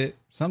dealing with.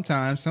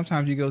 Sometimes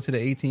you go to the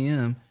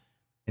ATM,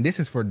 and this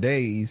is for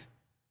days.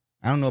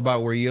 I don't know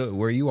about where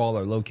you all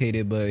are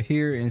located, but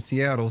here in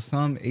Seattle,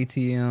 some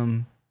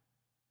ATM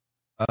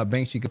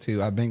banks you go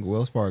to, I bank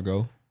Wells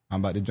Fargo. I'm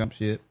about to jump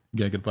ship. You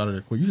gotta get out of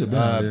there quick. You should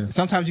have been there.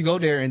 Sometimes you go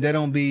there and there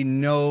don't be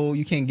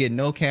you can't get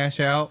no cash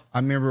out. I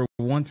remember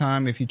one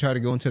time if you try to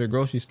go into the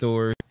grocery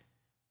store,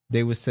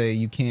 they would say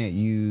you can't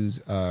use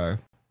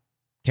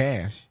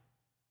cash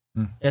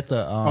at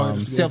the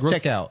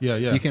self-checkout. Yeah.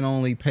 You can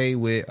only pay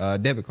with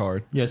debit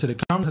card. Yeah, so the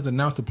Commonwealth has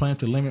announced a plan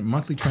to limit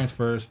monthly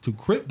transfers to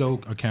crypto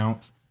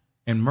accounts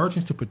and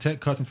merchants to protect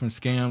customers from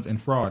scams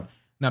and fraud.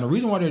 Now, the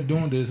reason why they're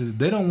doing this is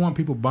they don't want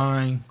people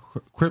buying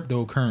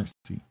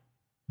cryptocurrency.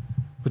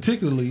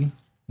 Particularly,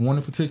 one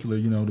in particular,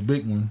 the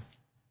big one.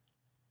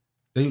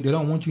 They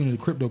don't want you into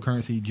the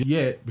cryptocurrency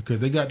yet because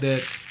they got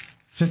that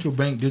central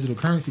bank digital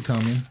currency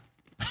coming.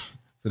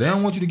 So they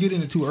don't want you to get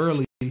in it too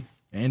early and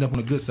end up on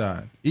the good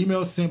side.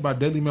 Emails sent by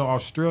Daily Mail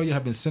Australia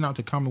have been sent out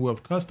to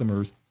Commonwealth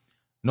customers,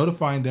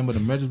 notifying them that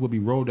the measures will be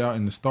rolled out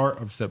in the start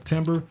of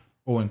September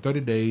or in 30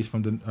 days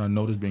from the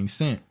notice being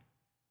sent.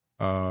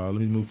 Let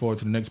me move forward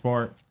to the next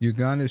part.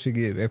 Uganda should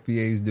give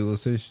FBA's dual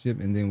citizenship,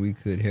 and then we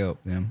could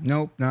help them.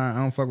 Nope, I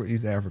don't fuck with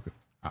East Africa.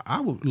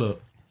 I would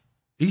look.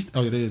 It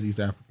is East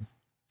Africa.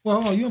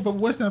 Well, you don't fuck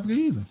with West Africa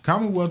either.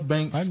 Commonwealth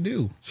banks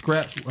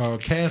scraps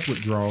cash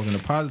withdrawals and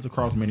deposits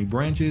across many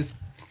branches.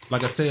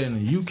 Like I said,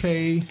 in the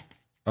UK,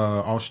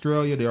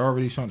 Australia, they're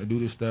already starting to do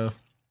this stuff.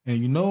 And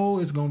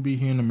it's going to be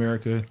here in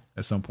America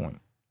at some point.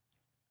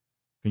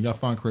 Can y'all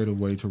find a creative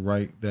way to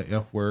write that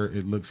F word?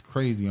 It looks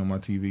crazy on my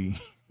TV.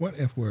 What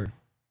F word?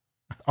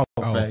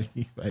 Fag.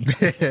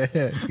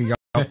 Can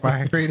y'all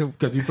find creative?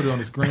 Because you put it on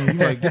the screen. You're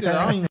like, get that.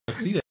 I don't even want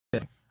to see that.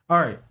 All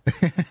right.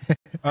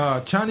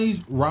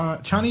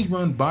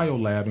 Chinese-run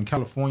biolab in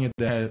California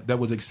that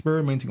was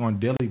experimenting on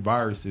deadly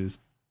viruses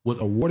was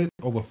awarded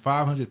over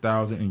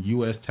 $500,000 in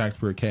U.S.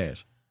 taxpayer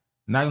cash.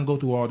 Not gonna go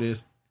through all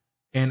this.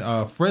 In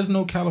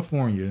Fresno,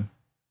 California,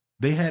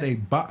 they had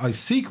a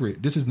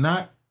secret. This is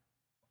not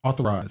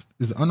authorized.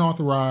 This is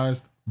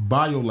unauthorized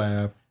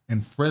biolab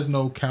in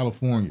Fresno,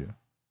 California.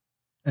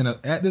 And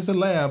at this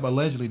lab,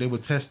 allegedly, they were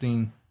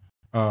testing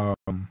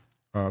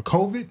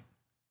COVID,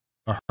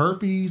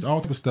 herpes,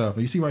 all type of stuff.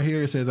 And you see right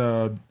here, it says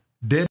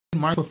dead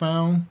mice were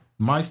found,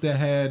 mice that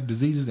had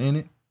diseases in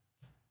it.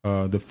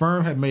 The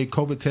firm had made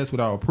COVID tests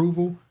without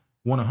approval,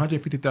 won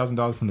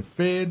 $150,000 from the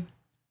Fed.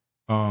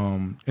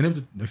 And it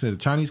was, like I said, a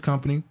Chinese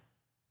company.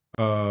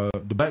 The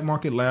black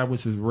market lab,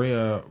 which was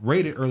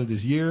raided earlier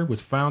this year, was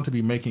found to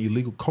be making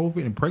illegal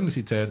COVID and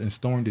pregnancy tests and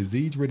storing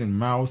disease-ridden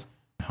mouse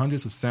and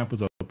hundreds of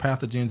samples of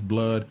pathogens,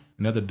 blood,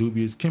 and other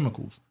dubious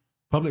chemicals.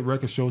 Public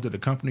records shows that the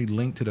company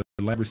linked to the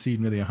lab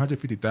received nearly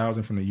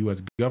 $150,000 from the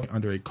U.S. government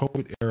under a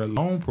COVID-era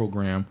loan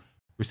program,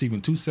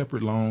 receiving two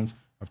separate loans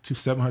of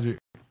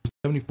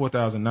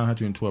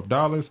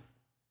 $774,912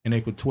 in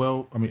April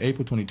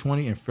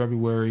 2020 and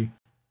February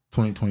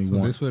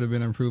 2021. So this would have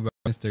been approved by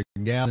Mr.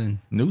 Gavin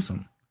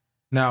Newsom.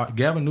 Now,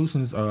 Gavin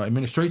Newsom's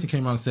administration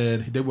came out and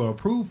said they were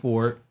approved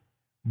for it,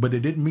 but they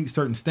didn't meet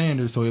certain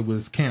standards, so it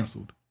was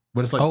canceled.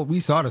 But it's like, we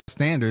saw the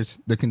standards,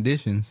 the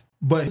conditions.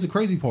 But here's the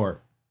crazy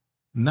part.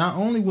 Not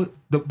only with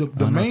the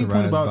main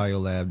point about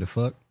biolab, the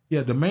fuck.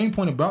 Yeah, the main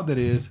point about that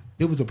is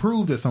it was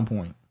approved at some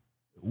point.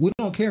 We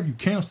don't care if you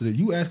canceled it.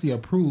 You actually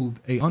approved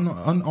a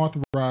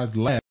unauthorized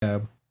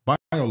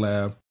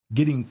biolab,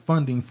 getting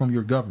funding from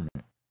your government.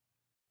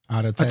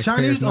 Out of a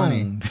Chinese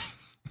money.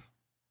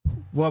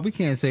 Well, we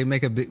can't say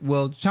make a big.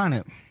 Well,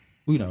 China,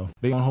 we know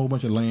they own a whole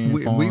bunch of land.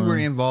 We were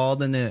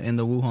involved in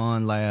the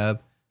Wuhan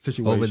lab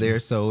situation over there,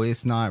 so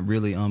it's not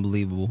really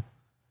unbelievable.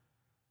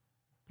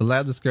 The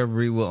lab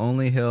discovery will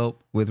only help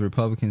with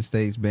Republican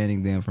states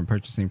banning them from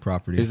purchasing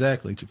property.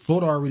 Exactly.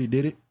 Florida already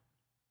did it,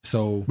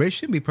 so they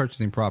shouldn't be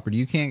purchasing property.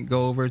 You can't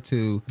go over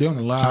to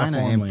China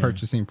and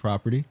purchasing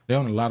property. They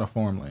own a lot of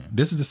farmland.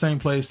 This is the same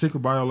place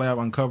secret biolab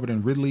uncovered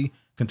in Ridley,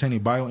 containing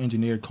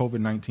bioengineered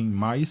COVID-19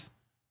 mice.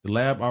 The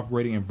lab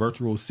operating in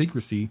virtual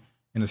secrecy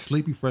in a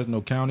sleepy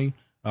Fresno County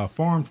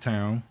farm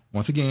town.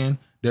 Once again,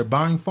 they're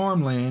buying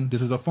farmland.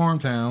 This is a farm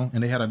town,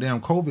 and they had a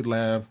damn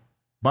COVID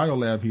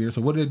biolab here.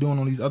 So what are they doing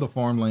on these other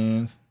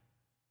farmlands?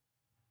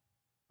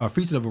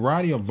 Featured a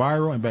variety of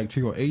viral and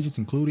bacterial agents,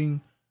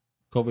 including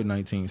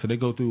COVID-19. So they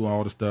go through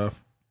all the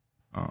stuff.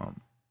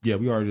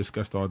 We already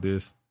discussed all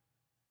this.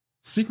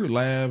 Secret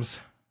labs,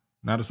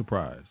 not a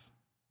surprise.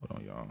 Hold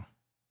on, y'all.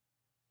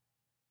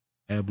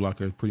 Ad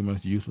blocker is pretty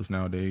much useless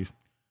nowadays.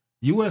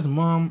 U.S.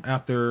 mum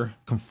after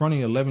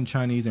confronting 11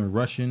 Chinese and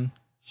Russian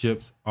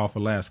ships off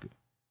Alaska.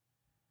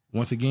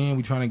 Once again,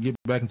 we're trying to get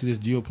back into this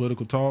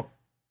geopolitical talk.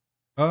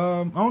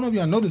 I don't know if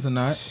y'all know this or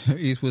not.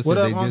 What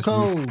up,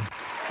 Uncle?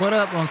 What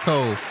up,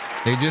 Uncle?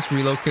 They just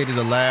relocated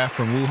a lab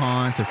from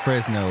Wuhan to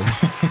Fresno.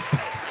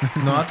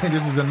 No, I think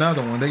this is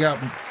another one. They got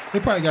They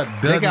probably got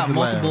dozens. They got of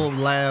multiple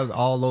labs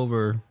all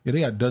over. Yeah,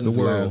 they got dozens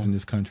the of world labs in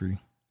this country,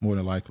 more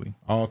than likely,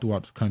 all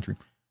throughout the country.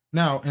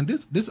 Now, and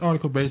this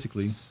article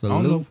basically, I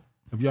don't know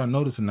if y'all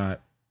noticed or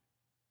not,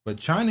 but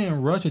China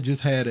and Russia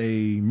just had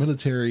a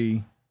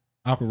military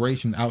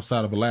operation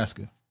outside of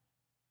Alaska.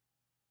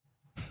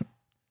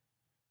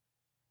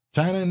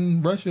 China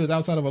and Russia is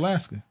outside of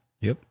Alaska.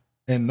 Yep.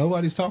 And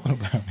nobody's talking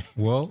about it.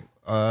 Well,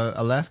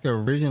 Alaska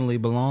originally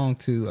belonged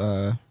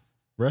to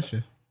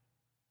Russia.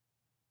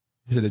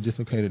 He said they just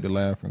located the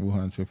lab from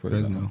Wuhan to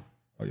further.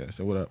 Oh yeah,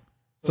 so what up?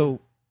 So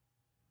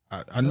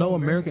I know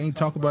America ain't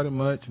talk about it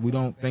much. We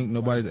don't think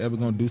nobody's ever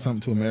gonna do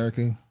something to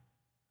America,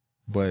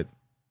 but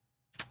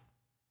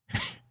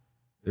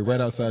they're right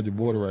outside your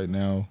border right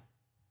now,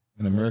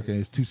 and America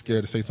is too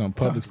scared to say something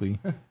publicly.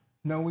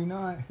 No, we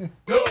not.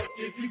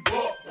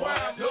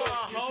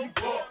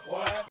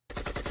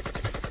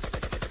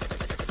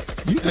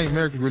 You think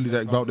America really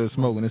that about that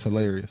smoking? It's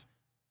hilarious.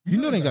 You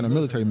know they ain't got no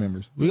military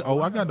members.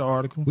 I got the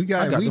article. We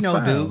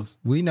know, dude.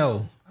 We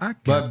know.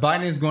 But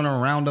Biden's going to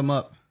round them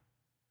up.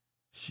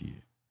 Shit.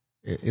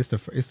 It's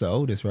the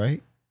oldest,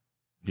 right?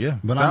 Yeah.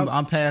 But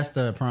I'm past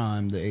the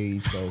prime, the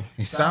age, so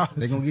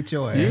they're going to get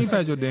your ass. You ain't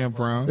past your damn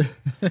prime.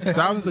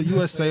 Thousands of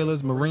U.S.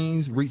 sailors,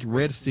 Marines reach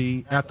Red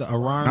Sea after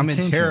Iran I'm in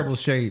tensions. terrible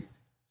shape.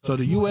 So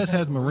the U.S.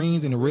 has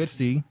Marines in the Red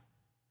Sea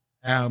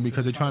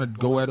because they're trying to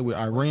go at it with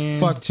Iran.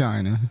 Fuck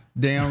China.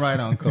 Damn right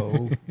on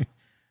cold.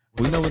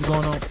 We know what's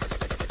going on.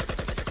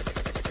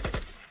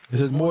 It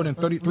says more than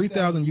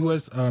 33,000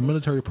 U.S.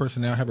 Military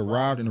personnel have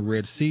arrived in the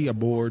Red Sea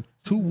aboard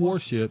 2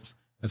 warships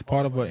as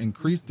part of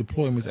increased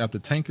deployments after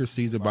tankers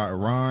seized by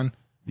Iran,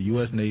 the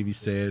U.S. Navy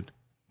said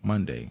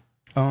Monday.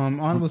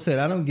 Honorable said,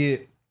 I don't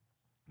get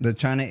the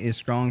China is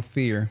strong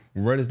fear.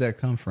 Where does that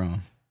come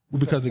from?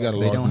 Well, because they got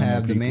They don't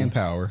have the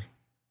manpower.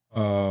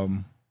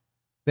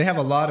 They have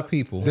a lot of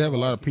people. They have a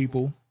lot of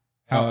people.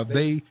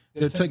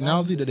 Their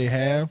technology that they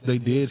have, they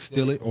did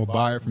steal it or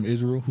buy it from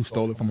Israel, who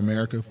stole it from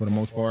America for the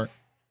most part.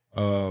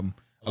 A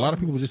lot of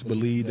people just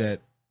believe that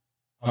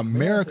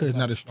America is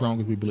not as strong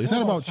as we believe. It's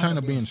not about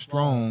China being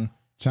strong.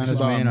 China's it's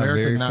about men are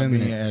America very not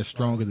feminine. being as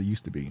strong as it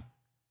used to be.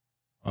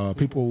 A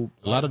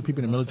lot of the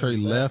people in the military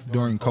left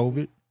during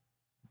COVID.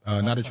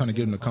 Now they're trying to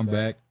get them to come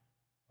back.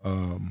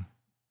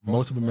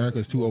 Most of America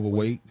is too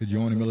overweight to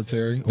join the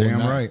military. Damn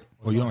right.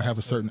 Or you don't have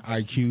a certain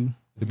IQ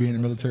to be in the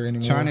military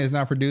anymore. China is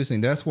not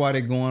producing. That's why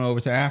they're going over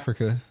to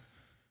Africa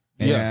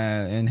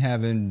and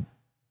having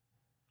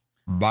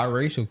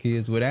biracial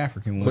kids with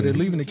African women. But they're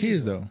leaving the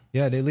kids, though.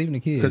 Yeah, they're leaving the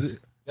kids.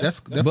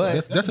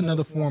 That's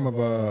another form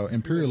of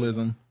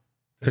imperialism,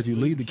 because you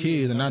leave the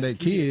kids, and now that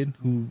kid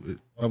who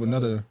of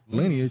another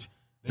lineage,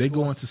 they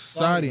go into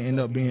society and end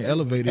up being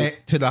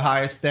elevated to the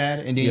highest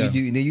stat, and then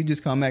you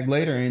just come back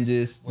later and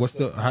just what's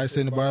the highest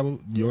in the Bible?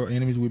 Your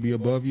enemies will be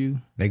above you.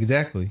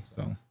 Exactly.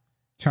 So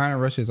China,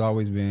 Russia has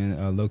always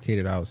been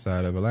located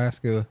outside of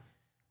Alaska.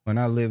 When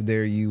I lived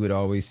there, you would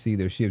always see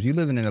their ships. You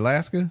living in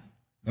Alaska?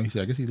 No,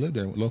 I guess he lived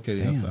there,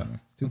 located outside.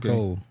 It's too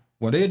cold.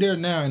 Well, they're there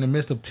now in the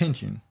midst of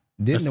tension.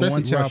 Didn't the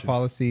one-child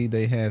policy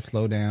they had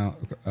slow down,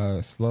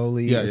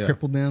 slowly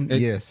crippled them?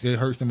 Yes. It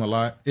hurts them a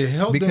lot. It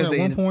helped them at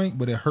one point,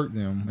 but it hurt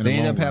them. They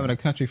ended up having a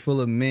country full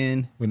of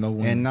men with no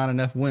women. And not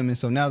enough women.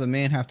 So now the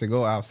men have to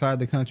go outside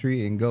the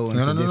country and go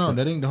into No.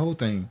 That ain't the whole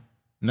thing.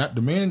 Not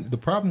the men. The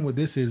problem with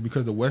this is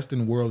because the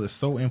Western world is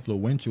so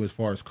influential as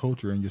far as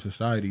culture in your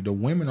society, the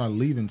women are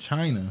leaving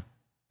China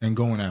and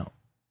going out.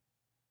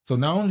 So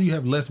not only do you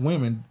have less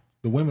women,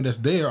 the women that's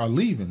there are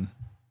leaving.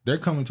 They're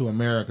coming to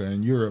America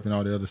and Europe and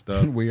all the other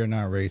stuff. We are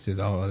not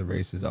racist. All other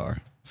races are.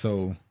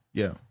 So,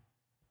 yeah.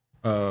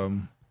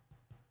 So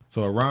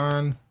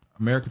Iran,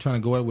 America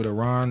trying to go out with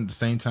Iran at the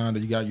same time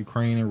that you got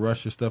Ukraine and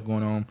Russia stuff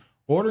going on.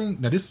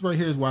 Now this is right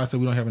here is why I said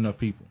we don't have enough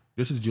people.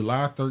 This is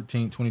July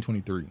 13,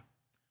 2023.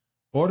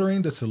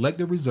 Ordering the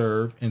selective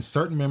reserve and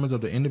certain members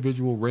of the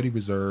individual ready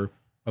reserve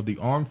of the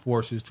armed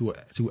forces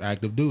to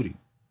active duty.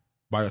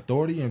 By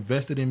authority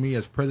invested in me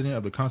as President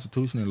of the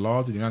Constitution and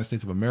laws of the United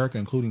States of America,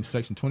 including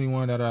Section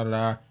 21,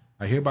 I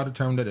hereby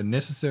determine that it is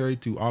necessary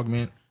to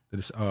augment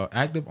the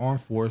active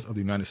armed force of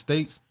the United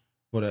States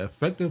for the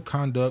effective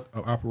conduct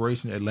of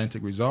Operation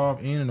Atlantic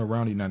Resolve in and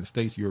around the United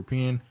States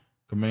European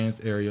Command's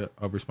area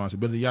of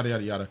responsibility, yada,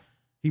 yada, yada.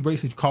 He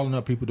basically calling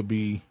up people to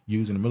be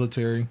used in the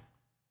military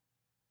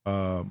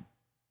because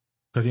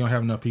he don't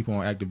have enough people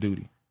on active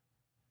duty.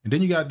 And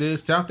then you got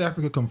this. South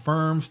Africa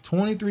confirms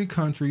 23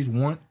 countries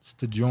wants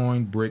to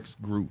join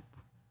BRICS group.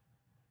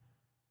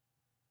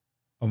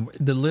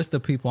 The list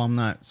of people, I'm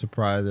not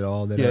surprised at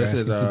all that are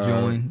asking to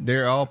join.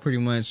 They're all pretty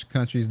much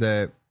countries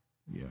that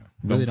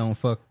really don't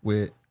fuck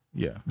with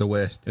the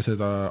West. It says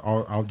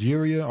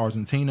Algeria,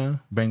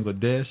 Argentina,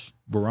 Bangladesh,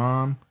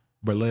 Bahrain,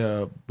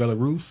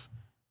 Belarus,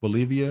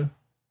 Bolivia,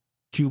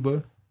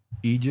 Cuba,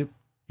 Egypt,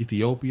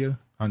 Ethiopia,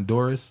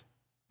 Honduras,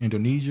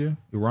 Indonesia,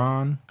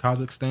 Iran,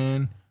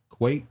 Kazakhstan,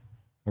 Kuwait,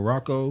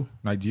 Morocco,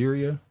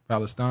 Nigeria,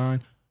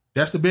 Palestine.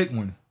 That's the big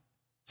one.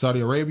 Saudi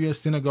Arabia,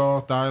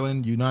 Senegal,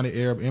 Thailand, United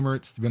Arab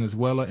Emirates,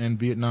 Venezuela, and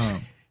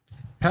Vietnam.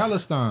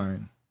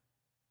 Palestine.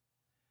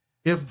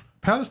 If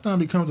Palestine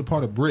becomes a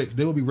part of BRICS,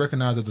 they will be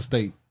recognized as a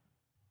state.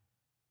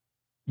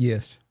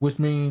 Yes. Which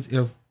means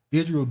if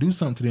Israel do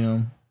something to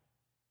them,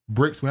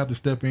 BRICS will have to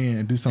step in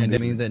and do something. And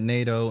that means that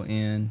NATO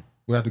and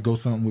will have to go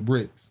something with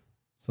BRICS.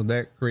 So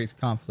that creates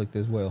conflict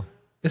as well.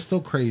 It's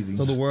so crazy.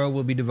 So the world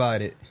will be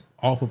divided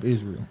off of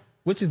Israel.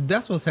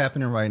 That's what's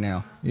happening right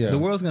now. Yeah. The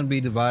world's going to be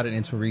divided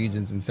into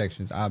regions and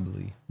sections, I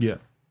believe. Yeah.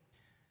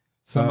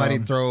 Somebody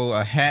throw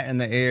a hat in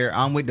the air.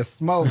 I'm with the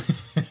smoke.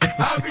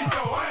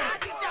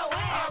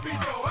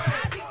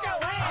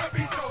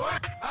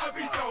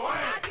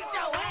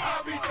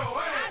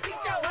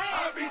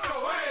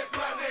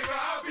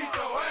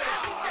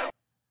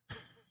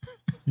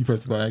 You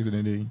pressed it by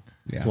accident, didn't you?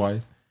 Yeah.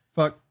 Twice.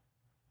 Fuck.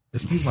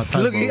 Excuse my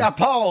typo. Look, I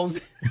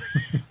paused.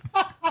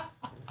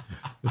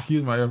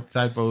 Excuse my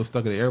typo.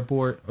 Stuck at the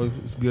airport. Oh,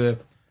 it's good.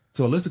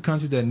 So a list of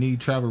countries that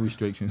need travel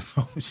restrictions.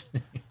 Oh,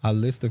 shit. A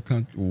list of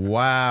countries.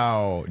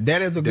 Wow.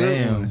 That is a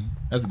good one.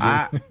 That's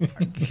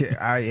good.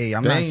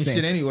 I'm that not ain't saying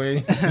shit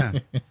anyway.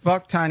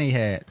 Fuck tiny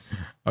hats.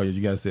 Oh, yeah,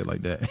 you got to say it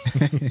like that.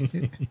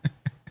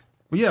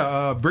 But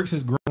yeah, BRICS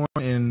is growing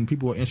and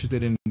people are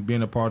interested in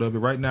being a part of it.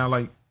 Right now,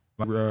 like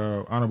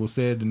Honorable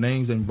said, the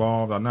names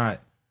involved are not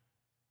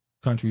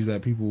countries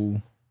that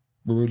people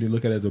will really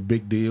look at as a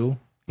big deal.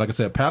 Like I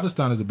said,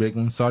 Palestine is a big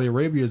one. Saudi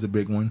Arabia is a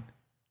big one.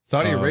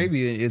 Saudi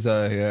Arabia is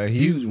a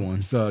huge one.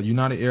 It's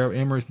United Arab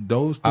Emirates.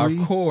 Those three.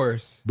 Of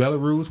course.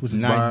 Belarus, which is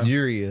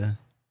Nigeria,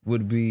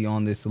 would be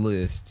on this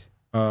list.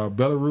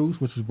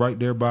 Belarus, which is right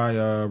there by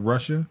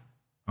Russia.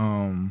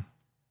 So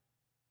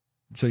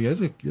yeah,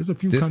 there's a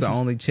few. This is countries. the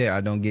only chat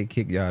I don't get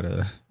kicked out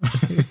of.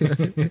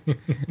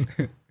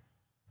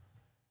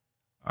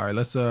 All right,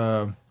 let's.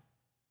 I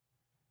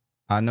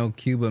know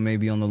Cuba may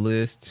be on the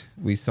list.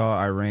 We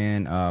saw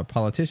Iran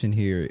politician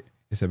here.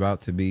 It's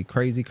about to be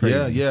crazy.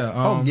 Yeah.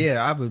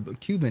 I would.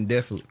 Cuban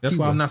definitely. That's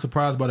why I'm not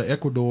surprised by the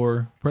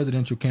Ecuador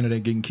presidential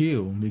candidate getting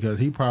killed, because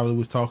he probably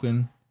was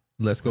talking.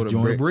 Let's go to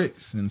join BRICS. the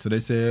BRICS, and so they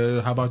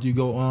said, "How about you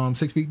go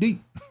 6 feet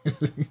deep?"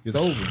 It's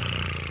over.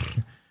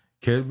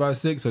 Carried by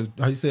 6, or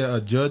how you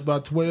say, judged by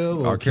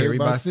 12, or carried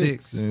by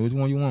 6. Which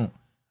one you want?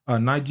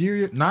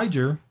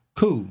 Niger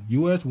coup.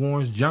 U.S.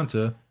 warns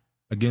junta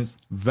against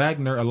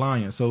Wagner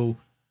alliance. So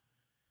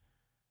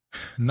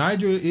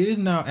Niger is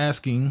now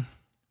asking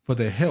for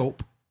the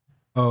help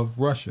of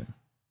Russia.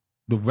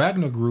 The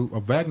Wagner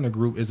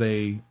group is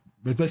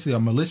basically a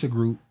militia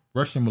group,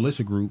 Russian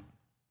militia group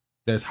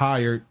that's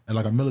hired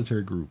like a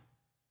military group.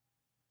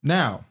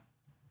 Now,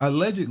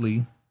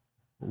 allegedly,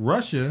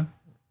 Russia,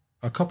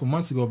 a couple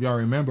months ago, if y'all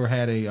remember,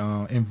 had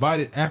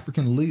invited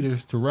African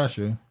leaders to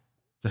Russia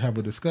to have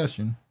a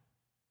discussion.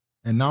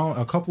 And now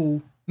that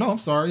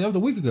was a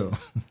week ago.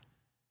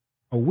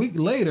 A week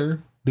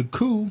later, the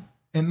coup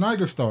in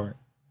Niger started.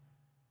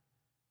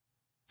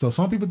 So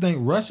some people think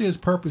Russia is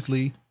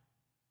purposely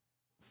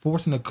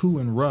forcing a coup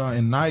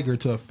in Niger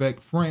to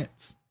affect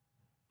France,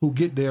 who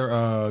get their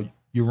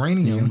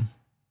uranium.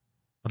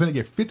 I think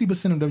they get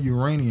 50% of their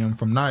uranium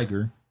from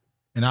Niger,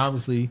 and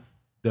obviously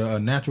the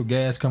natural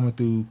gas coming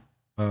through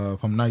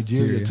from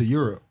Nigeria to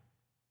Europe.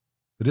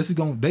 So this is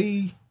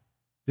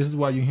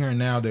why you're hearing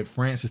now that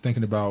France is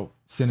thinking about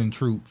sending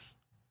troops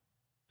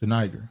to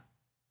Niger.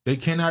 They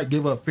cannot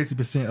give up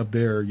 50% of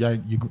their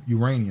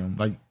uranium.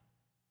 Like,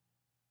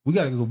 we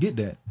got to go get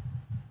that.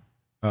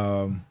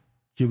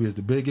 Cuba is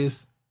the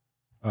biggest.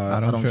 I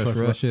don't trust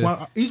Russia.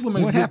 Well,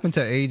 what happened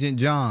to Agent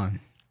John?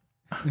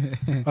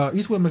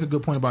 Eastwood make a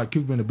good point about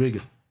Cuba being the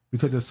biggest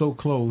because they're so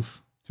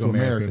close to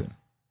America.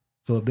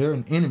 So if they're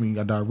an enemy,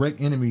 a direct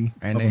enemy,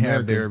 and they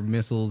have their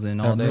missiles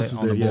and all that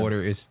on the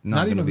border, it's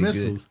not going to be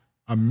missiles,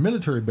 good. A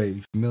military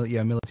base.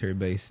 Military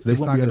base. So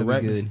it's not going to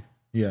be good.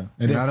 Yeah,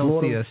 and I don't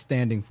see us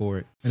standing for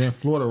it. And then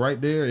Florida, right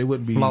there, it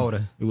wouldn't be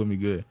Florida. It wouldn't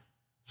be good.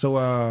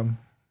 So,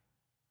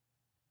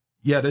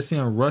 they're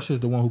saying Russia's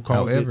the one who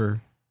caused it.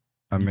 However,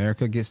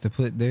 America gets to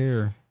put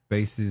their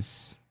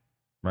bases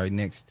right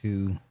next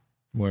to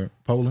where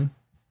Poland.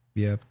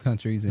 Yeah,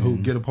 countries who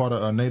get a part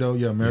of NATO.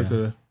 Yeah, America.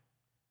 Yeah.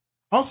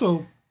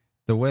 Also,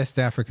 the West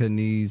Africa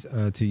needs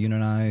to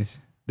unite.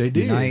 They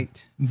did.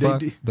 Unite.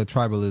 Fuck the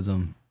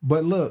tribalism.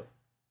 But look,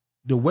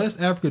 the West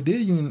Africa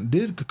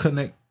did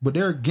connect, but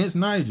they're against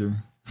Niger.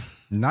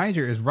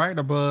 Niger is right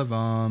above.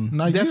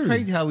 Nigeria. That's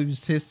crazy how we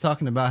was just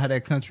talking about how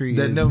that country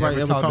is never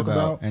ever talked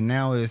about, and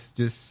now it's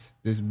just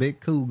this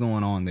big coup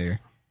going on there.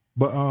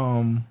 But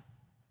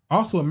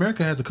also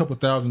America has a couple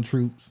thousand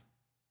troops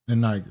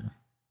in Niger.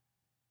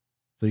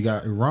 So you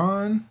got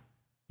Iran,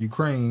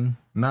 Ukraine,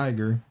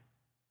 Niger,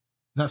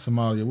 not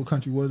Somalia. What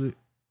country was it?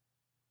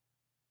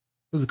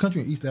 It was a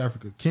country in East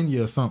Africa,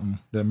 Kenya or something,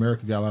 that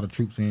America got a lot of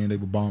troops in. They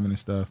were bombing and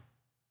stuff.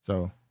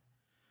 So,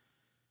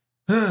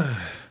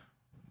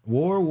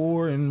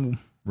 war, and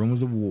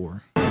rumors of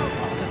war.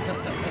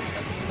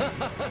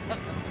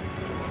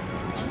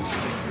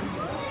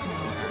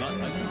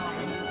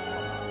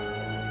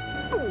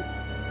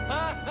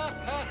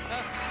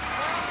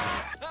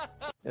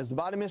 As the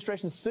Biden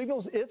administration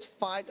signals its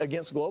fight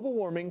against global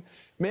warming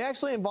may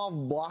actually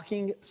involve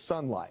blocking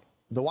sunlight.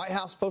 The White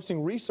House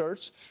posting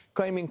research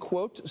claiming,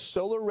 quote,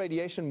 solar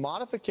radiation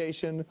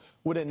modification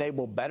would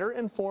enable better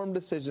informed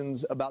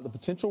decisions about the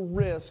potential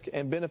risk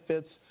and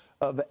benefits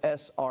of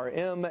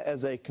SRM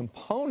as a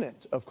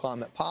component of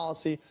climate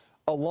policy,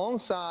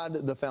 alongside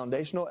the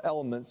foundational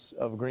elements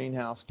of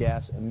greenhouse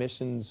gas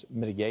emissions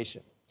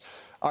mitigation.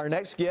 Our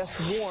next guest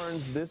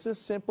warns this is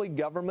simply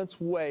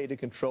government's way to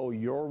control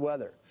your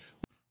weather.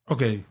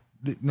 Okay,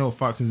 no,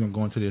 Fox isn't going to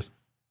go into this.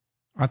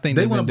 I think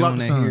they they've want been to block doing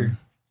the that sun. here.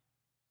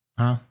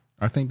 Huh?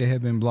 I think they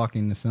have been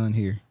blocking the sun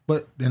here.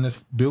 But then this,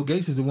 Bill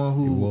Gates is the one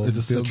who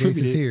is Bill Gates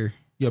attributed is here.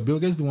 Yeah, Bill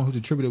Gates is the one who's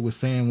attributed with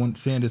saying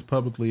this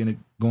publicly and it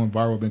going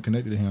viral, been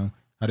connected to him.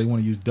 How they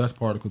want to use dust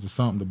particles or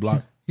something to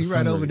block. He's the right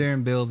sun over rays. there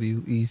in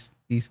Bellevue,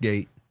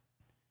 Eastgate.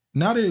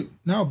 Now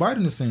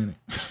Biden is saying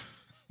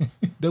it.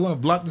 They want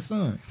to block the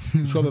sun.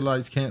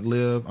 Israelites can't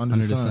live under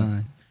the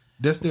sun.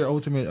 That's their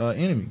ultimate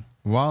enemy.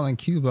 While in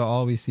Cuba,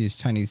 all we see is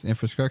Chinese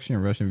infrastructure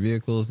and Russian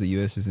vehicles. The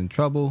U.S. is in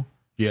trouble.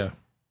 Yeah.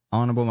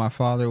 Honorable, my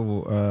father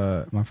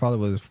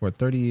was for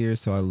 30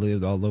 years, so I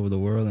lived all over the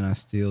world, and I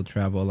still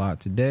travel a lot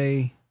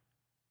today.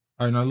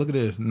 All right, now look at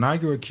this.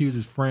 Niger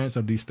accuses France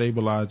of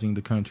destabilizing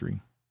the country.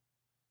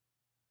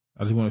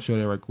 I just want to show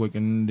that right quick,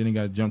 and then you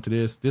got to jump to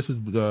this. This was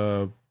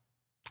Bill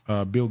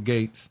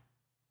Gates.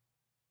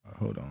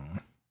 Hold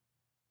on.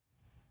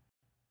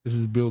 This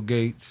is Bill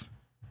Gates.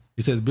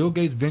 It says Bill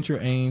Gates' venture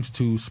aims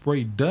to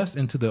spray dust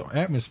into the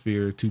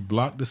atmosphere to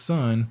block the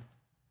sun.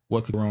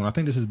 What could go wrong? I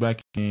think this is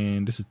back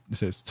in, it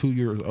says 2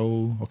 years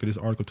old. Okay, this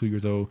article 2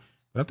 years old.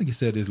 But I think he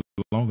said this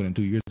longer than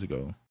 2 years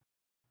ago.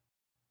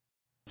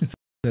 He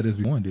said this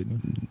one,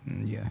 didn't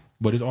he? Yeah.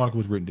 But this article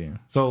was written then.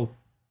 So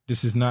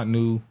this is not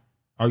new.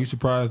 Are you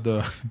surprised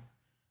the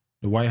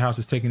White House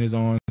is taking this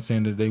on,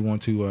 saying that they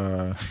want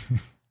to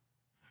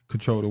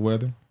control the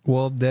weather?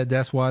 Well,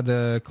 that's why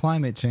the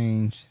climate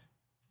change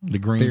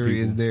green theory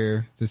people is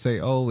there to say,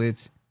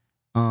 it's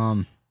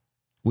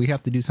we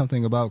have to do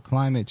something about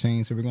climate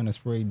change, so we're going to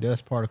spray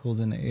dust particles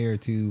in the air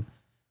to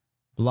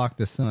block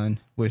the sun.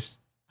 Which,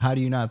 how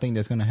do you not think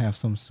that's going to have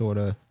some sort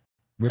of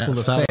ripple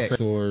effect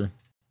or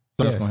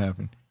something's going to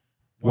happen?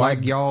 Why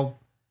y'all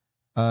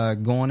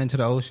going into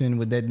the ocean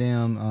with that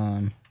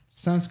damn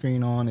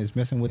sunscreen on is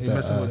messing with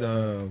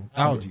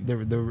algae,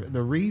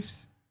 the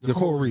reefs, the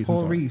coral reefs.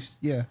 Coral reefs,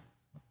 yeah.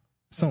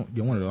 One of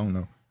them, I don't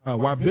know.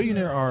 Why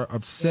billionaires are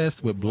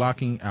obsessed with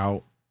blocking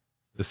out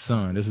the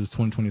sun. This is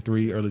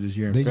 2023, early this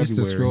year in February. They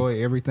just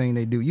destroy everything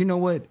they do. You know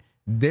what?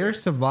 Their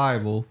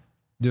survival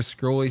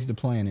destroys the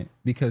planet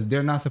because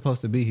they're not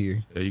supposed to be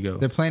here. There you go.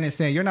 The planet's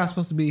saying you're not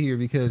supposed to be here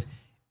because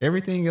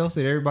everything else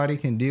that everybody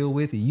can deal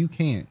with, you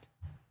can't.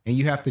 And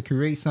you have to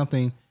create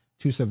something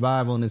to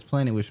survive on this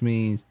planet, which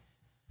means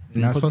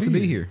you're not supposed to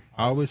be here.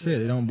 I always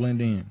said they don't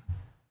blend in.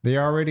 They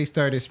already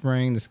started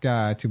spraying the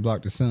sky to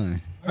block the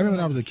sun. I remember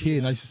when I was a kid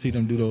and I used to see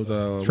them do those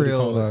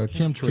chemtrails.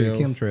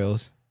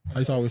 Chemtrails. I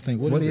used to always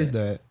think, what is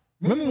that?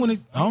 Remember when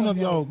I don't know if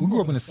y'all, we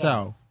grew up in the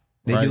South.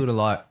 They do it a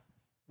lot.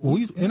 Well,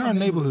 in our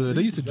neighborhood,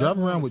 they used to drive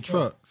around with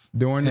trucks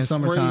during the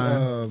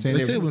summertime. They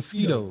said it was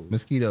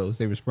mosquitoes.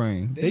 They were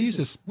spraying. We used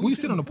to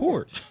sit on the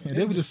porch and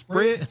they would just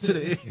spray it into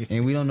the air.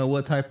 And we don't know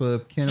what type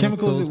of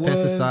chemicals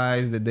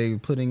pesticides that they were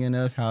putting in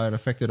us, how it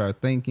affected our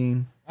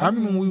thinking. I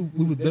remember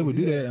when they would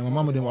do that, and my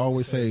mama would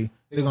always say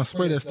they're gonna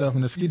spray that stuff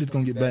and the mosquitoes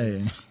gonna get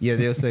bad. Yeah,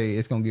 they'll say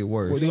it's gonna get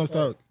worse. Well, they're gonna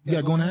start. You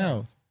gotta go in the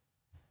house.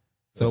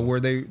 So were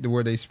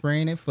they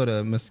spraying it for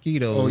the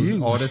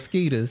mosquitoes or the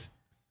skeeters,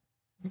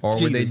 or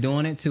were they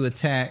doing it to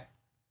attack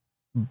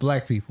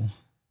black people?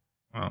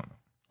 I don't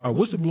know.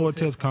 Whistleblower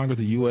tells Congress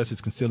the U.S. is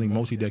concealing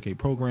multi-decade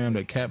program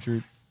that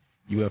captured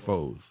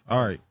UFOs.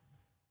 All right,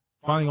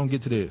 finally gonna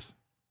get to this.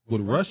 Would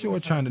Russia or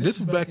China?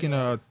 This is back in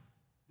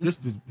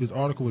this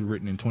article was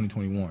written in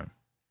 2021.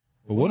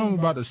 But what I'm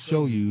about to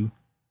show you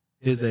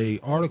is a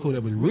article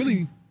that was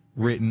really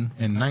written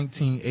in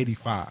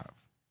 1985.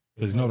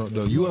 Because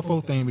the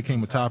UFO thing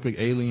became a topic.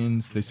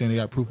 Aliens, they saying they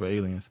got proof of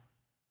aliens.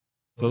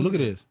 So look at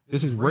this.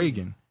 This is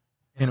Reagan.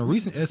 In a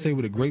recent essay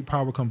with a great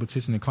power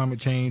competition in climate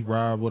change,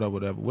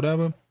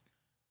 whatever. It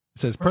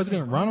says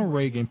President Ronald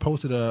Reagan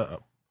posed to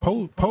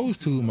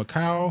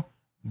Mikhail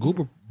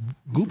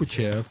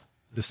Gorbachev,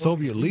 the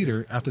Soviet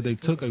leader, after they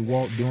took a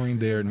walk during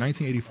their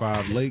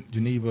 1985 Lake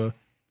Geneva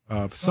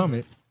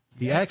summit.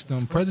 He asked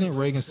him, President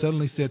Reagan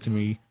suddenly said to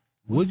me,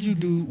 what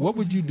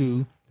would you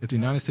do if the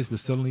United States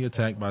was suddenly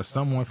attacked by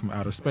someone from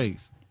outer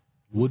space?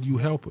 Would you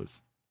help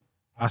us?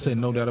 I said,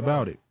 no doubt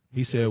about it.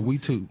 He said, we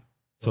too.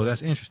 So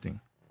that's interesting.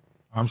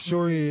 It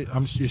sure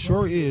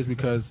is,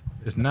 because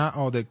it's not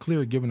all that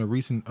clear given the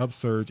recent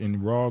upsurge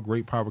in raw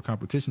great power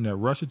competition that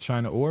Russia,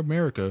 China, or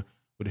America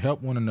would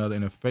help one another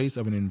in the face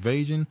of an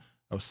invasion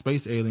of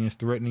space aliens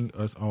threatening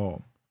us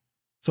all.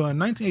 So in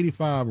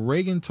 1985,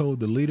 Reagan told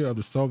the leader of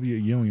the Soviet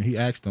Union, he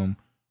asked him,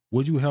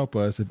 would you help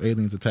us if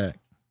aliens attack?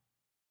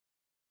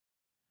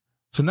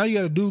 So now you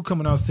got a dude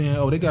coming out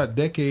saying, they got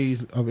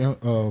decades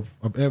of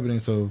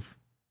evidence of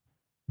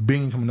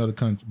beings from another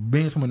country,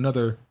 beings from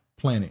another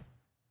planet.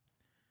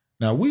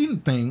 Now we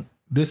think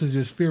this is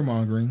just fear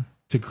mongering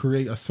to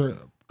create a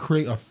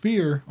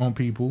fear on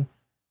people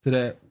so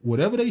that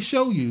whatever they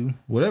show you,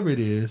 whatever it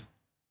is,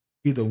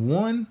 either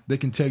one, they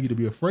can tell you to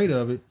be afraid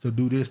of it, so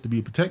do this to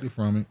be protected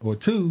from it, or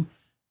two,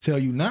 tell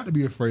you not to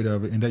be afraid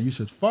of it and that you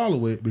should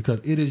follow it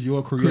because it is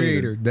your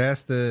creator.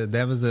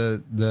 That was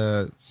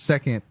the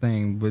second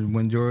thing. But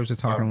when George was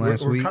talking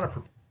last week,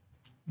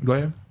 go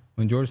ahead.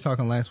 When George was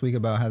talking last week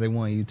about how they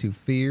want you to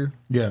fear,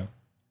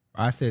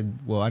 I said,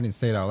 well, I didn't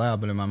say it out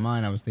loud, but in my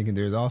mind, I was thinking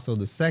there's also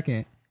the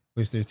second,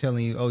 which they're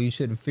telling you, oh, you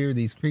shouldn't fear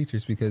these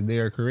creatures because they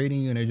are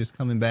creating you and they're just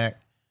coming back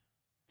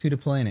to the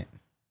planet.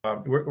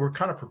 We're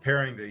kind of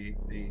preparing the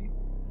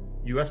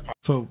U.S.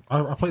 So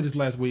I played this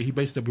last week. He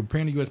basically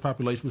preparing the U.S.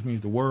 population, which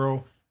means the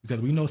world,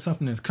 because we know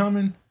something is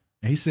coming.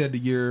 And he said the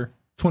year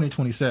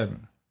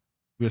 2027.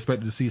 We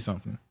expected to see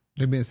something.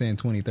 They've been saying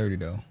 2030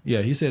 though.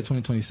 Yeah, he said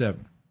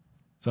 2027.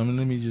 So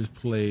let me just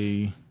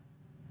play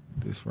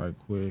this right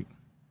quick.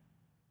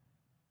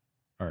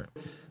 All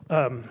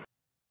right.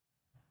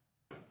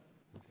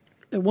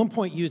 At one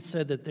point, you had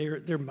said that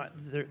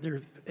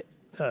there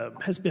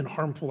has been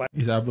harmful.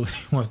 He said, I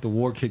believe once the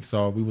war kicks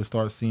off, we will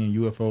start seeing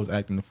UFOs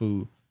acting the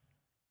fool.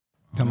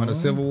 Talking about a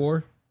civil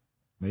war?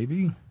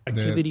 Maybe.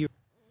 Activity.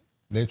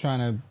 They're trying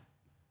to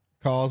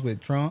cause with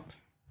Trump.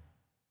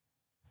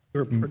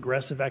 Or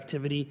progressive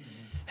activity.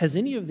 Has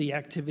any of the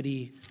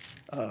activity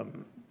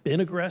been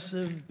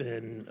aggressive,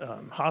 been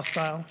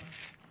hostile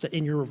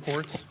in your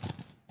reports?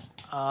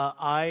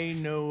 I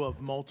know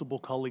of multiple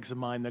colleagues of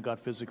mine that got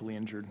physically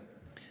injured.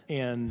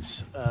 And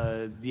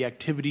the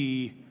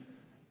activity...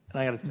 And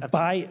I gotta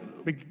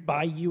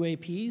by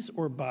UAPs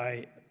or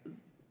by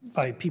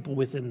people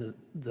within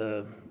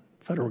the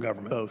federal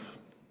government? Both.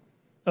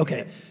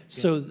 Okay,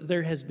 so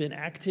there has been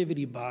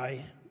activity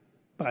by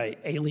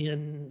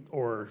alien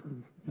or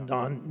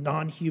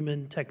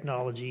non-human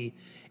technology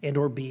and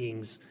or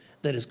beings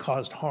that has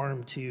caused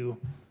harm to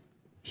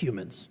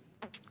humans.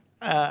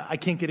 I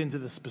can't get into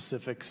the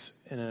specifics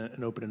in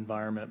an open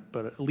environment,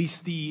 but at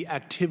least the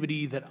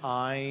activity that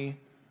I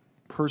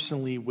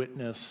personally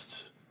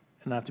witnessed.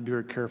 And I have to be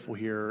very careful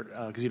here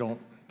because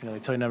they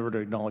tell you never to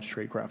acknowledge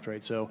tradecraft,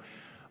 right? So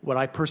what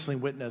I personally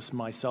witnessed,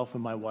 myself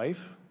and my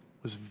wife,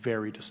 was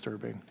very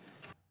disturbing.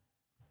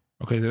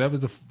 Okay, so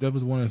that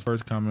was one of his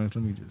first comments.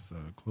 Let me just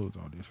close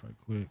all this right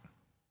quick.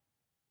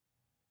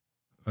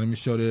 Let me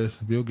show this.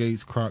 Bill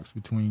Gates crocs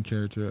between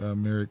character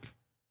Merrick,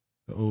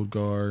 the old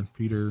guard,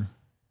 Peter.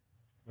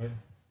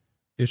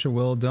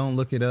 Well, don't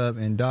look it up.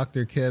 And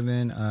Dr.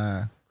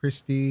 Kevin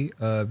Christie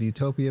of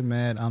Utopia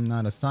Mad, I'm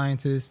not a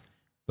scientist,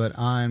 but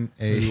I'm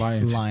a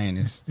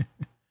lionist.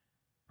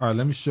 All right,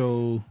 let me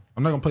show.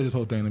 I'm not going to play this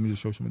whole thing. Let me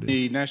just show some of this.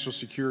 The National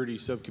Security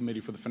Subcommittee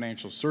for the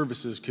Financial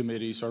Services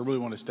Committee, so I really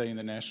want to stay in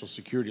the national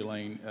security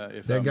lane.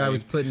 If that guy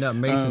was putting up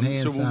Mason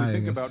hand signs. So when we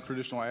think signs. about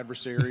traditional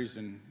adversaries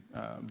and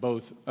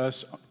both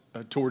us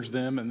towards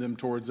them and them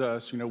towards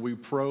us, we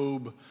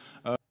probe.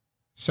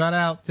 Shout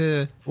out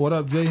to... What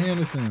up, Jay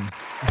Henderson?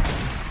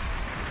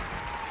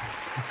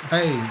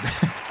 Hey,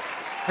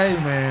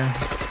 man.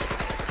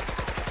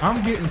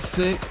 I'm getting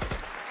sick.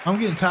 I'm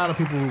getting tired of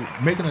people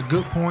making a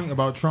good point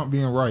about Trump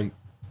being right.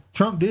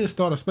 Trump did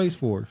start a Space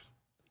Force.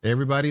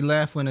 Everybody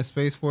laughed when a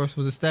Space Force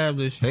was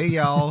established. Hey,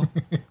 y'all.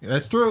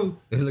 That's true.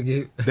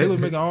 They were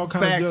making all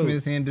kinds of jokes.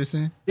 Miss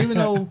Henderson. Even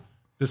though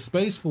the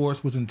Space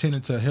Force was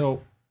intended to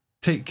help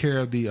take care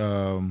of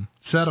the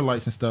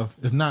satellites and stuff,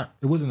 it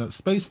wasn't a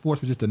Space Force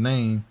was just a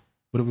name,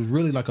 but it was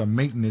really like a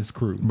maintenance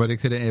crew. But it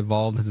could have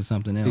evolved into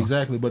something else.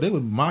 Exactly. But they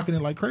were mocking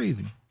it like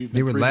crazy.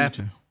 They were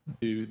laughing.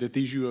 That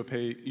these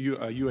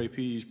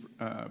UAPs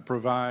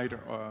provide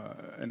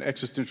an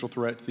existential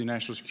threat to the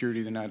national security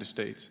of the United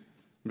States.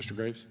 Mr.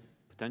 Graves?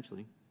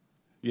 Potentially.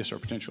 Yes, sir,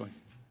 potentially.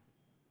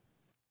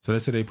 So they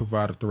said they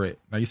provide a threat.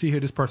 Now you see here,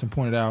 this person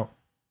pointed out,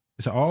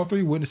 it said all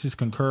three witnesses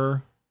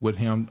concur with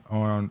him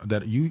on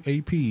that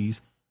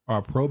UAPs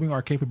are probing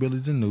our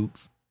capabilities and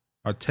nukes,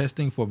 are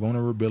testing for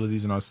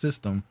vulnerabilities in our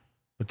system,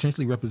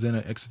 potentially represent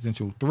an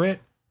existential threat,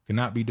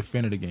 cannot be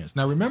defended against.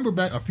 Now, remember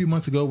back a few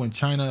months ago when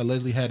China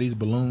allegedly had these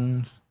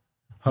balloons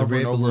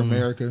hovering over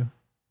America?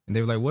 And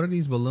they were like, what are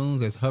these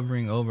balloons that's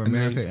hovering over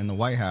America in the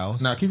White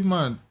House? Now, keep in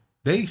mind,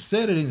 they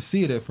said they didn't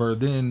see it at first,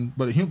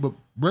 but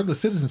regular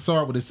citizens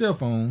saw it with their cell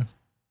phones.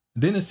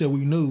 Then they said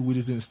we knew, we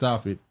just didn't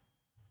stop it.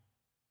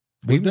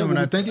 Was that what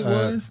I think it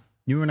was?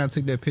 You remember when I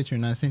took that picture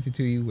and I sent it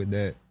to you with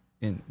that,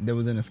 and that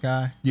was in the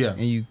sky? Yeah.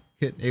 And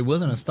it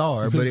wasn't a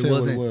star, but it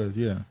wasn't. What it was,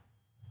 yeah.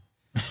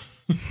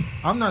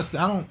 I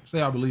don't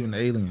say I believe in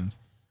aliens.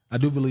 I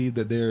do believe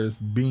that there's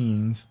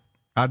beings.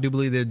 I do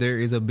believe that there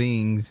is a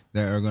beings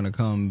that are going to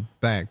come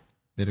back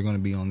that are going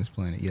to be on this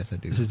planet. Yes, I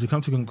do. This is to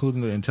come to the conclusion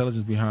that the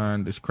intelligence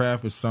behind this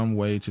craft is some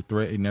way to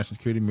threaten national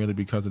security merely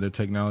because of their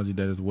technology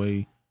that is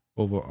way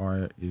over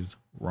our is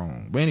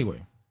wrong. But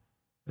anyway,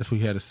 that's what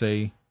he had to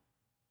say.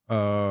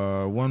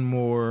 One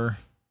more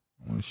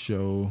I want to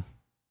show.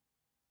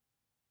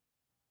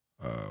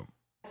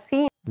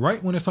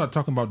 Right when they started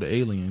talking about the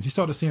aliens, you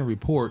started seeing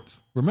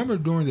reports. Remember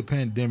during the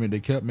pandemic,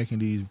 they kept making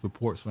these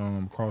reports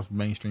across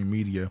mainstream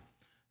media,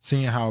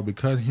 seeing how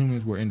because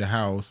humans were in the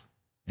house,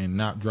 and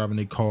not driving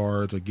their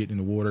cars or getting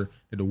in the water,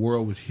 that the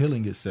world was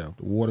healing itself.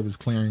 The water was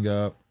clearing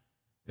up.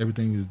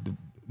 Everything was,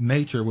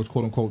 nature was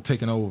quote unquote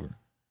taking over.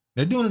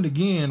 They're doing it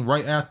again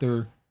right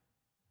after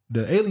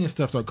the alien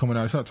stuff started coming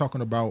out. They start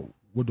talking about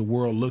what the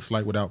world looks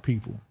like without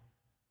people.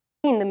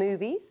 In the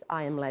movies,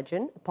 I Am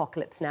Legend,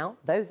 Apocalypse Now,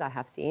 those I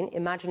have seen,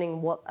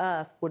 imagining what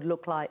Earth would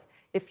look like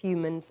if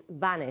humans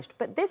vanished.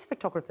 But this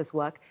photographer's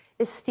work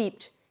is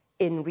steeped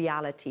in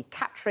reality,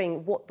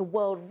 capturing what the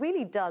world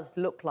really does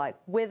look like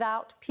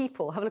without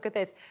people. Have a look at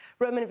this.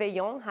 Roman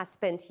Veillon has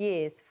spent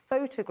years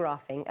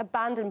photographing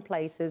abandoned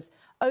places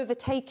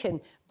overtaken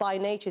by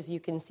nature, as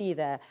you can see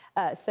there.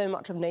 So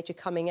much of nature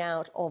coming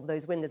out of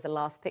those windows, the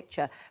last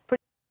picture.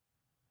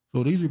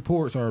 So these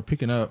reports are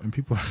picking up, and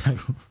people are like,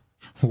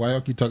 why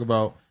y'all keep talking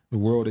about the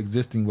world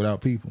existing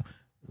without people?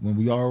 When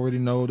we already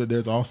know that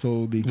there's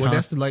also the... Well,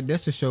 that's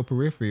the show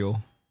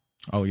Peripheral.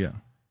 Oh, yeah.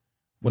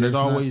 Well, there's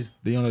always,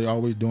 they're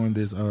always doing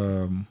this,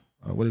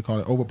 what do they call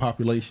it,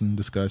 overpopulation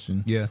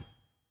discussion. Yeah.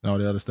 And all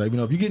the other stuff. You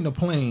know, if you get in a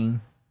plane,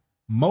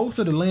 most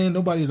of the land,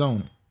 nobody's on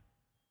it.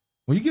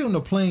 When you get on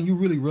the plane, you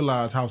really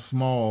realize how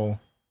small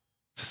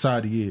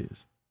society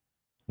is.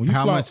 When you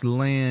how fly, much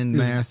land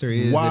mass there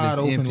is wide that is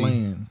open empty.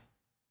 Land.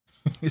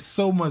 It's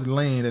so much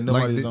land that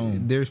nobody's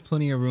on. There's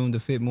plenty of room to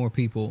fit more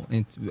people.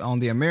 On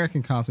the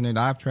American continent,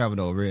 I've traveled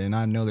over it, and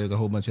I know there's a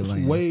whole bunch of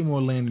land. Way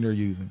more land than they're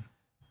using.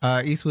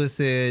 Eastwood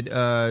said,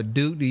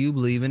 Duke, do you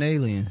believe in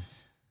aliens?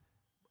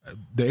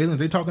 The aliens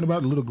they talking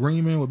about, the little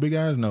green man with big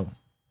eyes? No.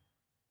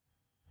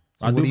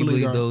 So what do you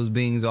believe those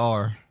beings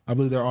are? I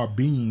believe there are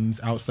beings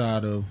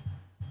outside of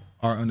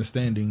our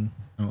understanding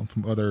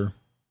from other,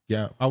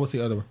 I would say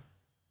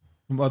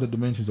from other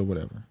dimensions or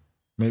whatever.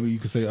 Maybe you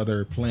could say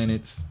other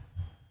planets,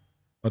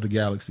 other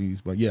galaxies,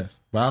 but yes.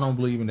 But I don't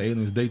believe in the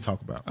aliens they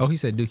talk about. Oh, he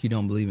said, Duke, you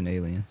don't believe in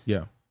aliens.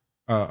 Yeah.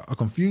 A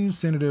confused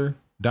Senator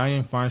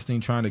Dianne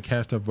Feinstein trying to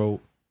cast her vote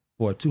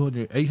for a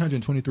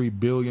 $823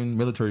 billion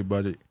military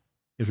budget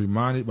is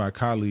reminded by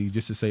colleagues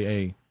just to say,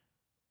 hey,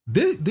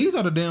 these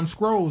are the damn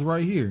scrolls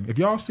right here. If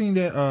y'all seen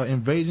that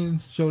invasion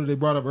show that they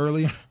brought up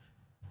earlier,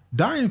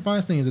 Dianne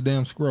Feinstein is a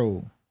damn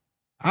scroll.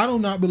 I do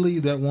not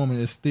believe that woman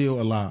is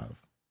still alive.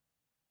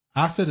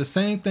 I said the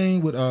same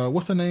thing with,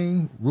 what's her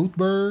name? Ruth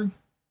Berg,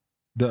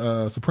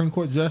 the Supreme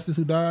Court Justice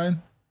who died.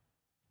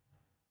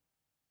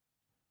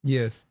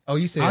 Yes. Oh,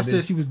 you said I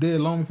said she was dead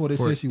long before they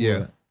said she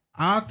was.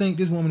 I think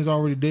this woman is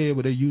already dead,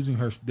 but they're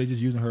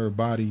just using her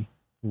body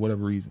for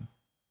whatever reason.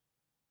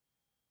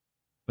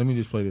 Let me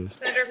just play this.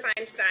 Senator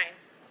Feinstein.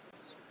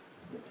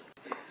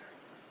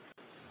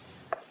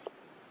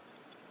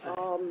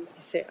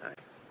 Say aye.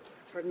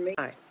 Pardon me?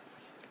 Aye.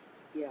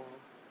 Yeah.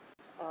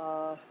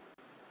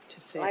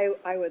 Just say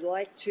I would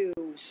like to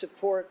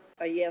support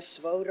a yes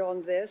vote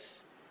on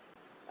this.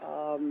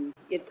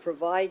 It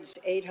provides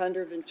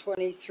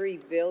 $823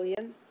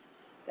 billion.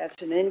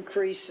 That's an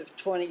increase of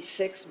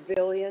 $26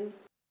 billion.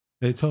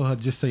 They told her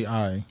just say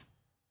aye.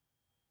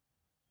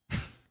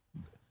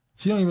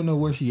 She don't even know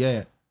where she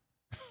at.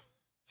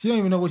 She don't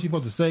even know what she's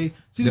supposed to say.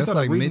 She just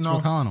started reading Mitch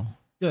McConnell.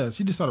 Yeah,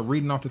 she just started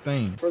reading off the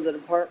thing. For the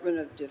Department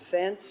of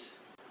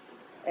Defense,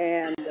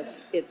 and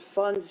it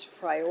funds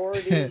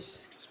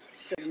priorities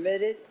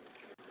submitted.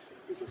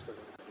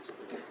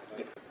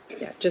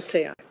 Yeah, just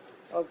say aye.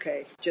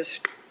 Okay,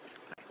 just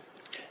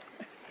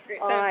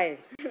Great, aye.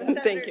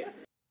 Thank you.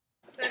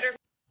 Senator.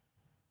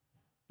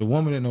 The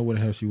woman didn't know what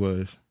the hell she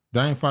was.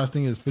 Dianne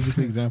Feinstein is a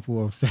physical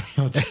example of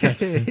Samuel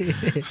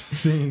Jackson.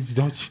 Sings,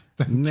 don't you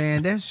think?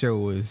 Man, that show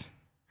was...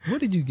 What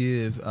did you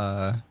give?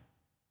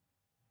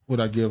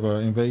 Would I give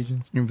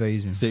Invasion?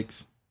 Invasion.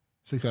 6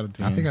 out of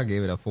 10. I think I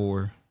gave it a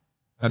 4.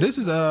 Now this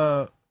is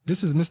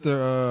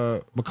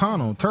Mr.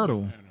 McConnell,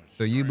 Turtle.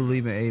 So you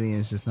believe in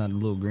aliens, just not a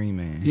little green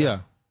man? Yeah,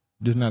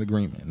 just not a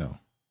green man. No.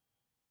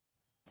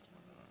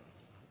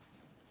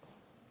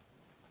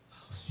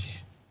 Oh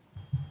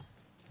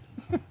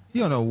shit! He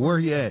don't know where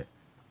he at.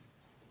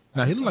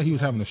 Now he looked like he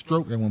was having a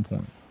stroke at one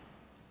point.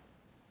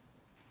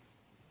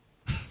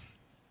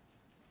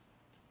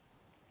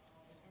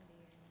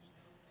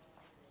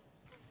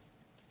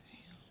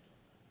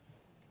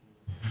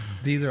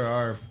 These are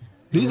our.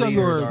 These are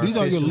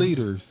your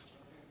leaders.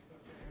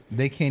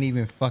 They can't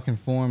even fucking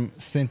form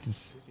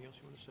sentences,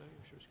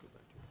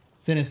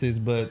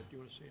 but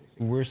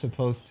we're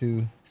supposed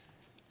to.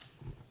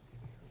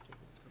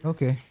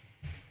 Okay.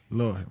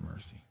 Lord have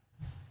mercy.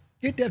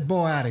 Get that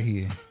boy out of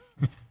here.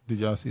 Did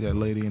y'all see that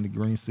lady in the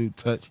green suit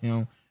touch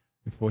him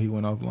before he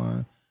went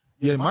offline?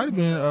 Yeah, it might have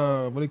been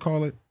what they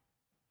call it.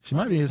 She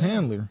might be his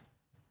handler.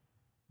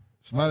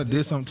 She might have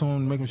did something to him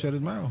to make him shut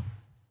his mouth.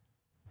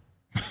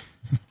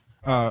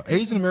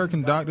 Asian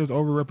American doctors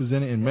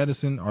overrepresented in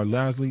medicine are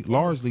largely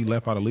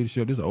left out of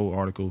leadership. This is an old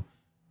article.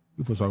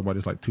 We supposed to talk about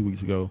this like 2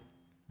 weeks ago.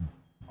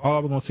 All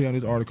I'm going to say on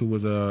this article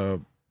was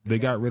they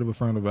got rid of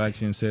affirmative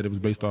action and said it was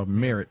based off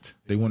merit.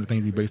 They wanted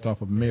things to be based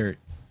off of merit.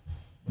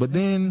 But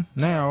then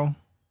now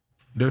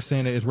they're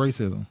saying that it's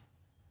racism.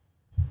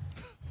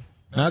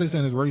 Now they're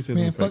saying it's racism.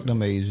 Man, fuck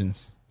them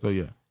Asians. So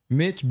yeah.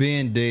 Mitch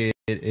being dead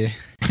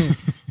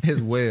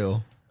as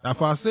well. That's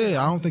why I said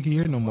I don't think he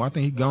here no more. I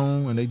think he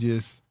gone, and they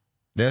just.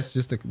 That's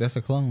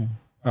a clone.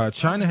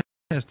 China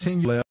has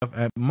 10 years left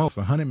at most.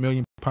 100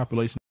 million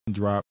population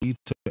drop leads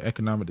to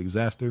economic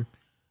disaster.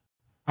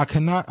 I've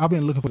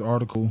been looking for this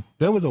article.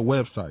 There was a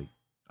website.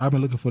 I've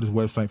been looking for this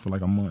website for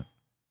like a month.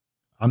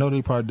 I know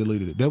they probably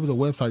deleted it. There was a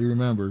website, you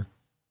remember.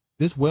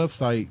 This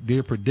website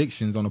did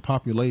predictions on the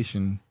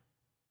population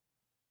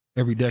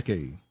every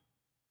decade.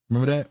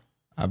 Remember that?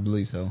 I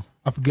believe so.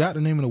 I forgot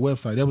the name of the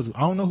website. I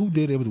don't know who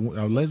did it. It was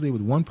allegedly it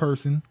was one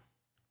person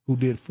who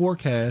did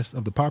forecasts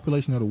of the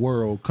population of the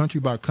world,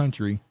 country by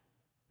country,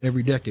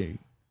 every decade.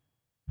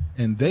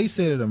 And they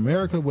said that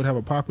America would have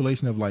a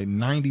population of like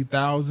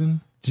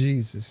 90,000.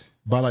 Jesus.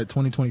 By like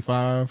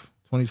 2025,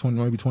 2020,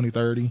 maybe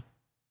 2030.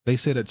 They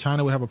said that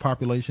China would have a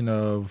population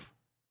of,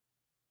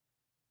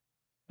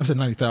 I said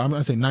 90,000. I'm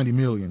going to say 90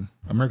 million.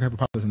 America have a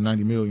population of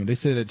 90 million. They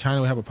said that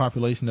China would have a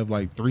population of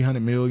like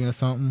 300 million or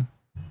something.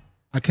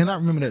 I cannot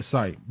remember that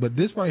site, but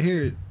this right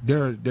here,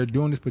 they're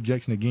doing this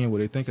projection again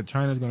where they think that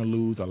China is going to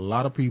lose a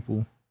lot of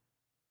people,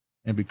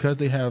 and because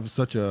they have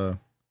such a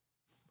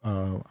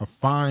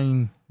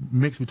fine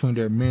mix between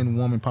their men,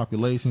 woman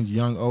populations,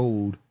 young,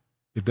 old,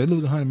 if they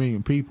lose 100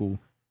 million people,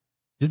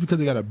 just because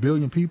they got 1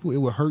 billion people, it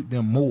will hurt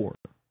them more.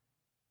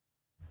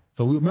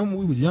 So we remember when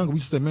we was younger, we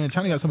used to say, man,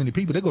 China got so many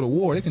people, they go to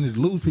war, they can just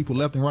lose people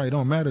left and right. It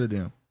don't matter to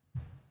them.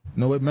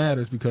 No, it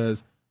matters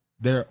because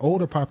their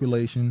older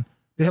population,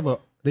 they have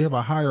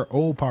a higher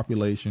old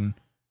population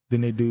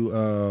than they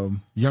do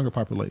younger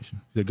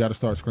population. They got to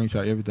start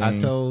screenshot everything.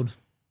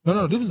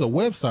 No, this was a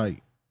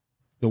website.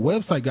 The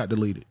website got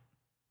deleted.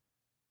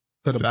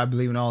 I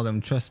believe in all of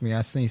them. Trust me,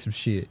 I seen some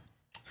shit.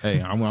 Hey,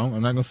 I'm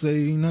not gonna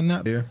say nothing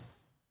out there.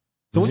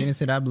 So Gina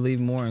said, I believe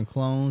more in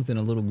clones than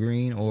a little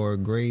green or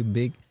gray,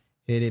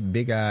 big-headed,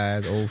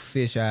 big-eyed, old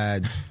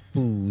fish-eyed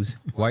fools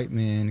white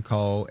men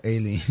call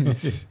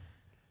aliens.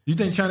 You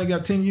think China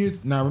got 10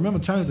 years? Now, remember,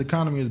 China's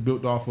economy is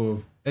built off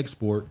of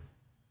export.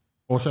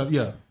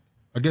 I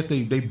guess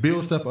they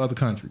build stuff for other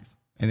countries.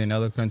 And then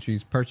other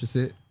countries purchase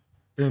it.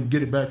 And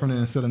get it back from them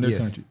and sell in their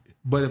country.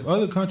 But if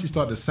other countries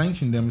start to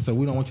sanction them and say,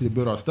 we don't want you to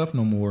build our stuff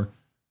no more,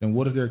 then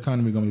what is their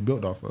economy going to be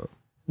built off of?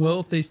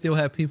 Well, if they still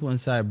have people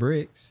inside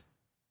BRICS,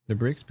 the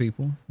BRICS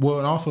people. Well,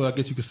 and also I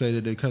guess you could say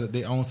that because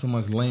they own so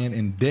much land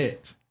and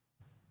debt.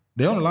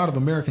 They own a lot of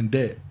American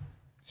debt.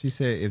 She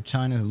said, if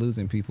China's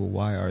losing people,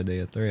 why are they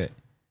a threat?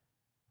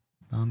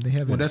 They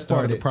haven't Well, that's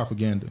part of the started.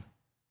 propaganda.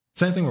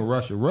 Same thing with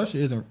Russia. Russia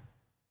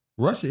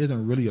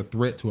isn't really a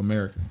threat to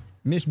America.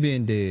 Mitch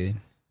being dead,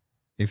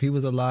 if he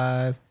was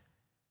alive,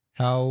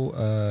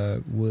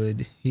 how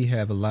would he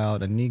have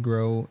allowed a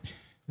Negro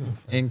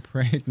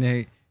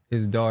impregnate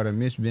his daughter?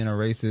 Mitch being a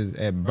racist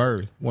at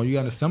birth. Well, you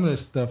got some of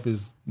this stuff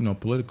is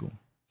political.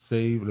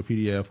 Save the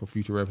PDF for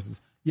future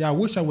references. Yeah, I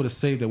wish I would have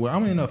saved that. Well,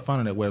 I'm gonna end up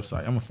finding that website.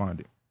 I'm gonna find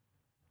it.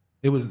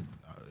 It was.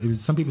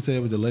 Some people say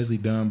it was allegedly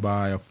done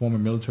by a former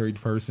military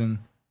person.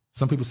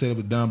 Some people say it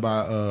was done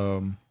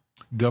by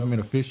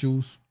government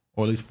officials,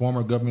 or at least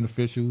former government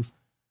officials,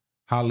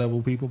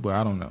 high-level people, but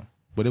I don't know.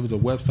 But it was a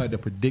website that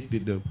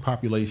predicted the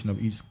population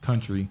of each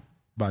country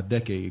by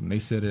decade, and they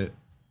said that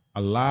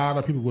a lot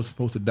of people were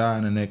supposed to die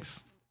in the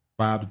next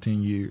 5 to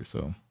 10 years.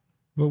 So,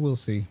 but we'll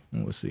see.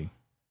 We'll see.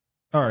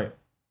 All right.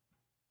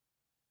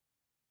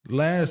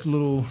 Last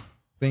little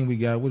thing we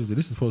got. What is it?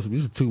 This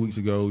is 2 weeks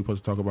ago. We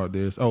supposed to talk about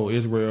this. Oh,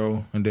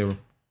 Israel and their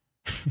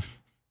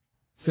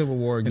civil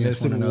war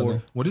against one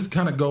another. Well, this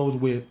kind of goes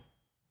with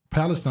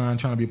Palestine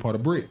trying to be a part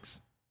of BRICS.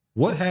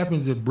 What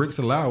happens if BRICS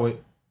allow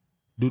it?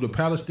 Do the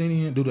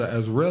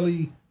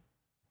Israeli,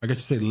 I guess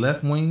you say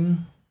left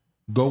wing,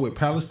 go with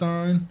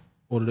Palestine,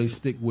 or do they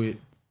stick with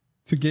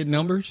to get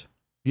numbers?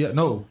 Yeah,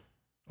 no,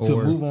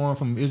 to move on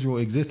from Israel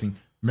existing.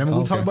 Remember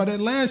we talked about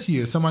that last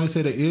year. Somebody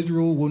said that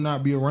Israel will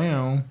not be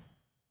around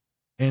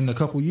in a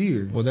couple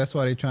years. Well, that's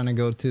why they're trying to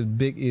go to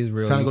big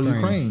Israel. Trying to go to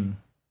Ukraine.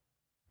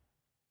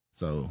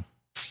 So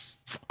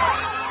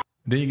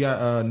then you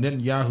got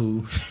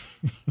Netanyahu.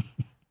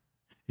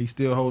 He's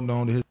still holding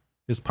on to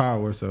his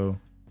power, so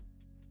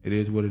it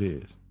is what it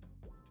is.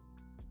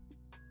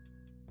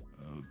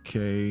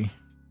 Okay.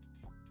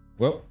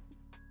 Well,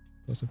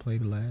 supposed to play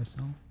the last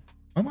song.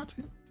 I'm about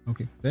to.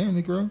 Okay. Damn,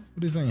 Negro. What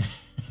they saying?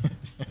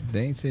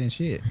 They ain't saying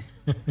shit.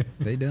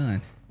 They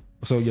done.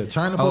 So yeah,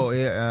 China.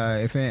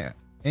 If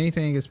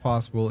anything is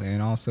possible,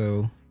 and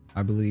also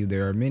I believe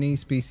there are many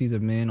species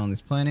of men on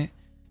this planet.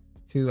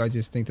 Too, I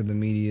just think that the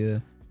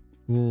media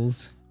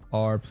fools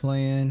are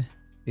playing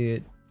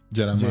it.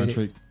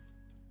 Jedi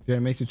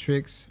make the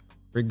tricks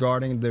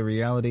regarding the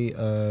reality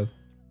of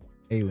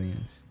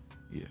aliens.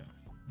 Yeah,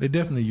 they're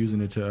definitely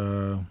using it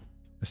to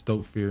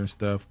stoke fear and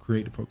stuff,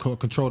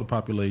 control the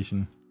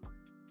population.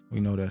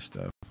 We know that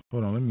stuff.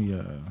 Hold on, let me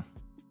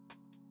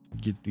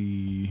get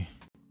the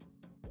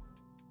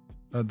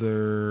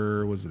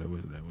other. What's it at?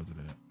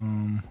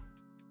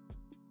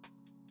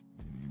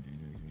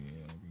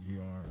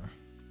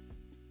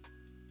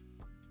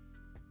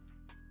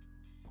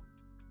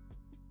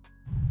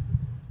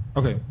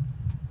 Okay.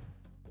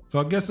 So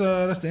I guess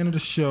that's the end of the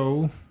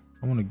show.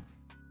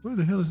 Where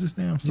the hell is this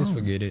damn song? Just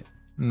forget it.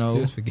 No.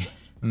 Just forget.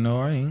 No,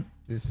 I ain't.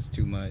 This is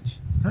too much.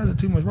 How's it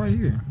too much right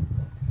here?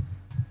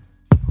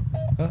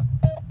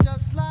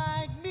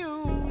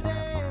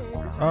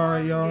 All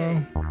right,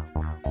 y'all.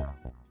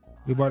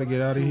 We about to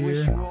get out of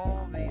here.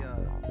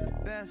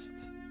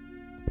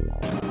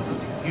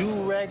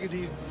 You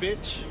raggedy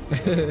bitch.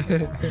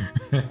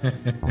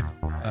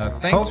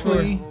 Thanks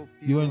Hopefully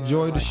you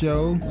enjoyed the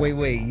show.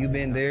 Wait. You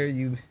been there?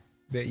 You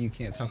bet you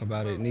can't talk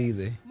about it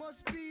neither.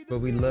 But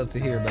we'd love to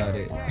hear about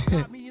it.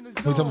 What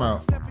you talking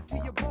about?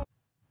 What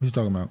you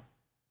talking about?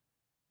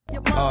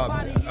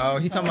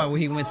 He's talking about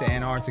when he went to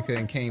Antarctica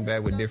and came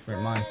back with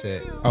different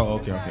mindset. Oh,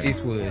 okay.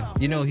 Eastwood.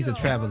 You know he's a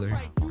traveler.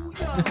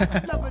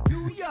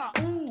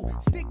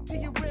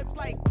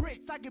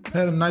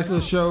 Had a nice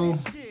little show.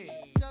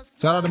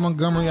 Shout out to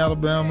Montgomery,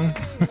 Alabama.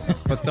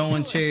 For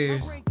throwing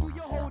chairs.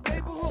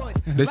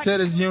 They said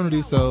it's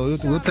unity, so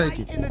we'll take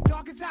it.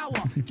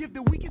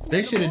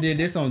 They should have did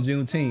this on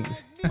Juneteenth.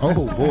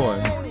 Oh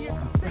boy.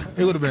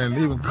 It would have been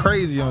even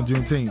crazy on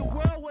Juneteenth.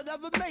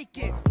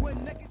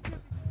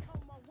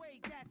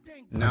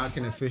 Now I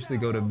can officially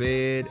go to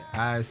bed.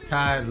 Eyes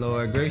tired,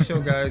 Lord. Great show,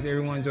 guys.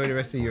 Everyone enjoy the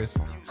rest of your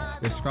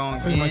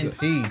strong in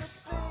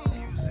peace.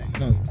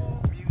 No.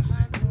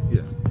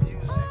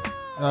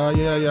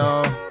 Yeah,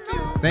 y'all.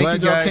 Thank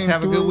Glad you y'all guys. came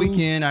Have a good through.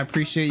 weekend. I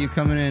appreciate you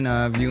coming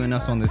and viewing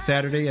us on this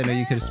Saturday. I know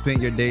you could have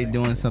spent your day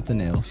doing something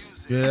else.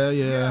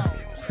 Yeah.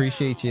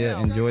 Appreciate you.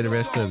 Enjoy the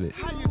rest of it.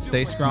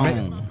 Stay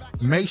strong.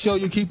 Make sure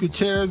you keep your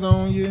chairs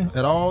on you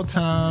at all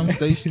times.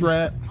 Stay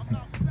strapped.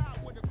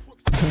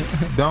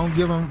 Don't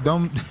give them.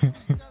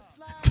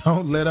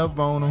 Don't let up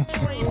on them.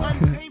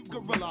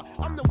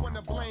 I'm the one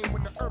to blame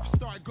when the earth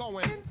start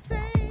going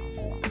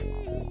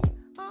insane.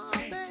 Oh,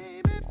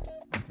 baby.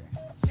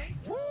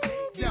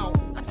 Yo,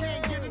 I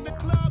can't get in the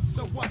club,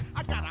 so what?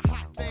 I got a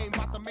hot thing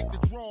about to make the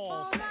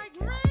draws.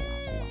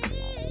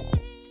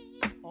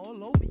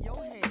 All over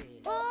your head.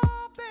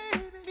 Oh,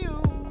 baby.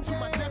 To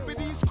my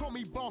deputies, call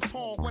me Boss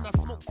Hall when I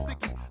smoke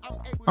sticky.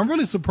 I'm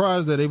really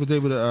surprised that they was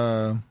able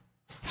to.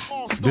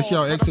 This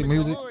y'all exit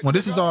music. Well,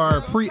 this is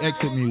our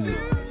pre-exit music.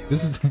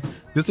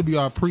 This will be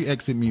our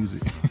pre-exit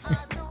music.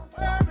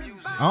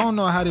 I don't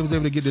know how they was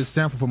able to get this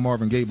sample from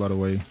Marvin Gaye, by the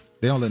way.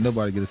 They don't let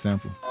nobody get a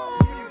sample.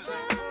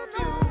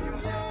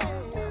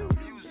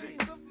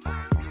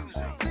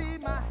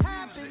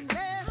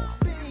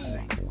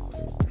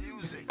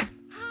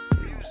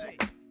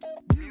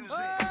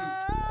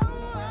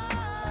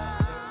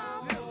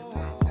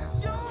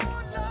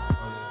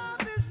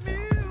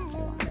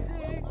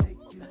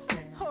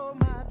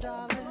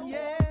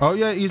 Oh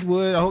yeah,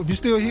 Eastwood. I hope you're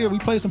still here. We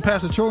played some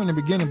Pastor Troy in the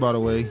beginning, by the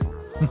way.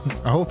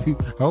 I hope you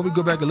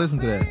go back and listen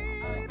to that.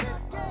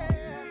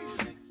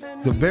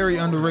 The very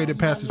underrated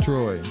Pastor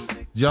Troy.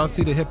 Did y'all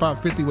see the Hip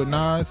Hop 50 with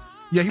Nas?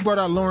 Yeah, he brought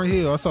out Lauryn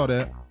Hill. I saw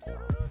that.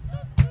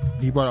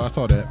 I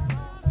saw that.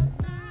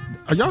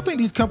 Y'all think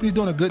these companies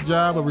doing a good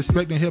job of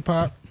respecting hip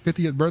hop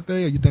 50th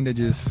birthday, or you think they're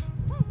just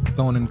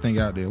throwing anything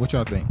out there? What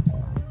y'all think?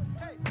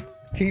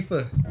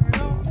 Kiefer,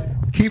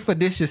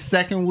 this your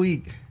second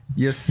week.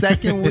 Your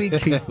second week,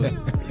 Kiefer.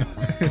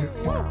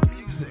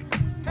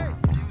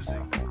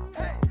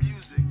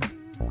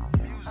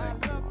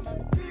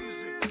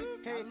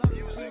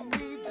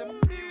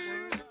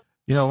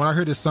 You know, when I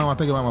heard this song, I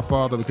think about my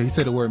father because he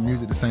said the word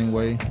music the same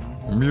way.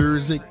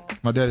 Music.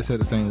 My daddy said it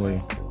the same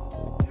way.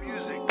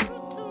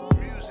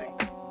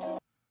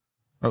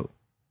 Oh.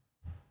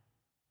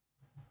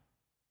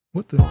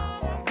 What the?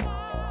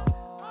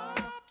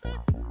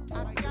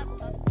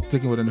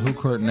 Sticking with the Who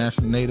Court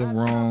National Native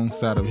wrong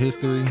side of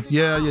history.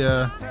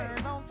 Yeah.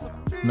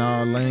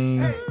 Nah,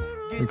 Lane.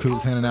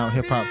 Recruits handing out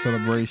hip hop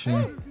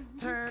celebration.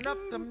 Turn up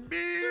the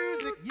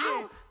music,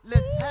 yeah.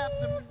 Let's have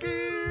the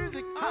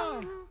music.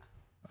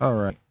 All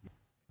right.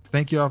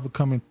 Thank y'all for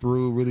coming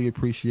through. Really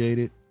appreciate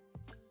it.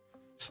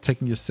 Just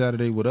taking your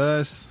Saturday with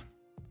us.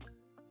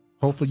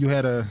 Hopefully you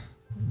had a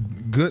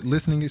good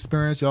listening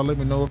experience. Y'all let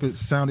me know if it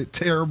sounded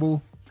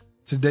terrible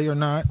today or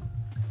not.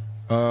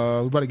 We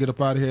about to get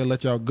up out of here and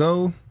let y'all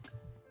go.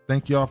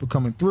 Thank y'all for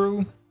coming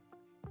through.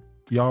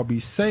 Y'all be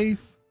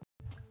safe.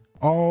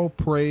 All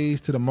praise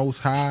to the Most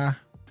High.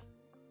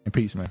 And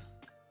peace, man.